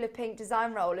the Tula Pink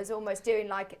design roll as almost doing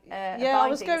like a yeah, I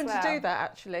was going to do that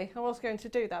actually. I was going to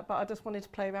do that, but I just wanted to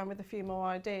play around with a few more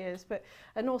ideas.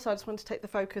 And also I just wanted to take the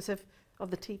focus of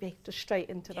the TV just straight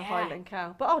into the Highland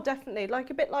cow. But definitely,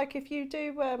 a bit like if you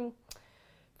do,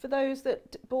 for those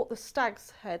that bought the stag's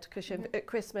head cushion at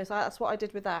Christmas, that's what I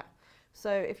did with that.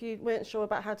 So if you weren't sure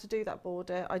about how to do that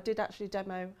border, I did actually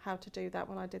demo how to do that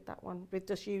when I did that one, with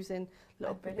just using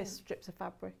little strips of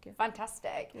fabric. Yeah.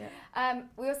 Fantastic. Yeah.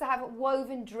 We also have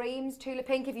Woven Dreams Tula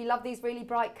Pink. If you love these really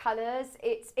bright colours,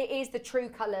 it is the true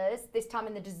colours, this time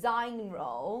in the design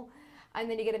roll. And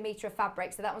then you get 1 meter of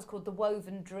fabric, so that one's called the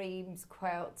Woven Dreams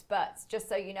quilt. But just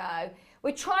so you know,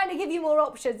 we're trying to give you more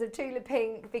options of Tula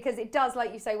Pink because it does,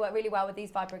 like you say, work really well with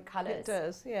these vibrant colours. It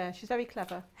does, yeah. She's very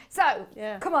clever. So,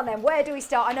 come on then, where do we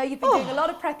start? I know you've been doing a lot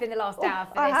of prep in the last hour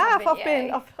for this. I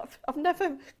have. I've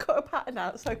never cut a pattern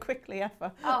out so quickly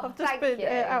ever. Oh, I've just been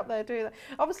out there doing that.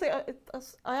 Obviously,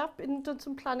 I have done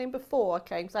some planning before I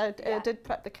came, because I did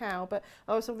prep the cow, but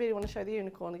I also really want to show the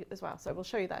unicorn as well. So we'll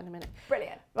show you that in a minute.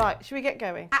 Brilliant. Right, should we get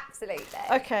going? Absolutely.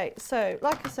 Okay, so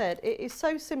like I said, it is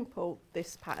so simple,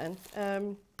 this pattern.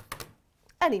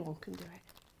 Anyone can do it.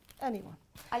 Anyone.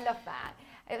 I love that.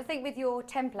 I think with your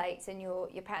templates and your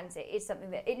patterns, it is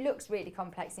something that it looks really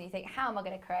complex, and you think, how am I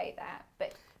going to create that?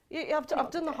 But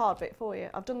I've done the hard bit for you.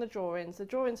 I've done the drawings. The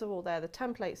drawings are all there. The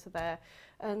templates are there,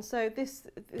 and so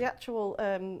the actual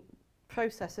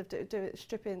process of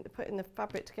stripping, putting the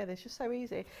fabric together is just so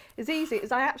easy. As easy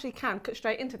as I actually can cut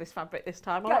straight into this fabric this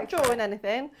time. I'm not drawing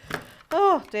anything.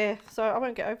 Oh dear, so I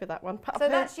won't get over that one. So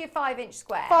that's your 5-inch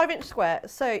square. 5-inch square.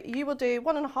 So you will do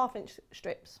 1.5-inch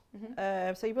strips.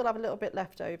 So you will have a little bit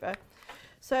left over.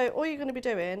 So all you're going to be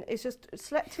doing is just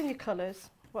selecting your colours,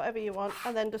 whatever you want,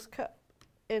 and then just cut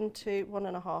into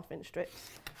 1.5-inch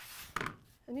strips.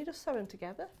 And you just sew them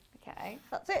together. Okay.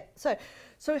 That's it. So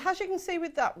as you can see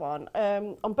with that one,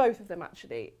 on both of them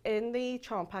actually, in the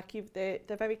charm pack, they're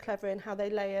very clever in how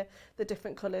they layer the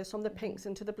different colours, from the pinks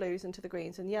into the blues into the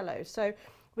greens and yellows. So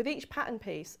with each pattern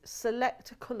piece,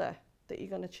 select a colour that you're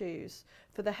going to choose.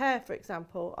 For the hair, for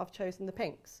example, I've chosen the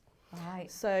pinks. Right.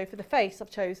 So for the face,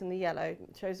 I've chosen the yellow,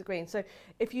 chose the green. So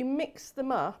if you mix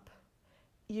them up,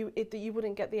 you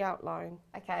wouldn't get the outline.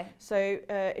 Okay. So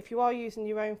if you are using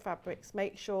your own fabrics,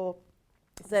 make sure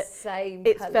that same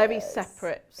it's colours. Very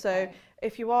separate. So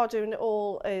if you are doing it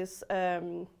all as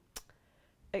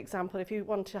example, if you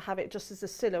want to have it just as a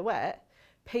silhouette,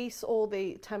 piece all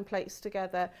the templates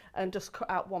together and just cut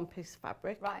out one piece of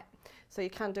fabric. Right. So you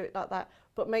can do it like that,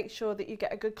 but make sure that you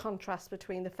get a good contrast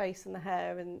between the face and the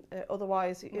hair, and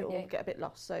otherwise it will get a bit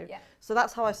lost. So so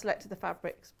that's how I selected the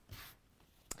fabrics.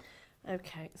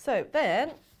 Okay, so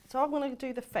I'm going to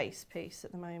do the face piece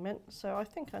at the moment. So I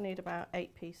think I need about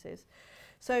 8 pieces.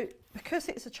 So because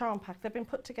it's a charm pack, they've been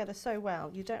put together so well,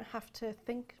 you don't have to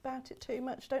think about it too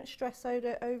much. Don't stress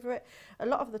over it. A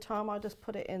lot of the time I just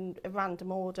put it in a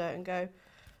random order and go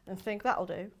and think that'll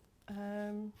do.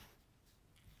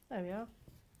 There we are.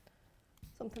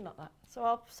 something like that. So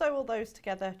I'll sew all those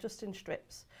together just in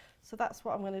strips. So that's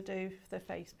what I'm going to do for the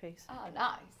face piece. Oh,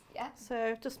 nice. Yeah. So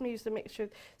I've just used a mixture.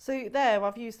 So there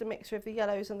I've used a mixture of the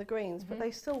yellows and the greens, but they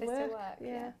still work.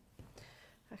 Yeah.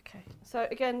 Okay. So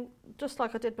again, just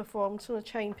like I did before, I'm just going to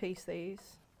chain piece these.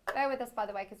 Bear with us, by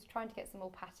the way, because we're trying to get some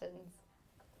more patterns.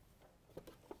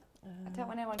 I don't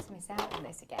want anyone to miss out on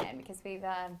this again, because we've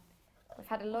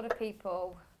had a lot of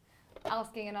people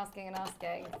asking and asking and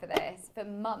asking for this for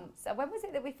months. And when was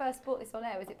it that we first brought this on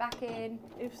air? Was it back in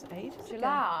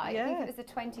July? Yeah. I think it was the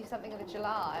 20-something of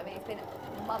July. I mean, it's been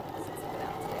months since we've been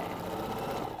out to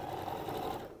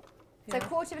it. So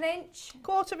 1/4 of an inch?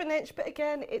 1/4 of an inch, but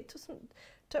again, it doesn't,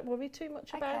 don't worry too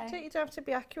much about it. You don't have to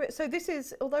be accurate. So this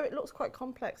is, although it looks quite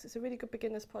complex, it's a really good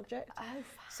beginner's project. Oh,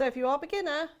 so if you are a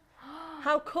beginner,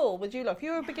 how cool would you look? If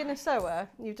you were a beginner sewer,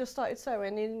 you've just started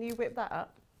sewing and you whip that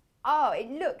up. Oh, it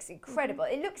looks incredible.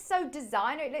 It looks so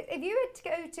designer. If you were to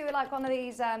go to like one of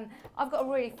these, I've got a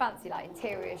really fancy like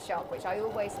interior shop, which I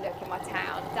always look in my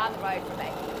town, down the road from me.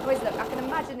 I always look, I can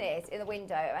imagine this in the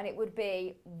window and it would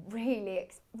be really,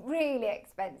 really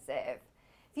expensive.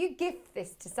 If you gift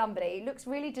this to somebody, it looks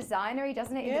really designery,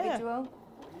 doesn't it, individual?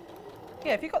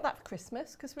 Yeah, if you got that for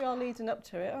Christmas, because we are leading up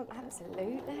to it, aren't we?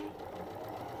 Absolutely.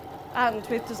 And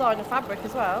with designer fabric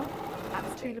as well.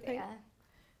 Absolutely, yeah.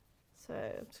 So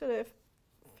I'm just going to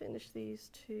finish these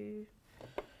two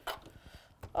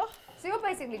off. So you're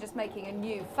basically just making a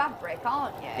new fabric,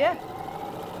 aren't you? Yeah.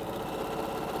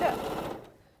 Yeah.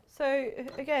 So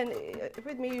again,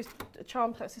 with me use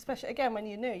charm packs, especially again when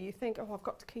you're new, you think, oh, I've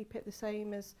got to keep it the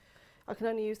same as, I can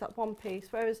only use that one piece.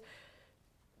 Whereas,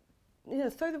 you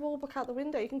know, throw the rule book out the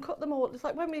window. You can cut them all. It's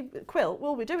like when we quilt,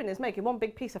 all we're doing is making one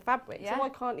big piece of fabric. Yeah. So why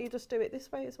can't you just do it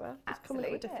this way as well? Just coming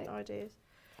up with Absolutely. different ideas.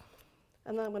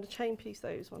 And then I'm going to chain piece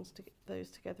those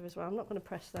together as well. I'm not going to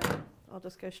press them. I'll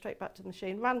just go straight back to the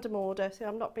machine. Random order, so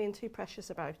I'm not being too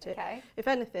precious about it. Okay. If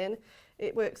anything,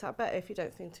 it works out better if you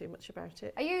don't think too much about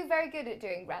it. Are you very good at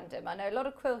doing random? I know a lot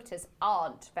of quilters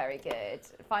aren't very good,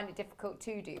 find it difficult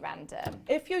to do random.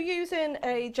 If you're using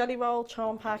a jelly roll,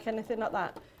 charm pack, anything like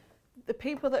that, the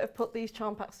people that have put these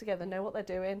charm packs together know what they're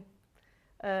doing.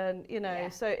 And you know,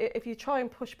 so if you try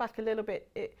and push back a little bit,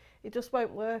 it just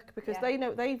won't work, because they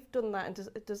know they've done that and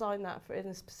designed that in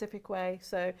a specific way.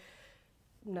 So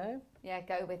no. Yeah,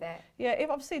 go with it. Yeah, if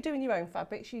obviously doing your own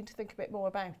fabrics, you need to think a bit more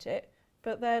about it.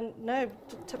 But then no,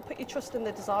 to put your trust in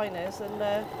the designers, and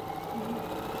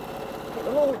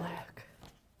it'll all work.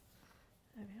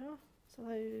 There we are. So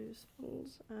those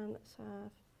ones, and let's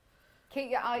have. Keep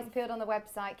your eyes peeled on the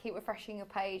website, keep refreshing your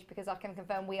page, because I can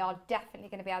confirm we are definitely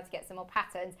going to be able to get some more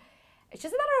patterns. It's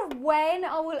just a matter of when.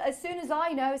 I will, as soon as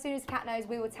I know, as soon as Kat knows,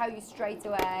 we will tell you straight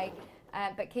away.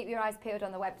 But keep your eyes peeled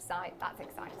on the website. That's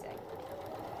exciting.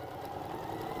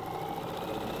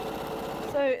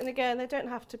 So, and again, they don't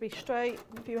have to be straight.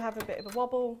 If you have a bit of a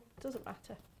wobble, it doesn't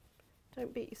matter.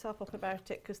 Don't beat yourself up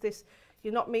about it, because this,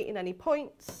 you're not meeting any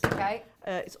points. Okay.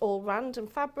 It's all random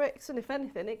fabrics, and if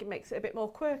anything, it makes it a bit more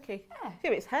quirky. Yeah.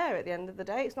 Here, it's hair at the end of the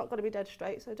day. It's not going to be dead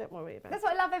straight, so don't worry about That's it.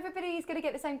 what I love. Everybody who's going to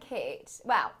get the same kit.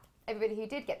 Well, everybody who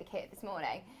did get the kit this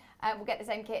morning will get the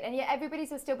same kit, and yet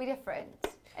everybody's will still be different.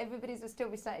 Everybody's will still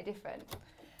be slightly different.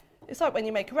 It's like when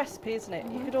you make a recipe, isn't it?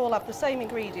 You could all have the same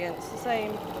ingredients, the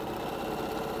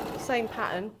same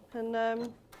pattern,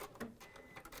 and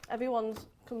everyone's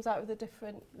comes out with a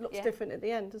different, looks different at the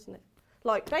end, doesn't it?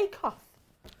 Like bake-off.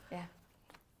 Yeah.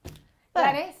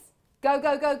 Dennis, go,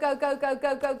 go, go, go, go, go,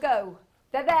 go, go, go.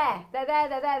 They're there, they're there,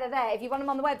 they're there, they're there. If you want them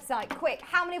on the website, quick.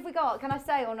 How many have we got? Can I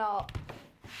say or not?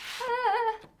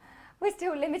 We're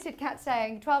still limited, Kat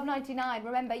saying. $12.99.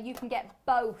 Remember, you can get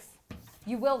both.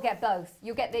 You will get both.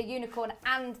 You'll get the unicorn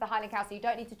and the Highland cow, so you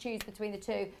don't need to choose between the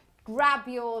two. Grab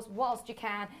yours whilst you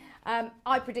can.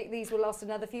 I predict these will last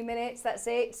another few minutes, that's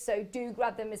it, so do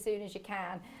grab them as soon as you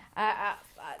can. I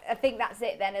think that's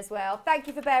it then as well. Thank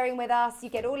you for bearing with us. You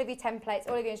get all of your templates,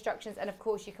 all of your instructions, and of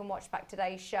course you can watch back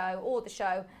today's show or the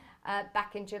show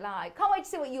back in July. Can't wait to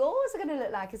see what yours are going to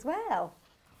look like as well.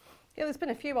 Yeah, there's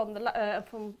been a few on the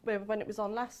from when it was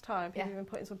on last time. People have been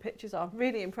putting some pictures on.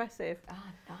 Really impressive. Oh,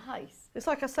 nice. It's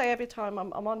like I say every time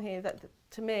I'm on here, that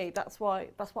to me that's what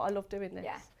I love doing this.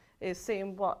 Yeah. Is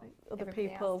seeing what other Everybody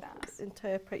people else does.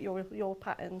 interpret your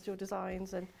patterns, your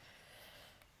designs, and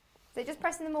so just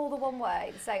pressing them all the one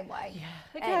way, the same way.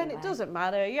 Yeah. Again, it doesn't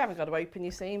matter. You haven't got to open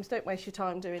your seams. Don't waste your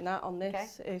time doing that on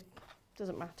this. Okay. It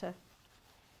doesn't matter.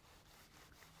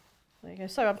 There you go.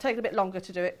 So I'm taking a bit longer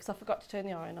to do it because I forgot to turn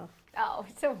the iron off. Oh,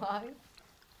 it's all right.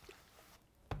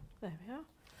 There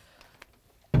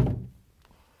we are.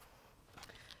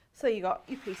 So you got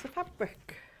your piece of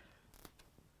fabric.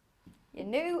 Your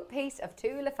new piece of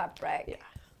tulle fabric. Yeah.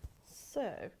 So,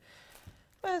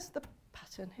 where's the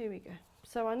pattern? Here we go.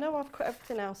 So I know I've cut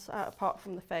everything else out apart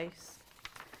from the face.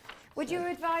 Would you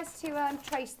advise to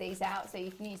trace these out so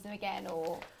you can use them again,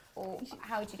 or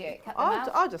how would you do it? Cut them out?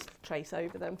 I'll just trace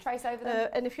over them. Trace over them?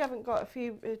 And if you haven't got, if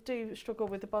you do struggle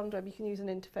with the bond web, you can use an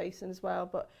interfacing as well,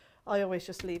 but I always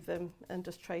just leave them and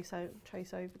just trace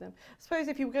over them. I suppose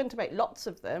if you were going to make lots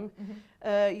of them,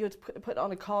 you'd put it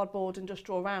on a cardboard and just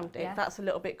draw around it. Yeah. That's a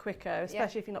little bit quicker,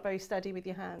 especially if you're not very steady with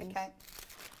your hands.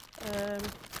 Okay.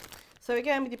 So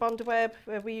again, with your bonder web,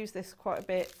 we use this quite a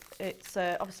bit. It's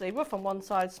obviously rough on one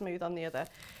side, smooth on the other.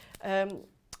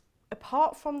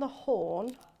 Apart from the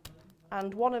horn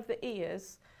and one of the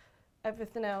ears,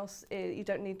 everything else, you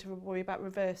don't need to worry about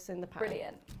reversing the pattern.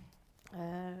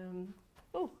 Brilliant.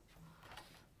 Oh,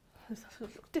 does that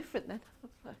look different then?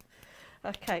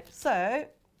 Okay, so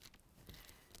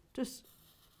just,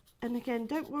 and again,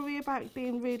 don't worry about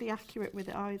being really accurate with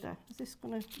it either. Is this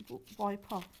going to wipe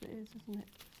off? It is, isn't it?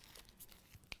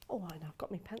 Oh, I know, I've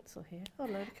got my pencil here. Oh,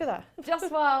 no, look at that. Just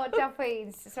while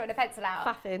Delphine's sorting the pencil out,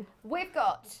 faffing. We've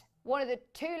got one of the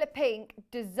Tula Pink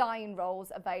design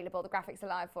rolls available. The graphics are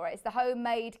live for it. It's the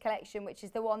homemade collection, which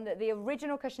is the one that the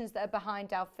original cushions that are behind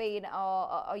Delphine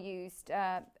are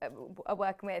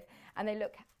working with, and they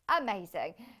look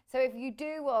amazing. So if you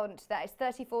do want that, it's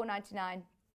 $34.99.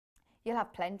 You'll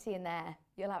have plenty in there.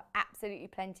 You'll have absolutely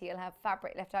plenty. You'll have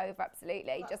fabric left over,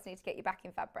 absolutely. You just need to get your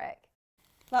backing fabric.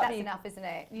 That's enough, isn't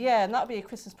it? Yeah, and that'd be a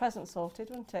Christmas present sorted,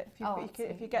 wouldn't it?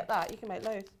 If you get that, you can make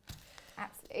loads.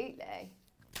 Absolutely.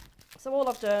 So all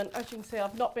I've done, as you can see,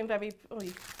 I've not been very...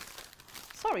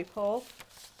 sorry, Paul.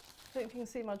 I don't know if you can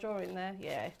see my drawing there.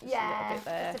 Yeah, just a little bit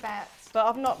there. It's about... But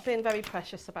I've not been very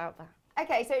precious about that.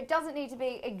 Okay, so it doesn't need to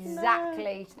be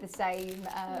exactly the same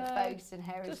bows and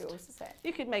hair as yours, is it?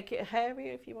 You could make it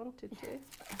hairy if you wanted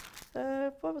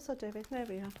to. What was I doing? There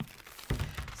we are.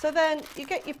 So then you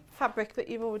get your fabric that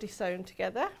you've already sewn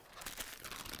together,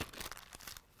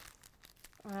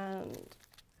 and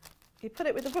you put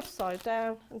it with the rough side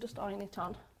down and just iron it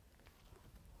on.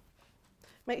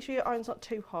 Make sure your iron's not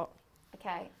too hot.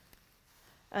 Okay.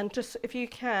 And just, if you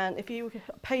can, if you're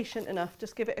patient enough,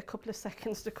 just give it a couple of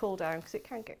seconds to cool down, because it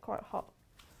can get quite hot.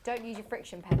 Don't use your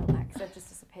friction pen on that, because they'll just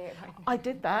disappear. I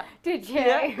did that. Did you?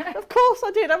 Yeah, of course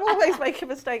I did. I'm always making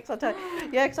mistakes, I tell you.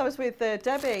 Yeah, because I was with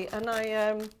Debbie, and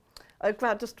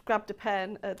I just grabbed a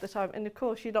pen at the time, and of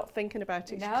course you're not thinking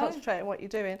about it, you're concentrating on what you're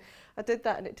doing. I did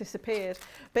that and it disappeared.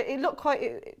 But it looked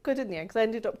quite good in the end, because I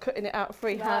ended up cutting it out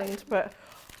freehand, but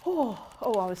oh, I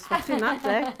was sweating that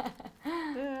day.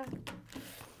 Yeah.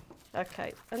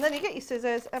 Okay, and then you get your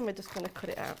scissors, and we're just going to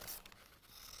cut it out.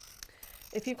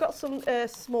 If you've got some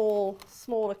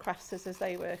smaller craft scissors,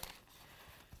 they work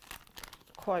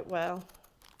quite well.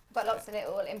 Got lots of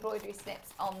little embroidery snips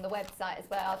on the website as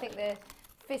well. I think the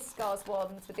Fiskars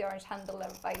ones with the orange handle are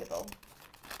available.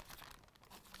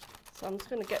 So I'm just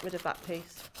going to get rid of that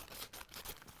piece.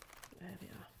 There we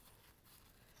are.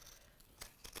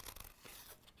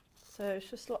 So it's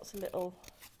just lots of little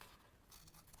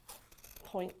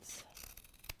points.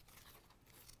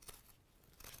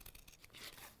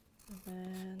 And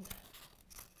then,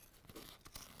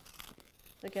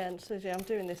 again, so yeah, I'm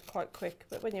doing this quite quick,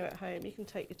 but when you're at home, you can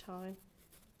take your time.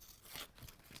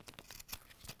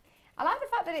 I like the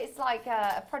fact that it's like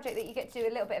a project that you get to do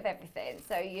a little bit of everything.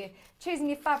 So you're choosing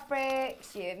your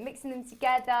fabrics, you're mixing them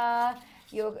together,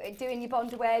 you're doing your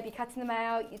bonder web, you're cutting them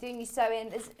out, you're doing your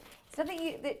sewing.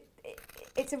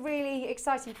 It's a really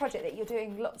exciting project that you're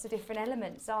doing lots of different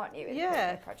elements, aren't you? In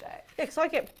the project. Yeah, because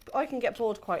I can get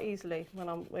bored quite easily when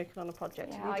I'm working on a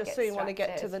project. Yeah, you just soon want to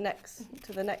get to the next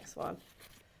one.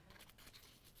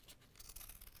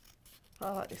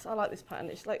 I like this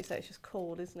pattern. It's like you say, it's just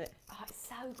cool, isn't it? Oh, it's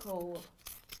so cool.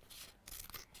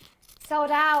 Sold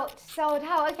out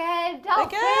again.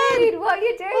 Delphine, what are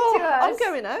you doing to us? I'm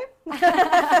going home.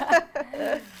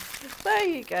 There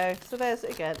you go. So there's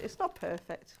it again. It's not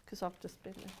perfect because I've just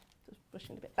been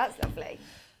brushing a bit. That's lovely.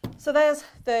 So there's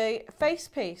the face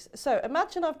piece. So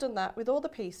imagine I've done that with all the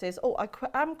pieces. Oh, I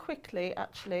am quickly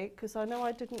actually, because I know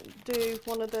I didn't do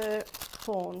one of the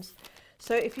horns.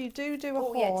 So if you do a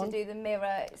horn... yeah, to do the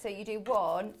mirror. So you do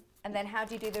one, and then how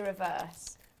do you do the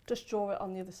reverse? Just draw it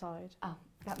on the other side. Oh,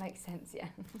 that makes sense, yeah.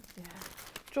 Yeah.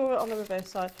 Draw it on the reverse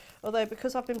side. Although,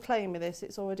 because I've been playing with this,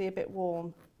 it's already a bit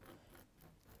warm.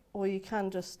 Or you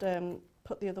can just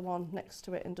put the other one next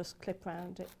to it and just clip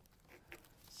around it.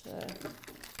 So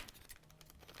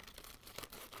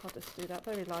I'll just do that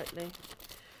very lightly.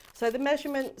 So the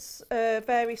measurements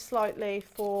vary slightly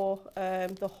for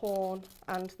the horn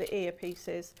and the ear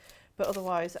pieces, but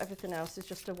otherwise everything else is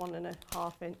just a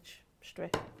 1.5 inch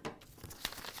strip.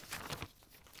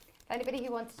 Anybody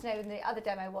who wanted to know when the other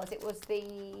demo was, it was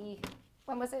the,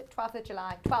 when was it? 12th of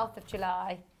July. 12th of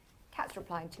July. Kat's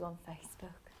replying to you on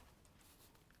Facebook.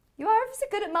 You are ever so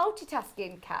good at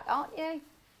multitasking, Kat, aren't you?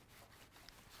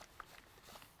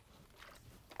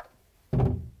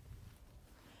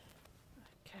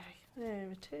 Okay, there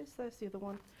it is. There's the other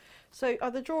one. So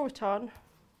either draw it on,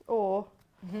 or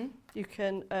you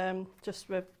can just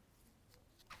put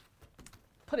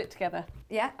it together.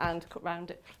 Yeah. And cut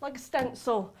round it like a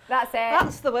stencil. That's it.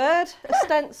 That's the word. A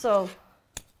stencil.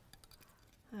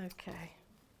 Okay.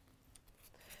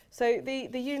 So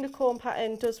the unicorn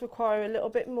pattern does require a little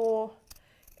bit more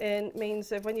in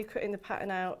means of when you're cutting the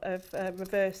pattern out of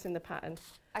reversing the pattern.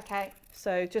 Okay.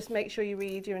 So just make sure you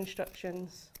read your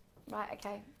instructions. Right,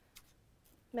 okay.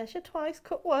 Measure twice,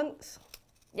 cut once.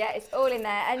 Yeah, it's all in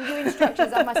there. And your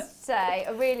instructions, I must say,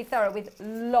 are really thorough with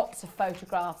lots of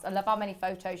photographs. I love how many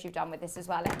photos you've done with this as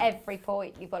well. At every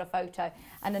point, you've got a photo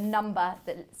and a number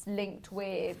that's linked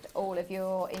with all of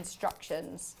your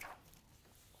instructions.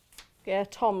 Yeah,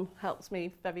 Tom helps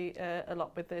me very a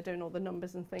lot with doing all the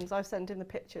numbers and things. I send him the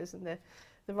pictures and the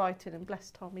writing, and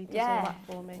bless Tom, he does all that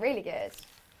for me. Really good.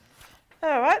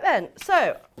 All right then,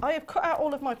 so I have cut out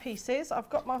all of my pieces. I've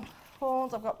got my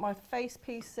horns, I've got my face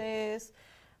pieces,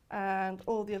 and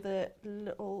all the other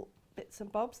little bits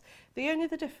and bobs. The only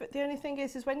thing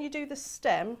is when you do the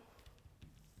stem,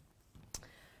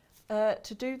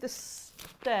 to do the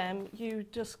stem, you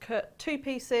just cut 2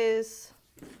 pieces,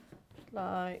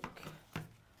 like,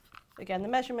 again, the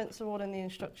measurements are all in the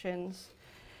instructions.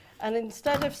 And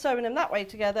instead of sewing them that way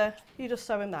together, you just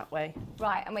sew them that way.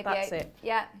 Right, I'm with you. That's it.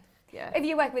 Yeah. Yeah. If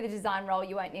you work with a design roll,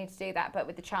 you won't need to do that, but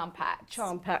with the charm packs.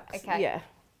 Charm packs, okay. Yeah.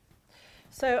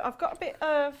 So I've got a bit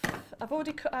of, I've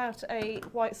already cut out a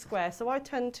white square, so I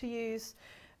tend to use,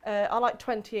 I like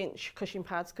 20-inch cushion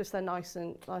pads because they're nice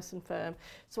and firm.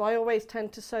 So I always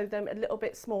tend to sew them a little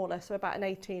bit smaller, so about an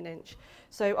 18-inch.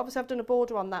 So obviously I've done a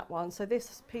border on that one, so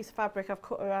this piece of fabric I've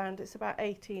cut around, it's about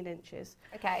 18 inches.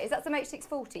 Okay, is that some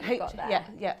H640 you've got there? Yeah,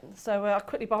 yeah. So I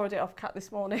quickly borrowed it off Kat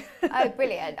this morning. Oh,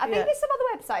 brilliant. I think there's some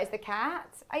other websites, the Kat.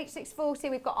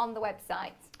 H640 we've got on the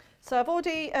website. So I've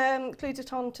already glued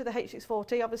it on to the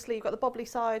H640. Obviously you've got the bobbly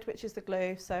side, which is the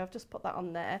glue, so I've just put that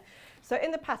on there. So in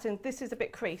the pattern, this is a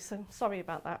bit creased, so sorry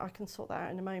about that, I can sort that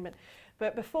out in a moment.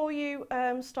 But before you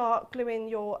start gluing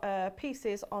your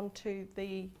pieces onto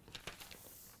the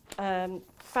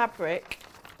fabric,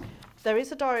 there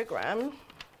is a diagram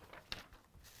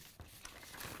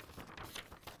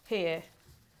here.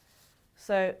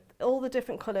 So all the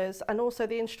different colours and also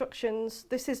the instructions.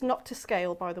 This is not to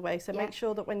scale, by the way, so make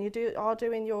sure that when you are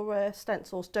doing your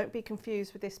stencils, don't be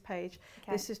confused with this page.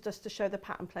 Okay. This is just to show the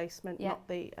pattern placement, not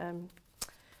the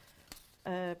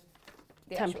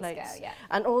templates. Scale,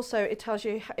 and also it tells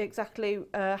you exactly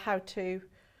how to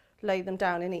lay them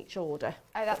down in each order.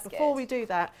 Oh, that's but before good. we do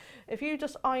that, if you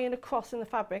just iron across in the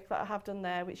fabric that I have done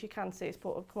there, which you can see it's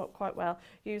come up quite well,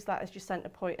 use that as your centre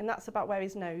point, and that's about where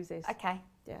his nose is. Okay.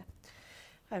 Yeah.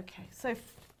 Okay, so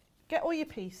get all your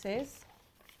pieces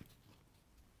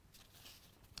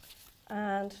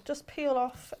and just peel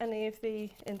off any of the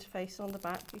interface on the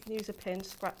back. You can use a pin,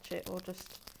 scratch it, or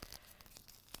just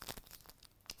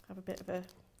have a bit of a,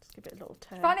 just give it a little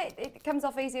tear. I find it comes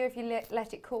off easier if you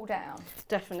let it cool down.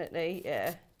 Definitely,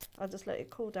 yeah. I'll just let it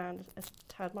cool down a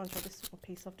tad. Mind you, this little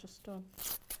piece I've just done.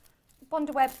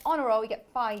 Bonder Web on a roll, you get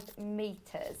 5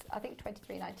 metres. I think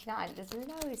 $23.99. There's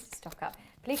loads of stock up.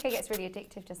 Plique gets really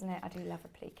addictive, doesn't it? I do love a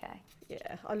plique.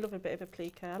 Yeah, I love a bit of a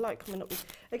plique. I like coming up with,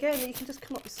 again, you can just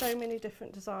come up with so many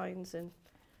different designs, and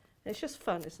it's just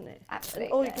fun, isn't it? Absolutely.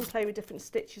 And, or you can play with different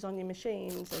stitches on your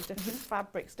machines and different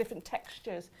fabrics, different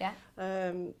textures. Yeah.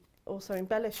 Also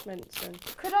embellishments. And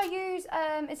could I use,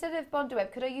 instead of Bonder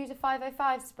Web, could I use a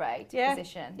 505 spray to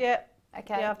position? Yeah.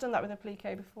 Okay. Yeah, I've done that with a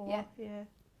plique before. Yeah. Yeah.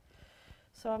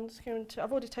 So I'm just going to,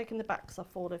 I've already taken the backs off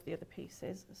all of the other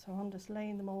pieces, so I'm just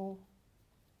laying them all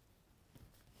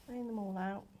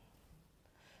out.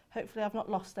 Hopefully I've not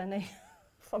lost any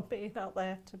from being out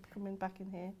there to coming back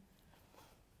in here.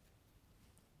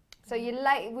 So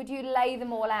would you lay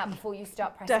them all out before you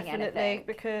start pressing anything? Definitely,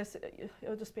 because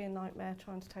it'll just be a nightmare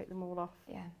trying to take them all off.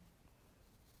 Yeah.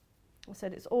 I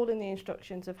said it's all in the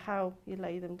instructions of how you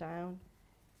lay them down.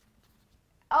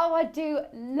 Oh, I do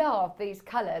love these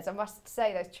colours. I must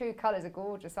say, those true colours are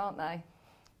gorgeous, aren't they?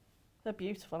 They're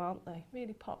beautiful, aren't they?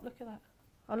 Really pop. Look at that.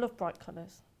 I love bright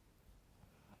colours.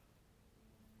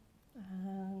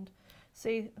 And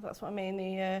see, that's what I mean.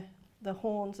 The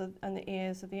horns and the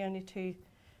ears are the only 2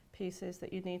 pieces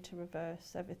that you need to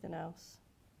reverse. Everything else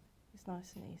is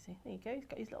nice and easy. There you go. He's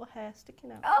got his little hair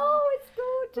sticking out. Oh, it's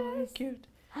gorgeous. Very cute.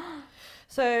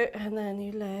 So, and then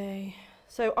you lay.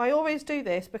 So I always do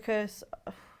this because,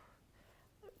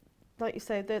 like you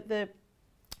say, the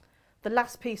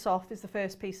last piece off is the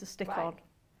first piece to stick on.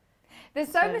 There's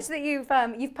so much that you've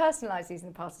personalised these in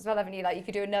the past as well, haven't you? Like you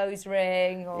could do a nose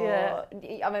ring, or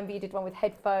I remember you did one with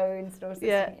headphones and all sorts.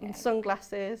 Yeah, and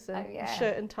sunglasses and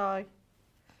shirt and tie.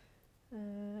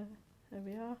 There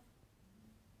we are.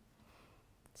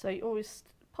 So you always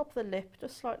pop the lip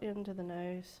just slightly under the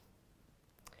nose.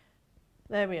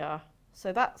 There we are.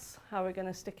 So that's how we're going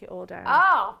to stick it all down.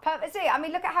 Ah, perfect. See, I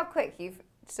mean, look at how quick you've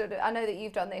sort of, I know that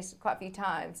you've done this quite a few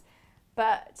times,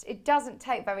 but it doesn't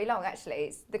take very long, actually.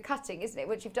 It's the cutting, isn't it?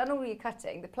 Once you've done all your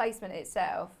cutting, the placement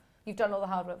itself, you've done all the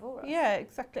hard work for us. Yeah,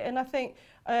 exactly. And I think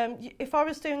if I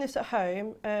was doing this at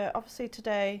home, obviously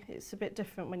today it's a bit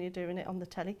different when you're doing it on the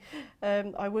telly.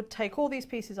 I would take all these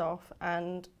pieces off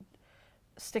and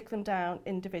stick them down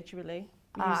individually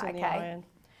using the iron.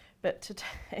 But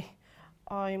today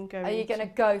I'm going Are you going to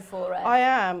go for it? I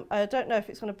am. I don't know if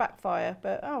it's going to backfire,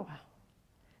 but oh well.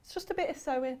 It's just a bit of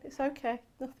sewing. It's okay.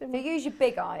 Nothing. If you use your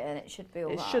big iron, it should be all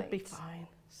right. It should be fine.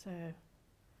 So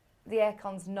the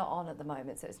aircon's not on at the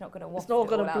moment, so it's not going to waft. It's not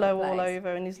going to blow all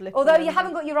over in his lip. Although you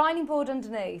haven't got your ironing board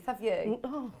underneath, have you?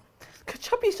 Oh, good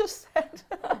job you just said.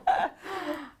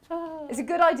 It's a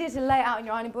good idea to lay it out on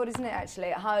your ironing board, isn't it, actually,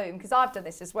 at home? Because I've done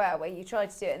this as well, where you try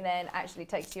to do it and then actually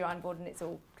takes to your ironing board and it's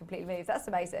all completely moved. That's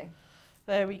amazing.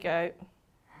 There we go.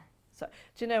 So,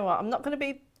 do you know what? I'm not going to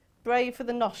be brave for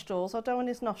the nostrils. I don't want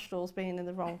his nostrils being in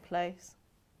the wrong place.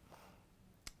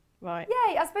 Right.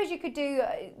 Yeah, I suppose you could do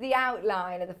the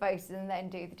outline of the faces and then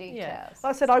do the details. Yeah.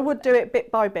 Like I said, I would do it bit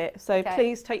by bit, so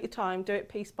please take your time, do it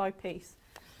piece by piece.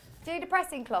 Do you need a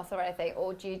pressing cloth or anything,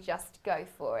 or do you just go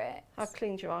for it? I've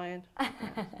cleaned your iron. That's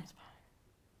fine.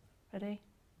 Ready?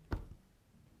 Do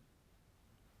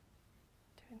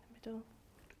it in the middle.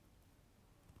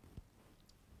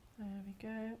 There we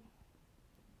go.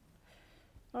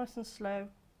 Nice and slow,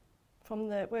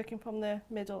 working from the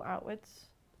middle outwards.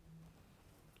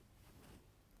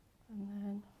 And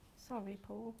then, sorry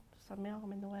Paul, just had my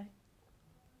arm in the way.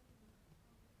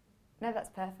 No, that's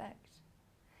perfect.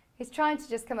 He's trying to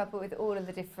just come up with all of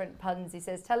the different puns. He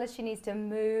says, tell her she needs to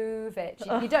move it.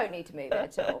 You don't need to move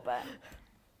it at all, but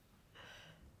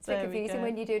it's a bit confusing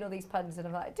when you're doing all these puns and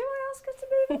I'm like, do I ask her to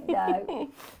move it?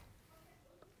 No.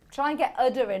 Try and get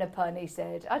udder in a pun, he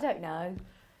said. I don't know.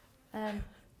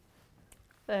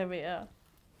 There we are.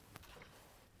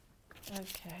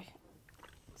 Okay.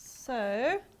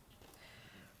 So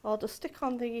I'll just stick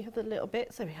on the other little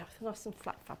bit so we have nice and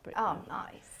flat fabric. Oh,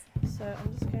 nice. So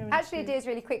I'm just going to... ideas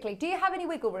really quickly. Do you have any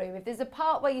wiggle room? If there's a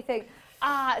part where you think,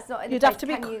 it's not in the place,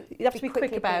 you'd have to be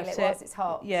quick about it whilst it's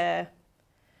hot? Yeah.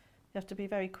 You have to be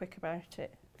very quick about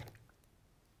it.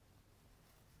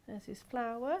 There's his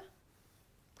flower.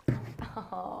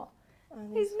 Oh,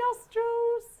 his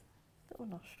nostrils. Little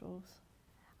nostrils.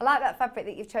 I like that fabric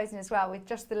that you've chosen as well with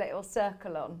just the little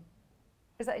circle on.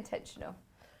 Is that intentional?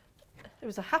 It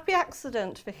was a happy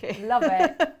accident, Vicky. Love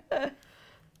it.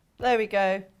 There we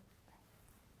go.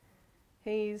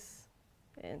 He's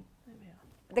in. There we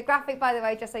are. The graphic, by the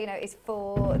way, just so you know, is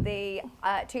for the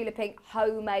Tula Pink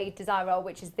homemade design roll,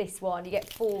 which is this one. You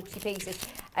get 40 pieces.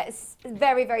 It's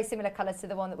very, very similar colours to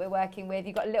the one that we're working with.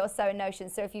 You've got a little sewing notion.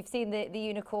 So if you've seen the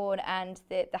unicorn and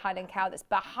the Highland cow that's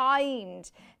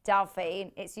behind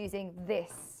Delphine, it's using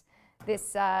this.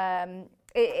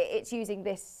 It's using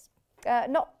this.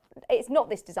 It's not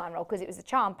this design roll because it was a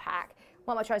charm pack.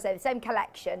 What am I trying to say? The same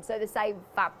collection, so the same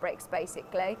fabrics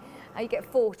basically. And you get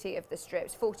 40 of the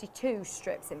strips, 42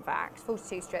 strips in fact,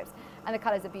 42 strips, and the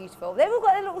colours are beautiful. They've all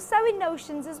got their little sewing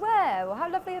notions as well. How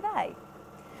lovely are they?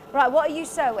 Right, what are you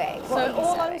sewing?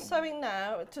 I'm sewing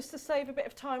now, just to save a bit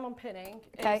of time on pinning,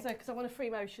 because I want to free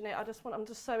motion it. I'm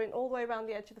just sewing all the way around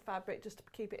the edge of the fabric just to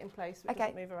keep it in place so it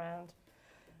doesn't move around.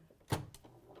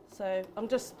 So I'm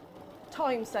just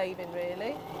time saving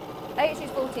really.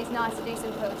 AH40 is nice to do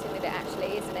some quilting with it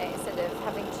actually, isn't it? Instead of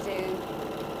having to do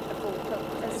a full quilt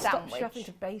sandwich. Stops you having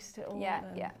to baste it all. Yeah.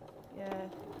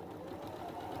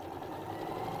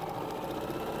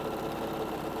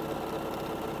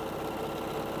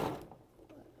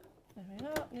 There we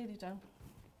are, nearly done.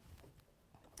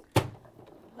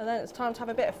 And then it's time to have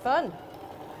a bit of fun.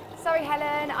 Sorry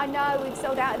Helen, I know we've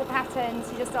sold out of the patterns.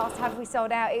 You just asked have we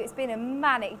sold out. It's been a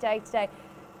manic day today.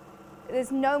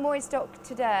 There's no more in stock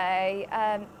today.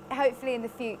 Hopefully in the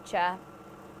future,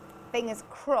 fingers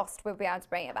crossed, we'll be able to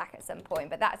bring it back at some point.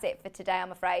 But that's it for today,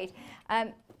 I'm afraid.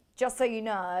 Just so you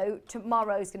know,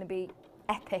 tomorrow's going to be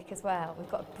epic as well. We've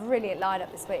got a brilliant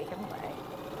lineup this week, haven't we?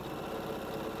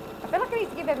 I feel like I need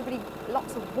to give everybody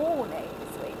lots of warning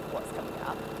this week of what's coming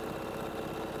up.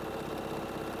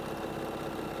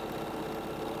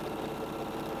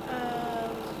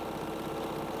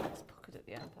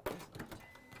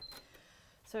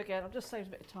 So again, I've just saved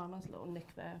a bit of time. There's a little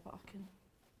nick there, but I can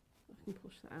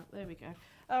push that out. There we go.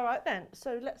 All right then,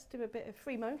 so let's do a bit of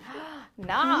free motion.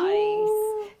 Nice.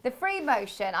 Ooh. The free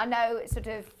motion, I know it sort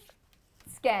of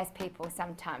scares people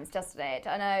sometimes, doesn't it?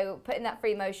 I know putting that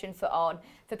free motion foot on,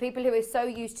 for people who are so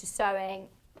used to sewing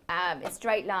in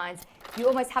straight lines, you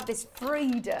almost have this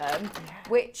freedom,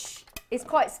 which is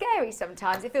quite scary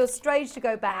sometimes. It feels strange to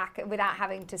go back without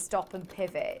having to stop and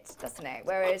pivot, doesn't it?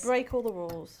 Whereas break all the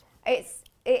rules. It is.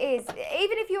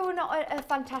 Even if you're not a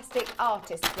fantastic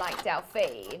artist like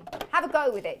Delphine, have a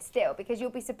go with it still, because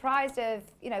you'll be surprised of,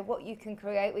 you know, what you can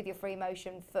create with your free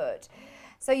motion foot.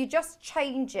 So you're just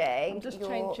changing. I'm just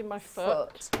changing my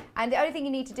foot. And the only thing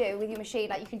you need to do with your machine,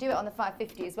 like you can do it on the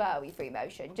 550 as well with your free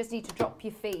motion. You just need to drop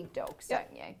your feed dogs,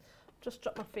 don't you? Just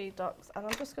drop my feed dogs, and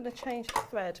I'm just going to change the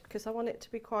thread because I want it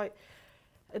to be quite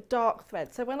a dark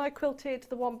thread. So when I quilted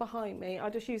the one behind me, I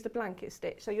just used a blanket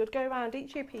stitch. So you'd go around each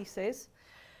of your pieces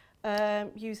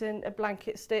using a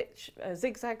blanket stitch, a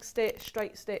zigzag stitch,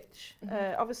 straight stitch.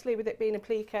 Obviously with it being a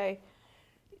plique,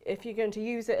 if you're going to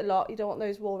use it a lot, you don't want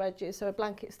those raw edges, so a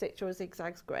blanket stitch or a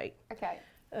zigzag's great. Okay.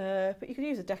 But you could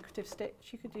use a decorative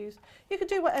stitch, you could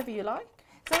do whatever you like.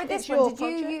 So with this one,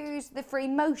 did you use the free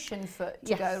motion foot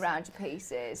to go around your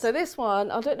pieces? So this one,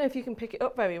 I don't know if you can pick it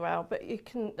up very well, but you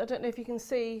can. I don't know if you can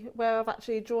see where I've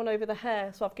actually drawn over the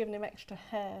hair, so I've given him extra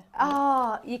hair.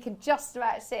 Ah, you can just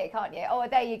about see it, can't you? Oh,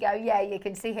 there you go. Yeah, you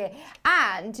can see here.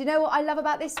 And do you know what I love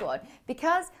about this one?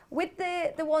 Because with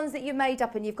the ones that you made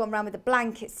up and you've gone around with the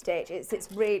blanket stitch,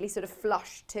 it's really sort of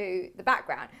flush to the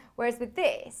background. Whereas with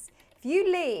this, if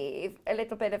you leave a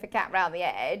little bit of a gap around the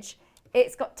edge,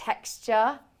 it's got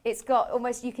texture, it's got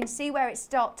almost, you can see where it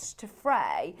starts to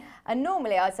fray. And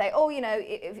normally I'd say, oh, you know,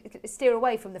 steer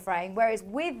away from the fraying. Whereas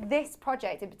with this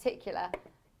project in particular,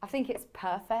 I think it's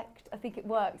perfect. I think it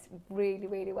works really,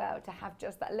 really well to have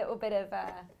just that little bit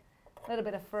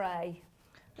of fray.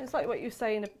 It's like what you were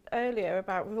saying earlier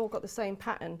about we've all got the same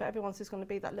pattern, but everyone's is going to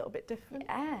be that little bit different.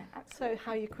 Yeah, absolutely. So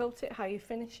how you quilt it, how you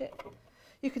finish it.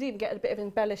 You could even get a bit of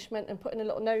embellishment and put in a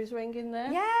little nose ring in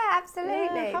there. Yeah, absolutely.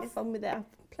 Yeah, have fun with it.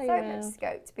 Play so around. much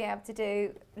scope to be able to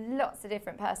do lots of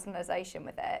different personalisation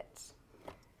with it.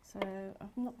 So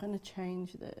I'm not going to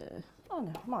change the... Oh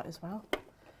no, I might as well. I'm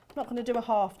not going to do a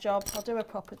half job, I'll do a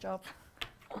proper job.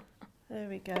 There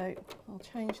we go. I'll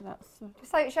change that.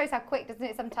 So it shows how quick, doesn't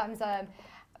it? Sometimes,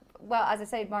 well, as I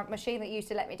said, my machine that used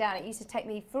to let me down, it used to take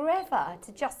me forever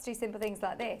to just do simple things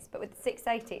like this. But with the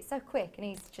 680, it's so quick and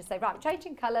easy to just say, right, I'm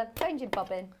changing colour, changing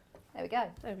bobbin. There we go.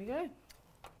 There we go.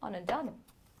 On and done.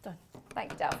 Done.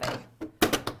 Thank you, Delphine.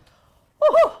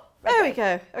 Oh, there we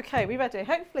go. Okay, we ready?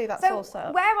 Hopefully that's all set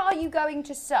up. Where are you going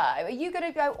to sew? Are you going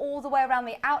to go all the way around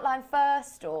the outline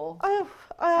first, or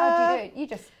how do you do it? You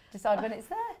just decide when it's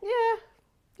there.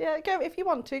 Yeah, go if you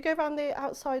want to. Go around the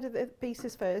outside of the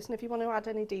pieces first, and if you want to add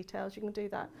any details, you can do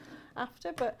that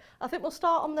after. But I think we'll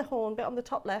start on the horn bit on the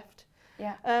top left.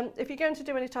 Yeah. If you're going to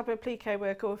do any type of applique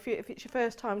work, or if it's your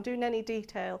first time doing any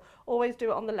detail, always do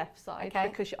it on the left side,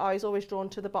 because your eye's always drawn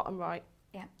to the bottom right.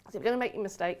 Yeah. So if you're going to make your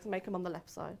mistakes, make them on the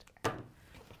left side.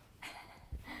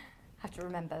 Have to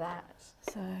remember that.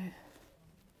 So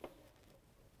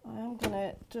I'm going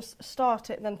to just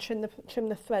start it and then trim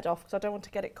the thread off, because I don't want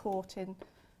to get it caught in.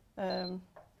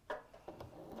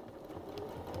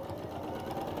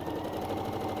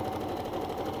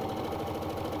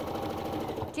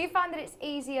 Do you find that it's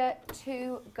easier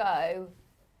to go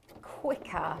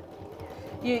quicker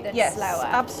than yes, slower?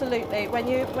 Absolutely. When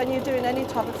you're doing any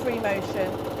type of free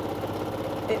motion,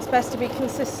 it's best to be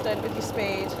consistent with your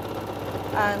speed,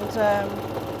 and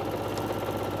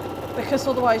because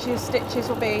otherwise your stitches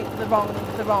will be the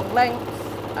wrong length.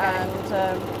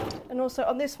 And also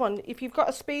on this one, if you've got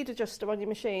a speed adjuster on your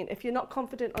machine, if you're not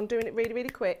confident on doing it really, really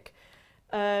quick,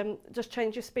 just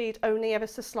change your speed only ever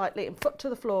so slightly and foot to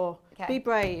the floor. Be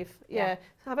brave. Yeah.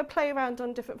 Have a play around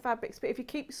on different fabrics, but if you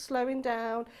keep slowing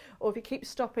down or if you keep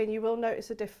stopping, you will notice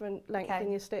a different length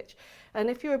in your stitch. And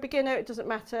if you're a beginner, it doesn't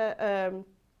matter.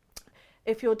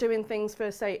 If you're doing things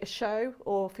for, say, a show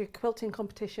or for quilting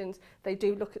competitions, they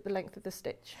do look at the length of the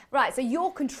stitch. Right, so you're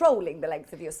controlling the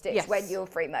length of your stitch when you're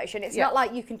free motion. It's not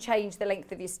like you can change the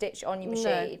length of your stitch on your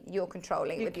machine. No. You're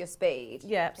controlling it with your speed.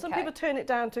 Yeah, some people turn it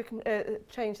down to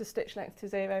change the stitch length to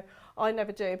 0. I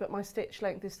never do, but my stitch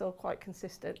length is still quite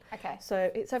consistent. Okay. So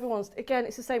it's everyone's, again,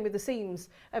 it's the same with the seams.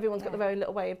 Everyone's got their own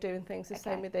little way of doing things, the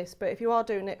same with this. But if you are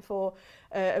doing it for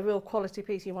a real quality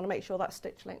piece, you want to make sure that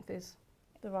stitch length is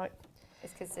the right.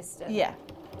 It's consistent. Yeah.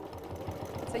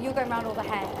 So you're going around all the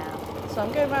hair now? So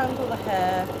I'm going around all the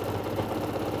hair,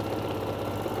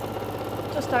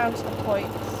 just down to the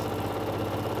points.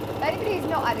 For anybody who's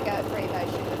not had a go at free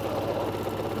motion before,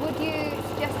 you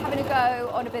suggest having a go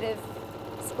on a bit of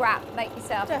scrap, make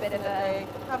yourself Definitely. a bit of a...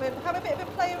 Have a bit of a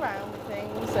play around with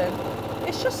things, and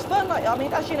it's just fun. Like, I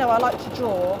mean, as you know, I like to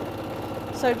draw,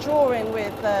 so drawing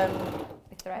with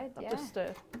thread, I've yeah. just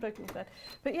broken the thread,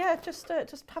 but yeah, just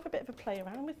have a bit of a play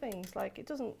around with things. Like, it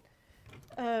doesn't.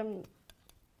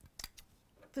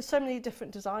 There's so many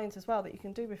different designs as well that you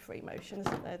can do with free motion,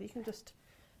 isn't there? That you can just.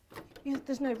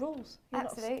 There's no rules.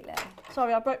 Absolutely.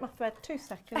 Sorry, I broke my thread. 2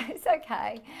 seconds. It's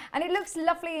okay. And it looks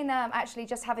lovely in actually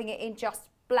just having it in just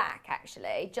black,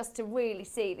 actually, just to really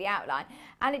see the outline.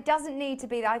 And it doesn't need to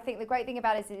be, I think the great thing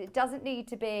about it is it doesn't need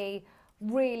to be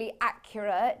really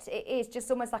accurate. It is just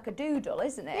almost like a doodle,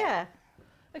 isn't it? Yeah.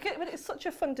 Okay, but it's such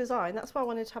a fun design. That's why I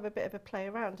wanted to have a bit of a play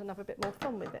around and have a bit more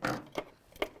fun with it.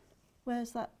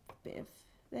 Where's that bit of...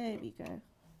 There we go.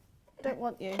 Don't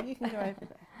want you. You can go over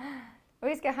there. We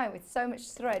always go home with so much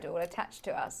thread all attached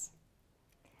to us.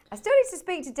 I still need to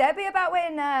speak to Debbie about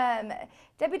when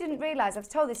Debbie didn't realise, I've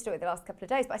told this story the last couple of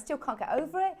days, but I still can't get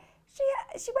over it.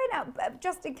 She went out,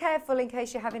 just be careful in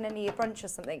case you're having any brunch or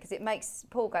something, because it makes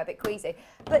Paul go a bit queasy.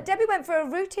 But Debbie went for a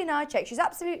routine eye check. She's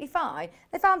absolutely fine.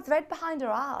 They found thread behind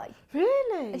her eye.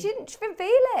 Really? And she didn't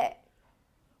feel it.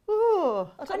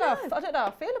 Oh, I don't know how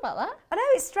I feel about that. I know,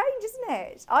 it's strange, isn't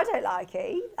it? I don't like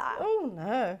it either. Oh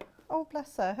no. Oh,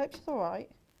 bless her. Hope she's all right.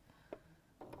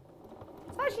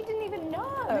 So she didn't even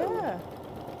know. Yeah.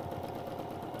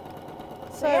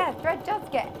 So yeah, thread does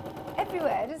get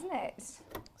everywhere, doesn't it?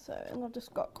 So, and I've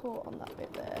just got caught on that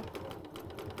bit there.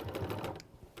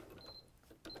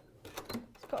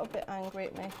 It's got a bit angry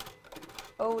at me.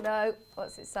 Oh no,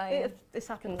 what's it saying? This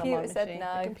happened on my machine. Said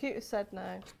no. The computer said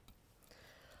no.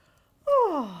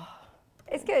 Oh.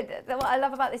 It's good. What I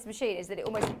love about this machine is that it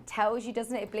almost tells you,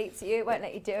 doesn't it? It bleeps at you. It won't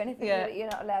let you do anything that you're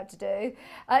not allowed to do.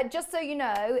 Just so you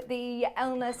know, the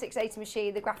Elna 680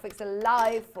 machine, the graphics are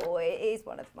live for it. It is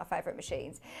one of my favourite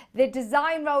machines. The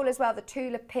design roll as well, the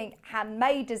Tula Pink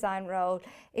handmade design roll.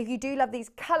 If you do love these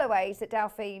colourways that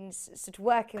Delphine's sort of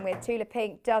working with, Tula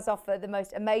Pink does offer the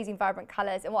most amazing, vibrant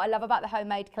colours. And what I love about the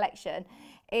homemade collection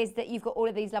is that you've got all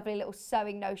of these lovely little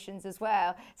sewing notions as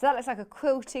well. So that looks like a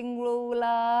quilting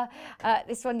ruler.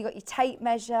 This one, you've got your tape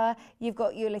measure, you've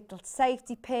got your little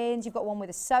safety pins, you've got one with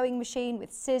a sewing machine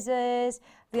with scissors,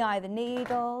 the eye of the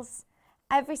needles.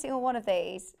 Every single one of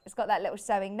these has got that little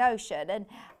sewing notion, and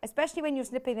especially when you're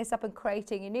snipping this up and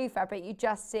creating a new fabric, you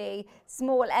just see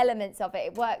small elements of it.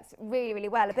 It works really, really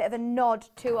well. A bit of a nod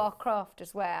to our craft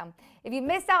as well. If you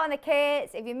missed out on the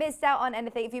kits, if you missed out on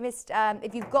anything,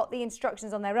 if you've got the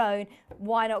instructions on their own,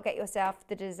 why not get yourself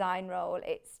the design roll?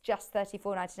 It's just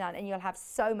 $34.99, and you'll have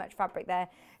so much fabric there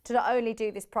to not only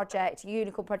do this project,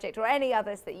 Unicorn project, or any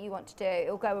others that you want to do.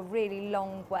 It'll go a really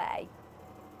long way.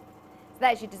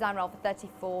 There's your design roll for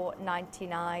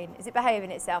 $34.99. Is it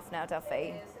behaving itself now,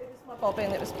 Delphine? It was my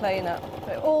bobbin that was playing up,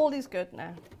 but all is good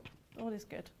now. All is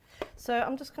good. So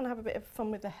I'm just going to have a bit of fun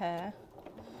with the hair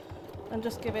and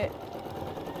just give it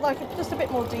like just a bit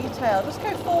more detail. Just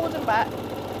go forward and back.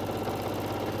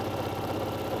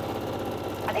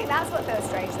 I think that's what feels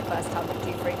strange the first time we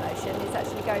do free motion, is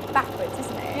actually going backwards,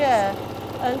 isn't it? Yeah.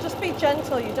 And just be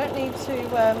gentle, you don't need to...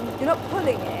 You're not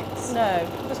pulling it? No,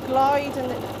 just glide in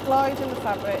the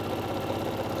fabric.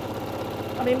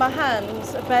 I mean, my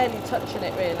hands are barely touching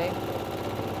it, really.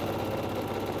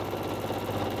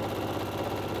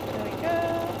 There we go.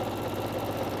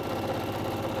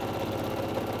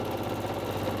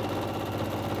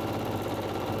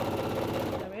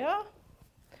 There we are.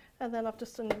 And then I've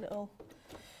just done a little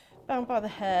bound by the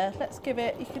hair. Let's give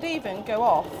it, you could even go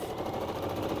off.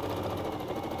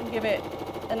 Give it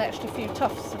an extra few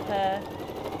tufts of hair.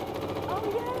 Oh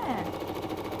yeah.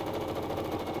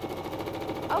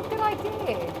 Oh, good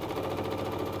idea.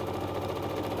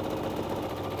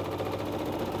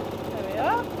 There we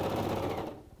are.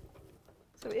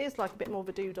 So it is like a bit more of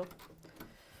a doodle.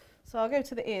 So I'll go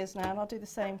to the ears now and I'll do the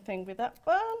same thing with that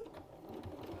one.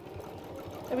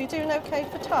 Are we doing okay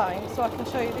for time so I can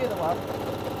show you the other one?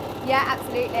 Yeah,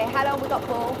 absolutely. How long we got,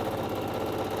 Paul?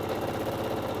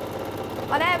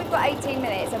 I know we've got 18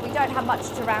 minutes and we don't have much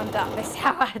to round up this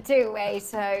hour, do we?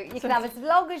 So you can have as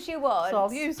long as you want. So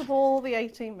I'll use up all the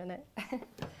 18 minutes.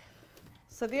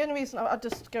 So the only reason I'm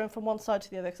just going from one side to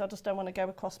the other because I just don't want to go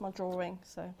across my drawing.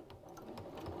 So.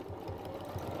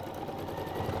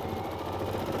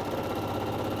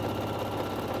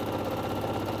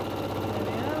 There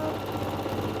we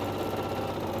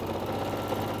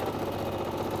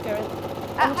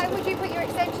are. How would you put your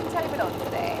extension table on for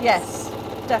this? Yes.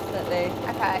 Definitely.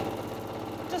 Okay.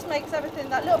 Just makes everything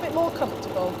that little bit more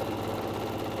comfortable.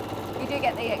 You do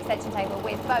get the extension table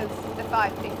with both the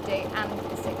 550 and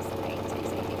the 680,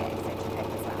 so you do get extension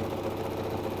table as well.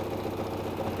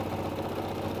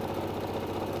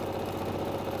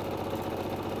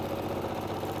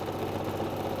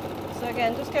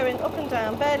 again, just going up and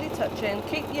down, barely touching.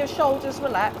 Keep your shoulders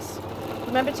relaxed.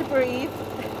 Remember to breathe.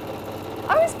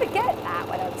 I always forget that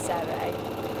when I'm sewing.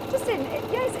 Just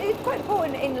yes, it's quite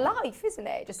important in life, isn't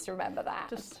it? Just to remember that.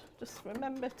 Just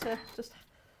remember to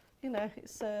you know,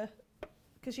 it's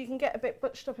because you can get a bit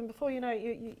butched up, and before you know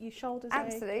it, your shoulders ache.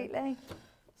 Absolutely.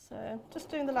 So just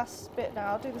doing the last bit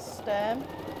now. I'll do the stem.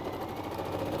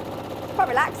 It's quite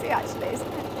relaxing, actually, isn't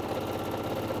it?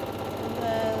 And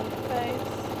then the face.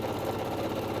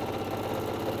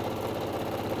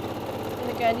 And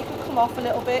again, you can come off a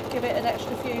little bit, give it an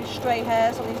extra few stray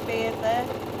hairs on his beard there.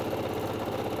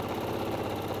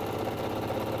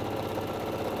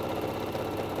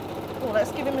 Oh,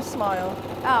 let's give him a smile.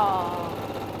 Oh.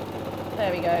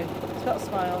 There we go. He's got a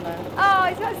smile now. Oh,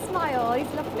 he's got a smile. He's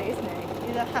lovely, isn't he?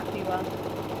 He's a happy one.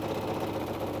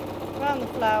 Around the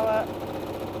flower.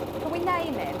 Can we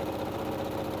name him?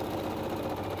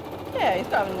 Yeah, he's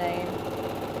got a name.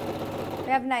 We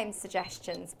have name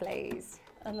suggestions, please.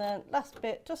 And then last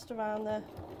bit, just around the...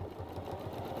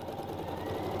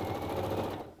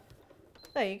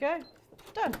 There you go.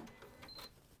 Done.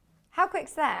 How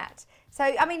quick's that? So,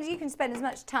 I mean, you can spend as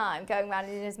much time going around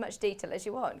in as much detail as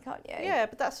you want, can't you? Yeah,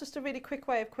 but that's just a really quick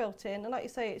way of quilting. And like you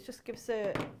say, it just gives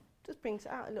just brings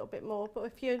it out a little bit more. But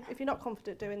if you're not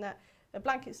confident doing that, a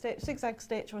blanket stitch, zigzag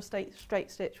stitch or a straight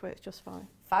stitch works just fine.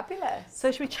 Fabulous. So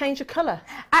should we change the colour?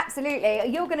 Absolutely.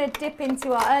 You're going to dip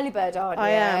into our early bird, aren't you?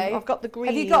 I am. I've got the green.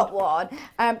 Have you got one?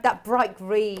 That bright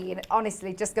green,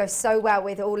 honestly, just goes so well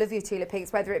with all of your Tula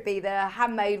pinks, whether it be the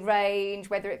handmade range,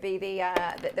 whether it be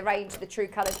the range, the True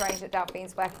Colours range that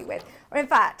Delphine's working with, or in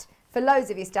fact, for loads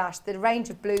of your stash, the range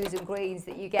of blues and greens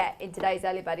that you get in today's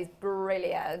early bird is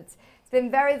brilliant. It's been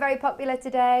very, very popular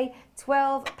today.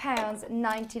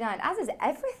 £12.99, as is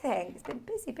everything. It's been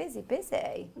busy, busy,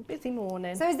 busy. Busy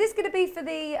morning. So is this going to be for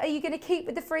the, are you going to keep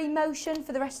with the free motion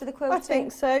for the rest of the quilting? I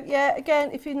think so, yeah.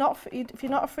 Again, if you're not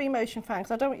a free motion fan,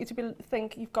 because I don't want you to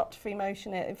think you've got to free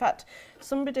motion it. In fact,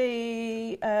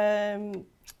 somebody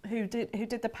who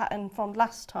did the pattern from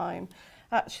last time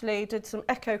actually did some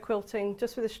echo quilting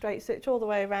just with a straight stitch all the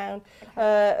way around,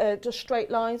 just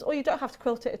straight lines, or you don't have to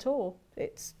quilt it at all.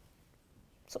 It's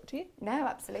up to you. No,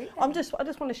 absolutely. I just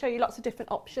want to show you lots of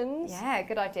different options. Yeah,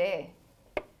 good idea.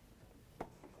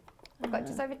 We've got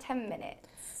just over 10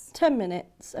 minutes. 10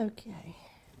 minutes, okay.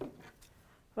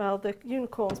 Well, the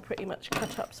unicorn's pretty much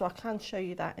cut up, so I can show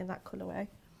you that in that colourway.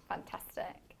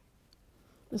 Fantastic.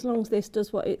 As long as this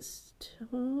does what it's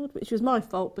told, which was my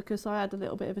fault because I had a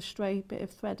little bit of a stray bit of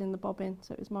thread in the bobbin,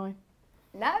 so it was mine.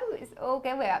 No, it's all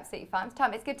good. We're absolutely fine.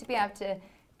 It's good to be able to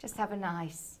just have a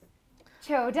nice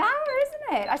chilled hour,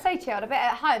 isn't it? I say chilled, I bet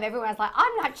at home everyone's like,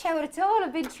 I'm not chilled at all.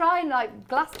 I've been trying like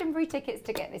Glastonbury tickets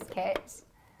to get this kit.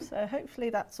 So hopefully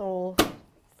that's all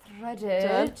threaded.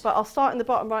 Done. But I'll start in the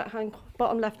bottom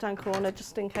left hand corner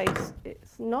just in case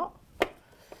it's not.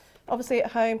 Obviously at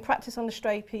home, practice on the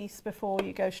stray piece before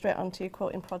you go straight onto your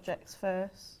quilting projects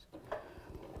first.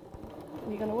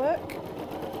 Are you going to work?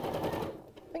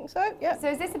 I think so, yeah.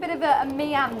 So is this a bit of a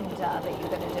meander that you're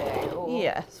going to do? Or?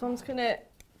 Yeah, so I'm just going to,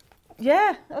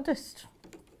 yeah, I'll just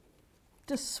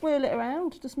swirl it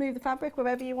around, just move the fabric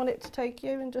wherever you want it to take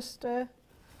you and just... There's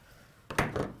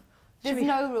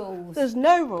no rules? There's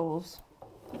no rules.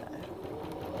 No.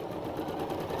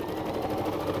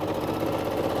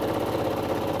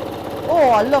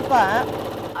 Oh, I love that.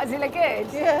 Does it look good?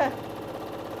 Yeah.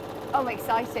 Oh, I'm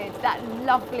excited. That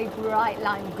lovely bright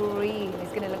lime green is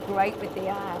going to look great with the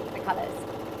colours.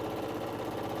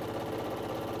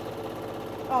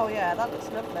 Oh yeah, that looks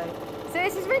lovely. So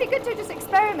this is really good to just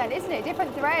experiment, isn't it?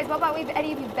 Different threads. What about with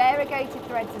any of your variegated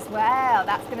threads as well?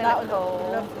 That's going to look cool.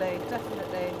 Lovely,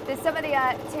 definitely. There's some of the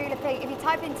Tula Pink. If you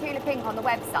type in Tula Pink on the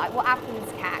website, what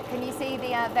happens, Kat? Can you see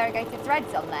the variegated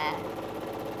threads on there?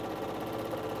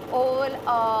 All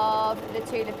of the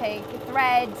Tula Pink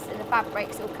threads and the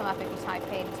fabrics will come up if you type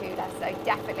in Tula. So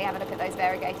definitely have a look at those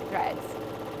variegated threads.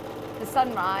 The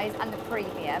Sunrise and the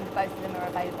Premium, both of them are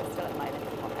available still at the moment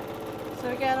if you want them. So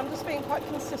again, I'm just being quite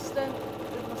consistent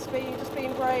with my speed, just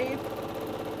being brave.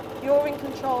 You're in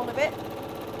control of it.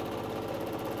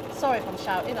 Sorry if I'm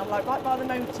shouting, I'm like right by the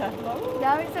motor. Like,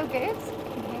 no, it's all good.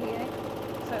 I can hear you.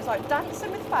 So it's like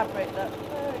dancing with fabric. Look,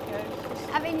 there it goes.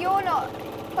 I mean, you're not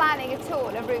planning at all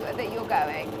a route that you're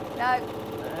going? No?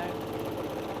 No.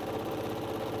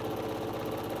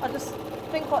 I just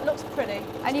think what looks pretty.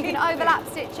 And you can overlap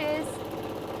stitches?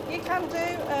 You can do.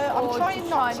 I'm trying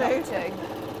not to.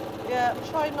 Yeah, I'm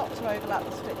trying not to overlap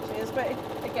the stitches, but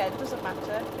again, it doesn't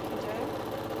matter if you do.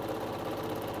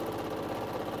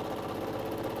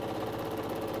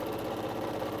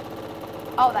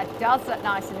 Oh, that does look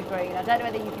nice in the green. I don't know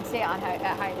whether you can see it at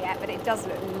home yet, but it does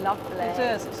look lovely. It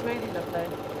does, it's really lovely.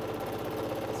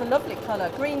 It's a lovely colour.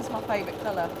 Green's my favourite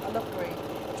colour. I love green.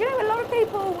 Do you know, a lot of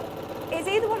people, it's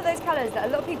either one of those colours that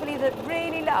a lot of people either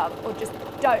really love or just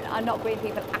are not green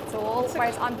people at all,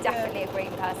 whereas I'm definitely a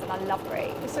green person. I love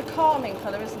green. It's a calming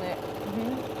colour, isn't it?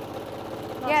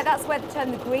 Mm-hmm. Yeah, that's where the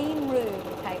term the green room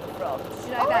came from. Did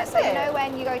you know that? So you know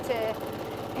when you go to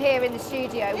here in the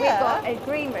studio, we've got a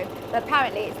green room, but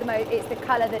apparently it's the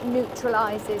colour that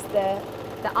neutralises the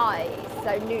eyes.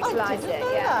 So neutralise it.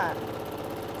 Yeah.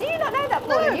 Do you not know that,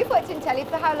 Paula? No. You've worked in telly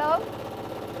for how long?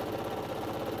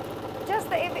 Just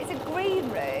that if it's a green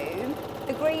room,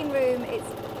 the green room,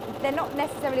 they're not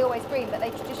necessarily always green, but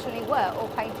they traditionally were all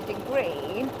painted in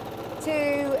green.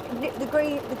 The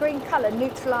green colour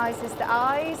neutralises the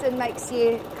eyes and makes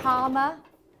you calmer.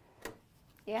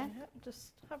 Yeah.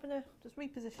 Just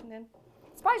repositioning.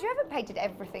 Surprised you haven't painted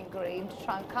everything green to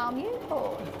try and calm you,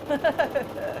 Paul.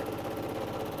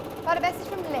 Got a message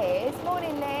from Liz.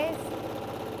 Morning, Liz.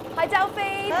 Hi,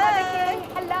 Delphine. Hi,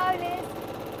 Vicky. Hello, Liz.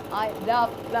 I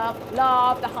love, love,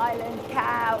 love the Highland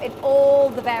cow in all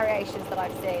the variations that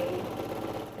I've seen.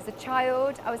 As a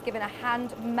child, I was given a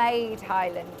handmade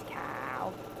Highland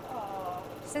cow. Aww.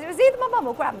 She said it was either my mum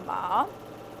or grandma.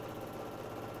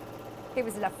 He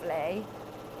was lovely.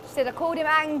 She said I called him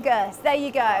Angus. There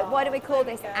you go. Oh, why do we call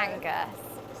this Angus?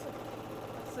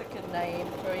 That's a good name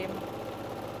for him.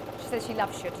 She says she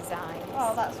loves your designs.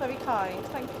 Oh, that's very kind.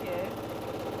 Thank you.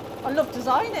 I love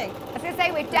designing. I was going to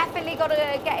say, we've definitely got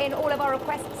to get in all of our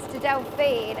requests to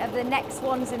Delphine of the next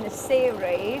ones in the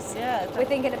series. Yeah. We're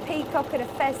thinking a peacock and a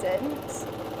pheasant.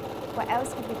 What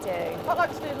else could we do? I'd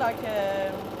like to do like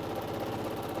I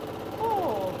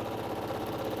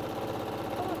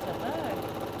don't know.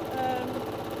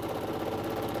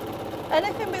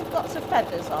 Anything with lots of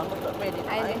feathers on would look really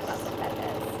nice. Anything with lots of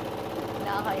feathers.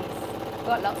 Nice. We've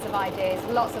got lots of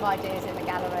ideas in the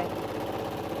gallery.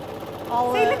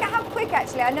 See, look at how quick,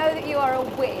 actually. I know that you are a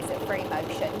whiz at free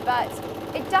motion, but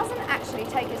it doesn't actually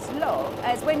take as long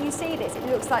as when you see this, it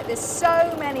looks like there's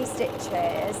so many stitches.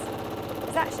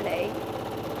 It's actually,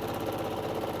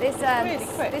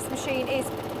 this machine is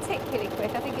particularly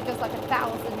quick. I think it does like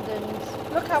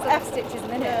 1,000 look how stitches a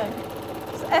minute. Yeah.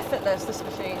 It's effortless, this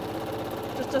machine.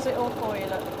 Just does it all for you,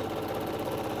 look.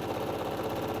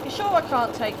 You sure I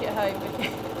can't take it home, Vicky?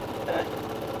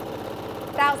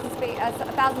 1,000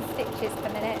 stitches per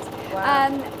minute. Wow.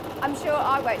 I'm sure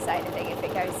I won't say anything if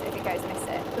it goes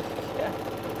missing.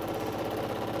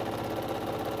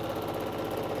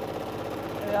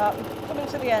 Yeah, coming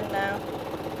to the end now.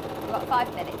 We've got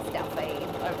 5 minutes, Delphine.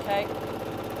 Okay,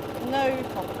 no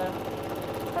problem.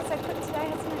 That's so quick today,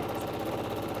 hasn't it?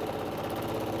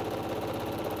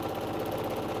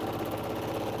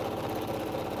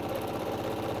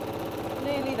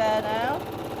 Nearly there now.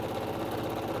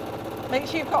 Make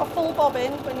sure you've got a full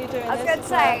bobbin when you're doing this. I was going to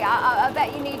say, I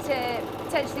bet you need to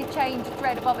potentially change the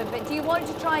thread of bobbin, but do you want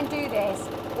to try and do this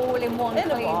all in one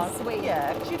clean sweep?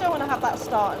 Yeah, because you don't want to have that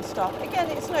start and stop. Again,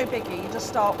 it's no biggie. You just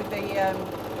start with the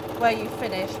where you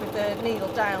finish with the needle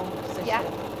down position. Yeah.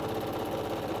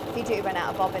 If you do run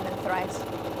out of bobbin and thread.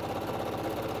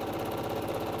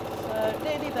 So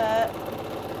nearly there.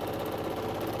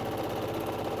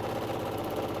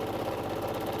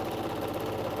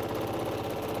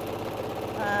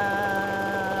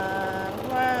 And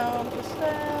round the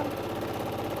stem.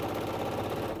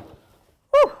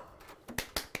 Woo!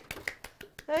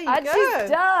 There you go. And she's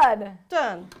done.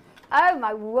 Done. Oh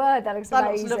my word, that looks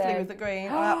amazing. That looks lovely with the green.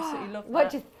 I absolutely love that. What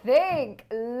do you think?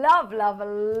 Love, love,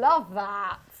 love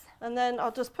that. And then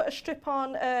I'll just put a strip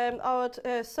on. I would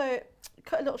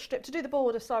cut a little strip to do the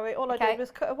border. Sorry, all I did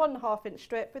was cut a 1.5 inch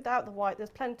strip without the white. There's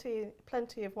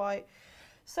plenty of white.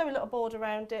 Sew a little border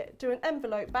around it. Do an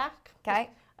envelope back. Okay.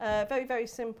 Very, very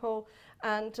simple.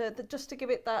 And just to give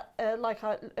it that the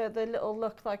little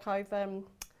look like I've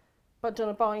done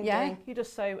a binding. Yeah. You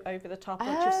just sew over the top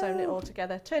once you've sewn it all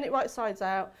together. Turn it right sides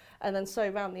out and then sew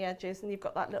around the edges, and you've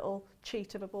got that little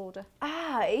cheat of a border.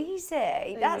 Ah,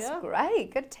 easy. That's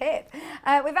great. Good tip.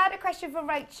 We've had a question from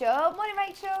Rachel. Morning,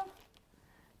 Rachel.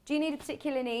 Do you need a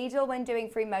particular needle when doing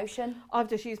free motion? I've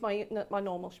just used my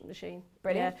normal machine.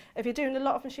 Brilliant. Yeah. If you're doing a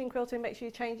lot of machine quilting, make sure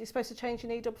you're supposed to change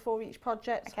your needle before each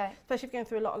project. Okay. Especially if you're going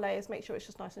through a lot of layers, make sure it's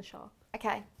just nice and sharp.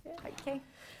 Okay. Yeah. Thank you.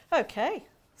 Okay.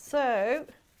 So,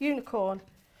 unicorn.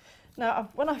 Now,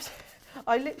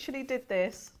 I literally did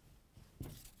this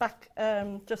back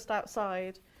just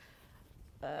outside.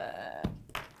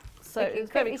 So we can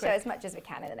quickly show as much as we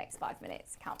can in the next 5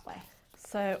 minutes, can't we?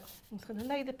 So I'm just going to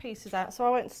lay the pieces out. So I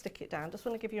won't stick it down. Just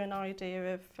want to give you an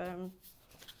idea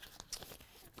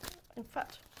In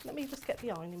fact, let me just get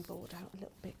the ironing board out a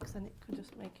little bit, because then it can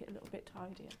just make it a little bit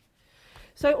tidier.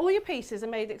 So all your pieces are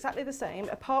made exactly the same,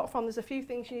 apart from there's a few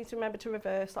things you need to remember to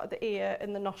reverse, like the ear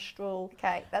and the nostril.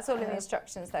 Okay, that's all in the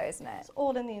instructions though, isn't it? It's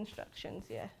all in the instructions,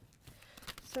 yeah.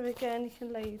 So again, you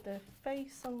can lay the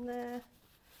face on there.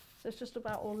 So it's just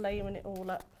about all layering it all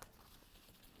up.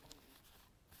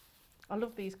 I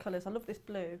love these colours, I love this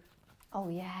blue. Oh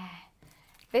yeah.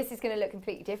 This is going to look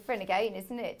completely different again,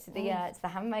 isn't it, to the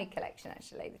handmade collection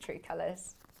actually, the true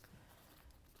colours.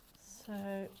 So,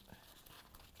 do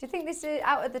you think this is,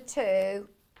 out of the two,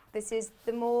 this is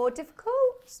the more difficult,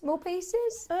 small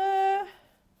pieces? No,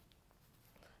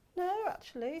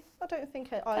 actually, I don't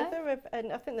think either,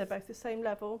 and I think they're both the same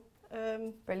level.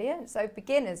 Brilliant. So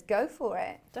beginners, go for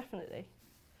it. Definitely.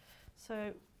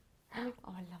 So, oh,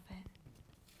 I love it.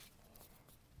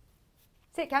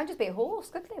 So it can just be a horse,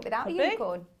 couldn't it, without a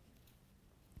unicorn?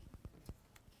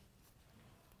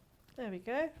 There we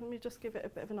go. Let me just give it a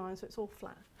bit of an iron so it's all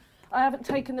flat. I haven't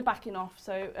taken the backing off,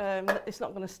 so it's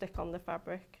not going to stick on the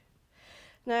fabric.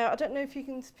 Now, I don't know if you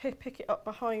can pick it up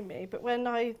behind me, but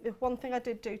the one thing I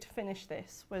did do to finish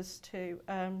this was to,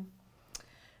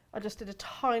 I just did a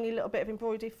tiny little bit of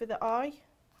embroidery for the eye.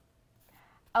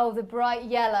 Oh, the bright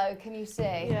yellow, can you see?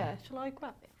 Yeah, shall I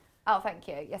grab it? Oh, thank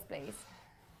you. Yes, please.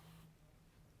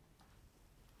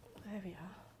 There we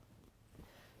are.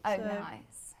 Oh, so,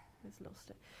 nice. There's a little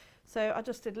stick. So I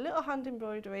just did a little hand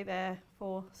embroidery there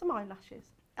for some eyelashes.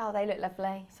 Oh, they look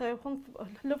lovely. So a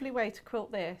lovely way to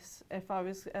quilt this, if I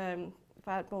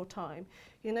had more time,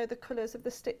 you know the colours of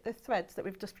the threads that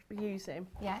we've just been using?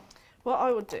 Yeah. What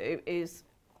I would do is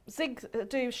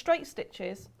do straight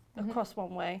stitches across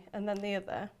one way and then the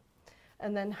other,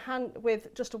 and then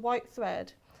with just a white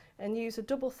thread, and use a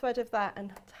double thread of that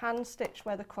and hand stitch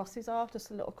where the crosses are,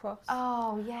 just a little cross.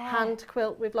 Oh, yeah. Hand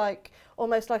quilt with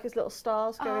almost like his little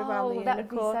stars going around the unicorn. That would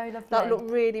be so lovely. That would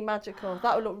look really magical.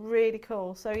 That would look really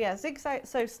cool. So yeah, zigzag,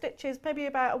 so stitches maybe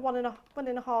about a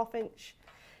 1.5 inch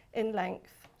in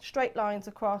length, straight lines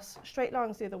across, straight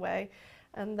lines the other way,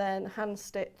 and then hand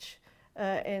stitch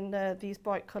in these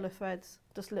bright colour threads,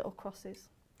 just little crosses.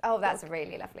 Oh, that's a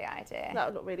really lovely idea. That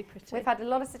would look really pretty. We've had a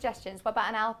lot of suggestions. What about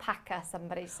an alpaca,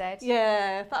 somebody said?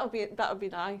 Yeah, that would be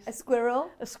nice. A squirrel?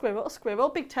 A squirrel,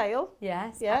 big tail.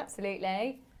 Yes, yeah.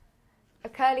 Absolutely. A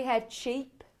curly-haired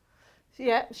sheep?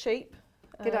 Yeah, sheep.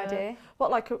 Good idea.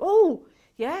 Oh,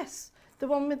 yes. The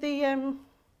one with the,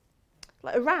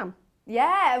 like a ram.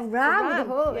 Yeah, a ram with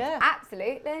a hood. Yeah.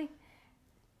 Absolutely.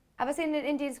 Have I seen an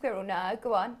Indian squirrel? No,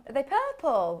 go on. Are they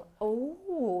purple?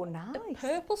 Oh, nice. A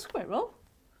purple squirrel?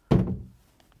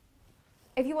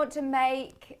 If you want to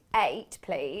make 8,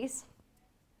 please.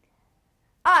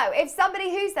 Oh, if somebody,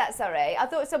 who's that, sorry? I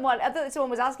thought someone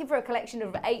was asking for a collection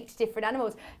of 8 different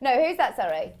animals. No, who's that,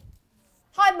 sorry?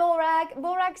 Hi, Morag.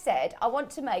 Morag said, I want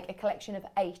to make a collection of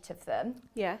 8 of them.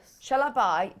 Yes. Shall I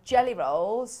buy jelly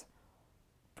rolls,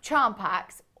 charm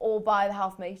packs, or buy the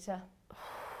half metre?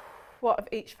 What, of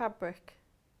each fabric?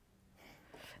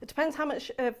 It depends how much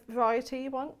variety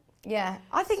you want. Yeah,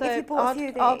 I think if you bought a few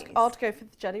of these... I'd go for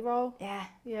the jelly roll. Yeah.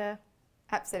 Yeah.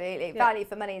 Absolutely. Yeah. Value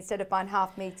for money instead of buying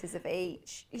half metres of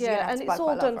each. Yeah, and it's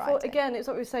all done for, again, it's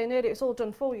what we were saying earlier, it's all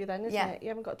done for you then, isn't it? You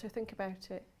haven't got to think about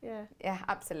it. Yeah. Yeah,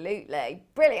 absolutely.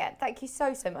 Brilliant. Thank you so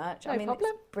much. No problem.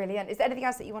 It's brilliant. Is there anything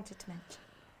else that you wanted to mention?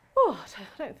 Oh, I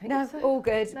don't think so. No, all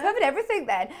good. No. Covered everything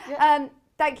then. Yeah.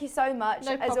 Thank you so much.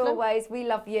 No As problem. always, we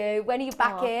love you. When are you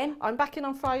back in? I'm back in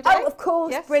on Friday. Oh, of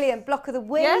course. Yes. Brilliant. Block of the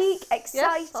week. Yes.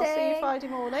 Exciting. Yes, I'll see you Friday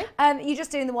morning. You're just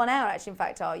doing the 1 hour, actually, in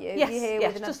fact, are you? Yes, You're here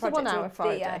with another just the project 1 hour of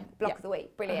Friday. The block of the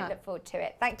week. Brilliant. Uh-huh. Look forward to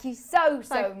it. Thank you so much.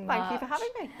 Thank you for having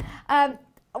me.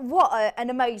 What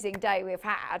an amazing day we've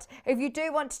had. If you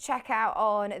do want to check out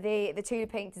on the Tula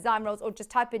Pink design rolls, or just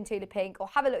type in Tula Pink, or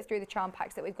have a look through the charm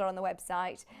packs that we've got on the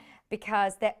website,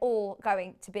 because they're all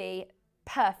going to be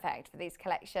perfect for these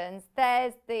collections.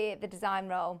 There's the design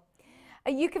roll.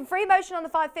 You can free motion on the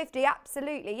 550,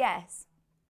 absolutely, yes.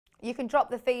 You can drop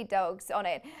the feed dogs on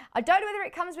it. I don't know whether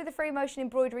it comes with a free motion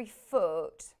embroidery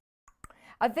foot.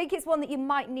 I think it's one that you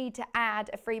might need to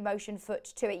add a free motion foot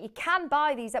to it. You can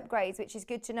buy these upgrades, which is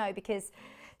good to know, because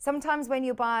sometimes when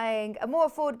you're buying a more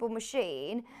affordable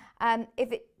machine,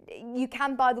 you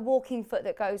can buy the walking foot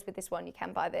that goes with this one. You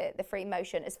can buy the free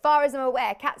motion. As far as I'm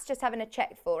aware, Kat's just having a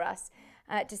check for us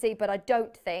to see, but I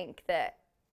don't think that,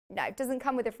 no, it doesn't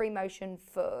come with a free motion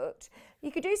foot. You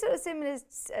could do sort of similar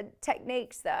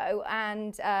techniques though,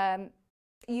 and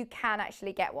you can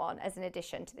actually get one as an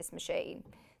addition to this machine.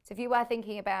 So if you were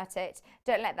thinking about it,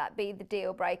 don't let that be the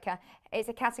deal breaker. It's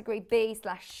a category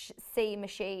B/C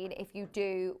machine if you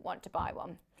do want to buy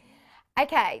one.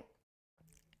 Okay.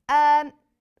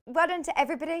 well done to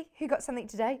everybody who got something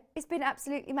today. It's been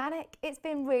absolutely manic. It's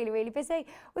been really, really busy.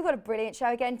 We've got a brilliant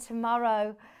show again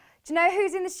tomorrow. Do you know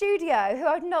who's in the studio who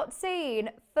I've not seen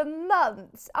for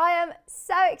months? I am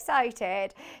so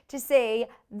excited to see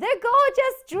the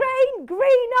gorgeous Jane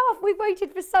Greenough. We've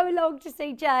waited for so long to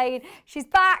see Jane. She's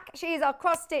back. She is our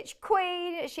cross-stitch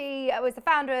queen. She was the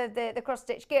founder of the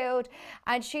Cross-Stitch Guild,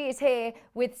 and she is here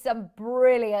with some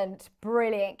brilliant,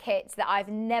 brilliant kits that I've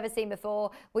never seen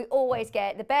before. We always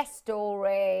get the best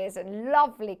stories and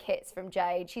lovely kits from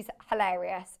Jane. She's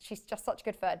hilarious. She's just such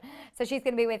good fun. So she's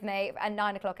going to be with me at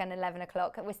 9 o'clock and 11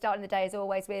 o'clock. We're starting the day as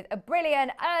always with a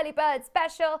brilliant early bird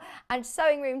special and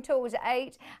sewing room tools at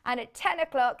 8, and at 10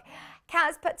 o'clock Kat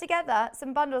has put together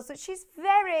some bundles that she's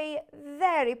very,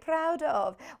 very proud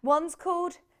of. One's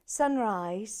called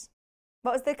Sunrise.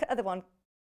 What was the other one?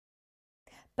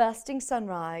 Bursting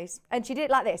Sunrise. And she did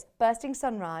it like this: Bursting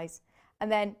Sunrise,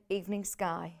 and then Evening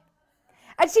Sky.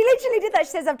 And she literally did that.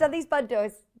 She says, I've done these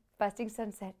bundles: Bursting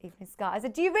Sunset, Evening Sky. I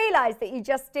said, do you realise that you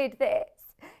just did this?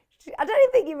 I don't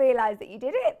even think you realised that you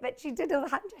did it, but she did all the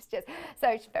hand gestures.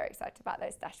 So she's very excited about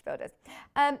those stash builders.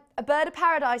 A bird of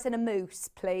paradise and a moose,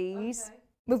 please. Okay.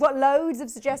 We've got loads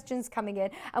of suggestions coming in,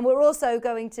 and we're also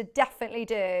going to definitely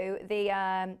do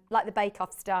the like the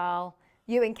bake-off style.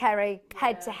 You and Kerry,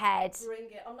 head to head. Bring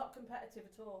it. I'm not competitive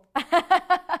at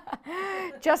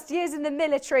all. Just using the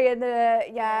military and the,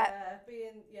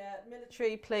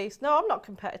 military police. No, I'm not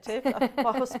competitive.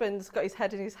 My husband's got his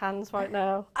head in his hands right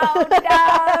now. Oh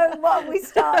no, what have we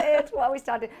started? What have we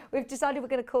started? We've decided we're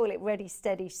going to call it Ready,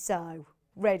 Steady, Sew.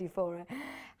 Ready for it.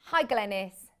 Hi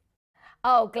Glenys.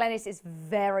 Oh, Glenys is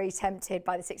very tempted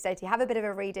by the 680. Have a bit of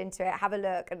a read into it. Have a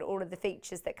look at all of the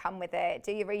features that come with it.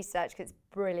 Do your research because it's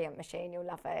a brilliant machine. You'll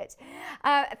love it.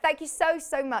 Thank you so,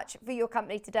 so much for your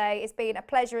company today. It's been a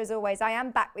pleasure as always. I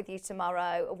am back with you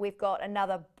tomorrow. We've got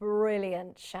another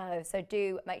brilliant show. So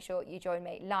do make sure you join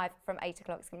me live from 8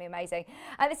 o'clock. It's going to be amazing.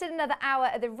 This is another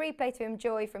hour of the replay to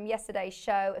enjoy from yesterday's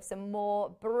show of some more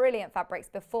brilliant fabrics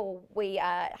before we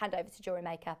hand over to Jewelry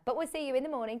Maker. But we'll see you in the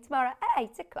morning tomorrow at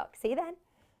 8 o'clock. See you then.